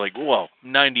this is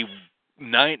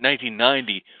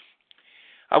 1990,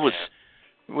 I was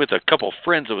with a couple of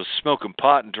friends. I was smoking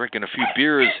pot and drinking a few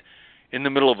beers in the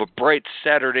middle of a bright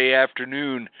Saturday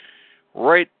afternoon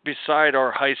right beside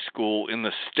our high school in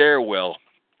the stairwell.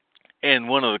 And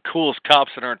one of the coolest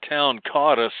cops in our town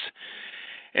caught us,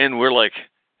 and we're like,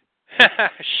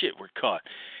 shit, we're caught.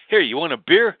 Here, you want a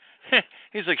beer?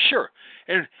 He's like, sure.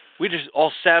 And we just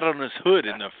all sat on his hood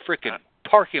in the frickin'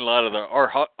 parking lot of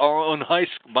our own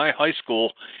my high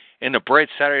school in a bright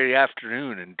Saturday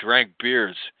afternoon and drank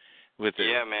beers with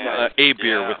beer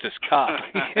with this cop.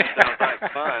 Sounds like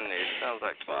fun. It sounds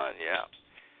like fun, yeah.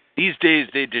 These days,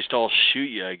 they just all shoot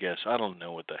you, I guess. I don't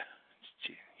know what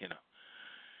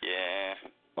Yeah.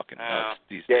 Fucking nuts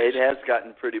these days. It has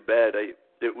gotten pretty bad.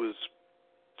 It was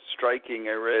striking.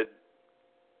 I read,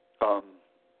 I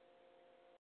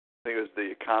think it was The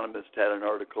Economist had an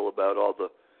article about all the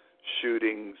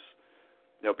shootings,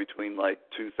 between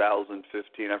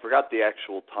 2015. I forgot the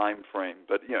actual time frame,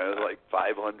 but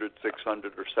 500,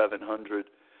 600, or 700.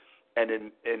 And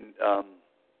in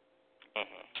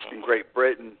Great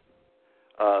Britain,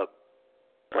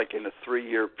 in a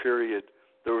 3-year period,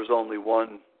 there was only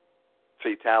one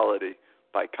fatality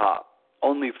by cop.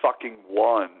 Only fucking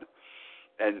one.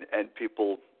 And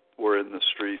people were in the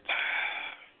streets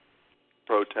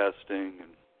protesting.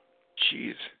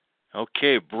 Jeez.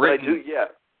 Okay, Britain. Yeah.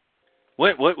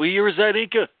 What year was that,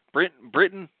 Inca?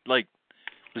 Britain?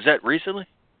 Was that recently?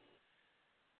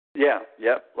 Yeah,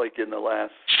 in the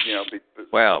last,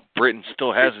 Wow, Britain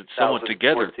still has it somewhat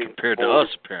together compared to us,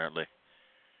 apparently.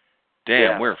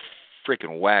 Damn, we're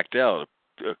freaking whacked out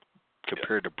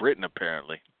compared to Britain,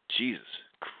 apparently. Jesus.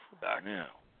 Yeah.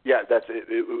 Yeah, that's it.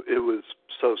 It was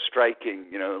so striking,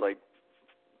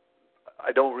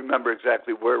 I don't remember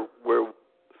exactly where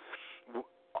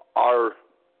our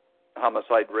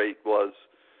homicide rate was,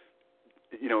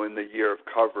 in the year of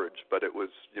coverage, but it was,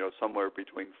 somewhere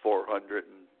between 400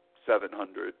 and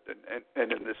 700,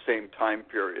 and in the same time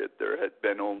period, there had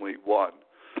been only one.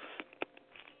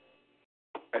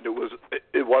 And it was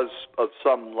of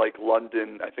some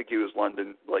London, I think he was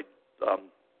London,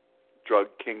 drug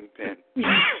kingpin,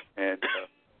 and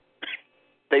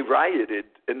they rioted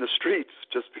in the streets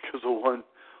just because of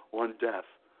one death.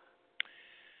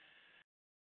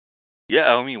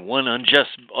 Yeah, I mean, one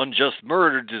unjust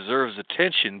murder deserves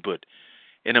attention, but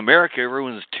in America,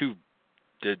 everyone's too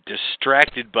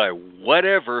distracted by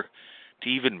whatever to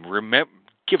even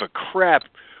give a crap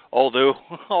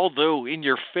Although in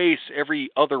your face every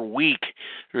other week,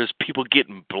 there's people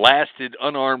getting blasted,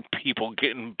 unarmed people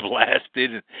getting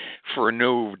blasted for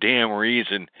no damn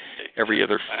reason every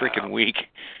other freaking week.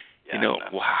 Yeah,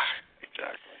 wow.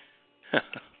 Exactly.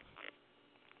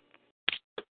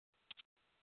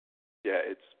 Yeah,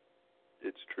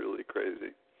 it's truly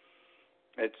crazy.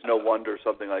 It's no wonder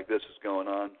something like this is going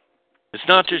on. It's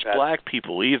not just black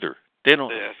people either. They don't,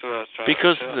 that's what I was trying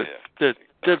because to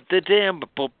tell the damn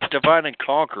divide and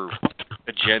conquer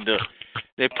agenda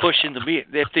they push in the media.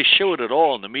 If they show it at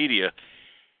all in the media,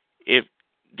 if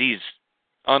these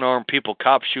unarmed people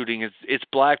cop shooting, it's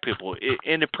black people,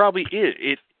 and it probably is.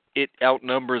 It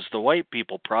outnumbers the white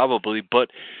people probably,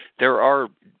 but there are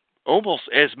almost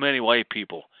as many white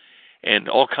people and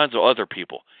all kinds of other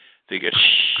people that get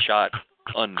shot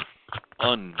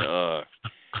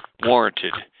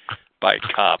unwarranted by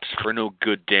cops for no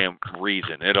good damn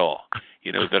reason at all.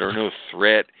 That are no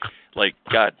threat. Like,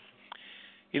 God,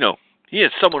 he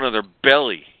had someone on their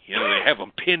belly. They have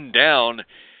them pinned down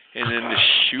and then to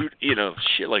shoot,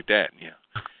 shit like that. Yeah.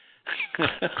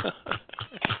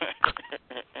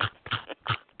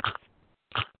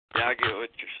 Yeah, I get what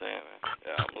you're saying, man.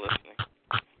 Yeah, I'm listening.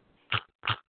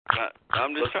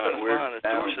 I'm just trying to find a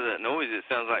source of that noise. It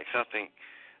sounds like something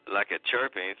like a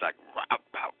chirping. It's like rap,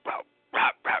 rap, rap,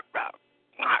 rap, rap, rap,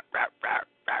 rap, rap, rap,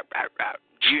 rap, rap, rap.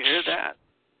 Do you hear that?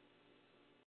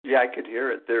 Yeah, I could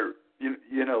hear it. There,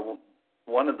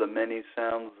 one of the many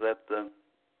sounds that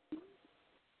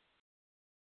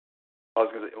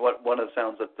one of the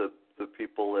sounds that the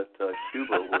people at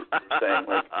Cuba were saying,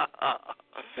 like,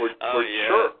 were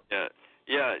sure.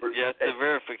 Yeah, the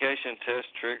verification test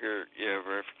trigger,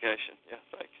 verification. Yeah,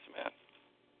 thanks, man.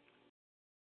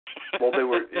 Well, they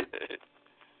were...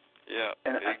 yeah.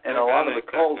 And a lot of the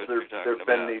calls, there've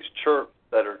been these chirps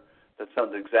that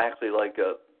sound exactly like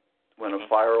when a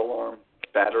fire alarm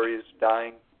battery is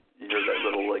dying. You hear that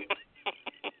little, like,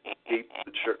 beep,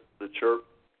 the chirp.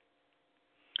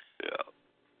 Yeah.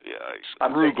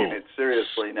 I'm taking it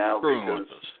seriously now because...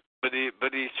 But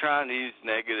he's trying to use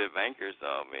negative anchors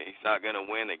on me. He's not going to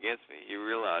win against me. He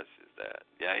realizes that.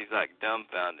 Yeah, he's like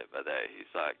dumbfounded by that.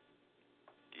 He's like,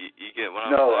 you get what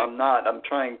I'm saying? No, I'm not. I'm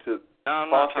trying to... No,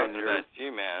 I'm not talking about you,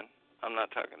 man. I'm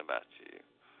not talking about you.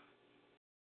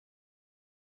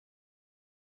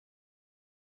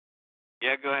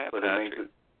 Yeah, go ahead, Patrick.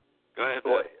 Go ahead,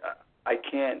 Patrick. I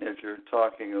can't if you're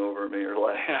talking over me or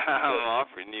laughing. I'm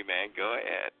offering you, man. Go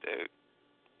ahead, dude.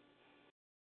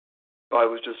 I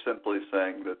was just simply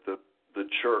saying that the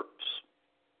chirps,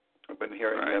 I've been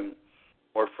hearing them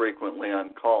more frequently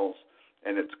on calls,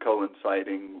 and it's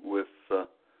coinciding with the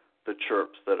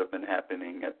chirps that have been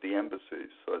happening at the embassies.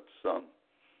 So it's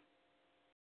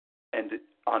and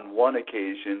on one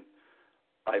occasion,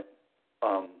 I've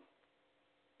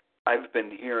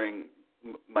been hearing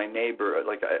my neighbor,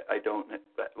 like I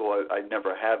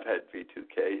never have had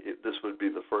V2K. This would be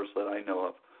the first that I know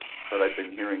of, but I've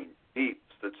been hearing beeps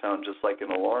that sound just like an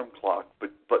alarm clock,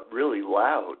 but really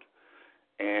loud,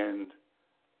 and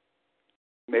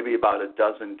maybe about a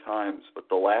dozen times. But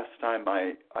the last time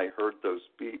I heard those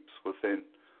beeps, within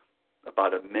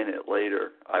about a minute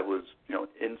later, I was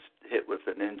hit with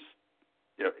an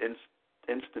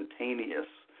instantaneous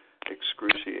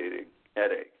excruciating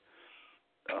headache.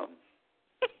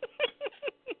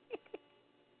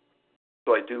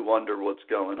 So I do wonder what's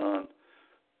going on.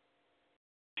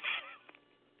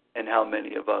 And how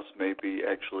many of us may be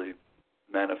actually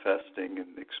manifesting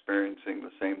and experiencing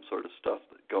the same sort of stuff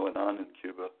that's going on in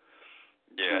Cuba.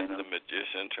 Yeah, the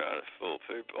magician trying to fool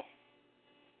people.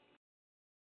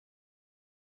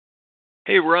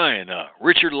 Hey, Ryan,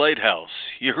 Richard Lighthouse,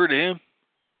 you heard of him?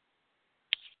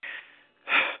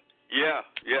 Yeah,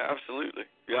 absolutely.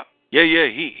 Yeah.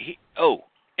 Yeah,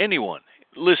 anyone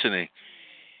listening,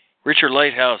 Richard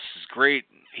Lighthouse is great.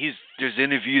 There's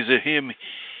interviews of him.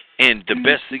 And the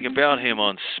best thing about him,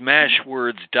 on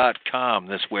smashwords.com,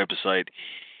 this website,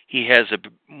 he has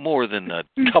more than a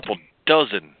couple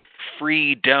dozen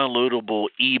free downloadable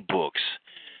ebooks.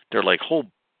 They're like whole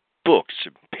books,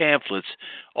 pamphlets,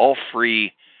 all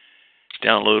free,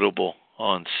 downloadable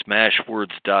on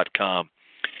smashwords.com.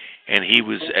 And he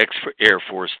was ex-Air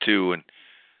Force, too, and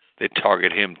they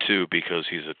target him, too, because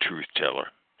he's a truth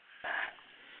teller.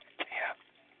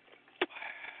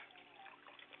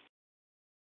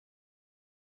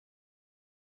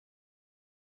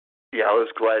 Yeah, I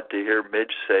was glad to hear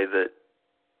Midge say that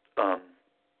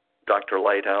Dr.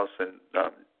 Lighthouse and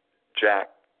Jack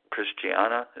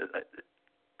Christiana.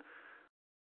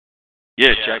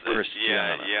 Jack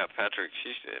Christiana. Yeah, Patrick.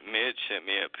 Midge sent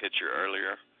me a picture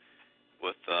earlier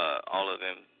with all of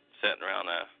them sitting around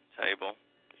a table,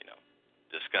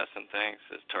 discussing things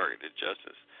as targeted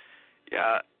justice.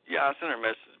 Yeah, I sent her a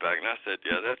message back, and I said,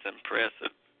 yeah, that's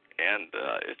impressive, and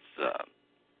it's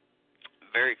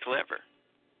very clever,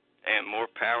 and more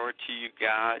power to you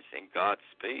guys, and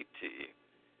Godspeed to you.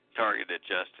 Targeted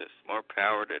justice, more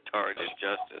power to targeted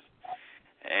justice,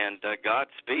 and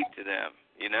Godspeed to them,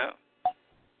 you know.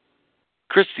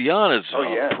 Christiana's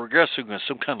progressing with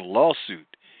some kind of lawsuit.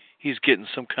 He's getting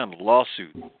some kind of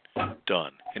lawsuit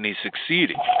done, and he's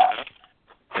succeeding.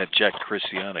 That Jack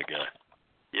Christiana guy.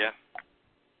 Yeah.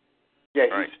 Yeah,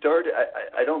 he started.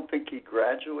 I don't think he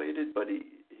graduated, but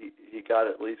he got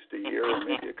at least a year or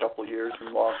maybe a couple years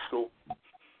in law school.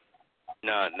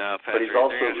 No, Patrick, but he's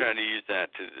also, they're trying to use that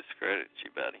to discredit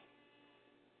you, buddy.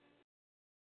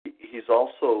 He's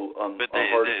also but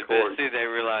hardcore. See, they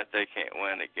realize they can't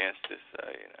win against us, so,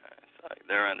 you know, it's like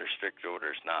they're under strict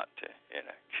orders not to, you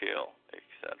know, kill,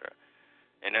 etc.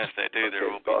 And if they do, there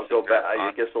will be I'll go back.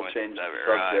 I guess I'll change the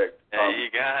subject. Right. You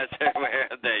guys are aware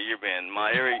that you're being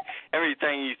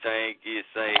everything you think, you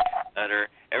say, utter,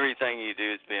 everything you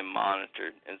do is being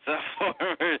monitored. And so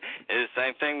it's the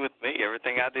same thing with me.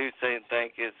 Everything I do, say, and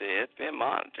think it's being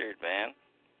monitored, man.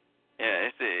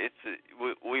 Yeah,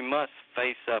 we must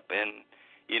face up and,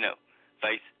 you know,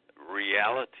 face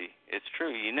reality. It's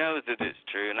true. You know that it's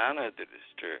true, and I know that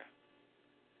it's true.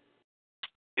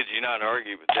 Could you not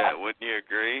argue with that? Wouldn't you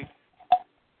agree,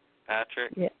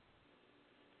 Patrick? Yeah.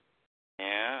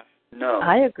 Yeah. No.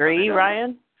 I agree,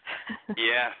 Ryan.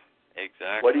 Yeah,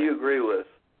 exactly. What do you agree with?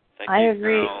 I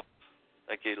agree. Girl.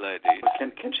 Thank you, ladies.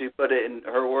 Can she put it in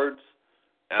her words?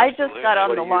 Absolutely. I just got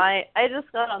on the line. I just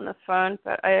got on the phone,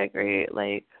 but I agree,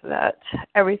 like, that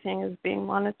everything is being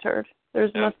monitored.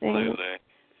 There's nothing. Absolutely.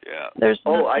 Yeah. There's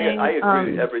nothing. I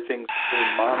agree. Everything's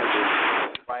being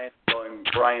monitored.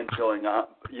 Brian's going on.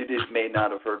 You may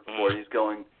not have heard before. He's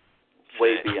going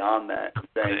way beyond that,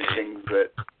 saying things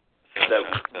that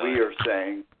we are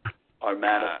saying are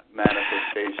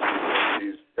manifestations of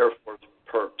these Air Force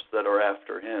perps that are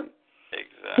after him.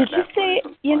 Exactly. Did you say?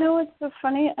 You know what's so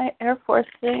funny? Air Force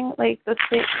thing, like the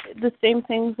same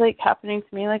things like happening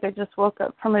to me. Like I just woke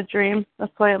up from a dream.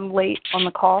 That's why I'm late on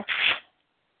the call.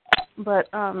 But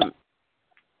and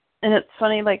it's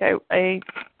funny. Like I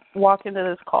walk into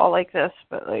this call like this,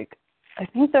 but like I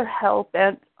think they're hell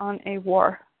bent on a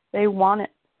war. They want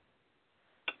it.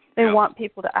 They want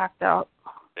people to act out.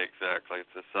 Exactly. It's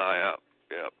a psyop.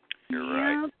 Yep. You're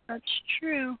right. Yeah, that's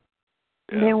true.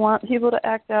 They want people to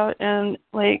act out, and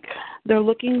like they're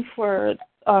looking for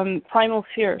primal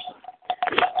fears.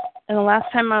 And the last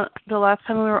time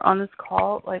we were on this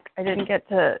call, like I didn't get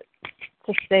to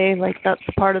say like that's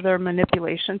part of their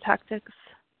manipulation tactics,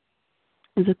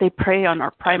 is that they prey on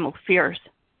our primal fears.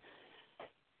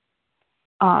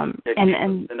 And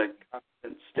in a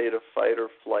constant state of fight or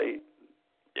flight.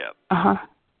 Yep.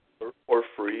 Or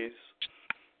freeze.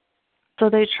 So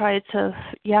they try to,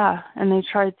 and they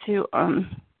try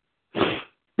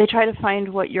to find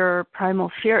what your primal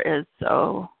fear is.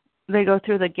 So they go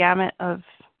through the gamut of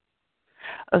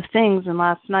things. And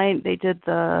last night they did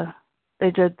the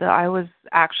I was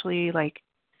actually like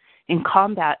in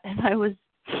combat, and I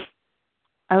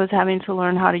was having to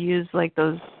learn how to use like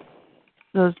those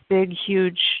big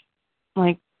huge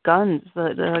like guns.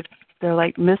 They're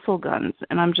like missile guns,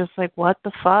 and I'm just like, what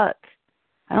the fuck?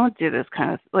 I don't do this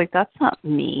kind of like that's not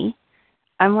me.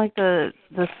 I'm like the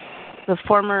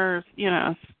former,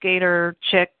 skater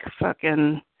chick,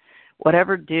 fucking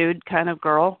whatever dude kind of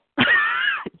girl,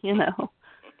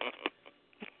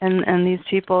 And these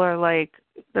people are like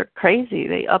they're crazy.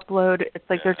 They upload. It's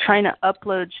like they're trying to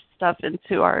upload stuff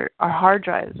into our hard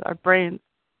drives, our brains.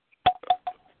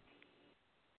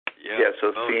 Yeah,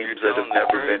 so themes that have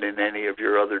never been in any of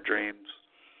your other dreams.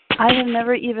 I have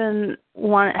never even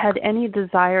had any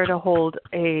desire to hold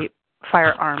a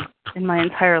firearm in my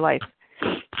entire life.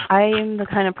 I am the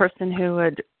kind of person who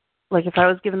would, like, if I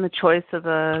was given the choice of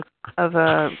a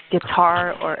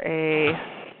guitar or a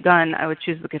gun, I would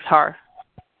choose the guitar.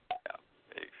 Yeah,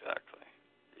 exactly.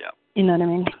 Yeah. You know what I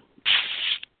mean?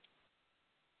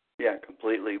 Yeah,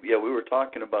 completely. Yeah, we were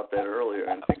talking about that earlier,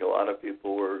 and I think a lot of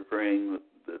people were agreeing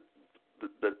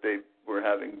that they were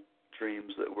having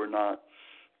dreams that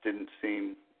didn't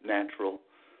seem natural.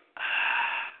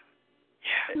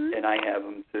 Yeah. And I have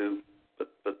them too,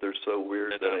 but they're so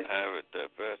weird that I have it,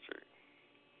 Patrick.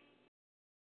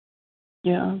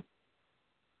 Yeah.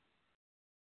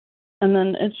 And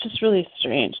then it's just really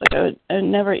strange. Like I would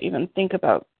never even think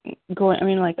about going. I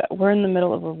mean, like we're in the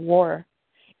middle of a war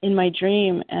in my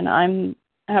dream, and I'm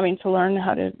having to learn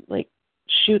how to like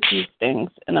shoot these things,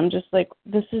 and I'm just like,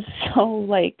 this is so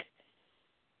like.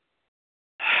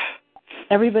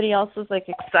 everybody else was like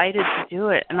excited to do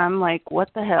it, and I'm like, what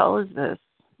the hell is this?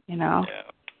 You know? Yeah,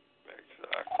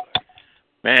 exactly.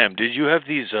 Ma'am, did you have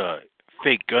these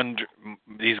fake gun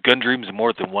dreams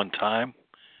more than one time?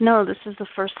 No, this is the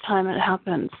first time it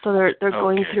happened. So they're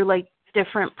going through like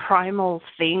different primal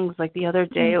things. Like the other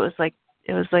day, it was like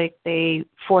they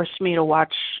forced me to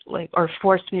watch or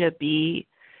forced me to be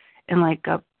in it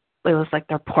was like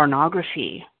their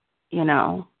pornography, you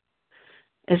know.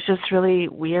 It's just really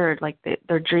weird. Like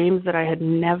they're dreams that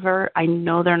I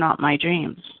know they're not my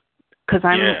dreams. Because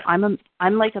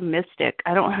I'm like a mystic.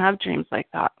 I don't have dreams like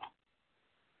that.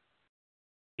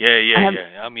 Yeah.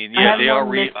 I mean, they are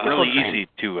really easy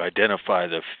to identify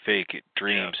the fake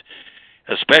dreams,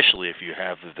 especially if you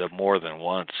have them more than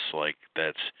once.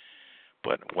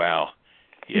 But wow,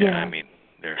 I mean,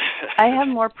 they're. I have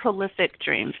more prolific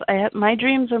dreams. My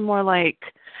dreams are more like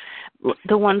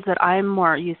the ones that I'm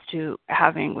more used to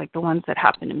having. Like the ones that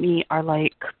happen to me are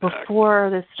like before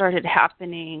this started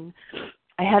happening.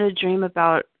 I had a dream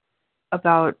about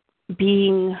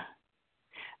being.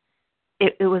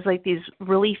 It was like these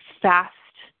really fast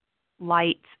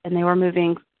lights, and they were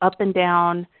moving up and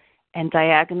down and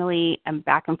diagonally and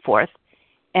back and forth.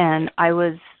 And I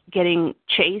was getting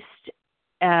chased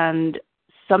and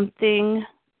something,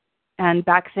 and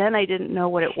back then I didn't know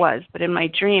what it was, but in my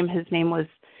dream his name was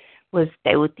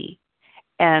Teuti.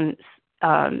 And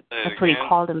that's what he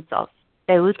called himself.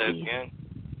 Teuti.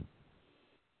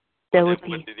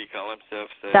 What did he call himself?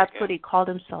 That's what he called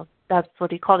himself.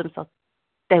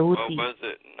 Teuti.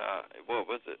 What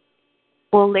was it?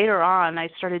 Well, later on, I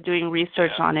started doing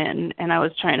research on it, and I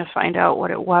was trying to find out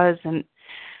what it was, and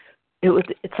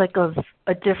it's like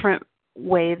a different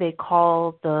way they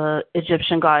call the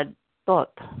Egyptian god Thoth.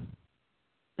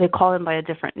 They call him by a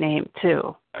different name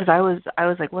too, because I was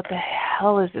like, what the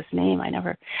hell is this name?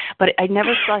 But I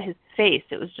never saw his face.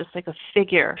 It was just like a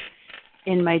figure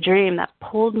in my dream that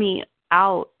pulled me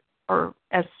out, or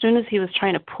as soon as he was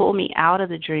trying to pull me out of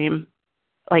the dream,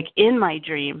 like in my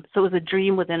dream, so it was a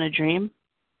dream within a dream.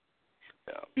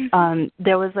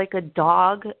 There was like a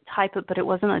dog type of, but it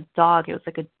wasn't a dog. It was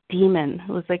like a demon.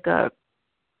 It was like a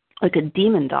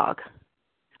demon dog.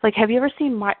 Like, have you ever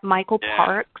seen Michael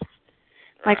Parks?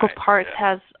 Michael Parks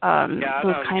has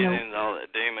those kind of into all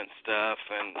that demon stuff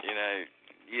and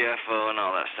UFO and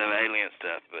all that stuff, alien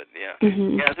stuff. But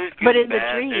there's good but in and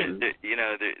bad. The dream,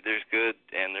 there's good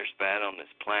and there's bad on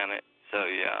this planet. So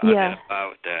I identify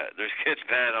with that. There's good and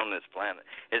bad on this planet.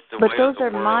 It's the but way those of the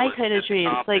are world. my kind of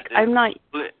dreams. Like I'm not.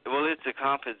 Well, it's a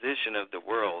composition of the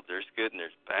world. There's good and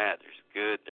there's bad. There's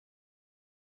good